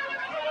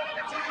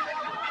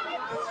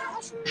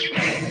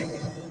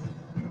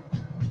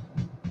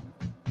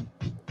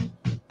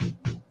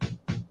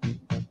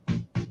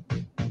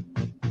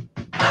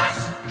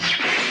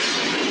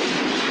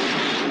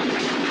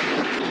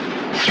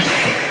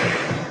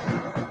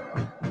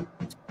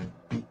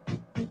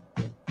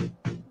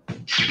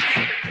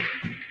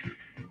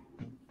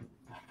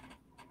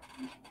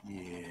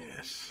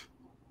 Yes.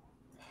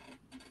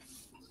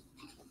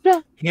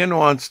 Ken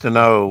wants to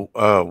know,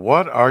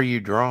 what are you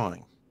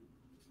drawing?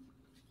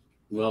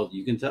 Well,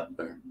 you can tell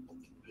her.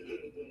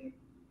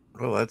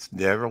 Well, that's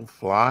Devil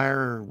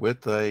Flyer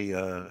with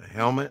a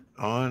helmet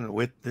on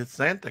with the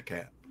Santa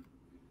cap.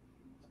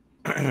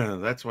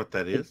 That's what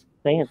that is.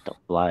 Santa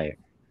Flyer.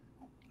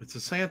 It's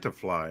a Santa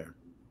Flyer.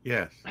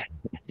 Yes.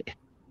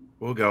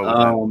 We'll go with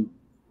that.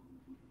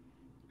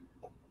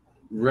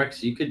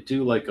 Rex, you could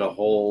do like a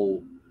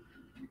whole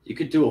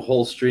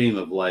stream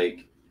of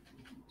like,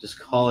 just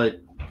call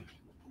it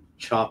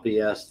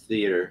choppy ass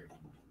theater.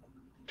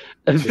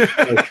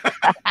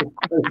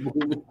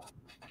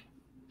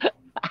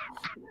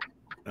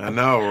 I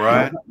know,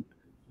 right?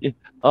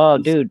 Oh,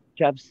 dude,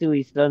 Chop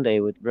Suey Sunday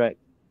with Rex.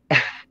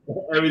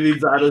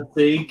 Everything's out of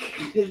sync.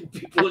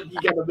 People, you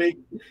gotta make.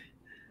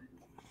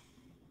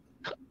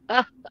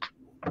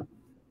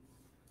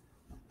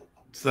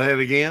 Say it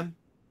again.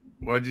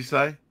 What'd you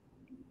say?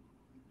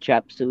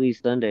 Chop Suey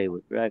Sunday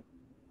with Rex.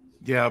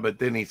 Yeah, but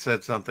then he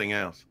said something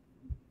else.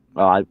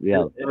 Oh,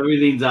 yeah.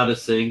 Everything's out of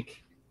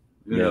sync.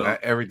 You know?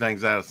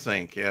 Everything's out of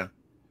sync. Yeah.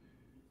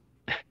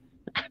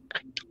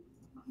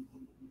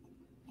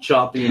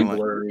 Choppy and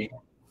blurry.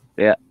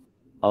 Yeah.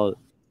 Oh,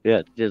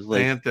 yeah. Just like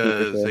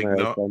Santa's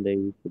Sunday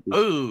used to be.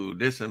 Oh,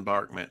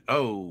 disembarkment.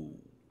 Oh.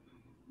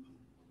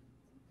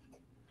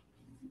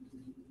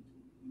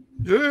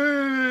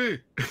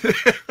 Yay!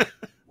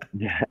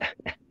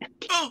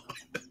 Oh.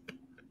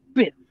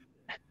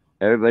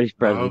 Everybody's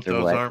presents are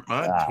those wet. aren't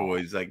my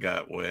toys that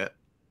got wet.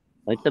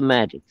 Like the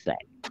magic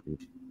sack.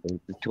 The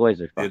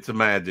toys are fun. It's a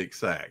magic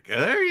sack.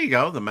 There you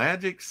go. The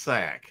magic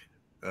sack.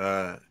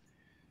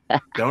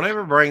 Don't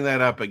ever bring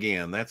that up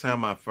again. That's how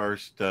my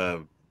first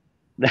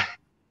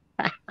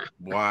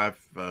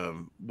wife.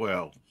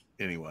 Well,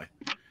 anyway.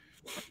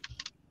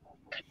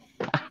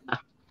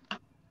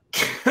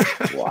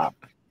 Wow.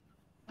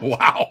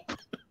 Wow.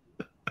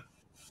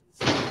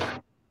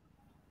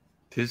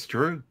 'Tis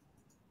true.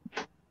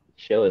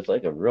 Show is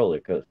like a roller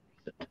coaster.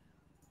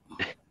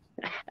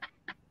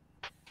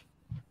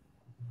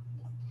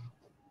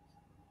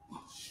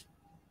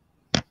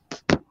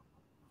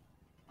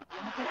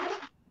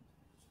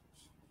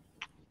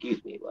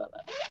 Excuse me while I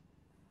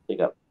pick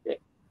up.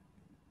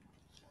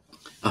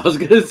 I was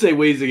gonna say,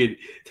 wait a second.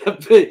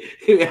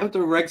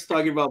 After Rex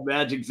talking about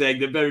magic saying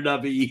there better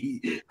not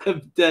be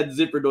that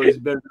zipper noise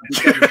better not be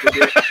coming from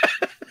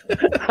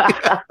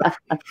there.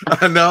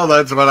 I know,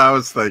 that's what I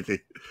was thinking.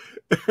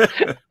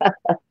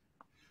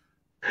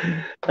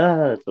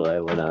 That's why I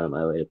went out of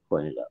my way to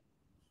point it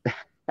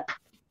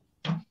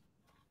out.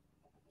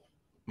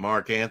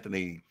 Mark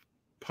Anthony,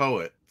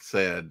 poet,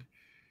 said,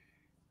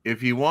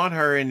 if you want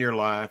her in your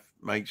life,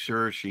 make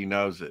sure she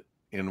knows it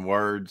in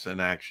words and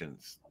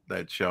actions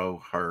that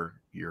show her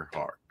your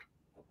heart.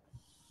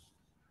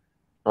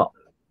 Oh.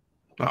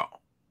 Oh.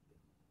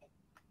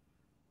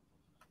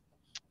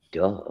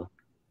 Duh.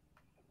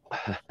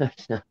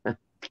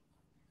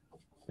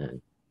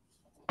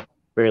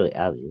 Fairly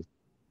obvious.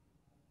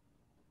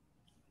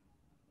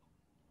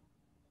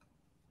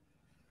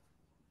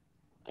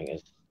 I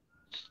guess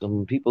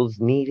some people's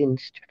need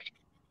instruction.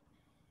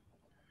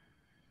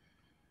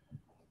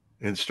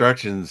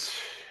 Instructions.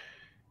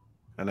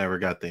 I never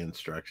got the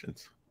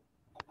instructions.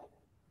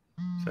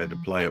 So I had to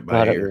play it by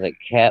Thought ear. it was a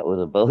cat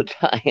with a bow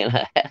tie and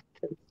a hat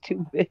that's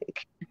too big.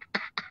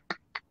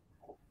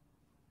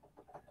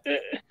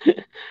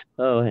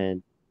 Oh,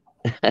 man.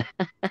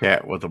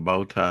 Cat with a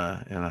bow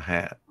tie and a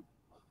hat.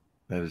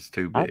 That is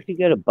too How'd big. you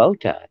get a bow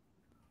tie?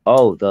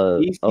 Oh,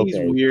 He sees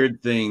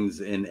weird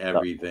things in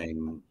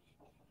everything.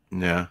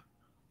 Yeah.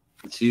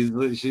 She's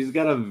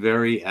got a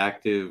very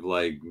active,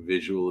 like,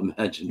 visual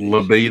imagination.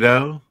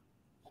 Libido?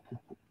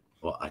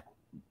 Well,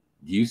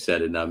 you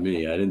said it, not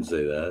me. I didn't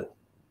say that.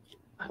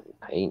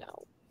 I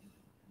know.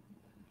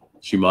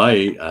 She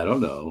might. I don't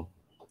know.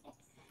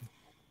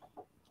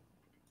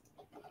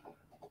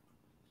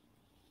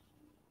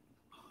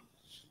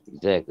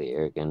 Exactly,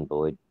 Eric and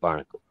Boyd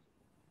Barnacle.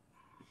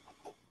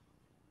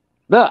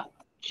 Ah,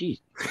 jeez.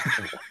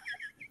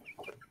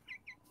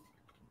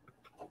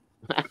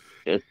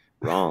 Just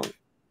wrong.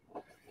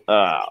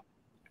 Oh,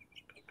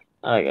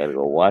 I gotta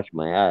go wash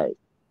my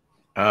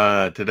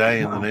eyes.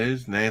 Today in the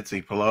news,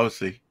 Nancy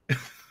Pelosi.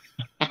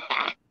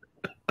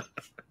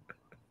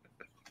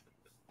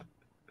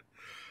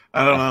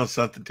 I don't know.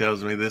 Something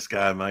tells me this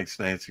guy makes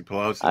Nancy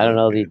Pelosi. I don't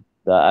know.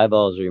 The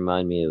eyeballs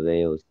remind me of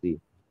AOC.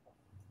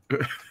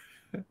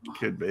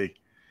 Could be.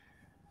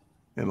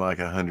 In like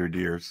 100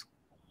 years.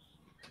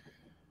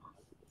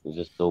 It's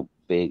just so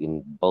big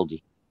and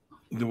bulgy.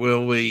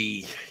 Will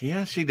we?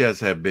 Yeah, she does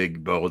have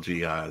big,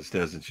 bulgy eyes,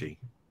 doesn't she?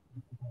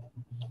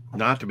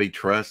 Not to be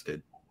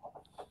trusted.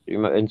 It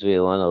reminds me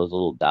of one of those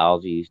little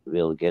dolls you used to be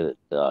able to get at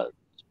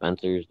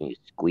Spencer's, and you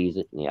squeeze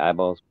it, and the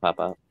eyeballs pop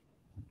out.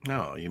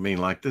 No, you mean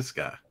like this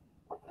guy?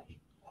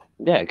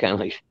 Yeah, kind of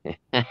like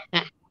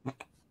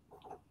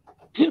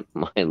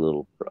My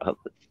Little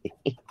Prophecy.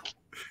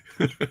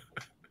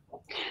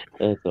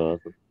 That's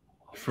awesome.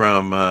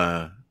 From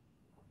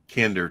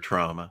Kinder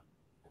Trauma.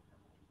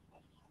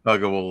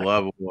 Huggable,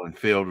 lovable, and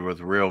filled with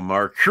real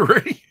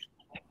mercury.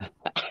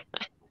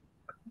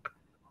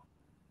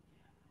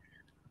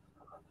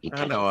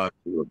 I know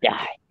will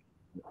die.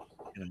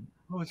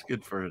 Oh, it's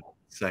good for a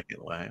second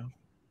laugh,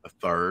 a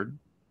third.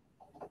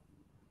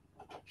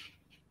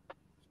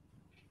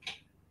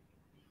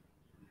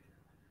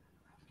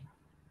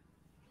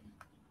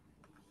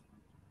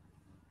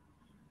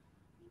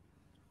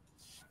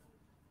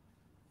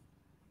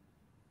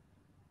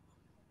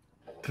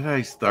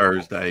 Today's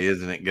Thursday,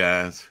 isn't it,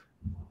 guys?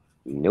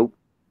 Nope.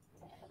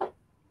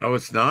 Oh,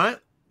 it's not?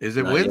 Is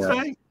it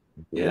Wednesday?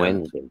 Yeah.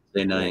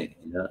 Wednesday night.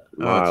 Yeah.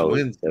 Oh,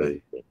 it's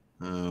Wednesday.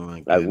 Oh, my I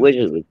goodness. wish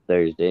it was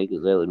Thursday,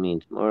 because that would mean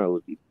tomorrow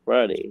would be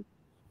Friday.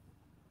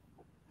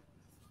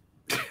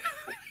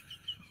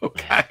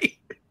 Okay.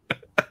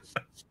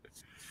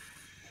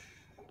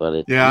 But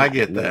it's Yeah, I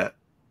get that.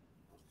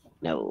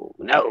 No.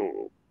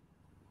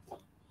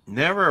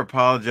 Never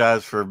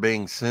apologize for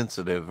being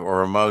sensitive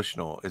or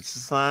emotional. It's a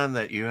sign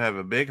that you have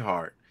a big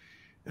heart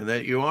and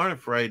that you aren't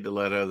afraid to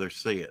let others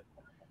see it.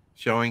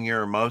 Showing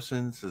your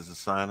emotions is a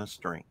sign of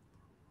strength.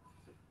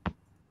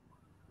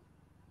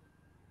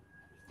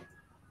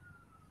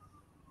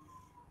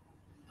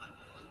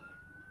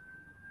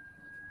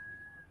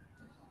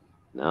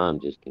 Now I'm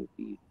just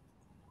confused.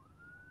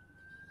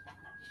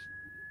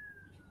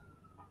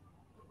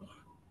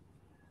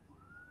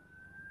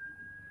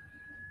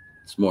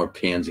 It's more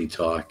pansy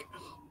talk.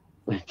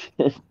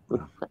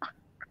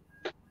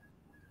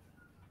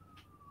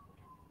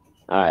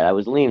 All right, I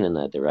was leaning in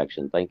that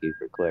direction. Thank you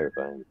for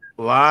clarifying.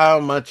 Lie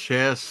on my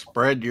chest,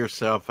 spread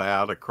yourself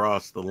out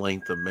across the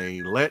length of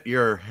me. Let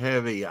your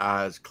heavy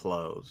eyes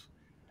close.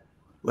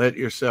 Let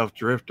yourself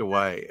drift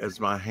away as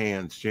my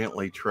hands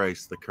gently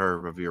trace the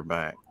curve of your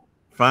back.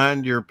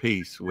 Find your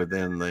peace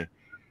within the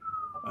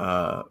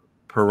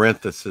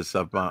parenthesis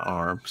of my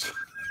arms.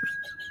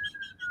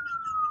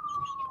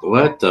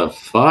 What the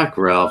fuck,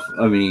 Ralph?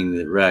 I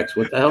mean, Rex,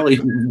 what the hell are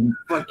you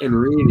fucking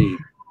reading?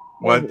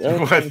 What?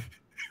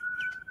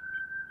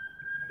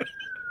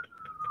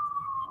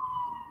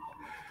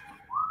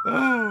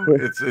 Oh,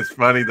 it's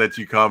funny that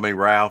you call me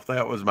Ralph.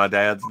 That was my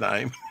dad's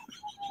name.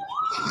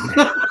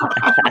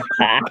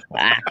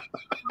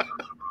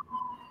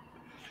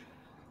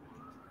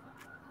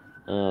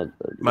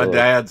 My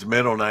dad's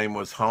middle name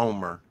was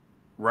Homer.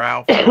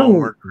 Ralph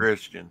Homer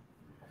Christian.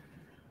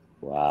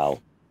 Wow.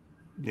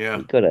 Yeah.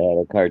 You could have had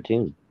a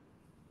cartoon.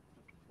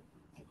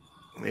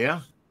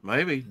 Yeah,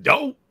 maybe.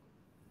 Dope.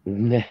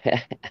 The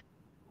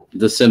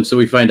Simpsons. So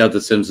we find out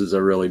the Simpsons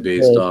are really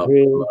based off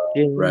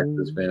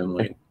Rex's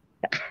family.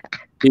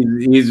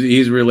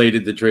 He's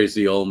related to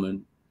Tracy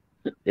Ullman.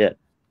 Yeah.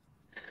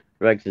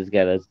 Rex has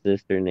got a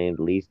sister named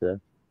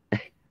Lisa.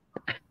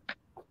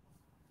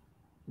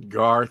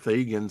 Garth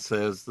Egan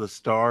says the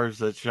stars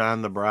that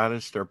shine the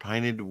brightest are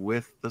painted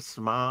with the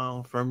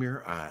smile from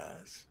your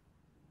eyes.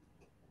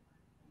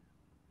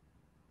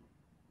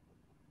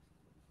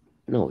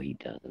 No, he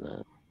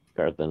doesn't.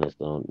 Garth Ennis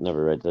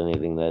never read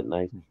anything that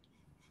nice.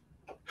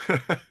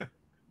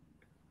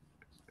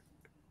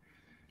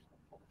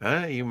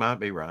 You might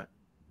be right.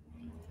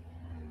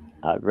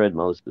 I've read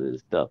most of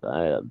his stuff.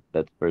 That's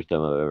the first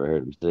time I've ever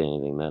heard him say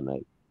anything that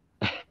nice.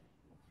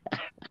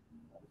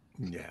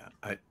 Yeah,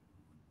 I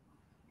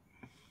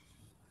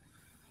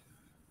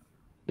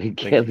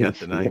think you got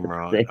the name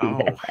wrong.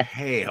 Oh,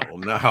 hell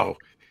no.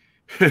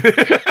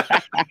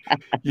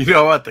 You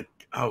know what?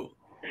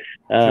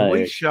 Can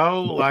we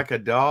show like a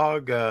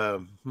dog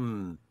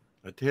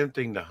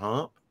attempting to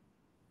hump?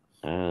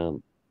 I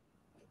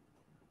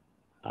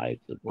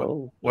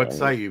suppose. What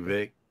say you,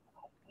 Vic?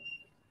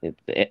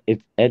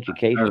 It's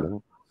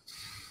educational.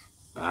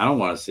 I don't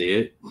want to see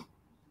it.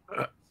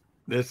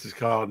 This is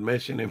called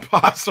Mission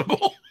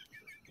Impossible.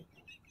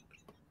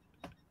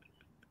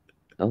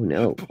 Oh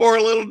no!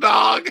 Poor little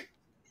dog.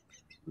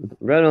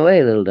 Run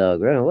away, little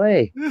dog! Run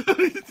away! Run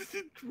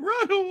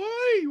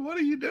away! What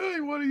are you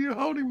doing? What are you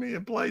holding me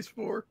in place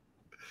for?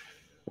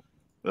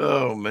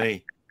 Oh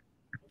me,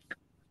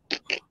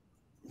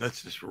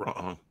 that's just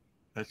wrong.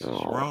 That's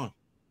just wrong.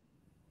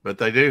 But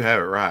they do have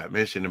it right.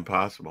 Mission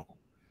Impossible.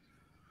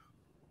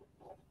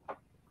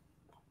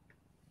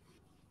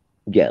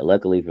 Yeah,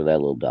 luckily for that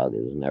little dog,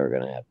 it was never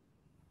going to happen.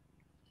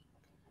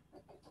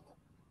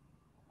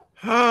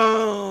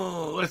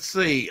 Oh, let's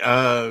see.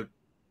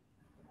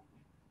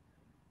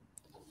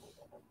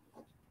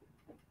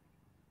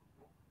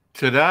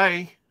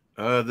 Today,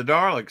 the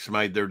Daleks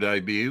made their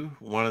debut.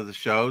 One of the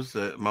shows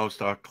that most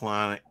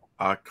iconic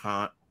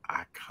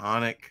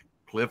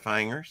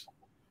cliffhangers.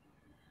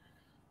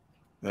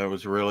 That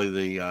was really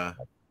the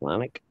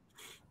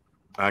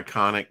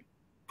iconic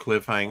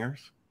cliffhangers.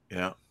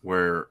 Yeah,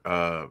 where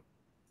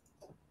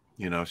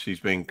she's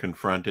being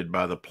confronted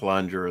by the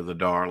plunger of the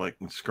Dalek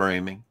and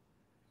screaming.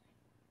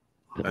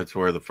 That's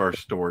where the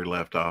first story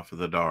left off of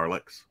the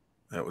Daleks.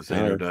 That was the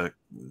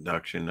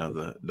introduction of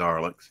the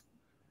Daleks.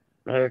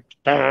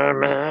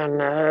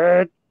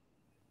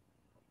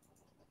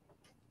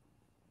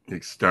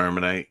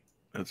 Exterminate.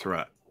 That's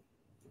right.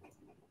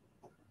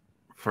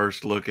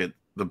 First look at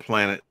the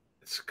planet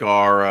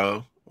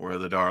Skaro, where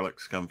the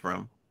Daleks come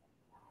from.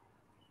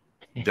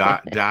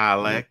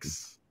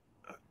 Dialects.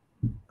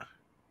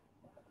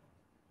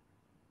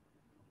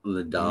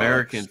 The Daleks.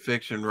 American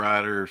fiction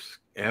writer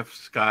F.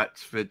 Scott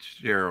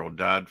Fitzgerald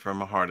died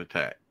from a heart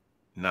attack,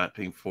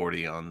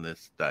 1940 on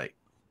this date.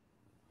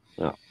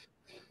 Oh.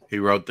 He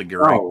wrote The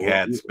Great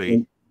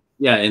Gatsby.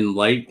 In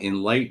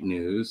light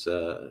news.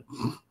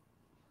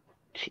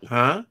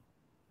 Huh?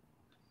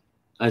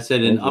 I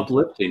said in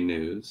uplifting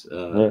news.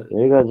 There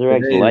goes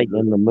Rex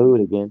lightening the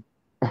mood again.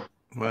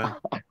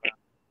 Well,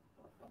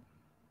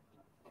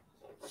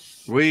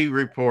 we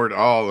report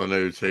all the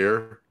news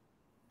here.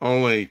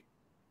 Only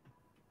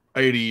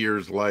 80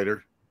 years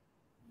later.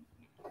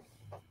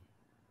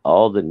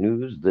 All the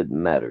news that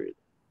mattered.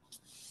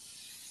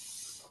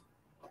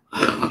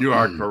 You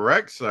are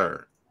correct,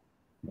 sir.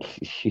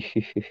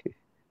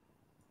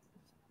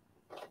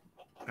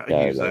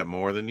 I use that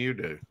more than you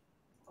do.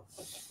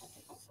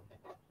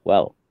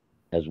 Well,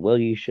 as well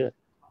you should.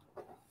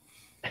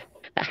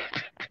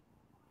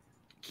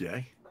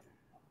 Okay.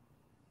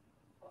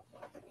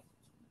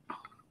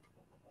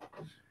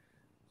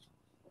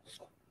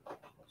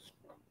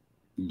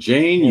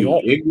 Jane,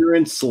 you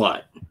ignorant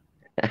slut.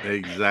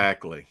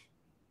 Exactly.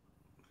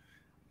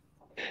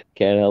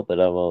 Can't help it.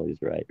 I'm always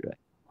right.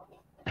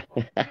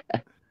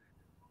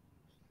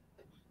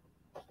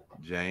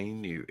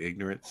 Jane, you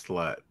ignorant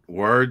slut.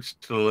 Words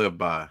to live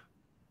by.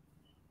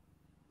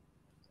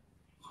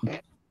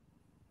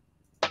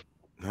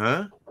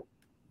 Huh?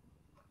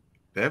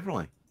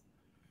 Definitely.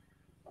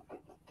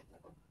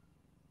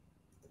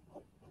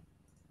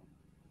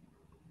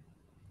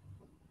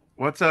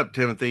 What's up,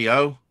 Timothy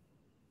O?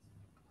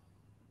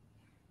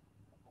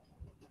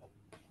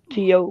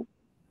 T.O.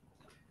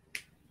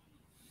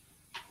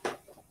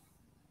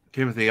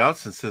 Timothy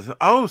Austin says,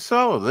 oh,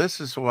 so this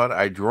is what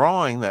a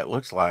drawing that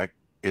looks like.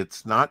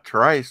 It's not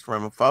traced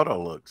from a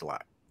photo looks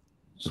like.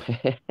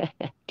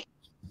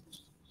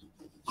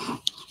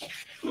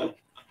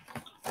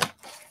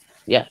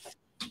 Yes.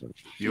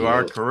 You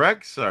are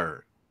correct,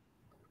 sir.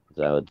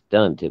 So it's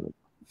done, Timothy.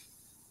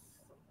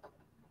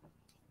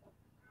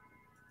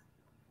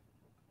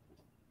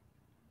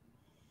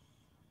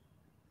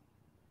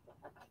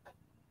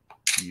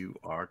 You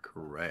are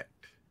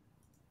correct.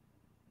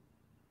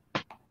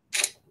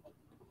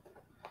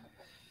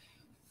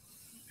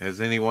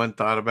 Has anyone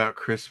thought about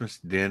Christmas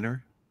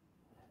dinner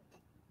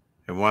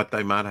and what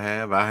they might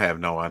have? I have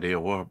no idea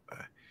what.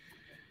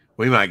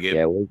 We might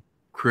get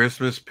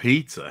Christmas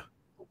pizza.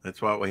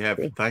 That's what we have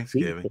for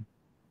Thanksgiving.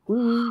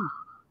 We're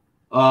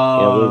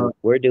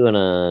doing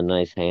a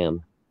nice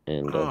ham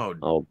and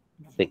I'll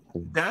fix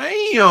them.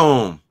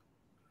 Damn.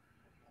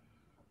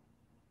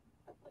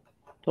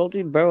 Told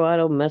you, bro, I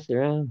don't mess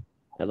around.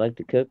 I like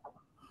to cook.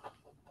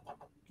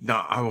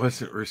 No, I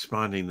wasn't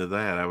responding to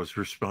that. I was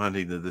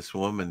responding to this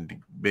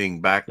woman being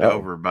backed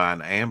over by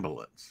an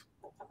ambulance.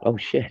 Oh,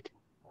 shit.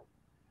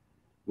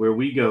 Where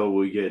we go,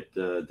 we get,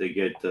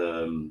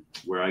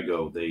 where I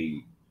go,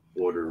 they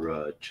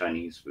order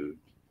Chinese food.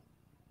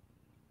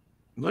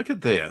 Look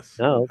at this.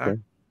 Oh, okay.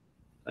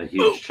 A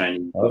huge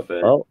Chinese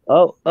buffet.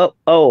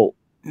 Oh.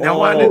 Now,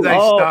 why did they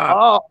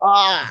stop?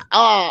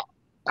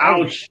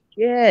 Ouch.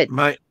 Shit.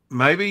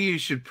 Maybe you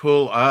should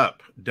pull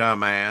up,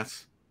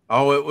 dumbass.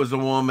 Oh, it was a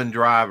woman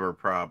driver,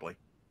 probably.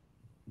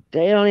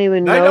 They don't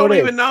even know. They don't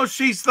even know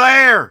she's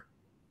there.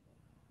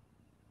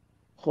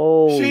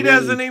 Holy she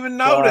doesn't even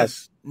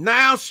notice.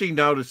 Now she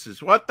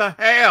notices. What the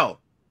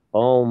hell?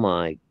 Oh,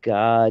 my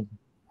God.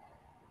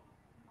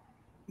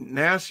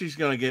 Now she's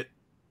going to get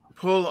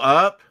pull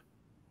up.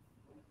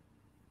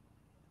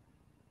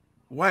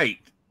 Wait,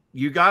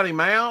 you got him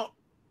out?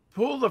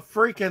 Pull the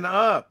freaking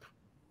up.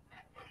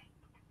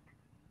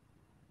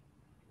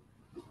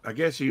 I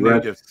guess you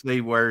need to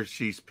see where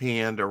she's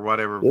pinned or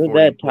whatever. Dude,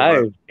 that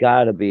tire's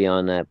got to be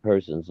on that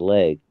person's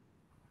leg.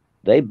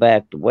 They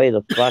backed way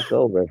the fuck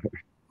over.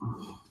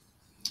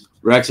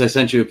 Rex, I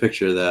sent you a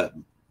picture of that.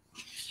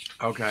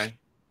 Okay.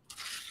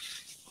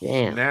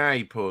 Damn. Now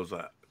he pulls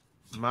up.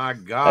 My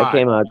God. That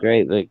came out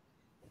great, Vic.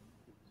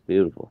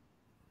 Beautiful.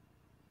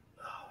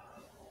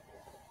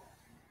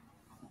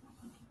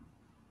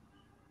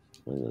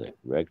 Look at that.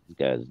 Rex has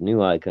got his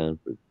new icon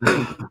for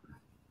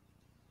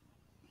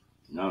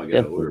Now I gotta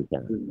definitely order.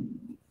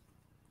 time.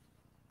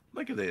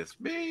 Look at this.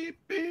 Beep,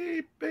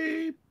 beep,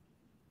 beep.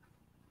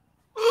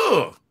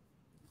 Ugh.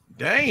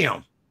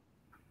 Damn.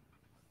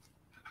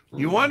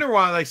 You wonder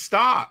why they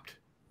stopped.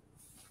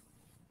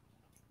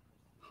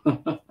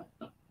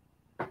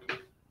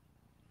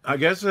 I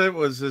guess it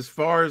was as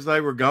far as they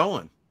were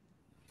going.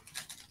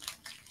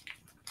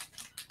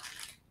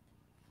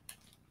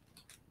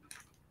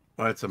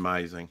 That's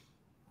amazing.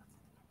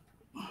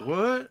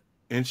 What?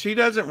 And she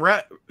doesn't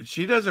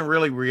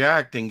really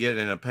react and get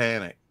in a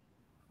panic.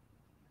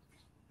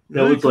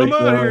 That Hey, was come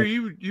like, out here.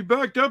 You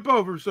backed up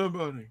over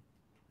somebody.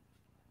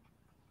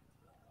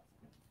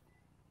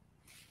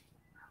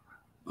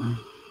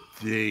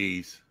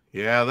 Jeez.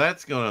 Yeah,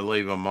 that's going to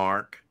leave a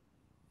mark.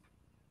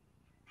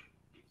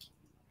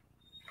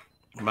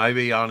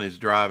 Maybe on his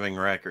driving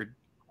record,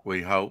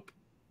 we hope.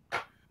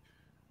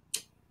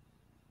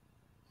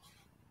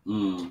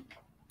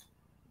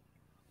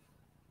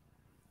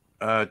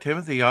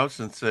 Timothy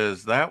Olsen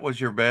says, that was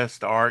your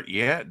best art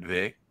yet,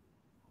 Vic.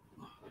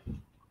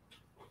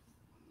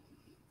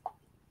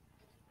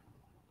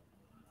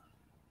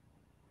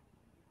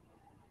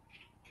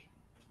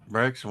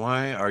 Rex,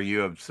 why are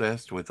you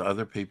obsessed with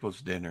other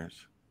people's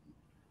dinners?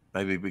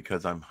 Maybe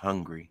because I'm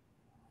hungry.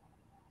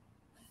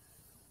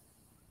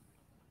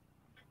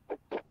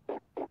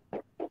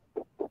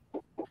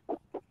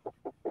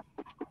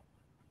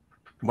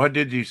 What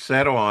did you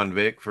settle on,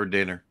 Vic, for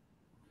dinner?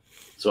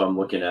 So I'm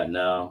looking at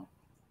now.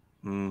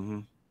 Mm-hmm.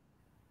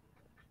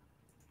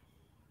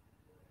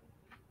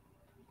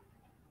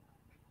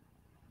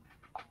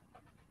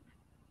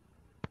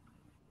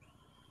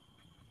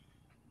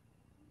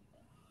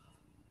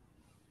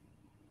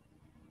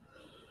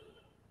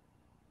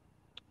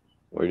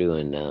 We're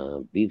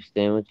doing beef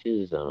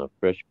sandwiches on a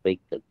fresh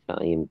baked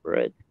Italian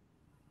bread.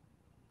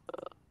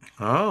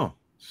 Oh,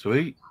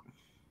 sweet.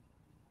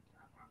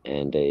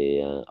 And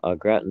a au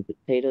gratin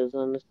potatoes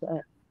on the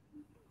side.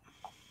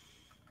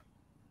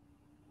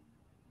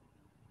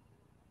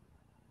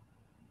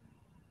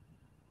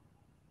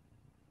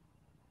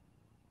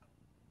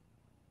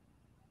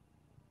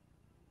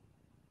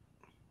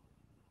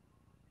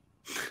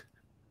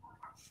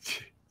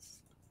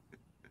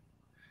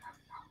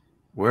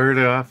 Where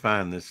do I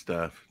find this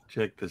stuff?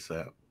 Check this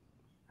out.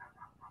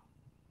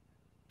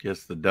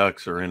 Guess the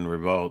ducks are in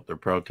revolt. They're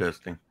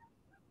protesting.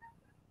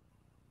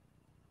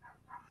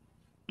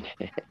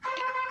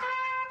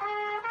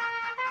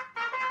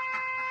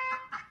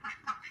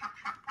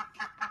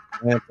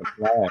 That's a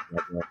flag,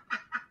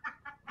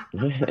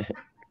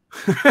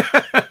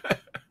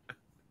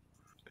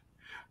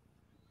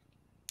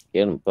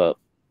 Get him, pup.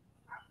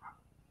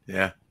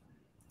 Yeah.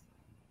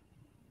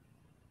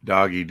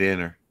 Doggy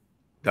dinner.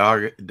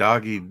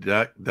 Doggy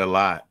duck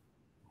delight.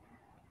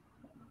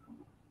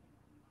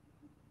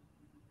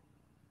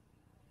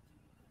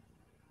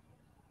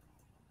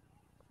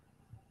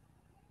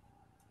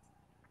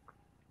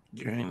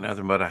 You ain't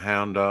nothing but a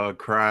hound dog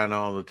crying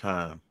all the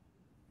time.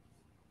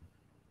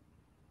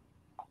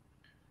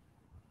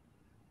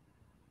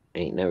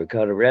 Ain't never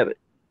caught a rabbit.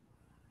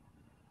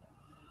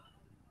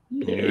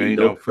 You ain't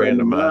no friend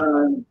of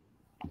mine.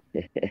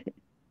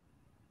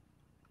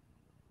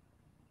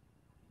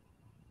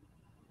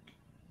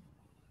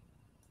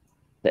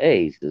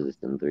 Hey,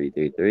 Citizen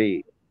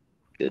 333.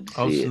 Good to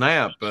see you.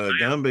 Snap.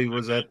 Gumby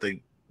was at the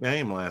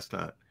game last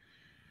night.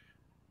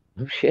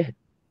 Oh, shit.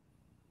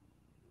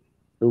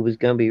 Who was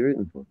Gumby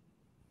rooting for?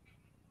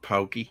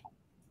 Pokey.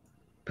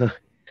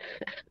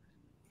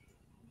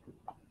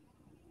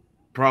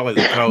 Probably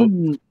the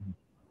Colts.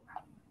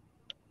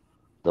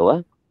 The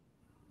what?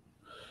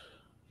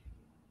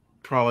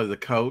 Probably the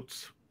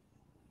Colts.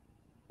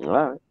 All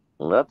right.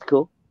 Well, that's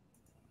cool.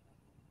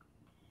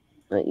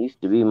 That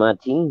used to be my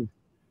team.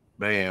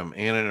 Bam.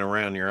 In and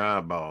around your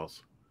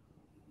eyeballs.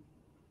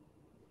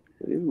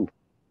 Ooh.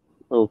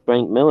 Little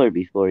Frank Miller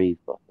before he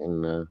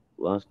fucking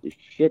lost his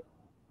shit.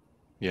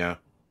 Yeah.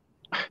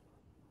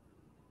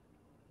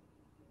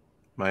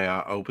 May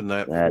I open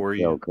that That's for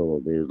you? so cool,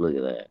 dude. Look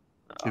at that.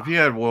 If you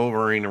had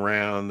Wolverine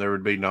around, there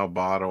would be no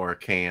bottle or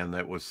can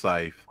that was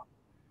safe.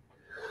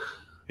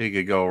 He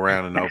could go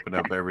around and open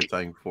up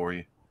everything for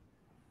you.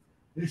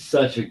 It's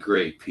such a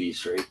great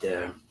piece right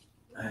there.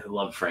 I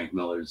love Frank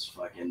Miller's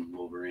fucking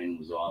Wolverine.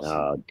 Was awesome.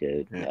 Oh,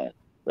 dude. Yeah.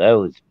 That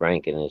was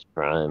Frank in his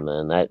prime,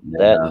 man. That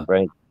and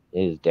Frank,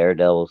 his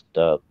Daredevil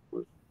stuff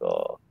was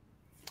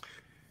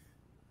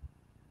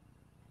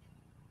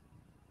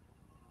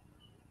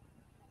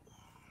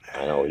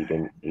I know he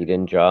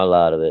didn't draw a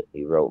lot of it.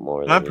 He wrote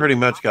more than I pretty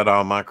much got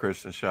all my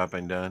Christmas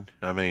shopping done.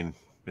 I mean,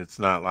 it's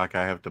not like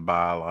I have to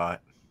buy a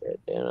lot.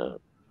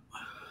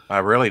 I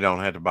really don't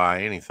have to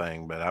buy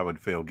anything, but I would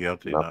feel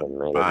guilty not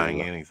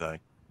buying anything.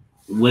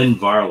 Lynn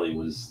Varley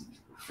was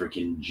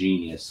freaking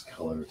genius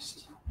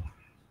colorist.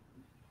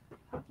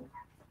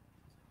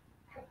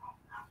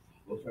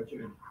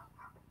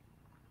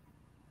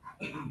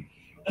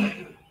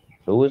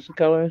 Who was the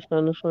colorist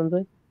on this one,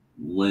 Vic?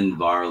 Lynn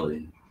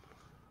Varley.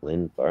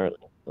 Lynn Varley.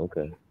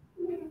 Okay.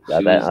 She I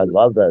was-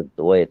 love the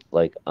way it's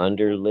like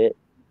underlit.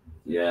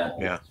 Yeah.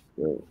 Yeah.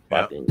 It's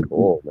fucking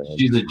cool, man.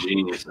 She's a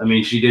genius. I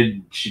mean, she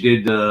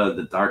did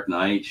the Dark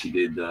Knight. She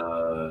did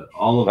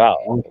all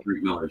of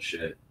Frank Miller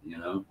shit. You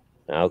know.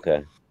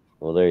 Okay.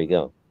 Well, there you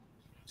go.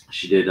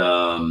 She did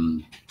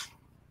the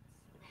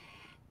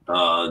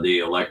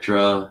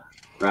Elektra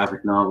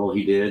graphic novel.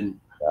 He did.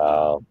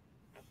 Oh,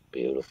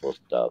 beautiful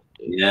stuff,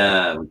 dude.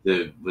 Yeah, with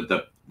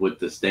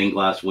the stained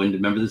glass window.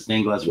 Remember the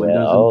stained glass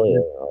windows? Oh yeah.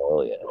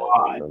 Oh yeah.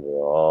 I remember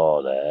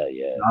all that.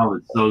 Yeah. That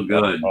was so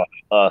good.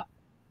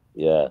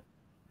 Yeah.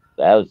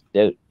 That was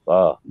dude.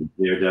 Oh.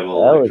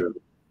 Daredevil, Elektra.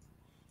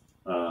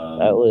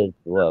 That was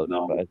what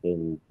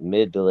fucking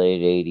mid to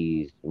late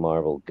 '80s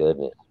Marvel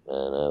goodness,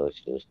 man. That was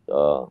just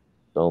so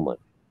much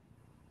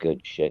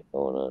good shit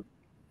going on.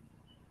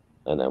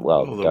 And then,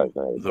 Well, Dark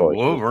Knight, of the course,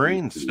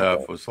 Wolverine was-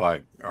 stuff was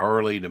like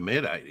early to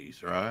mid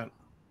 '80s, right?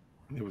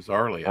 It was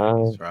early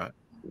 '80s, right?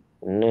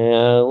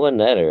 No, it wasn't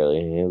that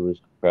early. It was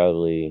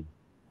probably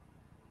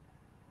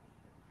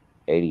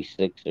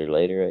 '86 or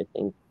later, I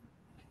think.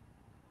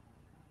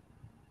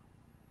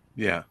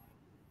 Yeah.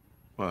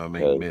 Well, I mean,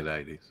 Because- mid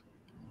 '80s.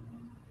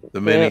 The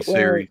Yeah, mini well,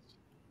 series,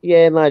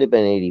 Yeah, it might have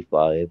been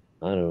 '85.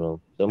 I don't know.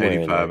 Somewhere in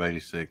 85, there.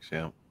 86,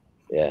 yeah.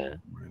 Yeah.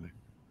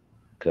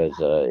 Because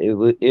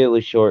it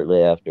was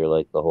shortly after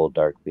like the whole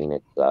Dark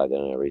Phoenix saga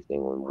and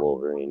everything when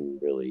Wolverine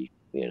really,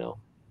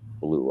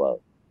 blew up.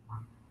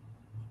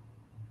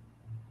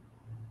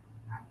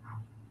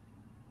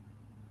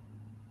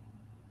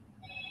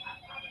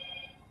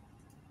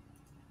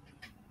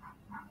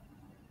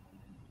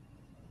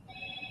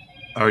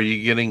 Are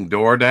you getting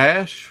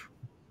DoorDash?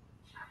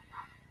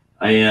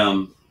 I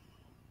am.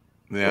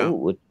 Yeah. Ooh,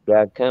 what you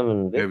got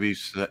coming, Vic? Have you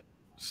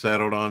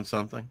settled on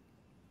something?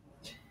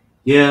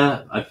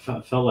 Yeah, I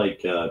felt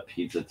like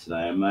pizza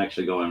tonight. I'm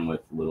actually going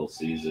with Little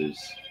Caesars.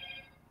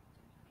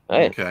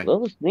 Hey, Okay.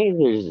 Little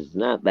Sneakers is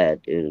not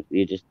bad, dude. If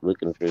you're just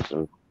looking for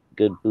some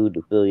good food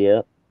to fill you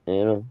up,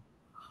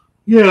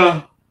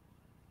 Yeah.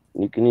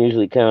 you can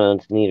usually count on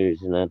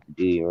Sneakers not to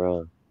do you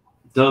wrong.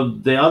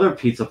 The other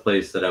pizza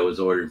place that I was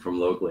ordering from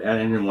locally, I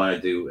didn't want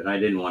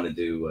to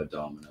do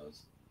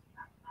Domino's.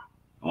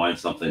 I wanted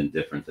something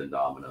different than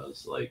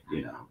Domino's, like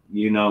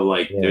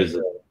it's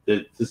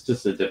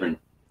just a different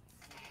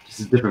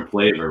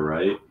flavor,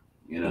 right?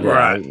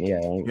 Right.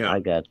 Yeah, I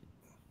got you.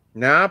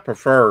 Now I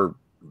prefer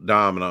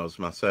Domino's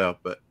myself,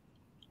 but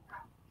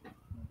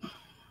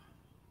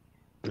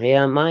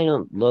Yeah,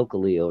 mine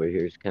locally over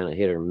here is kind of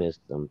hit or miss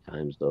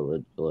sometimes, though.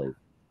 It's like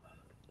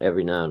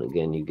every now and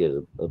again you get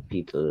a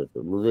pizza that's a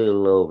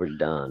little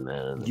overdone,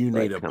 man. and you it's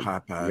need like, a come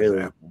on, Popeye's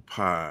really? apple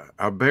pie.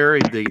 I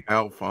buried the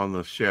elf on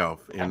the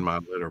shelf in my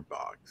litter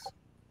box.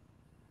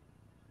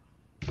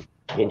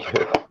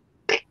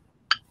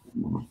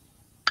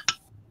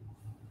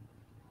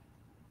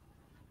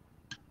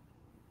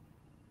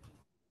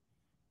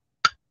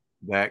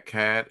 That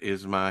cat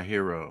is my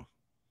hero.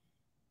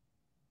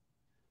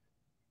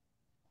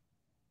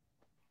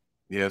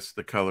 Yes,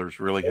 the colors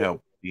really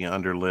help the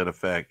underlit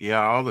effect.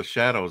 Yeah, all the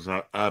shadows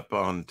are up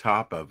on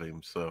top of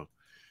him. So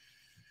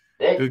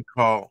good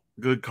call.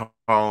 Good call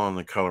on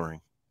the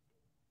coloring.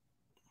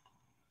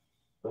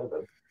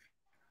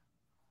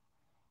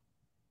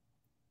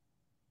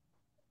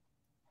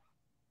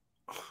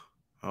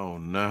 Oh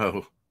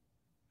no.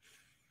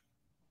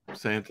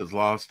 Santa's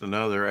lost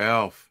another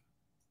elf.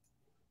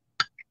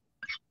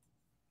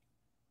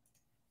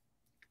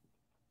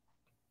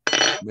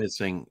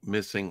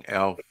 Missing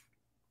elf.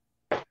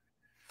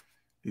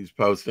 He's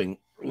posting,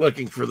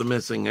 looking for the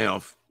missing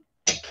elf.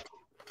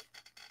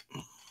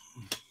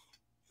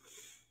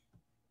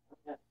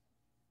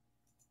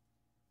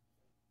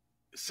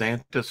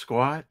 Santa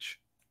Squatch?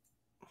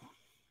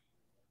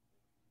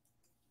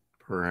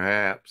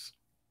 Perhaps.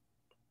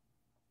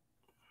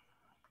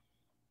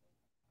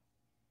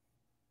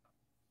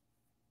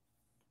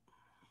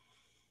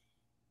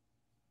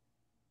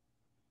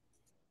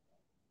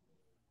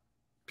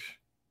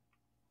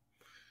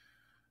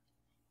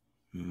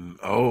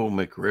 Oh,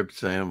 McRib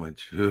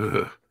sandwich.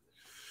 Ugh.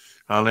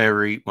 I'll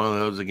never eat one of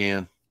those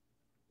again.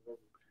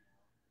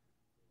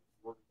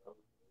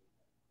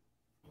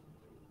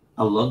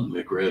 I love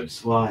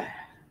McRibs. Why?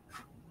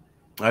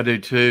 I do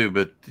too,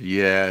 but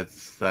yeah,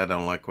 I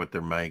don't like what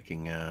they're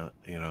making out,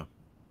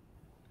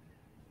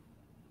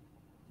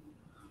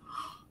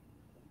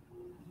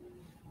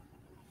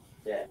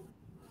 Yeah.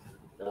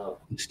 No.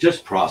 It's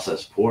just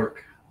processed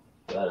pork.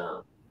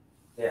 But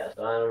yeah.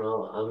 So I don't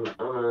know. I'm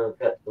gonna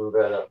cut some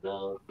bread up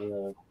now.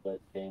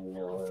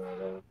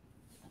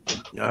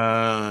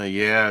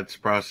 Yeah, it's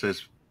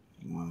processed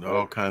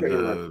all kinds Pretty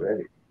much of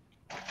ready.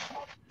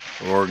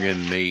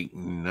 organ meat,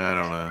 and I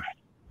don't know.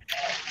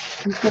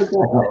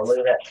 Oh, look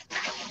at that.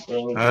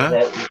 Let me Huh?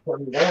 get that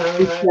come down.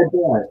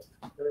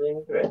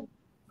 Everything's ready.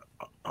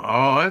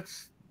 Oh,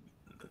 that's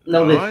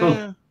No, they oh, don't.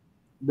 yeah.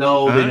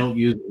 No, Huh? they don't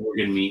use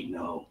organ meat.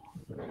 No,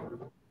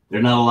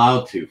 they're not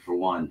allowed to. For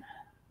one.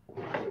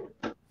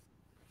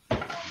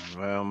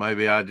 Well,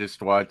 maybe I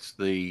just watched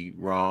the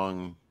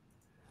wrong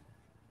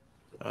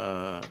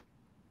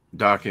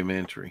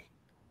documentary.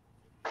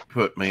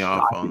 Put me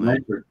off on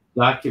that.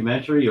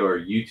 Documentary or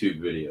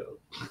YouTube video?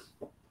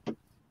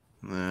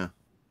 Yeah.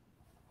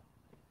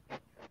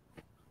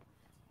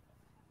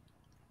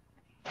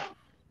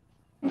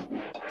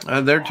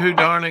 They're too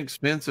darn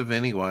expensive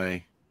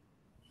anyway.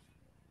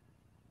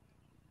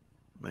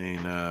 I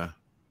mean, no.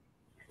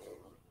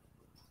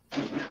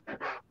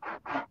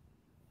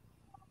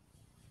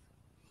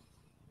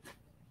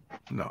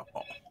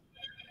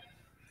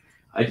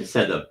 I just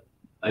had to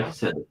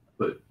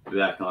put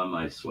back on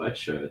my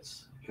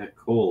sweatshirts. It got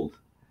cold.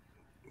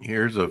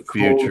 Here's a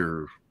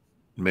future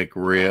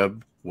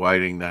McRib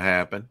waiting to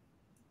happen.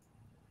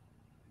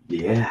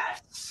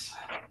 Yes.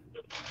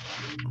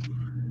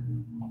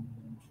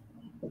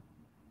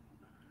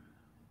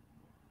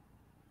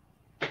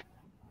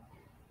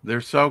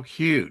 They're so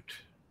cute,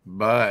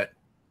 but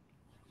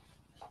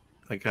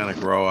they kind of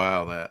grow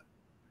out of that.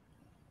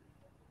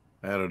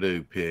 That'll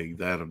do, pig.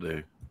 That'll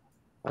do.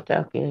 What's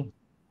okay?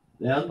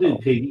 That'll do,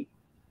 piggy.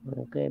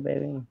 Okay,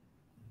 baby.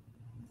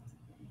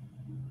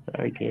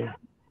 Sorry, kid.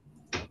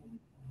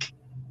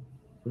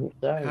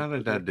 Sorry. How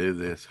did I do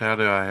this? How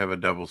do I have a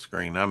double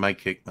screen? I may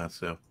kick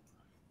myself.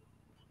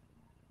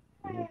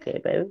 Okay,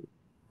 baby.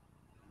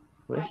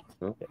 Okay.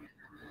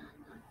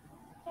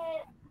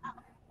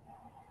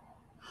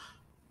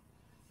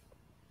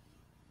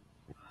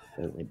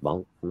 They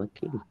bonked my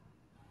kitty.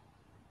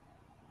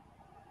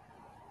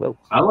 Well,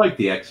 I like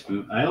the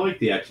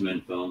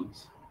X-Men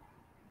films.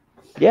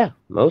 Yeah,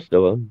 most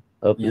of them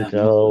up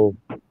until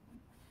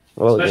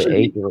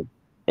Age of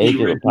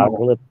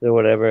Apocalypse or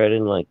whatever. I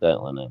didn't like that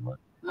one that much.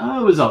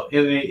 No,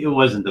 it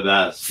wasn't the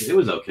best. It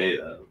was okay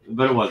though,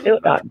 but it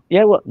wasn't. Well,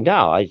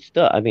 no, I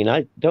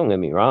don't get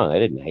me wrong, I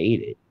didn't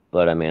hate it,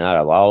 but I mean, out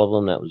of all of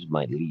them, that was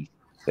my least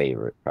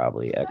favorite,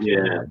 probably.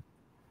 X-Men.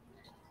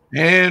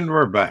 Yeah. And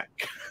we're back.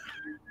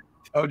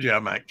 Told you I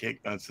might kick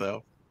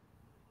myself.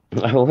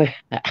 What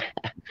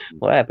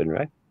happened,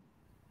 right?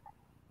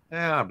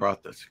 Yeah, I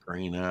brought the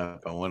screen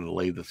up. I wanted to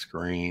leave the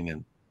screen,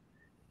 and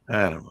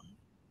I don't know.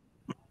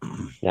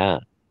 Yeah,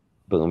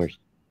 boomers.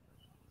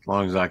 As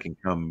long as I can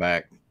come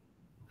back.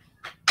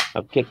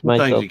 I've kicked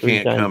myself things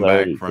you can't come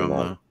back from,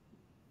 though.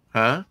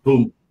 Huh?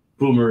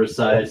 Boomer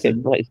assassins. I've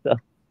kicked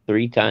myself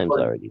 3 times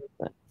already.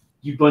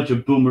 You bunch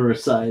of boomer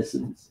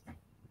assassins.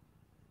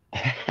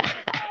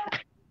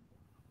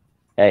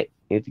 Hey,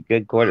 he's a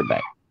good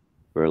quarterback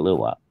for a little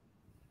while.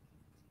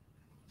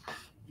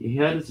 He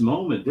had his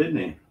moment, didn't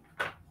he?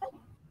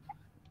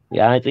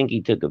 Yeah, I think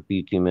he took a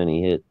few too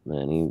many hits,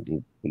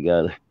 man. He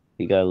got a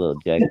little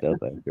jacked up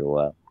after a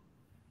while.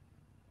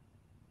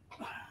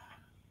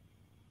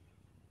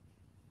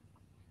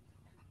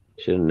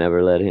 Should have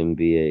never let him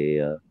be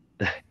a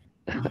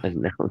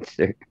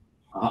announcer.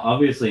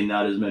 Obviously,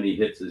 not as many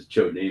hits as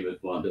Joe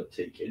Namath wound up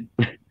taking.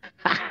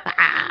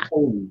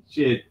 Holy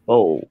shit!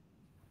 Oh,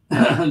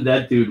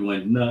 that dude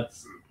went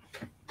nuts.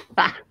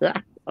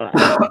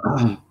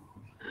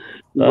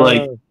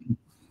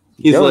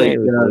 He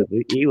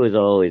was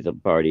always a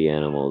party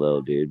animal, though,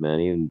 dude. Man,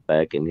 even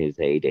back in his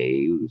heyday,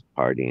 he was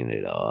partying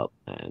it up.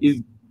 Man.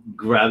 He's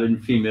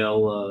grabbing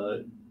female.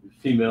 Oh.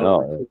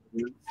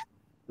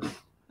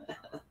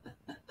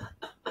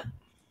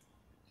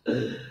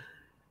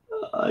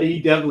 He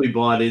definitely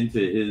bought into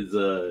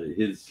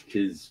his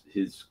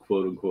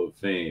quote unquote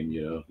fame.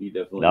 You know, he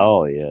definitely.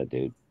 Oh yeah,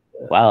 dude.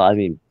 Wow, I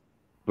mean,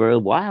 for a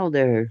while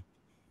there,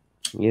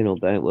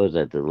 that was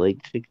at the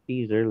late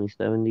 '60s, early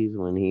 '70s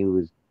when he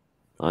was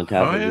on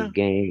top of his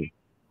game.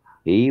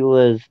 He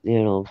was,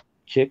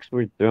 chicks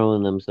were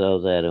throwing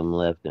themselves at him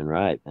left and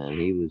right, man.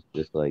 He was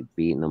just like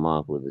beating them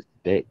off with a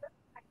stick.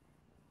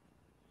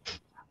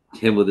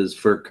 Him with his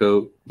fur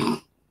coat.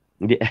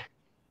 Yeah.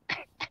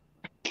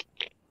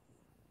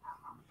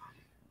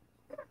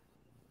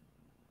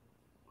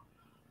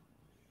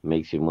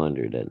 Makes you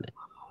wonder, doesn't it?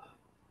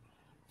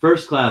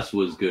 First Class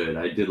was good.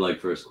 I did like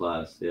First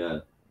Class. Yeah.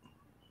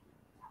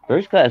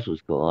 First Class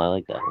was cool. I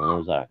like that one. It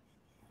was all right.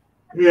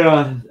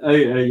 Yeah,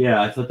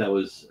 I thought that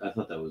was a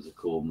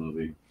cool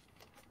movie.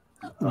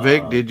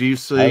 Vic, did you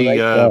see?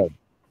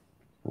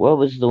 What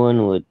was the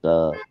one with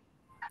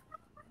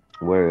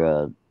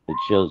where it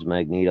shows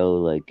Magneto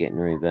like getting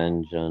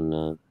revenge on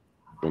the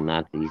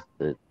Nazis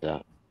that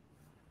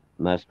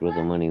messed with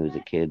him when he was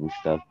a kid and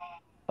stuff?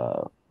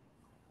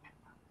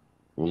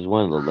 It was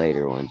one of the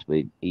later ones,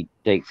 but he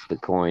takes the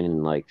coin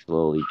and like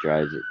slowly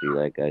drives it through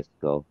that guy's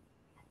skull.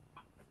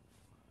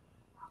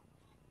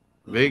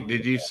 Vic,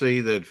 did you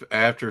see that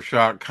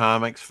Aftershock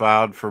Comics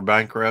filed for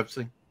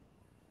bankruptcy?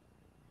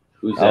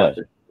 Who's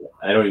Aftershock?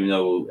 I don't even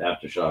know who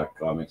Aftershock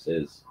Comics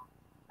is.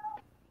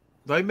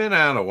 They've been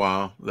out a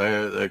while.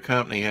 The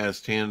company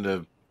has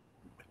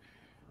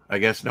I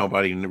guess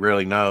nobody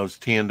really knows,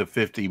 10 to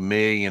 50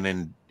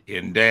 million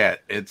in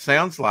debt. It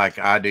sounds like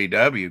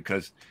IDW,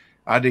 because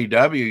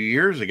IDW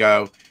years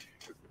ago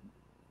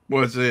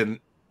was in.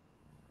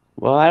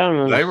 Well, I don't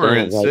know. They were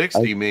in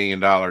 $60 million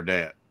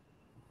debt.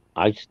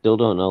 I still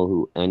don't know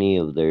who any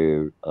of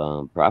their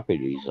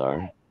properties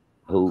are.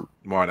 Who?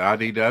 What,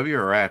 IDW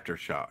or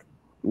Aftershock?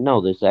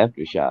 No, this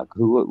Aftershock.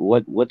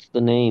 What's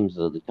the names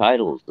of the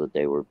titles that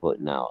they were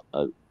putting out?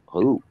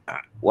 Who?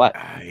 What?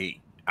 I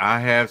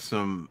have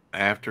some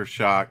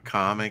Aftershock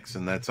comics,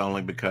 and that's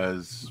only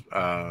because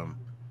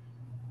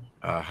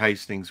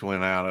Hastings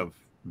went out of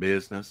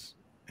business,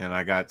 and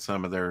I got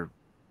some of their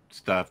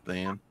stuff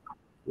then.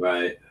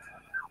 Right.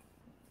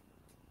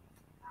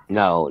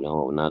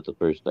 No, not the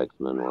first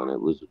X-Men one. It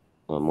was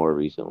a more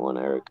recent one,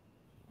 Eric.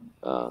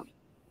 All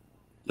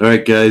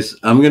right, guys,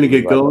 I'm gonna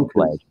get like going. A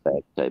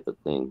flashback type of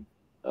thing.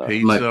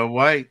 Pizza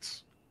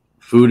waits.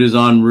 Food is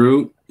en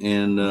route,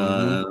 and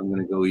I'm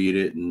gonna go eat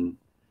it. And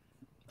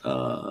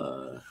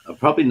I'll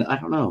probably, I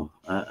don't know.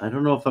 I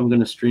don't know if I'm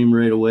gonna stream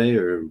right away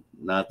or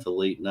not till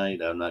late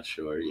night. I'm not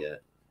sure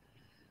yet.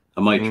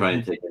 I might try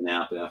and take a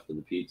nap after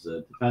the pizza.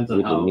 It depends on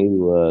With how. the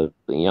new,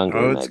 the younger.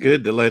 Oh, it's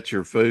good to let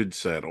your food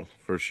settle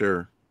for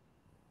sure.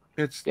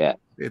 It's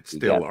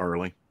still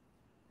early.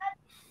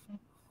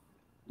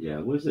 Yeah,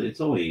 was it? It's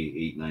only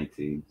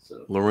 8:19.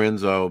 So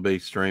Lorenzo will be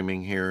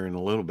streaming here in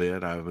a little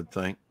bit, I would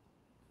think.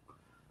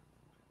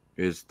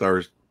 Is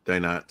Thursday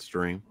night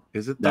stream?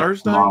 Is it That's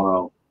Thursday?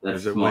 tomorrow.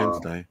 Is it tomorrow.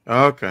 Wednesday?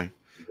 Oh, okay.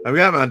 I've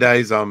got my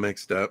days all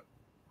mixed up.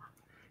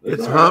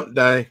 It's hump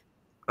day.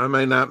 I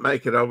may not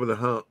make it over the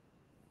hump.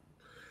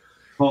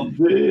 Hump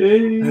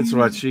day. That's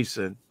what she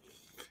said.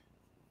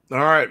 All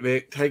right,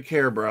 Vic. Take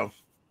care, bro.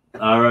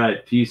 All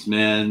right. Peace,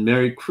 man.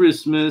 Merry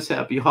Christmas.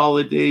 Happy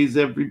holidays,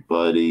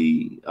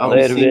 everybody. I'll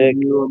Later, see Vic.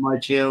 you on my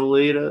channel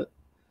later.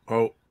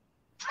 Oh.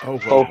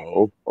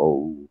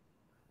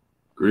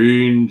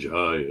 Green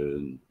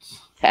Giant.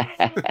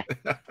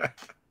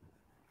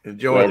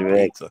 Enjoy Later, the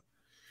Vic. pizza.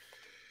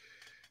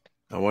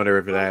 I wonder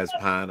if it has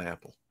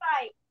pineapple.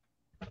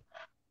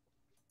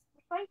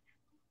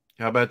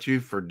 How about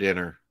you for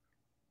dinner?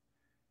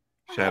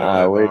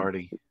 Shadow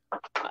Party.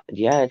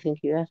 Yeah, I think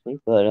you asked me,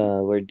 but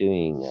we're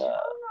doing.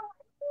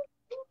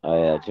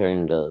 I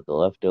turned the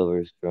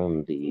leftovers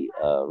from the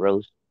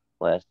roast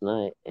last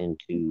night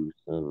into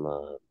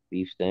some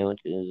beef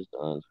sandwiches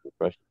on some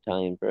fresh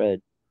Italian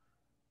bread.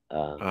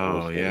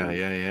 Oh,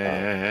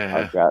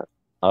 yeah.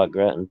 Au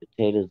gratin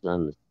potatoes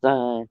on the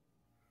side,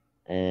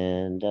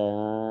 and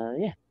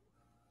yeah,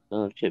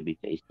 so it should be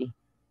tasty.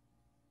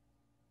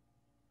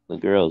 The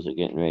girls are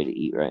getting ready to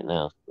eat right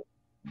now. So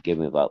give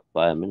me about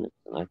 5 minutes,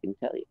 and I can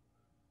tell you.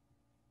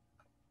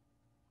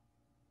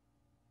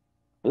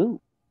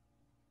 Ooh.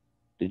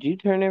 Did you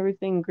turn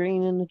everything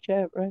green in the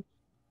chat, right?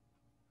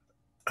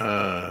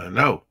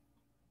 No.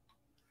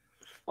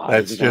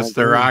 That's just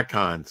their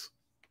icons.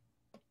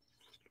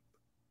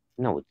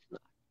 No, it's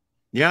not.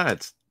 Yeah,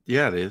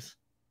 it is.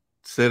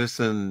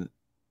 Citizen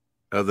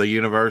of the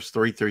Universe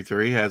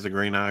 333 has a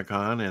green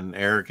icon, and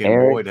Eric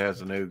and Boyd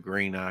has a new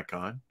green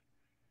icon.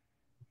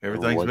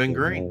 Everything's been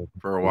green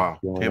for a while.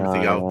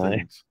 Timothy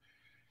Alton's.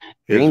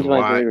 Green's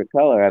my favorite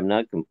color. I'm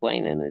not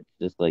complaining. It's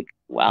just like,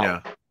 wow.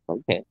 Yeah.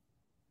 Okay.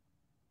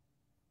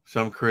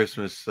 Some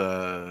Christmas.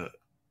 Oh,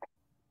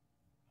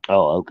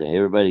 okay.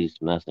 Everybody's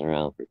messing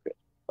around for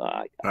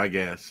Christmas. I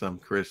guess some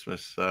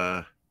Christmas.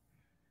 A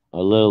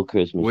little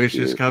Christmas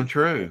wishes come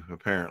true,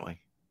 apparently.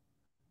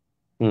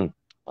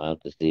 I'll have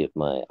to see if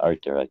my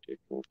art director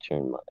can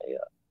turn my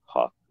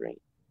hawk green.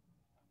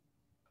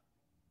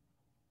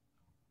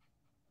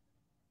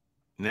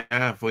 Now,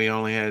 if we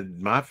only had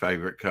my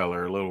favorite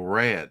color, a little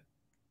red.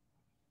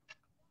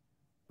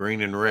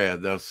 Green and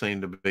red, those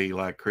seem to be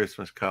like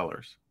Christmas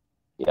colors.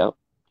 Yep,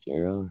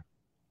 sure are.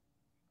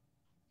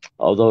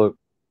 Although,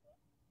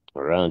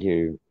 around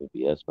here, if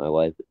you ask my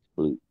wife, it's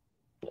blue,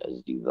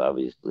 as you've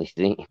obviously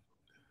seen.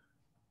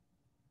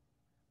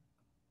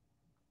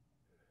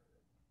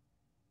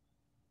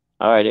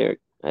 All right, Eric.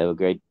 Have a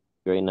great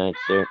night,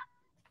 sir.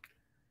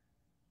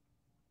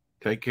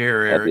 Take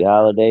care, Eric. Happy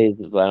holidays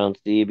if I don't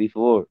see you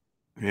before.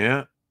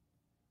 Yeah.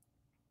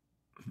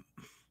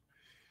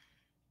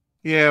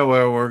 Yeah,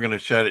 well, we're going to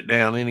shut it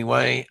down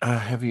anyway.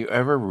 Have you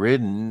ever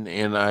ridden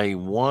in a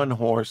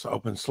one-horse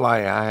open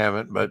sleigh? I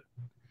haven't, but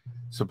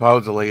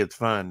supposedly it's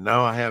fun.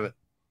 No, I haven't.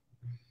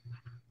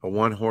 A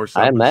one-horse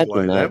open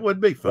sleigh. That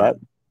would be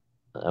fun.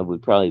 That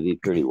would probably be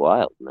pretty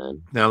wild,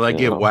 man. Now, they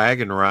give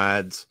wagon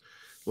rides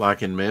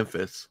like in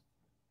Memphis,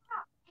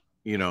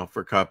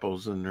 for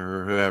couples and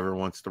or whoever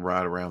wants to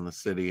ride around the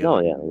city. Oh,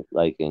 yeah,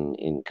 like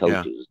in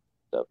coaches. Yeah.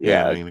 Stuff.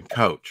 Yeah, in a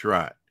coach,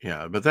 right.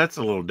 Yeah, but that's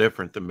a little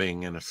different than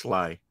being in a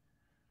sleigh.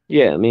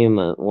 Yeah, me and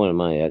one of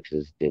my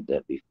exes did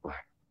that before.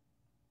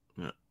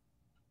 Yeah.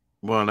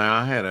 Well, now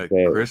I had a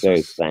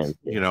Christmas,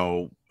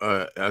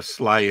 a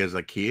sleigh as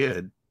a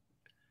kid.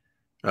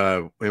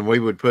 And we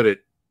would put it,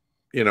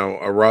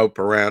 a rope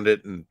around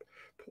it and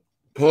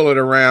pull it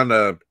around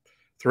a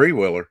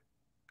three-wheeler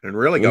and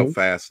really go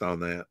fast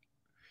on that.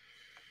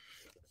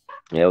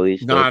 Yeah, we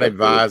used to not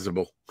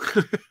advisable.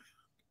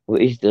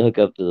 We used to hook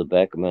up to the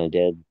back of my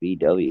dad's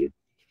VW,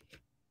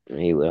 and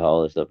he would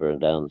haul us up and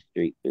down the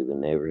street through the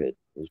neighborhood.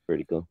 It was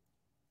pretty cool.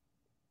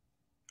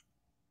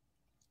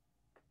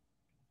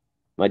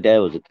 My dad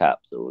was a cop,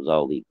 so it was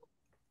all legal.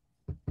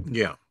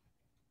 Yeah.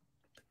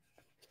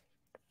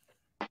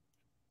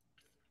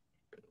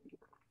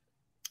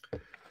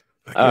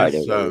 All right,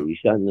 guess everybody, you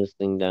shutting this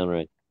thing down,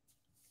 right?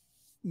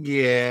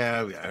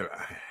 Yeah,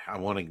 I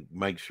want to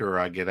make sure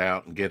I get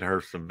out and get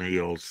her some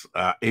meals.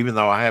 Even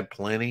though I have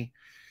plenty,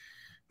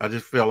 I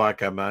just feel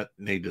like I might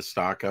need to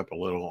stock up a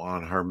little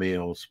on her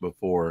meals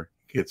before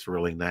it gets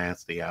really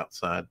nasty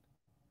outside.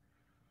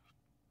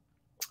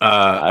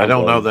 I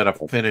don't know that I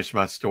finished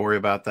my story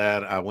about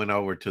that. I went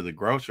over to the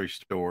grocery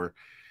store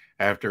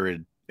after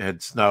it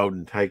had snowed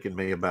and taken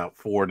me about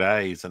 4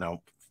 days, and I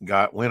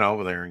went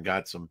over there and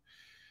got some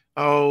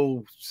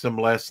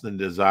less than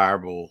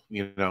desirable,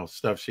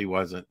 stuff she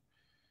wasn't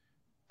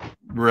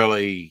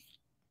really.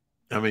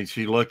 I mean,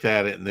 she looked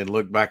at it and then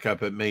looked back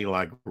up at me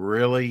like,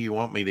 really? You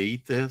want me to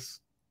eat this?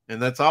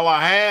 And that's all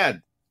I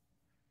had.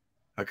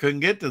 I couldn't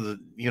get to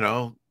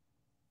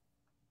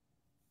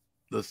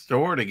the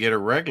store to get a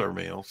regular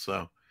meal.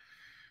 So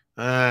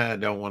I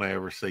don't want to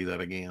ever see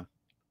that again.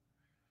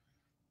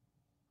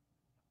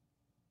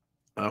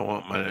 I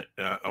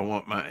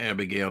want my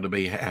Abigail to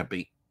be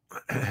happy.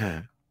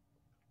 And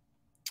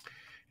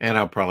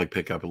I'll probably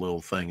pick up a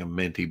little thing of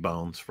minty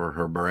bones for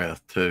her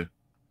breath too.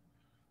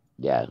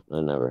 Yeah, I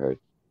never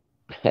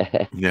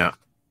heard. Yeah.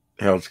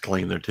 Helps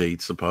clean their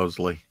teeth,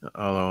 supposedly.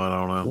 Although I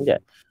don't know. Yeah.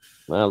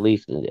 Well, at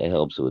least it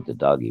helps with the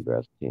doggy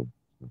breath too.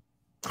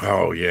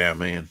 Oh yeah,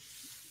 man.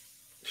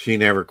 She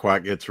never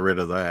quite gets rid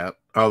of that.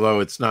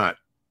 Although it's not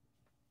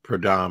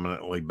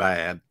predominantly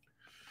bad.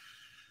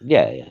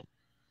 Yeah.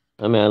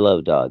 I mean, I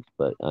love dogs,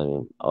 but I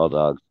mean, all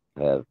dogs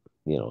have,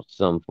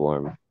 some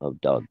form of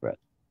dog breath.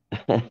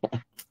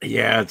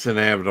 Yeah, it's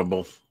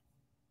inevitable.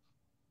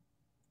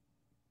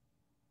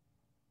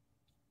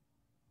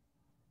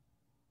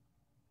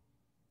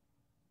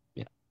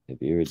 Yeah.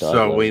 If you're a dog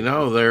So we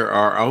know there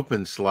are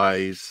open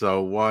sleighs.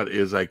 So what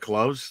is a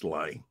closed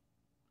sleigh?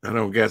 I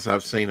don't guess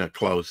I've seen a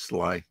closed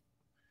sleigh.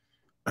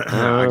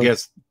 I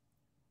guess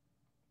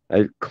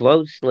a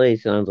closed sleigh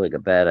sounds like a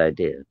bad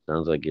idea. It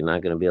sounds like you're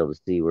not going to be able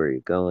to see where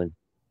you're going.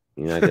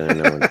 You're not going to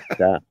know when to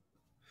stop.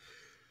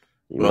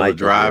 Well, the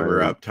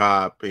driver up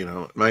top,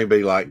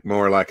 maybe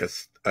more like what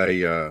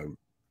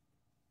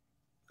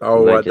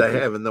they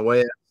have in the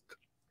West.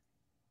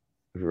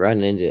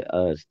 Run into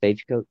a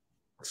stagecoach.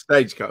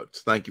 Stagecoach.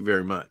 Thank you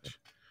very much.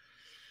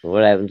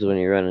 What happens when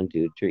you run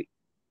into a tree?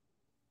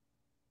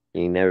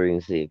 You never even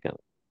see it coming.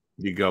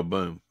 You go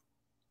boom.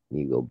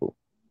 You go boom.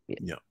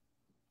 Yeah.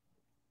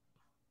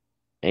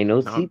 Ain't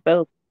no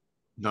seatbelt.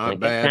 Not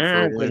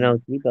bad for no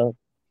seatbelt.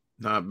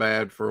 Not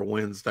bad for a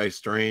Wednesday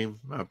stream.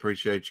 I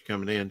appreciate you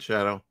coming in,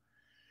 Shadow.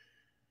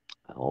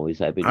 I'm always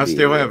happy to I be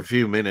still here. have a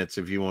few minutes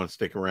if you want to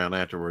stick around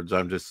afterwards.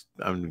 I'm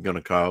going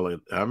to call it.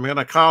 I'm going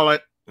to call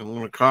it. I'm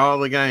going to call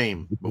the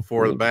game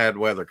before the bad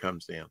weather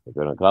comes in. You're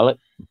going to call it?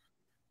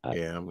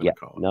 Yeah, I'm going to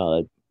call it.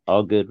 No,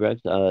 all good,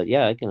 Rex.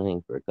 Yeah, I can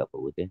hang for a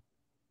couple with you.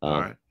 All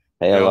right.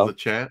 Hey, hello. The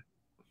chat.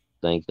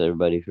 Thanks,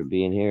 everybody, for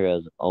being here.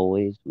 As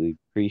always, we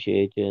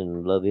appreciate you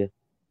and love you.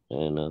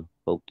 And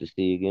hope to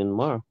see you again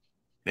tomorrow.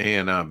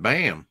 And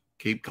bam,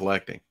 keep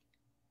collecting.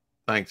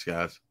 Thanks,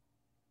 guys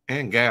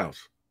and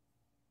gals.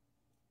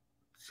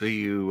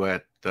 See you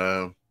at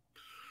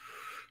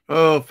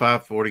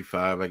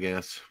 5:45, I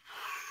guess.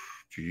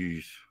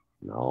 Jeez.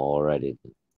 All righty.